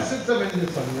ജീവിതം വേണം. പരിശുദ്ധം എന്ന്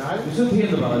പറഞ്ഞാൽ വിശുദ്ധി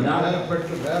എന്ന് പറഞ്ഞാൽ വേർപെട്ട്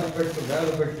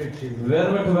ജീവിക്കും.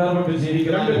 വേർപെട്ട്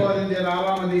ജീവിക്കണം. 2 കൊരിന്ത്യർ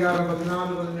 6-ാം അധ്യായം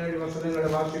 14-17 വസനങ്ങളെ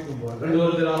വായിക്കുമ്പോൾ 2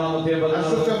 കൊരിന്ത്യർ 6-ാം അധ്യായം 14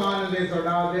 അശുദ്ധമാനതയെ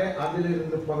തൊടാതെ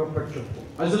അതിലിருந்து പുറപ്പെട്ടു പോകും.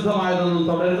 അശുദ്ധമായതൊന്നും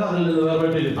തുടരുത്, അതിൽ നിന്ന്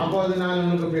വേർപെട്ടിരിക്കും. അപ്പോൾ ഞാൻ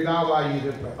നിങ്ങൾക്ക്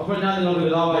പിതാവായിരിക്കും. അപ്പോൾ ഞാൻ നിങ്ങൾക്ക്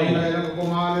പിതാവായിരിക്കും. എനിക്ക്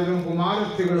കുമാരരും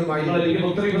കുമാരത്തികളുമായി എനിക്ക്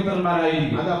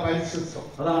പുത്രിപുത്രന്മാരായിരിക്കും. അതാ പരിശുദ്ധം.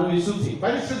 അതാണ് വിശുദ്ധി.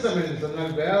 പരിശുദ്ധം എന്ന് പറഞ്ഞാൽ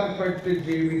വേർപെട്ട്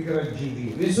ജീവിക്കുന്ന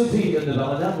ജീവിതം. വിശുദ്ധി എന്ന്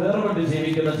പറഞ്ഞാൽ വേർപെട്ട്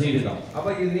ജീവിക്കുന്ന ജീവിതം. അപ്പൊ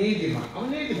ഈ നീതിമാൻ,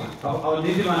 അവൻ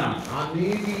നീതിമാനാണ്. ആ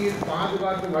നീതിയിൽ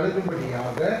പാതുകാത്ത്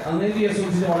വളരുമ്പടിയാകെ ആ നീതിയെ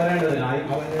സൂക്ഷിച്ച് വളരേണ്ടതിനായി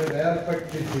അവന്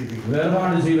വേർപെട്ട് ജീവിക്കും.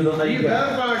 വേർപാട് ജീവിതം. ഈ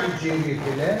വേർപാട്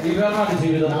ജീവിതത്തില്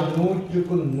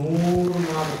 100-100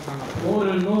 മാർക്കാണ്.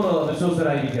 100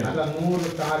 വിശ്വസ്തരായിരിക്കണം. അതാ 100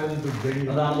 താലന്ത് വെള്ളി.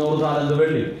 അതാണ് 100 താലന്ത്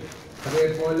വെള്ളി.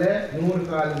 അതേപോലെ 100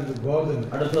 താലന്ത് ഗോതമ്പ്.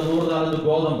 അടുത്ത 100 താലന്ത്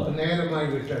ഗോതമ്പ്. നേരമായി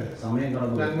വിട്ടത് സമയം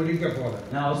കടന്നു. ഞാൻ മുടിക്ക പോലെ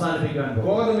ഞാൻ അവസാനിപ്പിക്കാൻ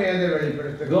ഗോതമ്പ് ഏതെ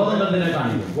വെളിപ്പെടുത്തുക. ഗോതമ്പ് എന്തിനെ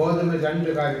കാണിക്കും? ഗോതമ്പ്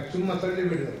 2 കാര്യം ചുമ്മാ തള്ളി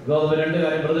വിടുക. ഗോതമ്പ് 2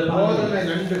 കാര്യം ഗോതമ്പ്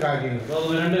 2 കാര്യങ്ങൾ.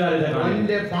 ഗോതമ്പ് 2 കാര്യത്തെ കാണിക്കും.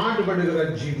 അവന്റെ പാടുപെടുക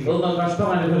ജീവിതം. കഷ്ടം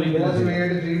അനുഭവിക്കുന്നത്.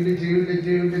 ഗോതമ്പയുടെ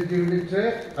ജീവിച്ച് ഇടിച്ച്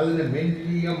അതിനെ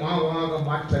മെല്ലിയ മാവാക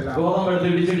മാറ്റലാം. ഗോതമ്പെടുത്ത്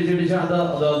ഇടിച്ചിടിച്ചിടിച്ച് അത്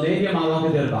നേരിയമാവാക്കി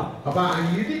തീർക്കാം. അപ്പൊ ആ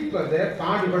ഇടിപ്പത്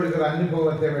പാടുപെടുന്ന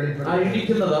അനുഭവത്തെ വെളിപ്പെടുത്തും.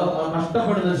 ഇടിക്കുന്നത്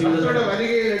കഷ്ടപ്പെടുന്ന ജീവിതത്തിന്റെ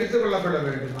വരികയിൽ എടുത്തുകൊള്ളപ്പെട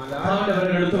വേണ്ടും.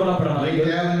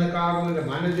 ദേവനുക്കാകുന്ന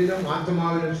മനസ്സിലും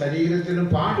ആത്മാവിനും ശരീരത്തിനും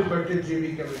പാടുപെട്ട്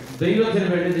ജീവിക്കാൻ വേണ്ടി ദൈവത്തിന്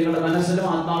വേണ്ടി നിങ്ങളുടെ മനസ്സിലും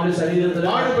ആത്മാവിലും ശരീരത്തിലും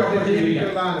പാടുപെട്ട്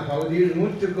ജീവിക്കുന്നതാണ് പകുതിയിൽ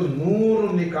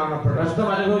 100% നീ കാണപ്പെടും. കഷ്ടം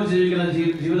അനുഭവിച്ച് ജീവിക്കുന്ന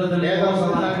ജീവിതത്തിൽ 2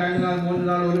 നാൾ 3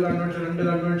 നാൾ ഒരു കൺവെൻഷൻ 2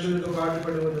 കൺവെൻഷനൊക്കെ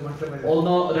പാടുപെടുന്നത് മറ്റൊന്നല്ല.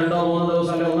 1 2 3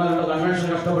 ദിവസം അല്ലെ 1 2 കൺവെൻഷൻ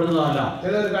കഷ്ടപ്പെടുന്നതല്ല.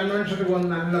 ചിലർ കൺവെൻഷന് പോകുന്ന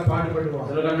നല്ല പാടുപെടുവാണ്.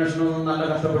 ചില കൺവെൻഷനൊന്നും നല്ല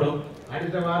കഷ്ടപ്പെടും.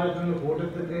 അടുത്ത വാരത്തിന്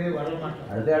കൂട്ടത്തിക്ക് വരമാട്ടം.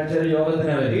 അടുത്ത ആഴ്ച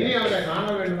യോഗത്തിന് വരും. ഇനി അവരെ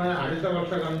കാണാൻ വേണ്ടുന്ന അടുത്ത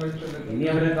വർഷം കൺവെൻഷൻ. ഇനി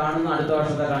അവരെ കാണുന്ന അടുത്ത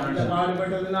വർഷത്തെ കൺവെൻഷൻ.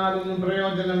 പാടുപെട്ടതിനാലൊന്നും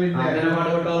പ്രയോജനമില്ല. അങ്ങനെ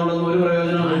പാടുപെട്ടതുകൊണ്ടൊന്നും ഒരു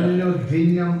പ്രയോജനമില്ല.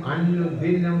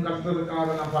 അനുദിനം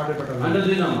കർത്തൃക്കാരണം പാടുപെട്ടത്.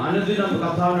 അനുദിനം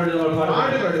കർത്താവിനോട്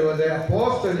പാടുപെടുന്നത്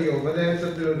അപ്പോസ്തലിക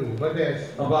ഉപദേശത്തിലൊരു ഉപദേശം.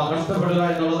 അപ്പൊ കഷ്ടപ്പെടുക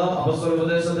എന്നുള്ളത് അപ്പോസ്തല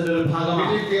ഉപദേശത്തിന്റെ ഒരു ഭാഗമാണ്.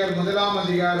 ഫിലിപ്പിയർ 1-ാം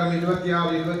അധികാരം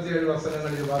 26-27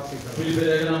 വചനങ്ങളിൽ വാസിക്കുന്നു. ഫിലിപ്പിയർ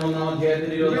ലേഖനം 1-ാം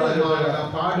അധ്യായത്തിൽ 26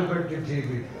 പാടുപെട്ട്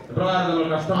ജീവിക്കും.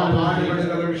 പാടുപെടുന്ന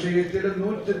വിഷയത്തിൽ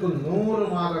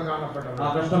 100% കാണപ്പെടണം. ആ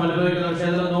കഷ്ടം അനുഭവിക്കുന്ന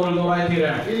വിഷയത്തിൽ 100%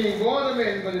 തീരണം. ഇനി ഗോതമ്പ്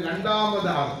എന്നത് രണ്ടാമത്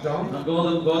അർത്ഥം.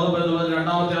 ഗോതമ്പ് എന്നത്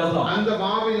രണ്ടാമത്തെ അർത്ഥം. അന്ത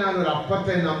മാവിനാൽ ഒരു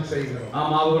അപ്പത്തെ നാം ചെയ്യുന്നു. ആ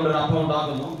മാവ് കൊണ്ട് ഒരു അപ്പം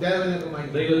ഉണ്ടാക്കുന്നു.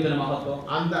 ദൈവത്തിന് മഹത്വം.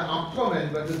 അന്ത അപ്പം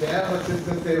എന്നത്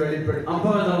ദേവസിദ്ധത്തെ വെളിപ്പെടുത്തും.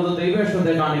 അപ്പം എന്നുള്ളത്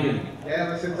ദൈവേഷ്ടത്തെ കാണിക്കുന്നു.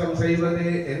 ദേവസിദ്ധം ചെയ്യുന്നത്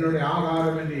എന്നോട്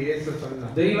ആഹാരം എന്ന് യേശു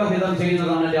சொன்னார். ദൈവഹിതം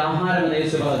ചെയ്യുന്നതാണ് എന്റെ ആഹാരം എന്ന്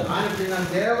യേശു പറഞ്ഞു. ആനപ്പിനാൽ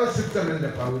ദേവസിദ്ധം എന്ന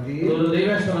പകുതി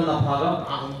ദൈവേഷ്ടം എന്ന ഭാഗം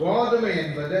ഗോതമ്പ്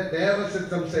എന്നത്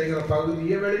ദേവസിദ്ധം ചെയ്യുന്ന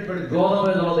പകുതിയെ വെളിപ്പെടുത്തും. ഗോതമ്പ്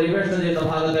എന്നുള്ള ദൈവേഷ്ടം ചെയ്യുന്ന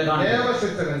ഭാഗത്തെ കാണിക്കും.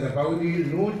 ദേവസിദ്ധം എന്ന പകുതിയിൽ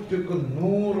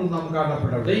 100% നാം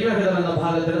കാണപ്പെടണം. ദൈവഹിതം എന്ന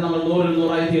ഭാഗത്തിൽ നമ്മൾ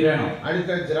 100% തീരണം.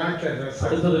 അടുത്ത ദ്രാക്ഷരസം.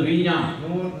 അടുത്തത് വീഞ്ഞാണ്.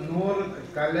 100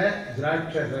 കല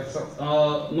ദ്രാക്ഷരസം.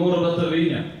 100 ബത്ത്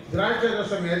വീഞ്ഞ്.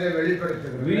 ദ്രാക്ഷരസം ഏതെ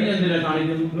വെളിപ്പെടുത്തുന്നത്? വീഞ്ഞ് എന്തിനെ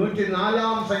കാണിക്കുന്നു?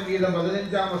 104-ാം സംഗീതം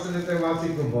 15-ാം വചനത്തെ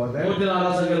വാസിക്കുമ്പോൾ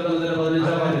 104-ാം സങ്കീർത്തനത്തിന്റെ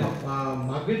 15-ാം വാക്യം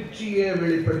മകിഴ്ചിയെ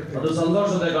വെളിപ്പെടുത്തുന്നു. അത്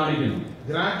സന്തോഷത്തെ കാണിക്കുന്നു.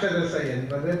 ദ്രാക്ഷരസ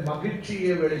എന്നത്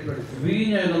മകിഴ്ചിയെ വെളിപ്പെടുത്തുന്നു.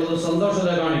 വീഞ്ഞ് എന്നുള്ളത്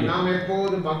സന്തോഷത്തെ കാണിക്കുന്നു. നാം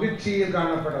എപ്പോഴും മകിഴ്ചിയിൽ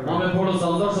കാണപ്പെടണം. നാം എപ്പോഴും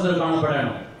സന്തോഷത്തിൽ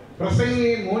കാണപ്പെടണം. പ്രസംഗി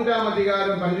 3-ാം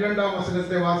അധികാരം 12-ാം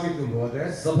വചനത്തെ വാസിക്കുമ്പോൾ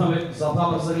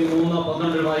സഭാപ്രസംഗി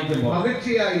 3:12 വായിക്കുമ്പോൾ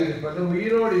മകിഴ്ചിയായിരിപ്പത്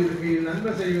ഉയിരോട് ഇരിക്കുകയും നന്മ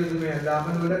ചെയ്യുന്നതുമേ അല്ല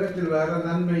അവൻ ഉലകത്തിൽ വേറെ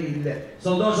നന്മയില്ല.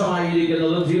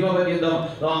 സന്തോഷമായിരിക്കുന്നതും ജീവപര്യന്തം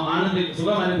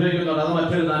സുഖം അനുഭവിക്കുന്നുണ്ട്, അത്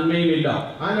മറ്റൊരു നന്മയും ഇല്ല.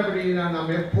 ആനപ്പടിയാൽ നാം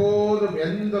എപ്പോഴും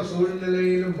എന്ത്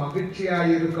സൂழ்நிலைയിലും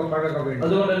മകിഴ്ചിയായിരിക്ക പഴക വേണം.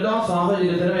 അതുകൊണ്ട് എല്ലാ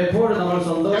സാഹചര്യത്തിലും എപ്പോഴും നമ്മൾ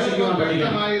സന്തോഷിക്കാൻ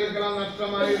പഠിക്കണം.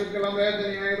 നഷ്ടമായിരിക്കണം,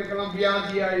 വേദനയായിരിക്കണം,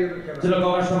 വ്യാധിയായിരിക്കണം.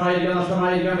 ചിലപ്പോൾ കഷ്ടമായിരിക്കാം,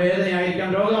 നഷ്ടമായിരിക്കാം, വേദനയായിരിക്കാം,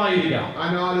 രോഗമായിരിക്കാം.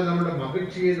 ആനാലും നമ്മുടെ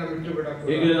മകിഴ്ചിയെ നാം വിട്ടുവിടണം.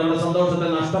 എങ്കിലും നമ്മുടെ സന്തോഷത്തെ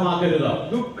നഷ്ടമാക്കരുത്.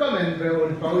 ദുഃഖം എன்ற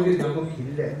ഒരു പകുതി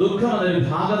നമുക്കില്ല. ദുഃഖം എന്നൊരു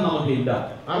ഭാഗം നമുക്കില്ല.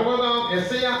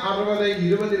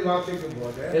 60-20 വാസിക്കുമ്പോൾ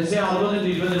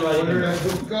 60-20 വായിക്കുമ്പോൾ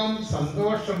ദുഃഖം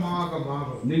സന്തോഷமாக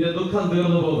മാറും. നിന്റെ ദുഃഖം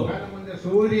തീർന്നു പോകും.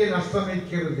 സൂര്യൻ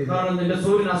അസ്തമിക്കരുത്. കാരണം നിന്റെ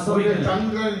സൂര്യൻ അസ്തമിക്കില്ല.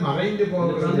 ചന്ദ്രൻ മറഞ്ഞു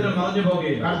പോകും. ചന്ദ്രൻ മറഞ്ഞു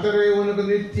പോകുകയില്ല. കർത്താവേ ഉനക്ക്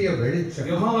നിത്യ വെളിച്ചം.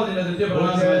 യഹോവ നിന്റെ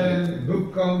നിത്യപ്രകാശം.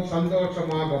 ദുഃഖം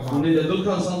സന്തോഷமாக മാറും. നിന്റെ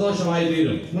ദുഃഖം സന്തോഷമായി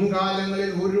തീരും.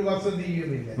 മുൻകാലങ്ങളിൽ ഒരു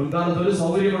വസതിയുമില്ല. മുൻകാലത്ത് ഒരു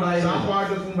സൗകര്യമുണ്ടായില്ല.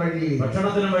 സാപ്പാടുക്കും വഴിയില്ല,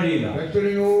 ഭക്ഷണത്തിനും വഴിയില്ല.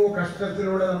 എത്രയോ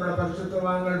കഷ്ടത്തിലൂടെ നമ്മുടെ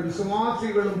പരിശുദ്ധവാന്കൾ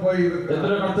വിശ്വാസികളും പോയിരിക്കുന്നു.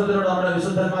 എത്ര കഷ്ടത്തിലൂടെ നമ്മുടെ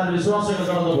വിശുദ്ധന്മാരും വിശ്വാസികൾ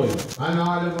കടന്നുപോയി.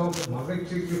 ആനാലും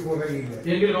മകിഴ്ചയ്ക്ക് കുറയില്ല.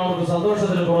 എങ്കിലും അവർക്ക്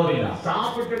സന്തോഷത്തിന് കുറവില്ല.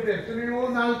 സാപ്പിട്ടിട്ട് എത്രയോ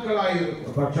നാൾക്കളായിരുന്നു.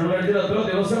 ഭക്ഷണം കഴിച്ചിട്ട് എത്രയോ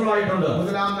ദിവസങ്ങളായിട്ടുണ്ട്.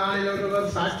 1-ാം നാളിൽ ഒരുവർ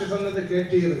സാക്ഷി തന്നത്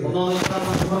കേട്ടിരുന്നു. 1-ാം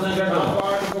ദിവസം കേട്ടോ,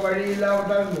 സാപ്പാടുക്ക് വഴിയില്ല.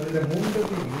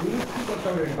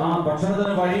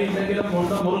 ഭക്ഷണത്തിന് വഴിയില്ലെങ്കിലും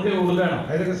മുറുക്കി കൊടുക്കണം.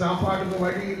 അതിനൊക്കെ സാപ്പാടുക്ക്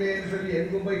വഴിയില്ലേ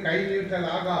എങ്കും പോയി കൈ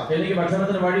നീട്ടലാകാം. എനിക്ക്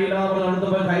ഭക്ഷണത്തിന് വഴിയില്ലാതെ അടുത്ത്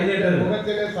പോയി കൈ നീട്ടരുത്.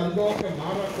 മുഖത്തിലെ സന്തോഷം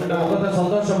മാറട്ടെ. മുഖത്തെ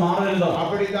സന്തോഷം മാറരുത്.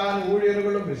 അപ്പടിതാൻ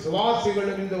ഊഴിയர்களுം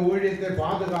വിശ്വാസികളും இந்த ஊழியத்தை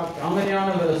பாதுகாக்க.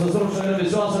 അങ്ങനെയാണ് ശുശ്രൂഷകരും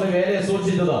വിശ്വാസികളും വേലയെ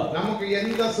സൂക്ഷിച്ചത്. നമുക്ക്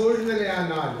എന്ത്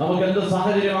സൂഴ്நிலையானால், നമുക്ക് എന്ത്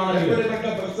സാഹചര്യമാണെങ്കിലും, എപ്പടിപ്പെട്ട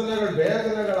പ്രശ്നങ്ങൾ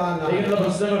വേദനകളാണെങ്കിൽ, ഇങ്ങനെയുള്ള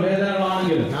പ്രശ്നങ്ങൾ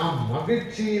വേദനകളാണെങ്കിലും നാം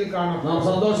മകിഴ്ചിയിൽ കാണണം. നാം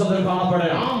സന്തോഷത്തിൽ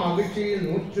കാണപ്പെടണം. ആ മകിഴ്ചിയിൽ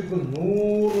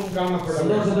 100% കാണപ്പെടണം.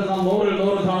 സന്തോഷത്തിൽ നാം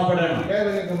 100% കാണപ്പെടണം.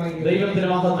 ദൈവത്തിന്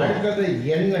മഹത്വം. അടുത്തത്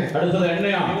എണ്ണ. അടുത്തത്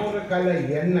എണ്ണയാണ്. 100 കല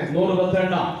എണ്ണ. 100 ബത്ത്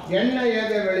എണ്ണ. എണ്ണ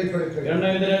ഏതെ വെളിപ്പെടുത്തുന്നു? എണ്ണ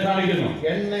എന്തിനെ കാണിക്കുന്നു?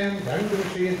 എണ്ണയും 2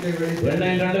 വിഷയത്തെ വെളിപ്പെടുത്തുന്നു.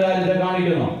 എണ്ണയും 2 കാര്യത്തെ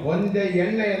കാണിക്കുന്നു. ഒന്റെ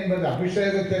എണ്ണ என்பது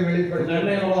അഭിഷേകത്തെ വെളിപ്പെടുത്തുന്നു. എണ്ണ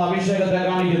എന്നുള്ളത് അഭിഷേകത്തെ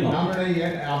കാണിക്കുന്നു. നമ്മുടെ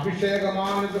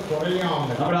അഭിഷേകമാനത്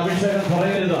കുറയാമത്. നമ്മുടെ അഭിഷേകം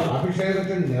കുറയരുത്.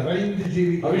 അഭിഷേകത്തിൽ നിറഞ്ഞു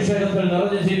ജീവിക്കണം. അഭിഷേകത്തിൽ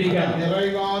നിറഞ്ഞു ജീവിക്കാൻ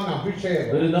நிறைவான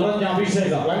அபிஷேகம், ഒരു നിറഞ്ഞ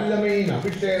അഭിഷേകം, வல்லமையின்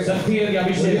அபிஷேகம், ശക്തിയേറിയ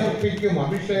അഭിഷേകം, உயிர்ப்பிக்கும்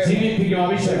அபிஷேகம், ജീവിപ്പിക്കും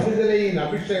അഭിഷേകം, விடுதலையின்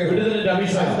அபிஷேகம், വിടുതലിന്റെ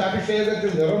അഭിഷേകം. அந்த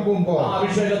അഭിഷേകത്തിൽ നിറമ്പുമ്പോൾ ആ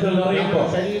അഭിഷേകത്തിൽ നിറയുമ്പോൾ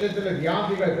ശരീരത്തിലെ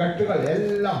വ്യാധികൾ കട്ടുകൾ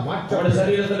എല്ലാം മാറ്റം, നമ്മുടെ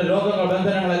ശരീരത്തിലെ രോഗങ്ങൾ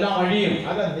ബന്ധനങ്ങൾ എല്ലാം അഴിയും.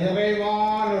 അത്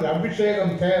നിറവാന ഒരു അഭിഷേകം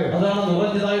தேவை. അതാണ്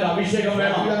നിറഞ്ഞതായ ഒരു അഭിഷേകം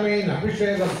വേണം, வல்லமையின்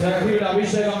அபிஷேகம் தேவை. ശക്തിയുടെ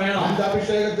അഭിഷേകം വേണം. அந்த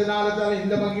அபிஷேகத்தினால தான்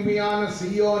இந்த மகிமையான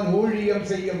சியோன் ஊழியம்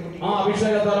செய்ய முடியும். ആ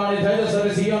അഭിഷേകത്താലാണ് ഈ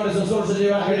തേജസ്സേറിയ സിയോന്റെ ശുശ്രൂഷ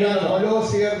ചെയ്യാൻ കഴിയുന്നത്.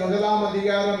 കൊലോസിയർ 1-ാം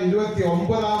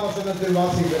വചനത്തിൽ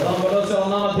വാസിക്കുന്നു. കൊലോസ്യർ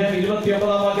 1-ാം അധ്യായം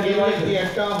 29-ാം വാക്യത്തിൽ വായിക്കുന്നു.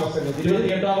 28-ാം വചനത്തിൽ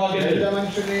 28-ാം വാക്യത്തിൽ എല്ലാ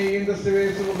മനുഷ്യനെയും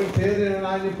ക്രിസ്തുവേശുവിൽ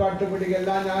പേരിനായി പാട്ടുപിടിക്കുക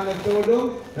എല്ലാ ജ്ഞാനത്തോടും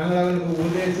ഞങ്ങൾ അവർക്ക്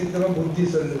ഉപദേശിക്കുന്ന ബുദ്ധി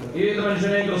ചൊല്ലുന്നു. ഏത്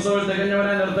മനുഷ്യനെയും ക്രിസ്തുവിൽ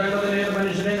തികഞ്ഞവനെ നിർത്തേണ്ടതിന് ഏത്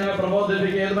മനുഷ്യനെയും ഞങ്ങൾ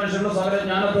പ്രബോധിപ്പിക്കുകയും ഏത് മനുഷ്യനും സകല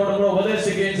ജ്ഞാനത്തോടും കൂടെ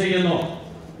ഉപദേശിക്കുകയും ചെയ്യുന്നു.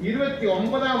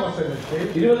 29-ാം വചനത്തിൽ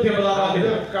 29-ാം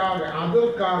വാക്യത്തിൽ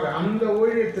அதற்காக அந்த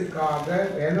ஊழியத்துக்காக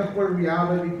எனக்குள்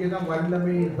വ്യാപരിക്കുന്ന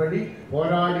വല്ലമയിன்படி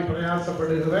പോരാടി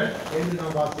പ്രയാസപ്പെടുகிறேன் എന്ന്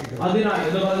നാം വാസിക്കുന്നു. അതിനായി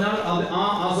എന്ന് പറഞ്ഞാൽ ആ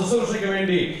ശുശ്രൂഷയ്ക്ക്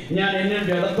വേണ്ടി ഞാൻ എന്നിൽ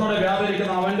ജഡത്തോടെ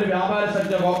വ്യാപരിക്കുന്ന അവന്റെ വ്യാപാര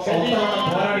ശക്തി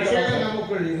പോരാടി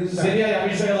ശരിയായ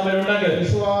അഭിഷേകം നമ്മളുണ്ടെങ്കിൽ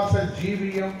വിശ്വാസ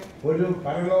ജീവിതം ഒരു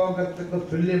പരലോകത്തിന്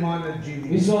തുല്യமான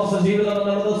ജീവിതം. വിശ്വാസ ജീവിതം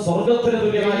എന്നുള്ളത് സ്വർഗ്ഗത്തിന്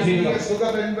തുല്യമായ ജീവിതം.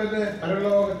 സുഖം എന്നത്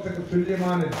പരലോകത്തിന്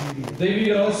തുല്യமான ജീവിതം. ദൈവിക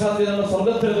രോഗശാന്തി എന്നത്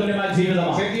സ്വർഗ്ഗത്തിന് തുല്യമായ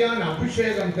ജീവിതമാണ്. ശരിയായ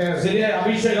അഭിഷേകം தேவை. ശരിയായ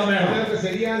അഭിഷേകം വേണം. ചിലർക്ക്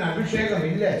ശരിയായ അഭിഷേകം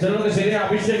ഇല്ല. ചിലർക്ക് ശരിയായ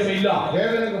അഭിഷേകം ഇല്ല.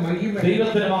 ദേവനക്ക് മഹിമ,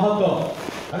 ദൈവത്തിന് മഹത്വം.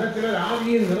 അത് ചിലർ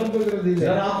ആവിയിൽ നിറമ്പുകരുതില്ല.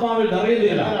 ചിലർ ആത്മാവിൽ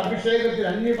നിറയുന്നില്ല. അഭിഷേകത്തിൽ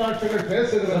അന്യഭാഷകൾ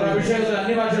പേസുകയില്ല. അഭിഷേകത്തിൽ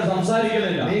അന്യഭാഷ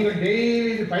സംസാരിക്കുന്നില്ല. നിങ്ങൾ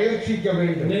ഡെയിലി പരീക്ഷിക്ക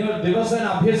வேண்டும். നിങ്ങൾ ദിവസേന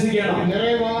അഭ്യസിക്കണം.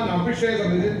 നിറവാൻ അഭിഷേകം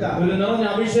ഇരുന്ന ഒരു നിറഞ്ഞ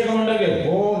അഭിഷേകം ഉണ്ടെങ്കിൽ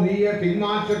നീ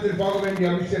പിന്മാറ്റത്തിൽ പോക വേണ്ടിയ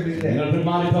ആവശ്യമില്ല. നിങ്ങൾ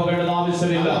പിന്മാറി പോകേണ്ടത്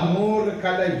ആവശ്യമില്ല. 100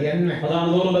 കല എണ്ണ, അതാണ്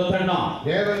 100 ബത്തെണ്ണ.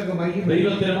 ദേവനക്ക് മഹിമ,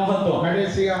 ദൈവത്തിന് മഹത്വം.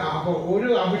 അപ്പൊ ഒരു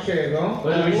അഭിഷേകം,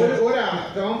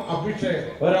 ഒരർത്ഥം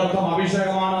അഭിഷേകം, ഒരർത്ഥം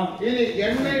അഭിഷേകമാണ്. ഇനി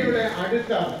എണ്ണയുടെ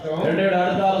അടുത്ത അർത്ഥം, എണ്ണയുടെ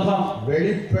അടുത്ത അർത്ഥം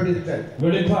വെളിപ്പെടുത്തൽ,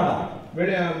 വെളിപ്പാടാണ്.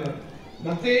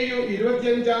 മത്തേയു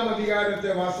 25-ാം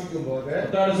അധികാരത്തെ വാസിക്കുമ്പോൾ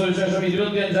സുവിശേഷം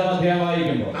 25-ാം അധ്യായം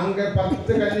വായിക്കുമ്പോൾ അങ്ങ്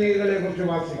 10 കന്യകകളെ കുറിച്ച്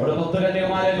വാസിക്കും. 10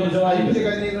 കന്യകമാരെ കുറിച്ച് വായിക്കും. 5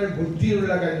 കന്യകൾ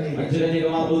ബുദ്ധിയുള്ള കന്യക, 5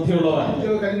 കന്യകമാർ ബുദ്ധിയുള്ളവർ,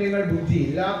 5 കന്യകൾ ബുദ്ധി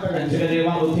ഇല്ലാത്ത 5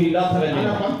 കന്യകമാർ ബുദ്ധി ഇല്ലാത്ത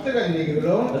കന്യക, 10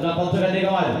 കന്യകകളും 10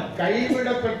 കന്യകമാരും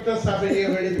കൈവിടപ്പെട്ട സഭയെ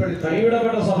വെളിപ്പെടുത്തി.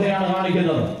 കൈവിടപ്പെട്ട സഭയാണ്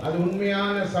കാണിക്കുന്നത്. അത്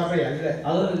ഉണ്മயான സഭയല്ല,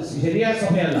 അത് ശരിയായ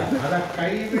സഭയല്ല. അത്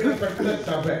കൈവിടപ്പെട്ട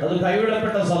സഭ, അത്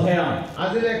കൈവിടപ്പെട്ട സഭയാണ്.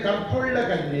 അതിലെ കற்பുള്ള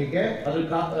കന്യക, അത്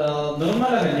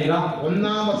നിർമ്മല കന്യക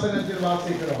 1-ാം വചനത്തിൽ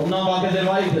വാസിക്കണം. 1-ാം വാക്യത്തിൽ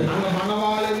വായിക്കുന്നു. അങ്ങ്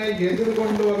മണവാളനെ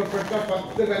എതിർകൊണ്ടുവരപ്പെട്ട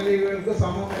 10 കന്യകൾക്ക്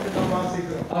സമമെന്ന് നാം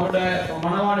വാസിക്കണം. അവിടെ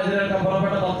മണവാളനെതിരേൽക്കാൻ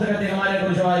പുറപ്പെട്ട 10 കന്യകമാരെ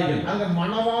കുറിച്ച് വായിക്കുന്നു. അങ്ങ്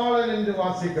മണവാളൻ എന്ന്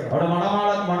വാസിക്കണം. അവിടെ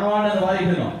മണവാളൻ എന്ന്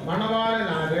വായിക്കുന്നു. മണവാളൻ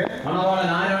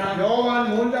ആരാണ്? യോഹന്നാൻ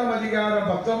 3-ാം അധികാരം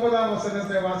 19-ാം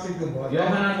വചനത്തെ വാസിക്കുമ്പോൾ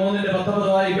യോഹന്നാൻ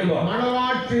 3:19 വായിക്കുമ്പോൾ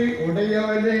മണവാട്ടി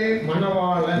ഉടയവനെ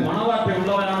മണവാളൻ, മണവാട്ടി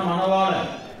ഉള്ളവനാണ് മണവാളൻ.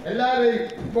 എല്ലാവരെയും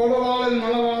മണവാളൻ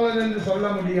എന്ന് சொல்ல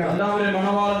முடியாது. എല്ലാവരെയും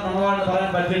മണവാളൻ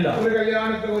പറയാൻ പറ്റില്ല. ഒരു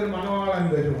കല്യാണത്തിൽ ഒരു മണവാളൻ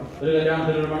വരും, ഒരു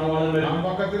കല്യാണത്തിൽ ഒരു മണവാളൻ വരും,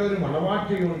 പക്കത്തിൽ ഒരു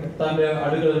മണവാട്ടിയുണ്ട്, തന്റെ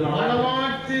അടുക്കൽ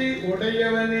മണവാട്ടി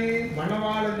ഉടയവനെ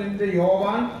മണവാളനിന്റെ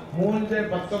യോവാൻ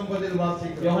 3:19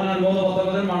 വാസിക്കും. യോഹന്നാൻ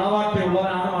 3:19 മണവാട്ടി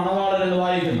ഉള്ളവനാണ് മണവാളൻ എന്ന്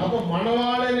വായിക്കുന്നു. അപ്പൊ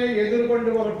മണവാളനെ എതിർകൊണ്ട്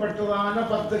പുറപ്പെട്ടതാണ്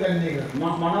 10 കന്യകൾ.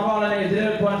 മണവാളനെ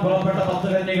എതിരേൽക്കുവാൻ പുറപ്പെട്ട 10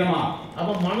 കന്യകമാർ.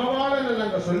 അപ്പൊ മണവാളൻ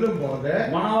എന്നൊക്കെ ചൊല്ലുമ്പോൾ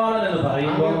മണവാളൻ എന്ന്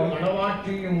പറയുമ്പോൾ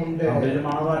മണവാട്ടിയുമുണ്ട്,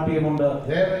 മണവാട്ടിയുമുണ്ട്.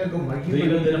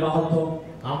 ദൈവത്തിന് മഹത്വം.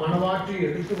 ആ മണവാട്ടി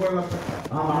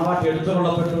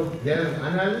എടുത്തുകൊള്ളപ്പെട്ടു.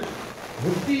 എന്നാൽ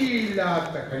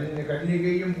ബുദ്ധിയില്ലാത്ത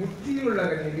കന്യകയും ബുദ്ധിയുള്ള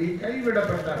കന്യകയും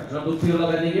കൈവിടപ്പെട്ടാൽ, ബുദ്ധിയുള്ള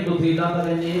കന്യകയും ബുദ്ധിയില്ലാത്ത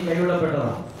കന്യകയും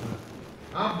കൈവിടപ്പെട്ടതാണ്.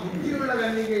 ആ ബുദ്ധിയുള്ള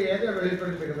കന്യക ഏതാ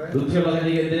വെളിപ്പെടുത്തുന്നത്? ബുദ്ധിയുള്ള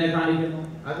കന്യക എന്തിനെ കാണിക്കുന്നു?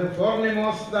 അത്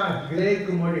ഫോർണിമോസ്,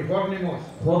 ഗ്രീക്ക് മൊഴി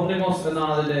ഫോർണിമോസ്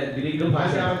എന്നാണ് അതിന്റെ ഗ്രീക്ക്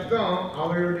ഭാഷ. അർത്ഥം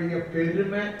അവളുടെ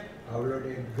പെരുമ,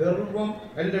 അവളുടെ ഗർവം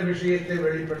എന്റെ വിഷയത്തെ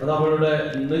വെളിപ്പെടുത്തുന്നത്. അവളുടെ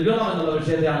നിഗളം എന്നുള്ള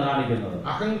വിഷയത്തെയാണ് കാണിക്കുന്നത്.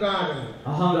 അഹങ്കാരം.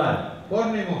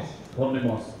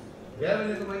 ഫോർണിമോസ്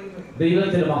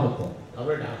ദൈവത്തിന്റെ മഹത്വം.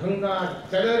 അവരുടെ അഹങ്കാരം.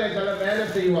 ചില വേല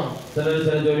ചെയ്യുവാൻ, ചില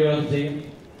ജോലികളൊക്കെ ചെയ്യും.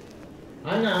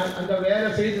 ஆனால் அந்த வேலை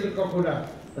செய்திருக்க கூடாது.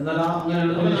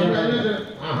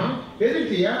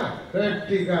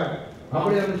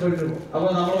 அப்படிയാണ് சொல்லுவோം. അപ്പൊ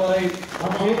നമ്മൾ പറയും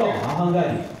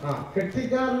അഹങ്കാരി.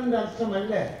 കെട്ടിക്കാരന്റെ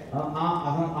അർത്ഥമല്ല,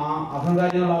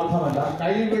 അഹങ്കാരി എന്നുള്ള അർത്ഥമല്ല.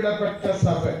 കൈവിടപ്പെട്ട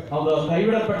സഭ. അത്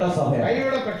കൈവിടപ്പെട്ട സഭ.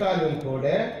 കൈവിടപ്പെട്ടാലും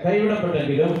കൂടെ,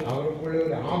 കൈവിടപ്പെട്ടെങ്കിലും അവർക്കുള്ള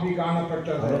ഒരു ആവി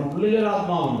കാണപ്പെട്ടത്. ഉള്ളിലൊരു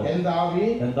ആത്മാവുണ്ട്. എന്താവി?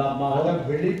 എന്താത്മാവ്?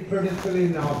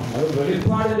 വെളിപ്പെടുത്തലിന്റെ ആത്മാവ്, അത്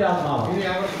വെളിപ്പാടിന്റെ ആത്മാവ്. ഇനി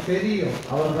അവർക്ക് தெரியும்,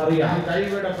 അവർക്കറിയാം ഞാൻ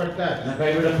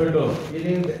കൈവിടപ്പെട്ടു.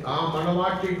 ഇനി ആ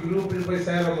മണവാട്ടി ഗ്രൂപ്പിൽ പോയി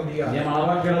ചേരാൻ മുടിയാ,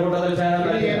 മണവാട്ടിയുടെ കൂട്ടത്തിൽ ചേരാൻ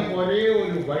എനിക്ക് ഒരേ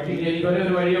ഒരു വഴി, എനിക്ക് ഒരേ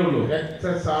ഒരു വഴിയേ ഉള്ളൂ,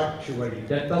 രക്തസാക്ഷി വഴി.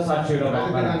 രക്തസാക്ഷിയുടെ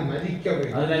ഞാൻ മരിക്കവേ,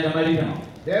 അതിനെ ഞാൻ മരിക്കണം.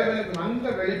 ദേവനുக்கு அந்த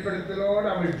வெளிப்படுத்தலோடு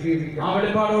அவள் ஜீவிக்கிறாள். ആ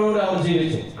വെളിപ്പാടോട് അവർ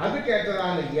ജീവിച്ചു. അത്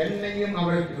കേട്ടതാണ് എണ്ണയും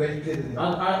അവൾ വെച്ചിരുന്നത്.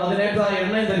 അതിനേക്കാൾ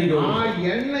എണ്ണയും ധരിക്കുന്നു. ആ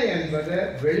എണ്ണ എന്നത്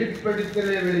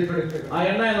വെളിപ്പെടുത്തലെ വെളിപ്പെടുത്തുക. ആ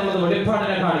എണ്ണ എന്നുള്ളത്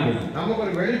വെളിപ്പാടിനെ കാണിക്കുന്നു.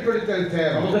 നമുക്കൊരു വെളിപ്പെടുത്തൽ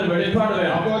തേவை. നമുക്കൊരു വെളിപ്പാട്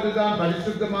വേണം. அப்போதுதான்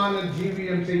பரிசுத்தமான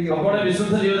ஜீவியம் செய்ய അപ്പോൾ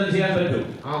വിശുദ്ധ ജീവിതം ചെയ്യാൻ പറ്റും.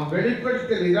 ആ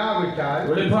വെളിപ്പെടുത്തൽ ഇല്ലാവിട്ടാൽ,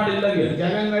 വെളിപ്പാടില്ലെങ്കിൽ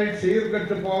ജനങ്ങൾ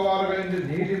സീർകെട്ട് പോവാറുകൾ എന്ന്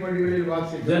നീതിമൊഴികളിൽ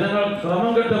വാസിക്കുന്നു. ജനങ്ങൾ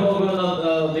ക്രമം കെട്ട് പോകുന്ന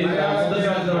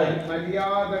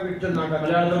മര്യാദ വിട്ട്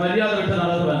മര്യാദ വിട്ട്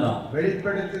നടക്കുമെന്ന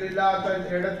വെളിപ്പെടുത്തലില്ലാത്ത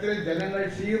ഇടത്തിൽ ജനങ്ങൾ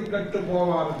സീർകെട്ട്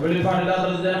പോവാറുണ്ട്. വെളിപ്പാടില്ലാത്ത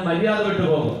ജനം മര്യാദ വിട്ടു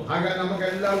പോകും. ആകെ നമുക്ക്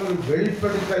എല്ലാവരും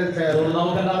വെളിപ്പെടുത്തൽ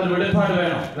നമുക്ക് എല്ലാവരും വെളിപ്പാട്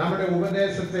വേണം. നമ്മുടെ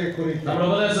ഉപദേശത്തെ കുറിച്ച്, നമ്മുടെ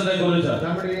ഉപദേശത്തെ കുറിച്ച്,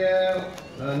 നമ്മുടെ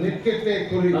നിത്യത്തെ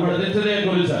കുറിച്ച്, നമ്മുടെ നിത്യതയെ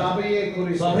കുറിച്ച്, സഭയെ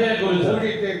കുറിച്ച്, സഭയെ കുറിച്ച്,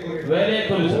 ഊഴിയത്തെ കുറിച്ച്, വേലയെ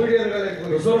കുറിച്ച്, ഊഴിയർകളെ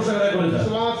കുറിച്ച്, വിശ്വാസികളെ കുറിച്ച്,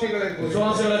 വിശ്വാസികളെ കുറിച്ച്,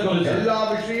 വിശ്വാസികളെ കുറിച്ച് എല്ലാ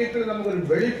വിഷയത്തിലും നമുക്കൊരു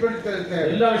വെളിപ്പെടുത്തൽ തേவை.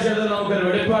 എല്ലാ വിഷയത്തിലും നമുക്കൊരു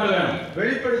വെളിപ്പാട് വേണം.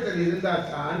 വെളിപ്പെടുത്തൽ ഇരുന്നാൽ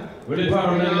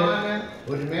വെളിപ്പാടുണ്ടെങ്കിൽ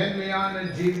ഒരു മേന്മயான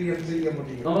ஜீவியம் செய்ய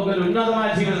முடியும். നമുക്കൊരു ഉന്നതമായ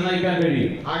ജീവിതം നയിക്കാൻ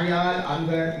കഴിയും. ആകയാൽ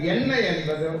அந்த எண்ணெய்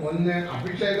என்பது ഒന്ന്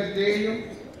അഭിഷേകത്തെയും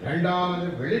രണ്ടാമത്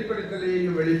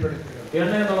വെളിപ്പെടുത്തലെയും വെളിപ്പെടുത്തുക.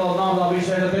 എണ്ണ എന്നുള്ള ഒന്നാമത്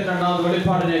അഭിഷേകത്തെ, രണ്ടാമത്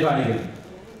വെളിപ്പാടിനെ കാണിക്കുന്നു.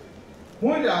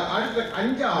 അടുത്ത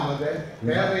അഞ്ചാമത്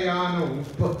தேவையான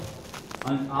ഉപ്പ്.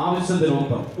 ആവശ്യത്തിന്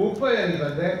ഉപ്പ്. ഉപ്പ്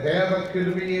എന്നത്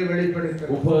ദേവകൃപയെ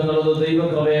വെളിപ്പെടുത്തുന്നു. ഉപ്പ് എന്നുള്ളത്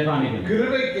ദൈവകൃപയെ കാണിക്കുന്നു.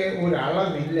 കൃപയ്ക്ക് ഒരു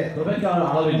അളവില്ല. കൃപയ്ക്ക്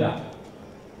അളവില്ല.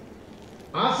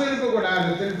 ആസരിപ്പ്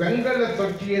കൂടാരത്തിൽ വെങ്കല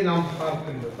തൊട്ടിയെ നാം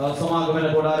പാർക്കുന്നു. സമാഗമന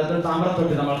കൂടാരത്തിൽ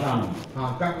താമ്രത്തൊട്ടി നമ്മൾ കാണും.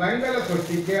 വെങ്കല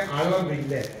തൊട്ടിക്ക്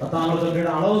അളവില്ല.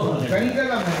 താമ്രത്തൊട്ടിയുടെ അളവ് പറഞ്ഞു.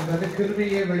 വെങ്കലം എന്നത്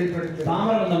കൃപയെ വെളിപ്പെടുത്തുന്നു.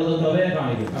 താമ്രം എന്നുള്ളത് കൃപയെ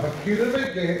കാണിക്കുന്നു. അപ്പൊ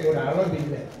കൃപയ്ക്ക് ഒരു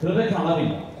അളവില്ല. കൃപയ്ക്ക്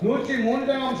അളവില്ല.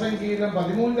 103-ാം സങ്കീർത്തനം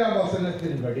 13-ാം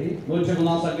വചനത്തിൻപടി,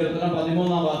 103-ാം സങ്കീർത്തനം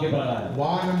 13-ാം വാക്യപ്രകാരം,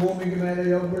 വാനം ഭൂമിക്ക് മേലെ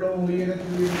എவ்வளவு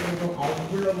ഉയരത്തിൽ ഇരിക്കുന്നു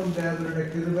അவ்வளവും ദേവരുടെ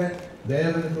കൃപ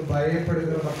ദേവനുക്ക്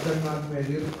ഭയപ്പെടുന്ന ഭക്തന്മാർമേൽ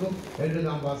ഇരിക്കും എന്ന്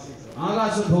നാം വാസിക്കുന്നു.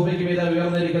 ആകാശം ഭൂമിക്ക് മീതെ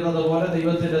ഉയർന്നിരിക്കുന്നത് പോലെ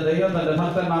ദൈവത്തിന്റെ ദൈവം തന്റെ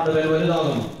ഭക്തന്മാരുടെ മേൽ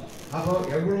വലുതാകുന്നു. அப்போ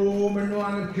எவ்வளவு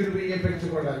மென்னுவான கிருபையை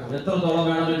பெற்றுக்கொள்ளலாம். എത്രത്തോളം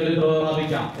വേണമെങ്കിലും കൃപ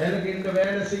പ്രാപിക്കാം. எனக்கு இந்த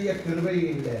வேலை செய்ய கிருபை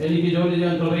இல்லை. എനിക്ക് ജോലി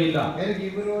ചെയ്യാൻ കൃപയില്ല. எனக்கு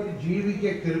ഇവരോട്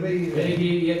ജീവിക്ക കൃപയില്ല. എനിക്ക്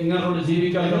ഇങ്ങനോട്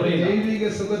ജീവിക്കാൻ കൃപയില്ല. ദൈവിക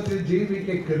സുഖത്തിൽ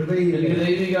ജീവിക്ക കൃപയില്ല. എനിക്ക്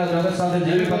ദൈവിക രഹസ്യത്തിൽ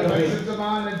ജീവിക്കാൻ കൃപയില്ല.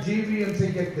 പരിശുദ്ധமான ஜீவியம்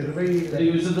செய்ய കൃപയില്ല.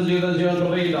 എനിക്ക് വിശുദ്ധ ജീവിതം ചെയ്യാൻ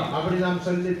കൃപയില്ല. அப்படி நாம்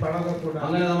சொல்லி பழகக்கூடாது.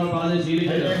 അങ്ങനെ നമ്മൾ പറഞ്ഞ്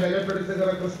ശീലിക്കരുത്. എന്നെ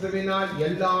ബലപ്പെടുത്തുന്ന ക്രിസ്തുവിനാൽ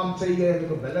എല്ലാം ചെയ്യാൻ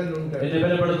എനിക്ക് ബലമുണ്ട്. എന്നെ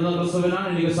ബലപ്പെടുത്തുന്ന ക്രിസ്തുവിനാൽ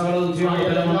എനിക്ക് സകലതും ചെയ്യാൻ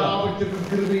ബലമുണ്ട്. എല്ലാവറ്റും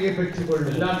കൃപയെ പെற்றுകൊള്ളും.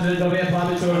 എല്ലാത്തിനും കൃപയെ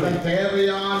പ്രാപിച്ചുകൊള്ളും.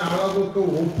 தேவையான அளவுக்கு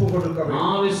உப்பு கொடுக்க வேண்டும்.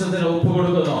 ആവശ്യത്തിന് ഉപ്പ്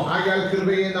കൊടുക്കുന്നു. ஆகையால்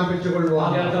கிருபையை நாம் பெற்றுக்கொள்வோம்.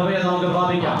 ആകയാൽ കൃപയെ നമുക്ക്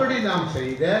പ്രാപിക്കാം. அப்படி நாம்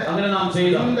செய்த അങ്ങനെ നാം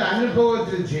ചെയ്ത இந்த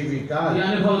അനുഭവത്തിൽ ജീവിത്താൽ, ഈ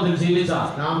അനുഭവത്തിൽ ജീവിച്ചാൽ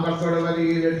നാം കർത്താവിന്റെ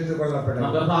വരിയിൽ എടുത്തുകൊള്ളപ്പെടും.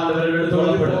 നാം കർത്താവിന്റെ വരവിൽ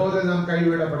എടുത്തുകൊള്ളപ്പെടും. ഒരിക്കലും നാം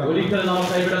കൈവിടപ്പെടാം. ഒരിക്കലും നാം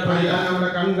കൈവിടപ്പെടില്ല.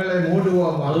 നമ്മുടെ കണ്ണുകളെ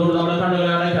മൂടുவோம். അതുകൊണ്ട് നമ്മുടെ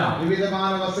കണ്ണുകളെ അടയ്ക്കാം.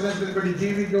 വിവിധമായ വചനത്തിൽപടി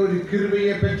ജീവിക്ക ഒരു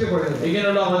കൃപയെ പെற்றுകൊള്ളും.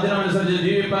 ഇങ്ങനെയുള്ള വചനമനുസരിച്ച്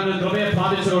ജീവിക്കാൻ ഒരു കൃപയെ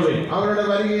പ്രാപിച്ചുകൊള്ളും. അവരുടെ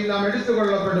വരിയിൽ നാം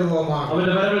എടുത്തുകൊള്ളപ്പെടുவோமா.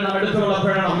 അവരുടെ വരവിൽ നാം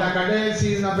എടുത്തുകൊള്ളപ്പെടണം.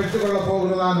 കടേശിയിൽ നാം പെற்றுകൊള്ള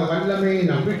പോകുന്നതാണ് വല്ലമേൻ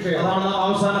അഭിഷേകം. അതാണ് നാം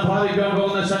അവസാനം പ്രാപിക്കാൻ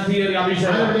പോകുന്ന ശക്തിയേറിയ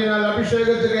അഭിഷേകം.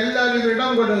 അഭിഷേകത്തിന് എല്ലാവരും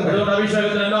ഇടം കൊടുക്കും. അതുകൊണ്ട്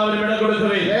അഭിഷേകത്തിന് എല്ലാവരും ഇടം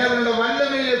കൊടുക്കുകയും ദേവന്റെ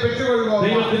വല്ലമയെ പെற்றுകൊള്ളുவோம்.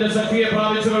 ദൈവത്തിന്റെ ശക്തിയെ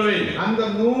പ്രാപിച്ചുകൊള്ളുകയും அந்த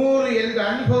 100 என்ற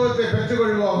അനുഭവത്തെ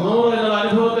പെற்றுകൊള്ളുவோം. 100 എന്നുള്ള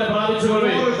അനുഭവത്തെ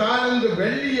പ്രാപിച്ചുകൊള്ളുകയും 100 താലന്ത്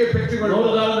വെള്ളിയെ പെற்றுകൊള്ളുவோം.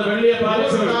 100 താലന്ത് വെള്ളിയെ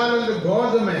പ്രാപിച്ചുകൊള്ളുകയും 100 താലന്ത്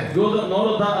ഗോതമ്പ്,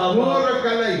 100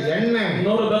 കല എണ്ണ,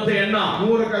 100 ബത്ത് എണ്ണ,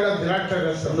 100 കല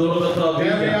ദ്രാക്ഷരസം, 100 ബത്ത്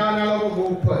தேவையான அளவு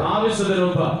உப்பு. ആവശ്യത്തിന്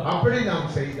ഉപ്പ്. அப்படி நாம்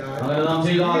செய்தால், അങ്ങനെ നാം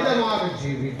ചെയ്താൽ, വിധமாக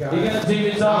ജീവിക്കാം. ഇങ്ങനെ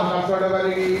ജീവിച്ചാൽ കർത്താവിന്റെ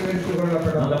വരിയിൽ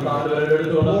എടുത്തുകൊള്ളപ്പെടും.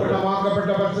 പൂർണ്ണമാക്കപ്പെട്ട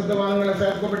പരിശുദ്ധവാന്കളെ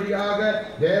ചേർക്കപടിയാക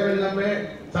ദേവൻ നമ്മെ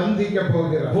സന്ധിക്ക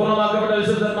പോകുകയാണ്. പൂർണ്ണമാക്കപ്പെട്ട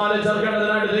വിശുദ്ധന്മാരെ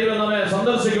ചേർക്കേണ്ടതിനായിട്ട് ദൈവം നമ്മെ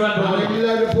സന്ദർശിക്കുവാൻ പോകുന്നു.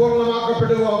 എല്ലാവരും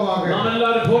പൂർണ്ണമാക്കപ്പെടുவோமாக. നാം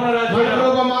എല്ലാവരും പൂർണ്ണരായി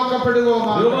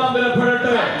രൂപമാക്കപ്പെടുவோமாக.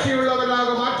 രൂപാന്തരപ്പെടട്ടെ. സാക്ഷിയുള്ളവരാக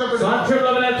മാറ്റപ്പെടും.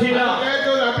 സാക്ഷിയുള്ളവരെ തീരാ.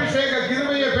 ഒരു അഭിഷേക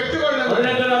കൃപയെ പെറ്റുകൊള്ളുക.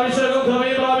 അതിനൊക്കെ അഭിഷേകവും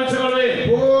കൃപയും പ്രാപിച്ചുകൊള്ളേ.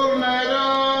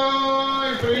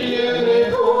 പൂർണ്ണരായി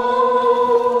പ്രിയരെ ോടെ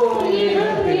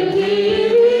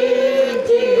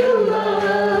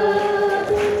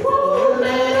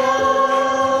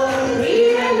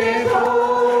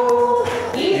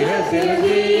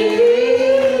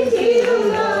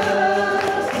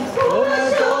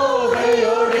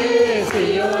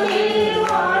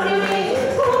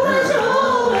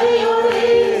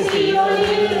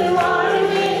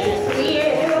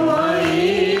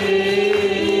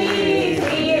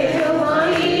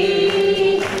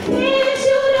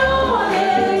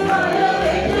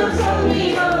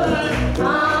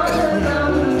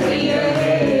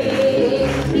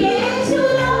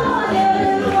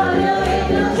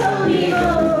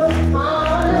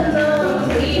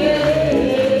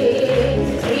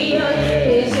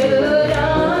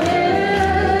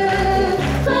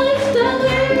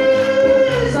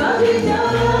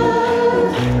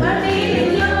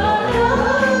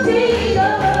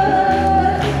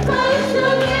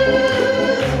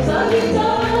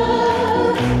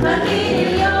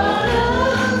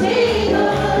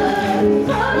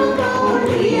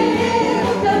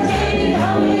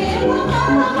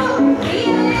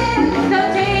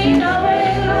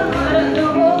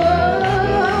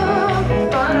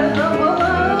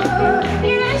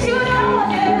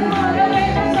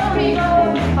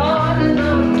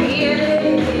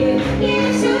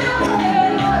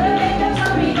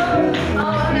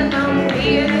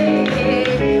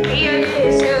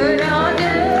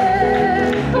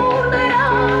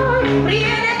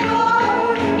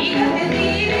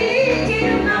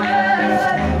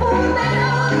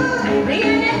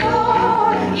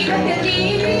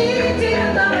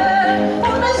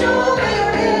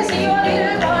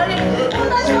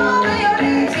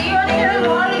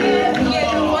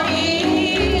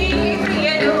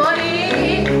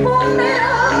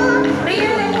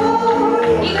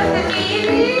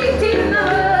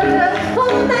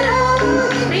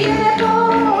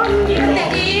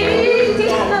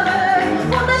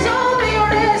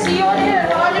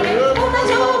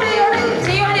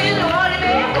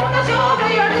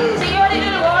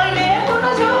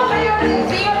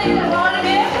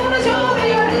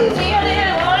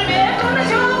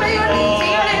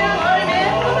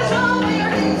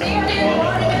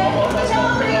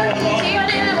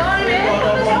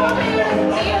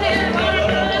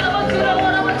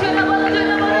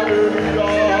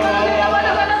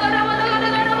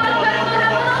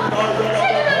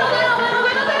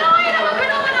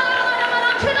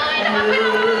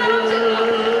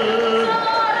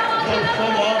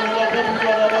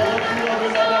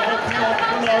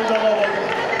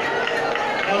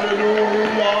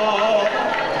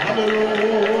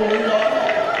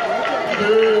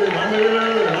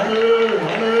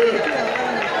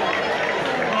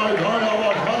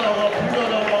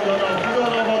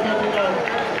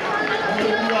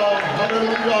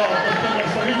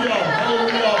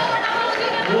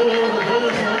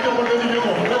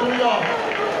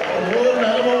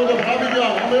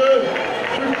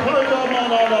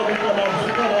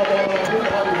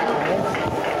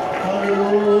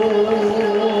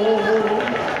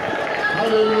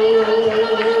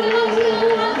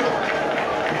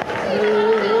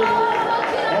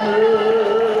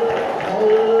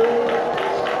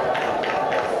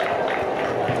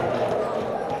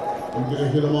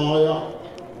അനുഗ്രഹീതമായ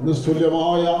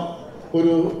നിസ്തുല്യമായ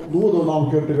ഒരു ദൂത് നാം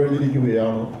കേട്ട്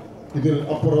കഴിഞ്ഞിരിക്കുകയാണ്. ഇതിൽ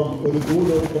അപ്പുറം ഒരു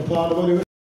ദൂത് പ്രധാനമൊരു